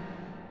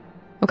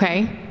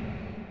 Okay?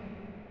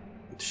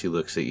 She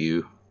looks at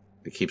you.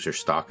 It keeps her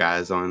stalk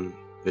eyes on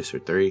Visser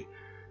 3.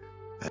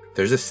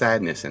 There's a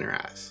sadness in her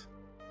eyes.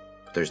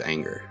 But there's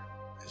anger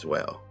as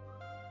well.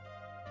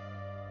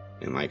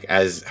 And, like,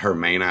 as her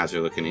main eyes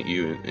are looking at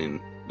you and,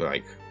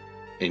 like,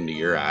 into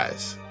your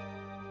eyes,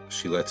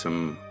 she lets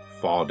them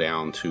fall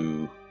down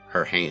to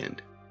her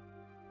hand.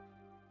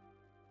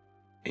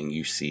 And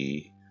you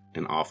see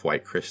an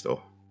off-white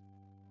crystal.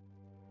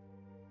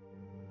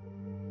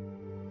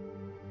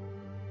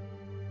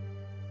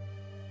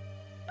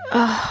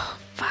 Oh,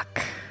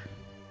 fuck.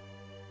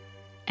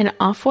 An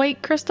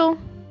off-white crystal?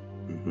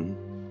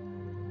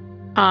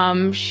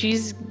 Mm-hmm.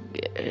 She's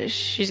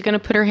gonna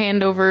put her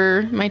hand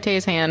over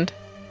Maitea's hand.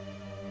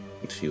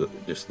 She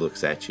just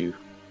looks at you.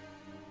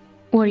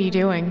 What are you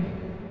doing?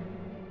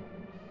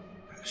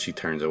 She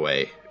turns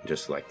away,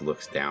 just like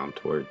looks down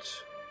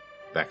towards,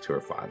 back to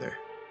her father.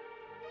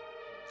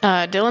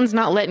 Dylan's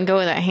not letting go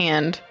of that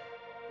hand.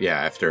 Yeah,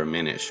 after a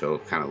minute, she'll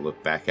kind of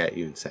look back at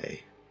you and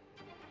say,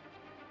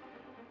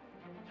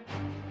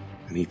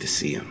 I need to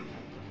see him,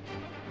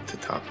 to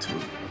talk to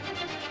him.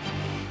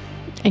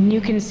 And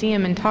you can see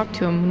him and talk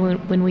to him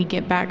when we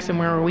get back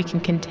somewhere where we can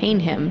contain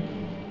him.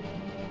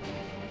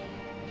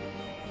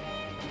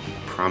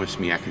 Promise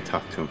me I can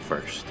talk to him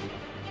first.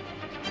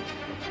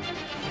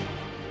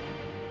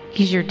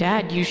 He's your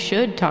dad. You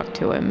should talk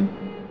to him.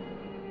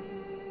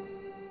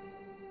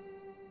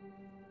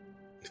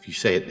 If you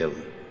say it,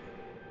 Dylan.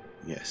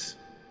 Yes.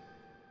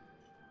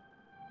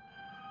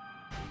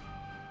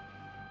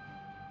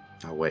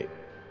 I'll wait.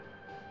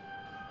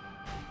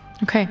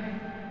 Okay.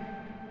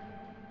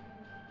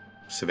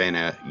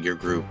 Savannah, your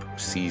group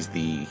sees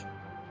the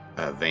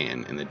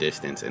van in the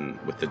distance, and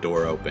with the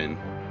door open,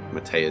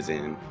 Matea's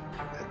in,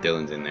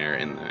 Dylan's in there,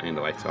 and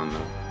the lights on the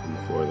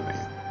floor of the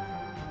van.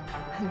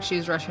 I think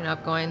she's rushing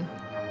up, going,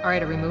 all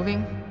right, are we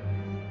moving?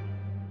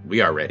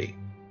 We are ready,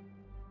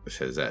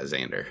 says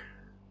Xander.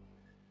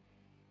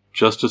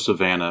 Just to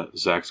Savannah,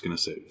 Zach's going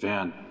to say,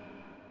 Van,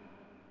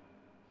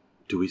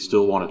 do we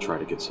still want to try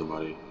to get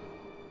somebody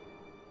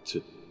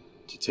to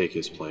take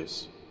his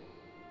place?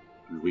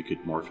 I mean, we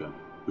could morph him.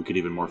 We could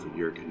even morph a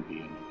Yerk and be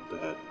in the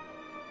head.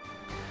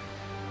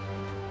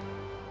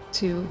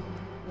 To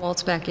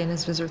waltz back in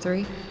as Visor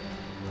 3?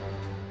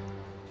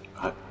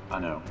 I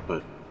know,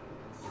 but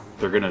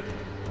they're gonna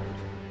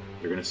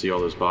see all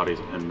those bodies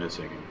and him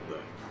missing,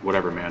 and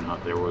whatever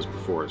manhunt there was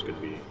before is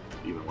gonna be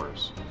even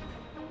worse.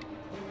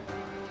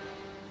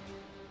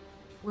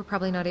 We're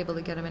probably not able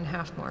to get him in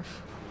half morph.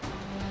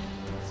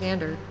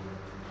 Xander,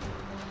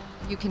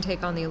 you can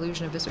take on the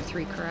illusion of Visor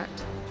 3,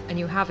 correct? And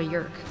you have a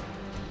Yerk.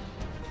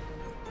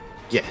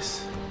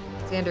 Yes.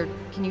 Xander,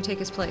 can you take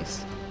his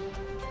place?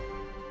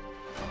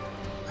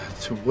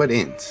 To what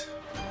ends?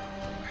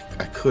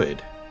 I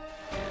could.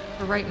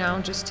 For right now,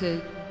 just to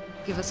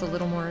give us a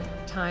little more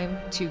time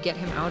to get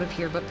him out of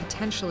here, but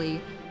potentially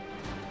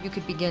you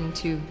could begin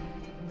to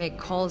make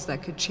calls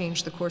that could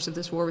change the course of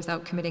this war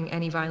without committing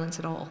any violence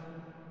at all.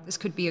 This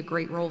could be a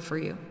great role for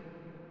you.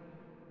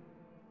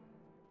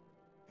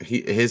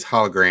 His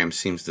hologram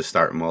seems to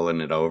start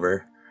mulling it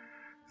over.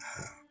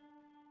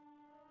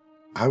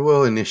 I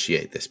will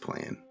initiate this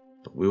plan,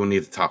 but we will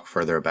need to talk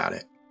further about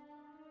it.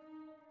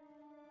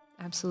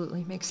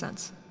 Absolutely, makes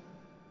sense.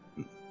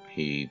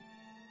 He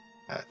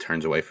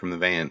turns away from the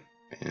van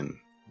and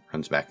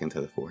runs back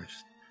into the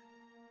forest.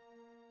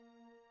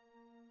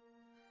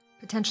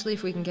 Potentially,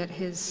 if we can get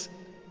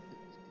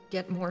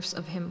morphs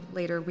of him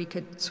later, we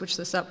could switch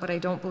this up, but I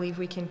don't believe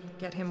we can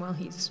get him while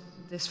he's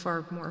this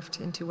far morphed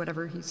into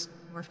whatever he's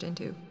morphed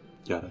into.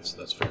 Yeah,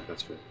 that's fair.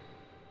 That's fair.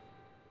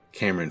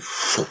 Cameron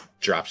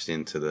drops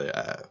into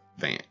the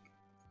van.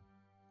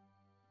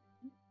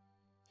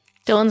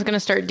 Dylan's gonna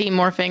start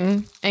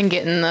demorphing and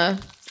get in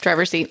the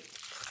driver's seat.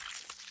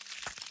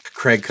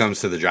 Craig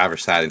comes to the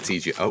driver's side and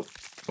sees you. Oh,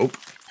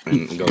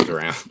 and goes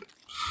around.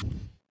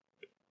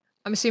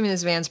 I'm assuming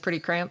this van's pretty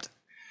cramped.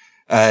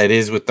 It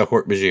is with the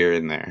Hork-Bajir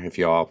in there, if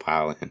you all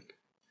pile in.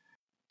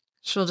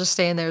 She'll just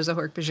stay in there as a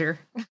Hork-Bajir.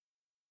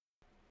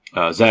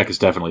 Zach is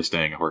definitely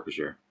staying at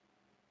Hork-Bajir.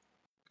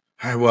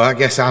 All right, well, I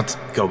guess I'll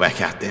go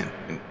back out then.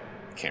 And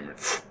Cameron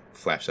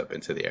flaps up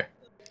into the air.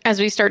 As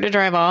we start to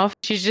drive off,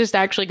 she's just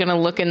actually going to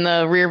look in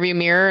the rearview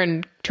mirror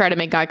and try to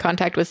make eye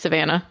contact with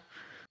Savannah.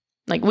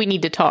 Like, we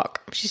need to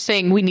talk. She's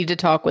saying we need to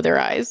talk with her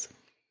eyes.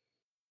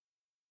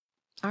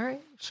 All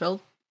right,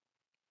 she'll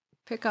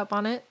pick up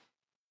on it.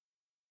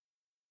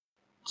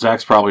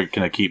 Zach's probably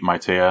going to keep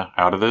Maitea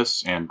out of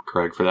this, and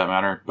Craig for that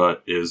matter,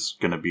 but is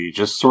going to be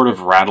just sort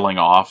of rattling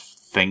off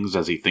things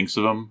as he thinks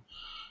of them,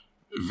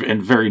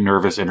 in very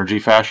nervous energy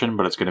fashion,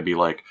 but it's going to be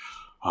like,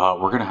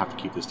 we're going to have to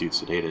keep this dude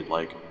sedated.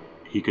 Like,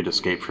 he could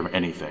escape from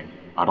anything.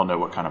 I don't know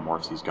what kind of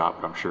morphs he's got,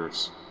 but I'm sure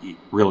it's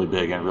really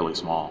big and really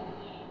small.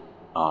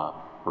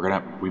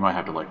 We might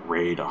have to like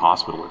raid a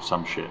hospital or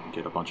some shit and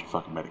get a bunch of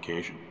fucking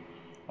medication.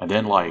 And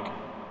then like,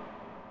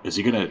 is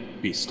he gonna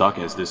be stuck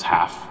as this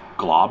half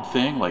glob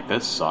thing? Like,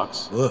 this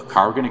sucks. Look.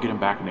 How are we gonna get him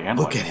back in the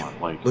animal? Look at him.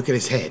 Like, Look at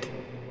his head.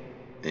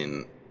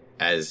 And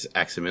as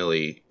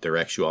Aximili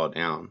directs you all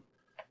down,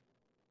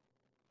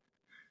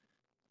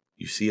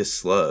 you see a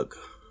slug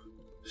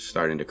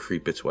starting to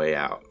creep its way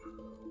out.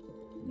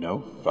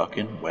 no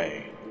fucking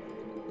way.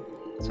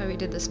 That's why we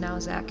did this now,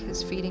 Zach.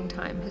 His feeding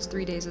time, his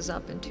 3 days is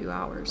up in 2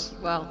 hours.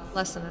 Well,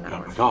 less than an Oh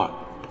hour. my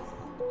god.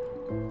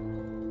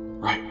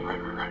 Right.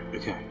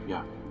 Okay,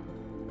 yeah.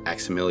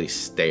 Aximili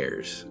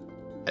stares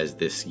as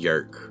this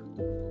yerk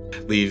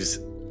leaves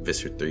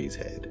Visser 3's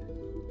head.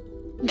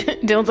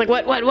 Dylan's like,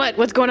 what?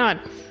 What's going on?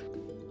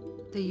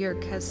 The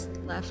yerk has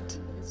left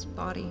his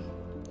body.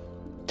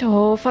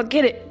 Oh, fuck,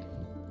 get it.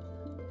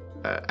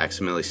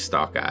 Aximili's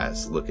stalk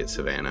eyes look at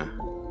Savannah.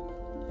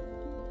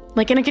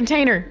 Like in a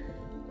container.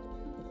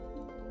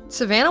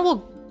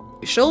 Savannah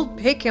she'll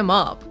pick him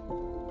up.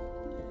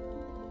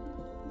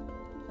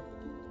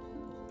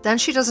 Then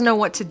she doesn't know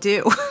what to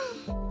do.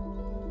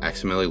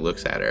 Aximili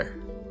looks at her.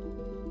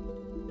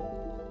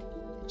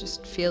 It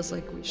just feels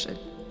like we should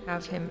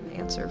have him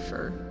answer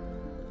for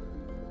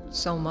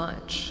so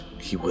much.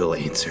 He will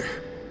answer.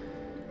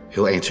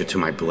 He'll answer to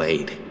my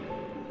blade.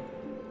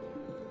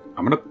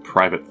 I'm gonna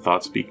private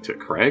thought speak to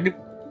Craig.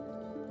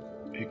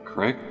 Hey,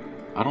 Craig,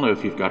 I don't know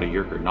if you've got a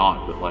yerk or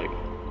not, but like,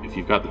 if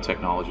you've got the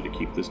technology to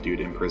keep this dude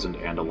imprisoned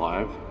and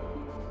alive,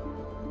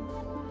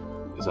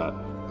 is that...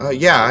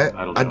 Yeah,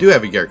 I don't I know. do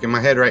have a yerk in my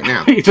head right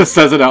now. He just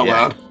says it out Yeah.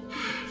 loud.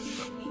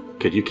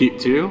 Could you keep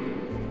two?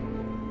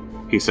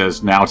 He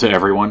says now to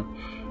everyone.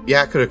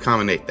 Yeah, I could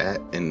accommodate that.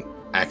 And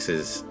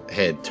Ax's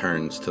head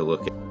turns to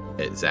look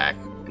at Zach.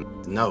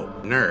 No,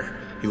 Ner.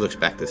 He looks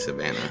back to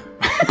Savannah.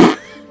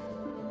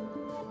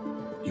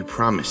 You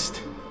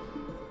promised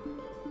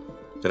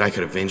that I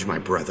could avenge my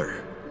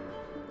brother.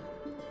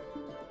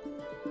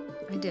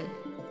 I did.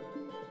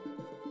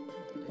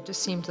 It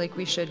just seemed like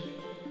we should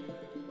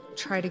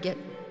try to get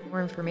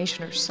more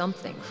information or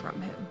something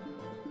from him.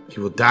 He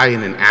will die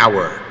in an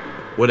hour.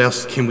 What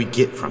else can we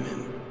get from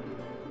him?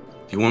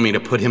 Do you want me to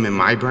put him in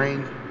my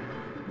brain?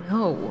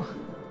 No.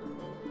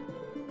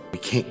 We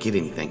can't get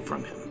anything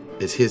from him.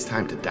 It's his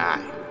time to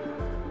die.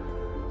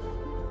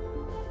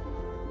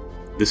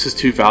 This is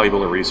too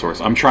valuable a resource.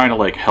 I'm trying to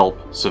like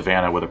help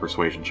Savannah with a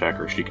persuasion check,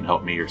 or she can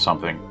help me or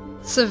something.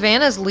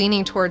 Savannah's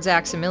leaning towards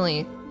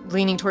Aximili,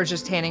 leaning towards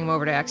just handing him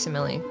over to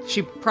Aximili.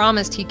 She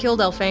promised he killed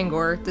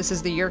Elfangor. This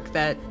is the yerk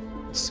that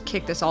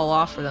kicked this all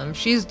off for them.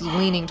 She's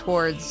leaning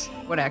towards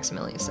what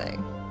Aximili is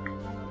saying.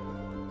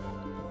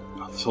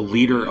 As a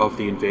leader of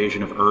the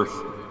invasion of Earth,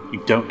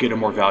 you don't get a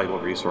more valuable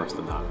resource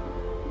than that.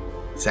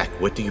 Zach,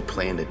 what do you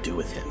plan to do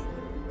with him?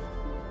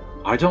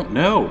 I don't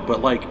know,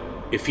 but like,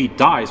 if he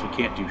dies, we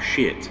can't do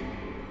shit.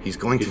 He's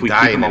going If to we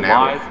die keep in him an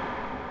alive,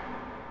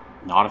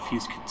 hour. not if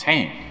he's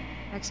contained.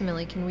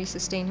 Aximili, can we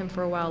sustain him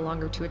for a while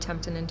longer to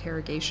attempt an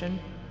interrogation?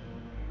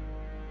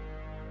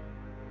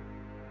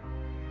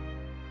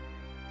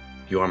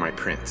 You are my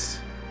prince.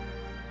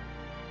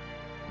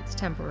 It's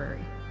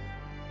temporary.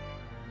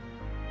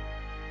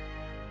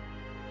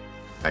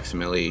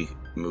 Aximili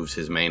moves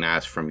his main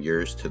eyes from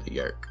yours to the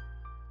yerk.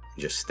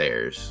 He just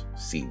stares,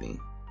 seething.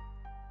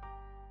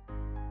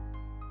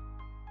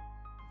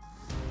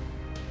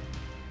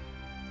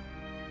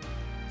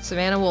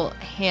 Savannah will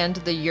hand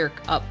the yerk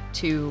up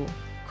to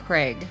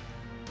Craig.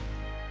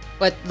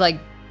 But, like,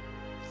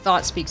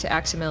 thought speak to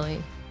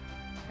Aximili.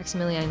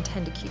 Aximili, I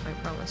intend to keep my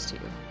promise to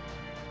you.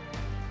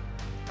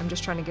 I'm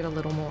just trying to get a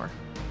little more.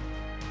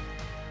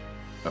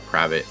 A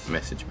private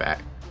message back.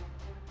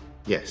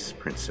 Yes,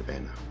 Prince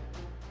Savannah.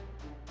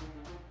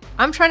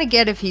 I'm trying to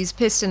get if he's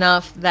pissed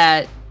enough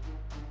that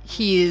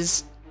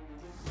he's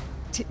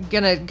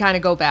gonna kind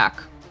of go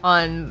back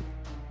on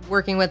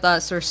working with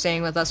us or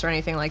staying with us or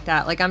anything like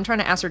that. Like, I'm trying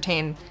to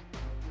ascertain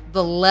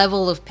the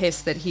level of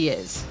piss that he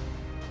is.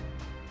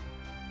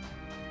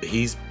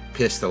 He's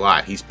pissed a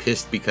lot. He's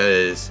pissed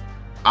because,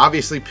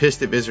 obviously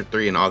pissed at Visser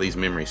 3 and all these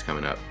memories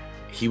coming up.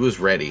 He was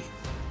ready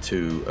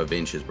to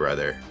avenge his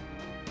brother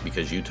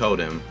because you told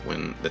him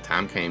when the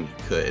time came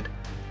he could.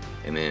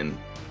 And then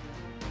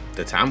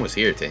the time was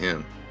here to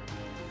him.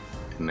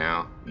 And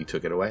now you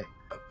took it away.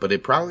 But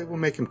it probably will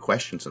make him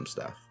question some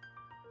stuff.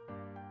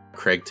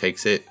 Craig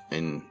takes it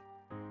and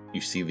you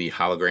see the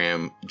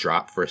hologram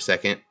drop for a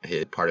second.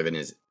 His part of it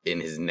is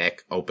in his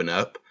neck open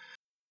up.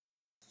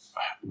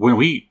 When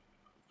we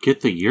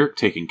get the yerk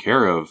taken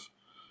care of,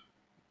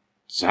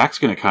 Zach's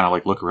gonna kind of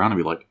like look around and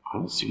be like, I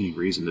don't see any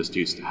reason this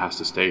dude has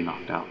to stay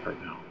knocked out right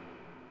now.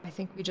 I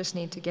think we just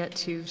need to get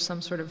to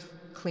some sort of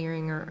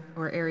clearing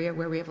or area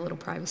where we have a little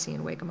privacy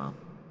and wake him up.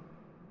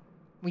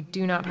 We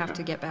do not have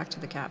to get back to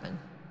the cabin.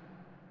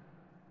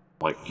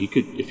 Like, he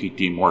could, if he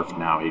demorphed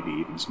now, he'd be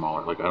even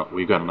smaller. Like,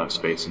 we've got enough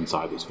space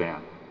inside this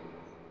van.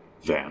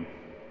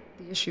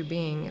 The issue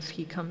being, if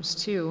he comes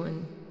to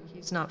and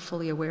he's not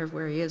fully aware of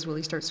where he is, will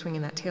he start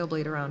swinging that tail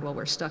blade around while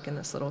we're stuck in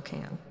this little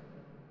can?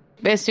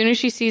 But as soon as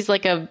she sees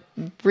like a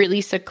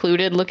really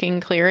secluded looking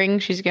clearing,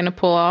 she's going to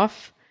pull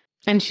off.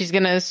 And she's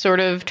going to sort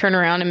of turn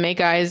around and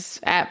make eyes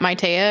at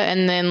Maitea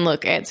and then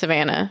look at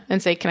Savannah and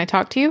say, "Can I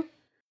talk to you?"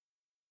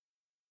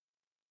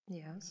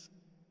 Yes.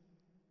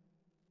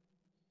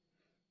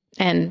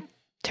 And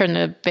turn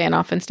the van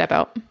off and step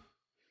out.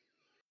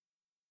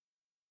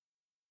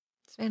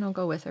 Svan will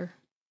go with her.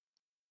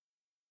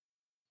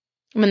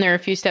 When they're a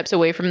few steps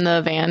away from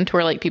the van to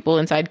where like people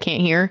inside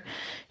can't hear,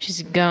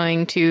 she's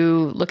going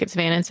to look at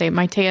Savannah and say,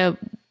 "Maitea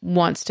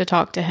wants to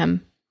talk to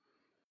him."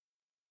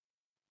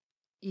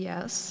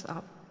 Yes,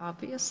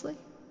 obviously.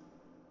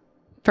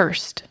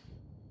 First.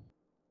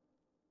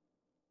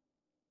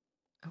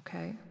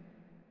 Okay.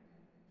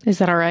 Is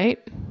that all right?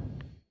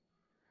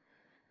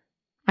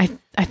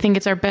 I think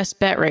it's our best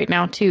bet right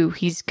now, too.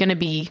 He's going to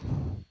be,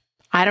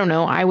 I don't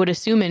know, I would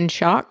assume in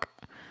shock.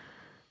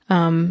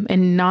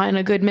 And not in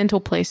a good mental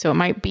place, so it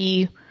might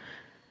be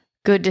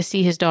good to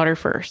see his daughter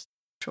first.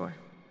 Sure.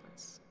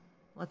 Let's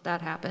let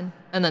that happen.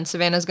 And then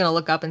Savannah's going to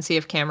look up and see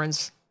if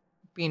Cameron's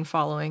been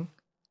following.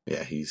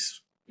 Yeah,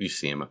 you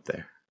see him up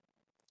there.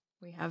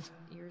 We have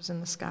ears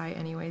in the sky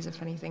anyways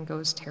if anything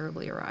goes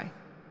terribly awry.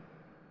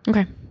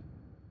 Okay.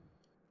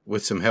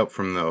 With some help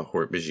from the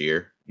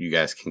Hork-Bajir, you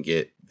guys can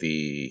get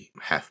the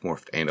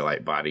half-morphed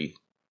Andalite body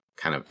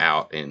kind of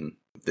out in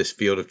this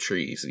field of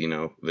trees, in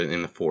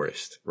the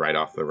forest, right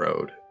off the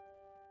road.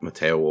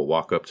 Maitea will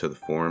walk up to the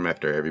form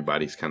after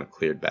everybody's kind of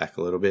cleared back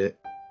a little bit.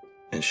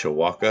 And she'll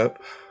walk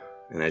up,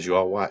 and as you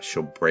all watch,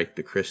 she'll break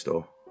the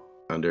crystal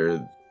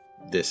under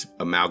this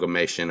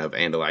amalgamation of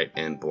Andalite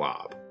and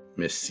blob.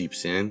 Mist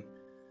seeps in,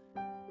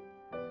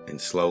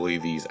 and slowly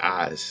these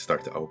eyes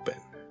start to open.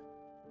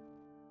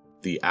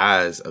 The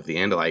eyes of the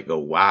Andalite go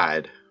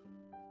wide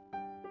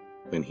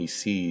when he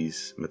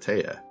sees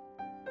Maitea.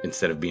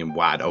 Instead of being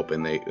wide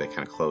open, they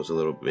kind of close a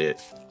little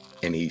bit,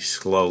 and he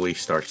slowly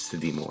starts to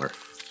demorph.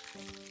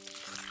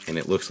 And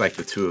it looks like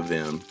the two of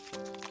them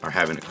are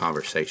having a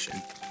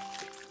conversation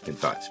in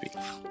thought speak.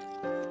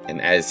 And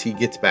as he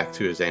gets back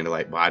to his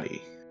Andalite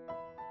body,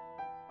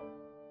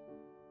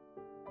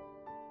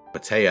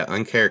 Maitea,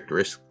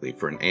 uncharacteristically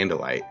for an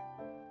Andalite,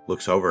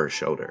 looks over her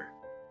shoulder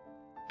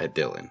at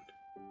Dylan,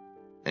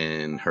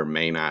 and her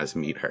main eyes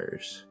meet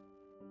hers.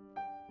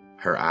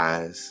 Her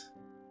eyes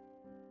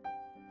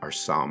are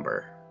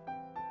somber,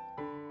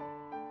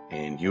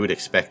 and you would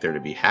expect her to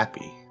be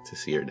happy to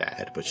see her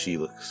dad, but she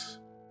looks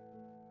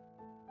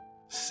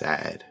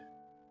sad.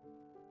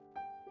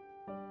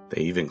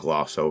 They even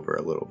gloss over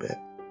a little bit.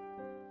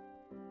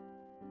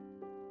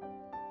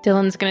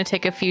 Dylan's going to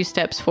take a few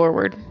steps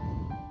forward.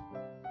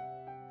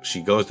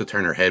 She goes to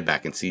turn her head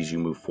back and sees you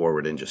move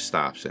forward and just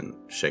stops and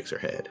shakes her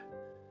head.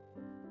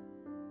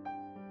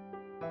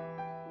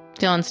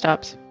 Dylan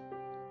stops.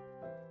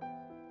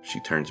 She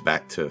turns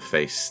back to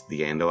face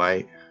the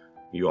Andalite.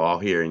 You all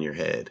hear in your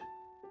head,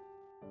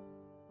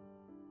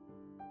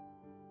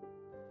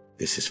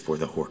 "This is for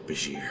the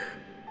Hork-Bajir."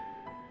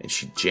 And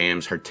she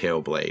jams her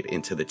tail blade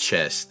into the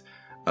chest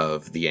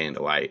of the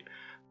Andalite.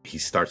 He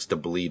starts to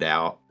bleed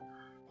out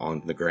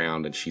on the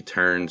ground, and she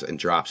turns and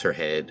drops her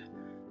head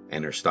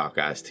and her stalk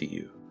eyes to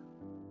you.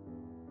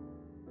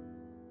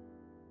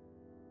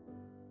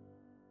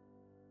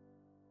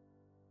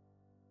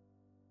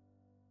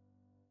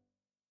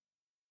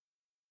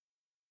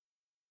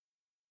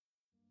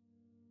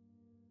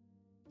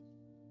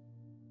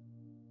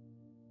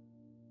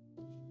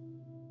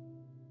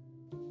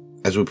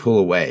 As we pull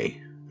away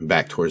and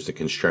back towards the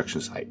construction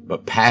site,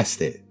 but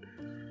past it,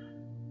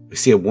 we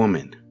see a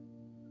woman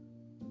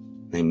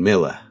named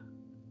Mila.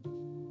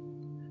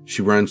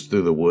 She runs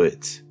through the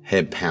woods,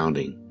 head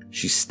pounding.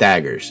 She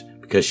staggers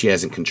because she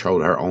hasn't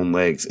controlled her own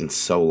legs in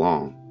so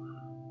long.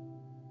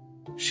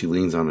 She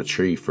leans on a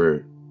tree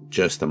for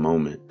just a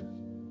moment.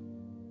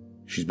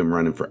 She's been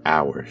running for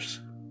hours.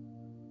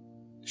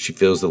 She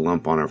feels the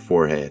lump on her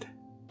forehead.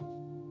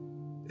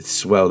 It's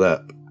swelled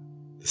up,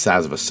 the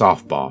size of a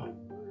softball,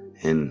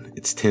 and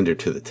it's tender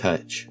to the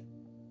touch.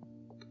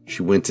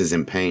 She winces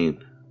in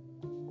pain,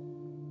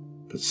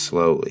 but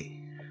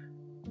slowly,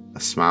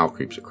 a smile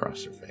creeps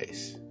across her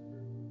face,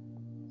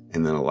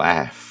 and then a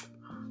laugh,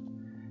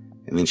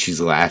 and then she's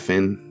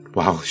laughing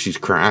while she's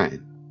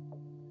crying.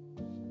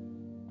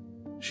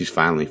 She's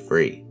finally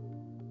free.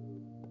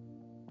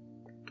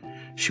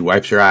 She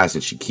wipes her eyes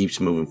and she keeps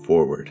moving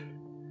forward,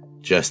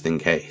 just in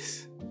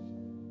case.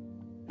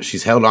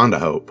 She's held on to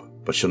hope,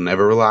 but she'll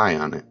never rely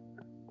on it.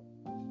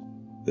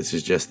 This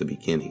is just the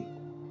beginning.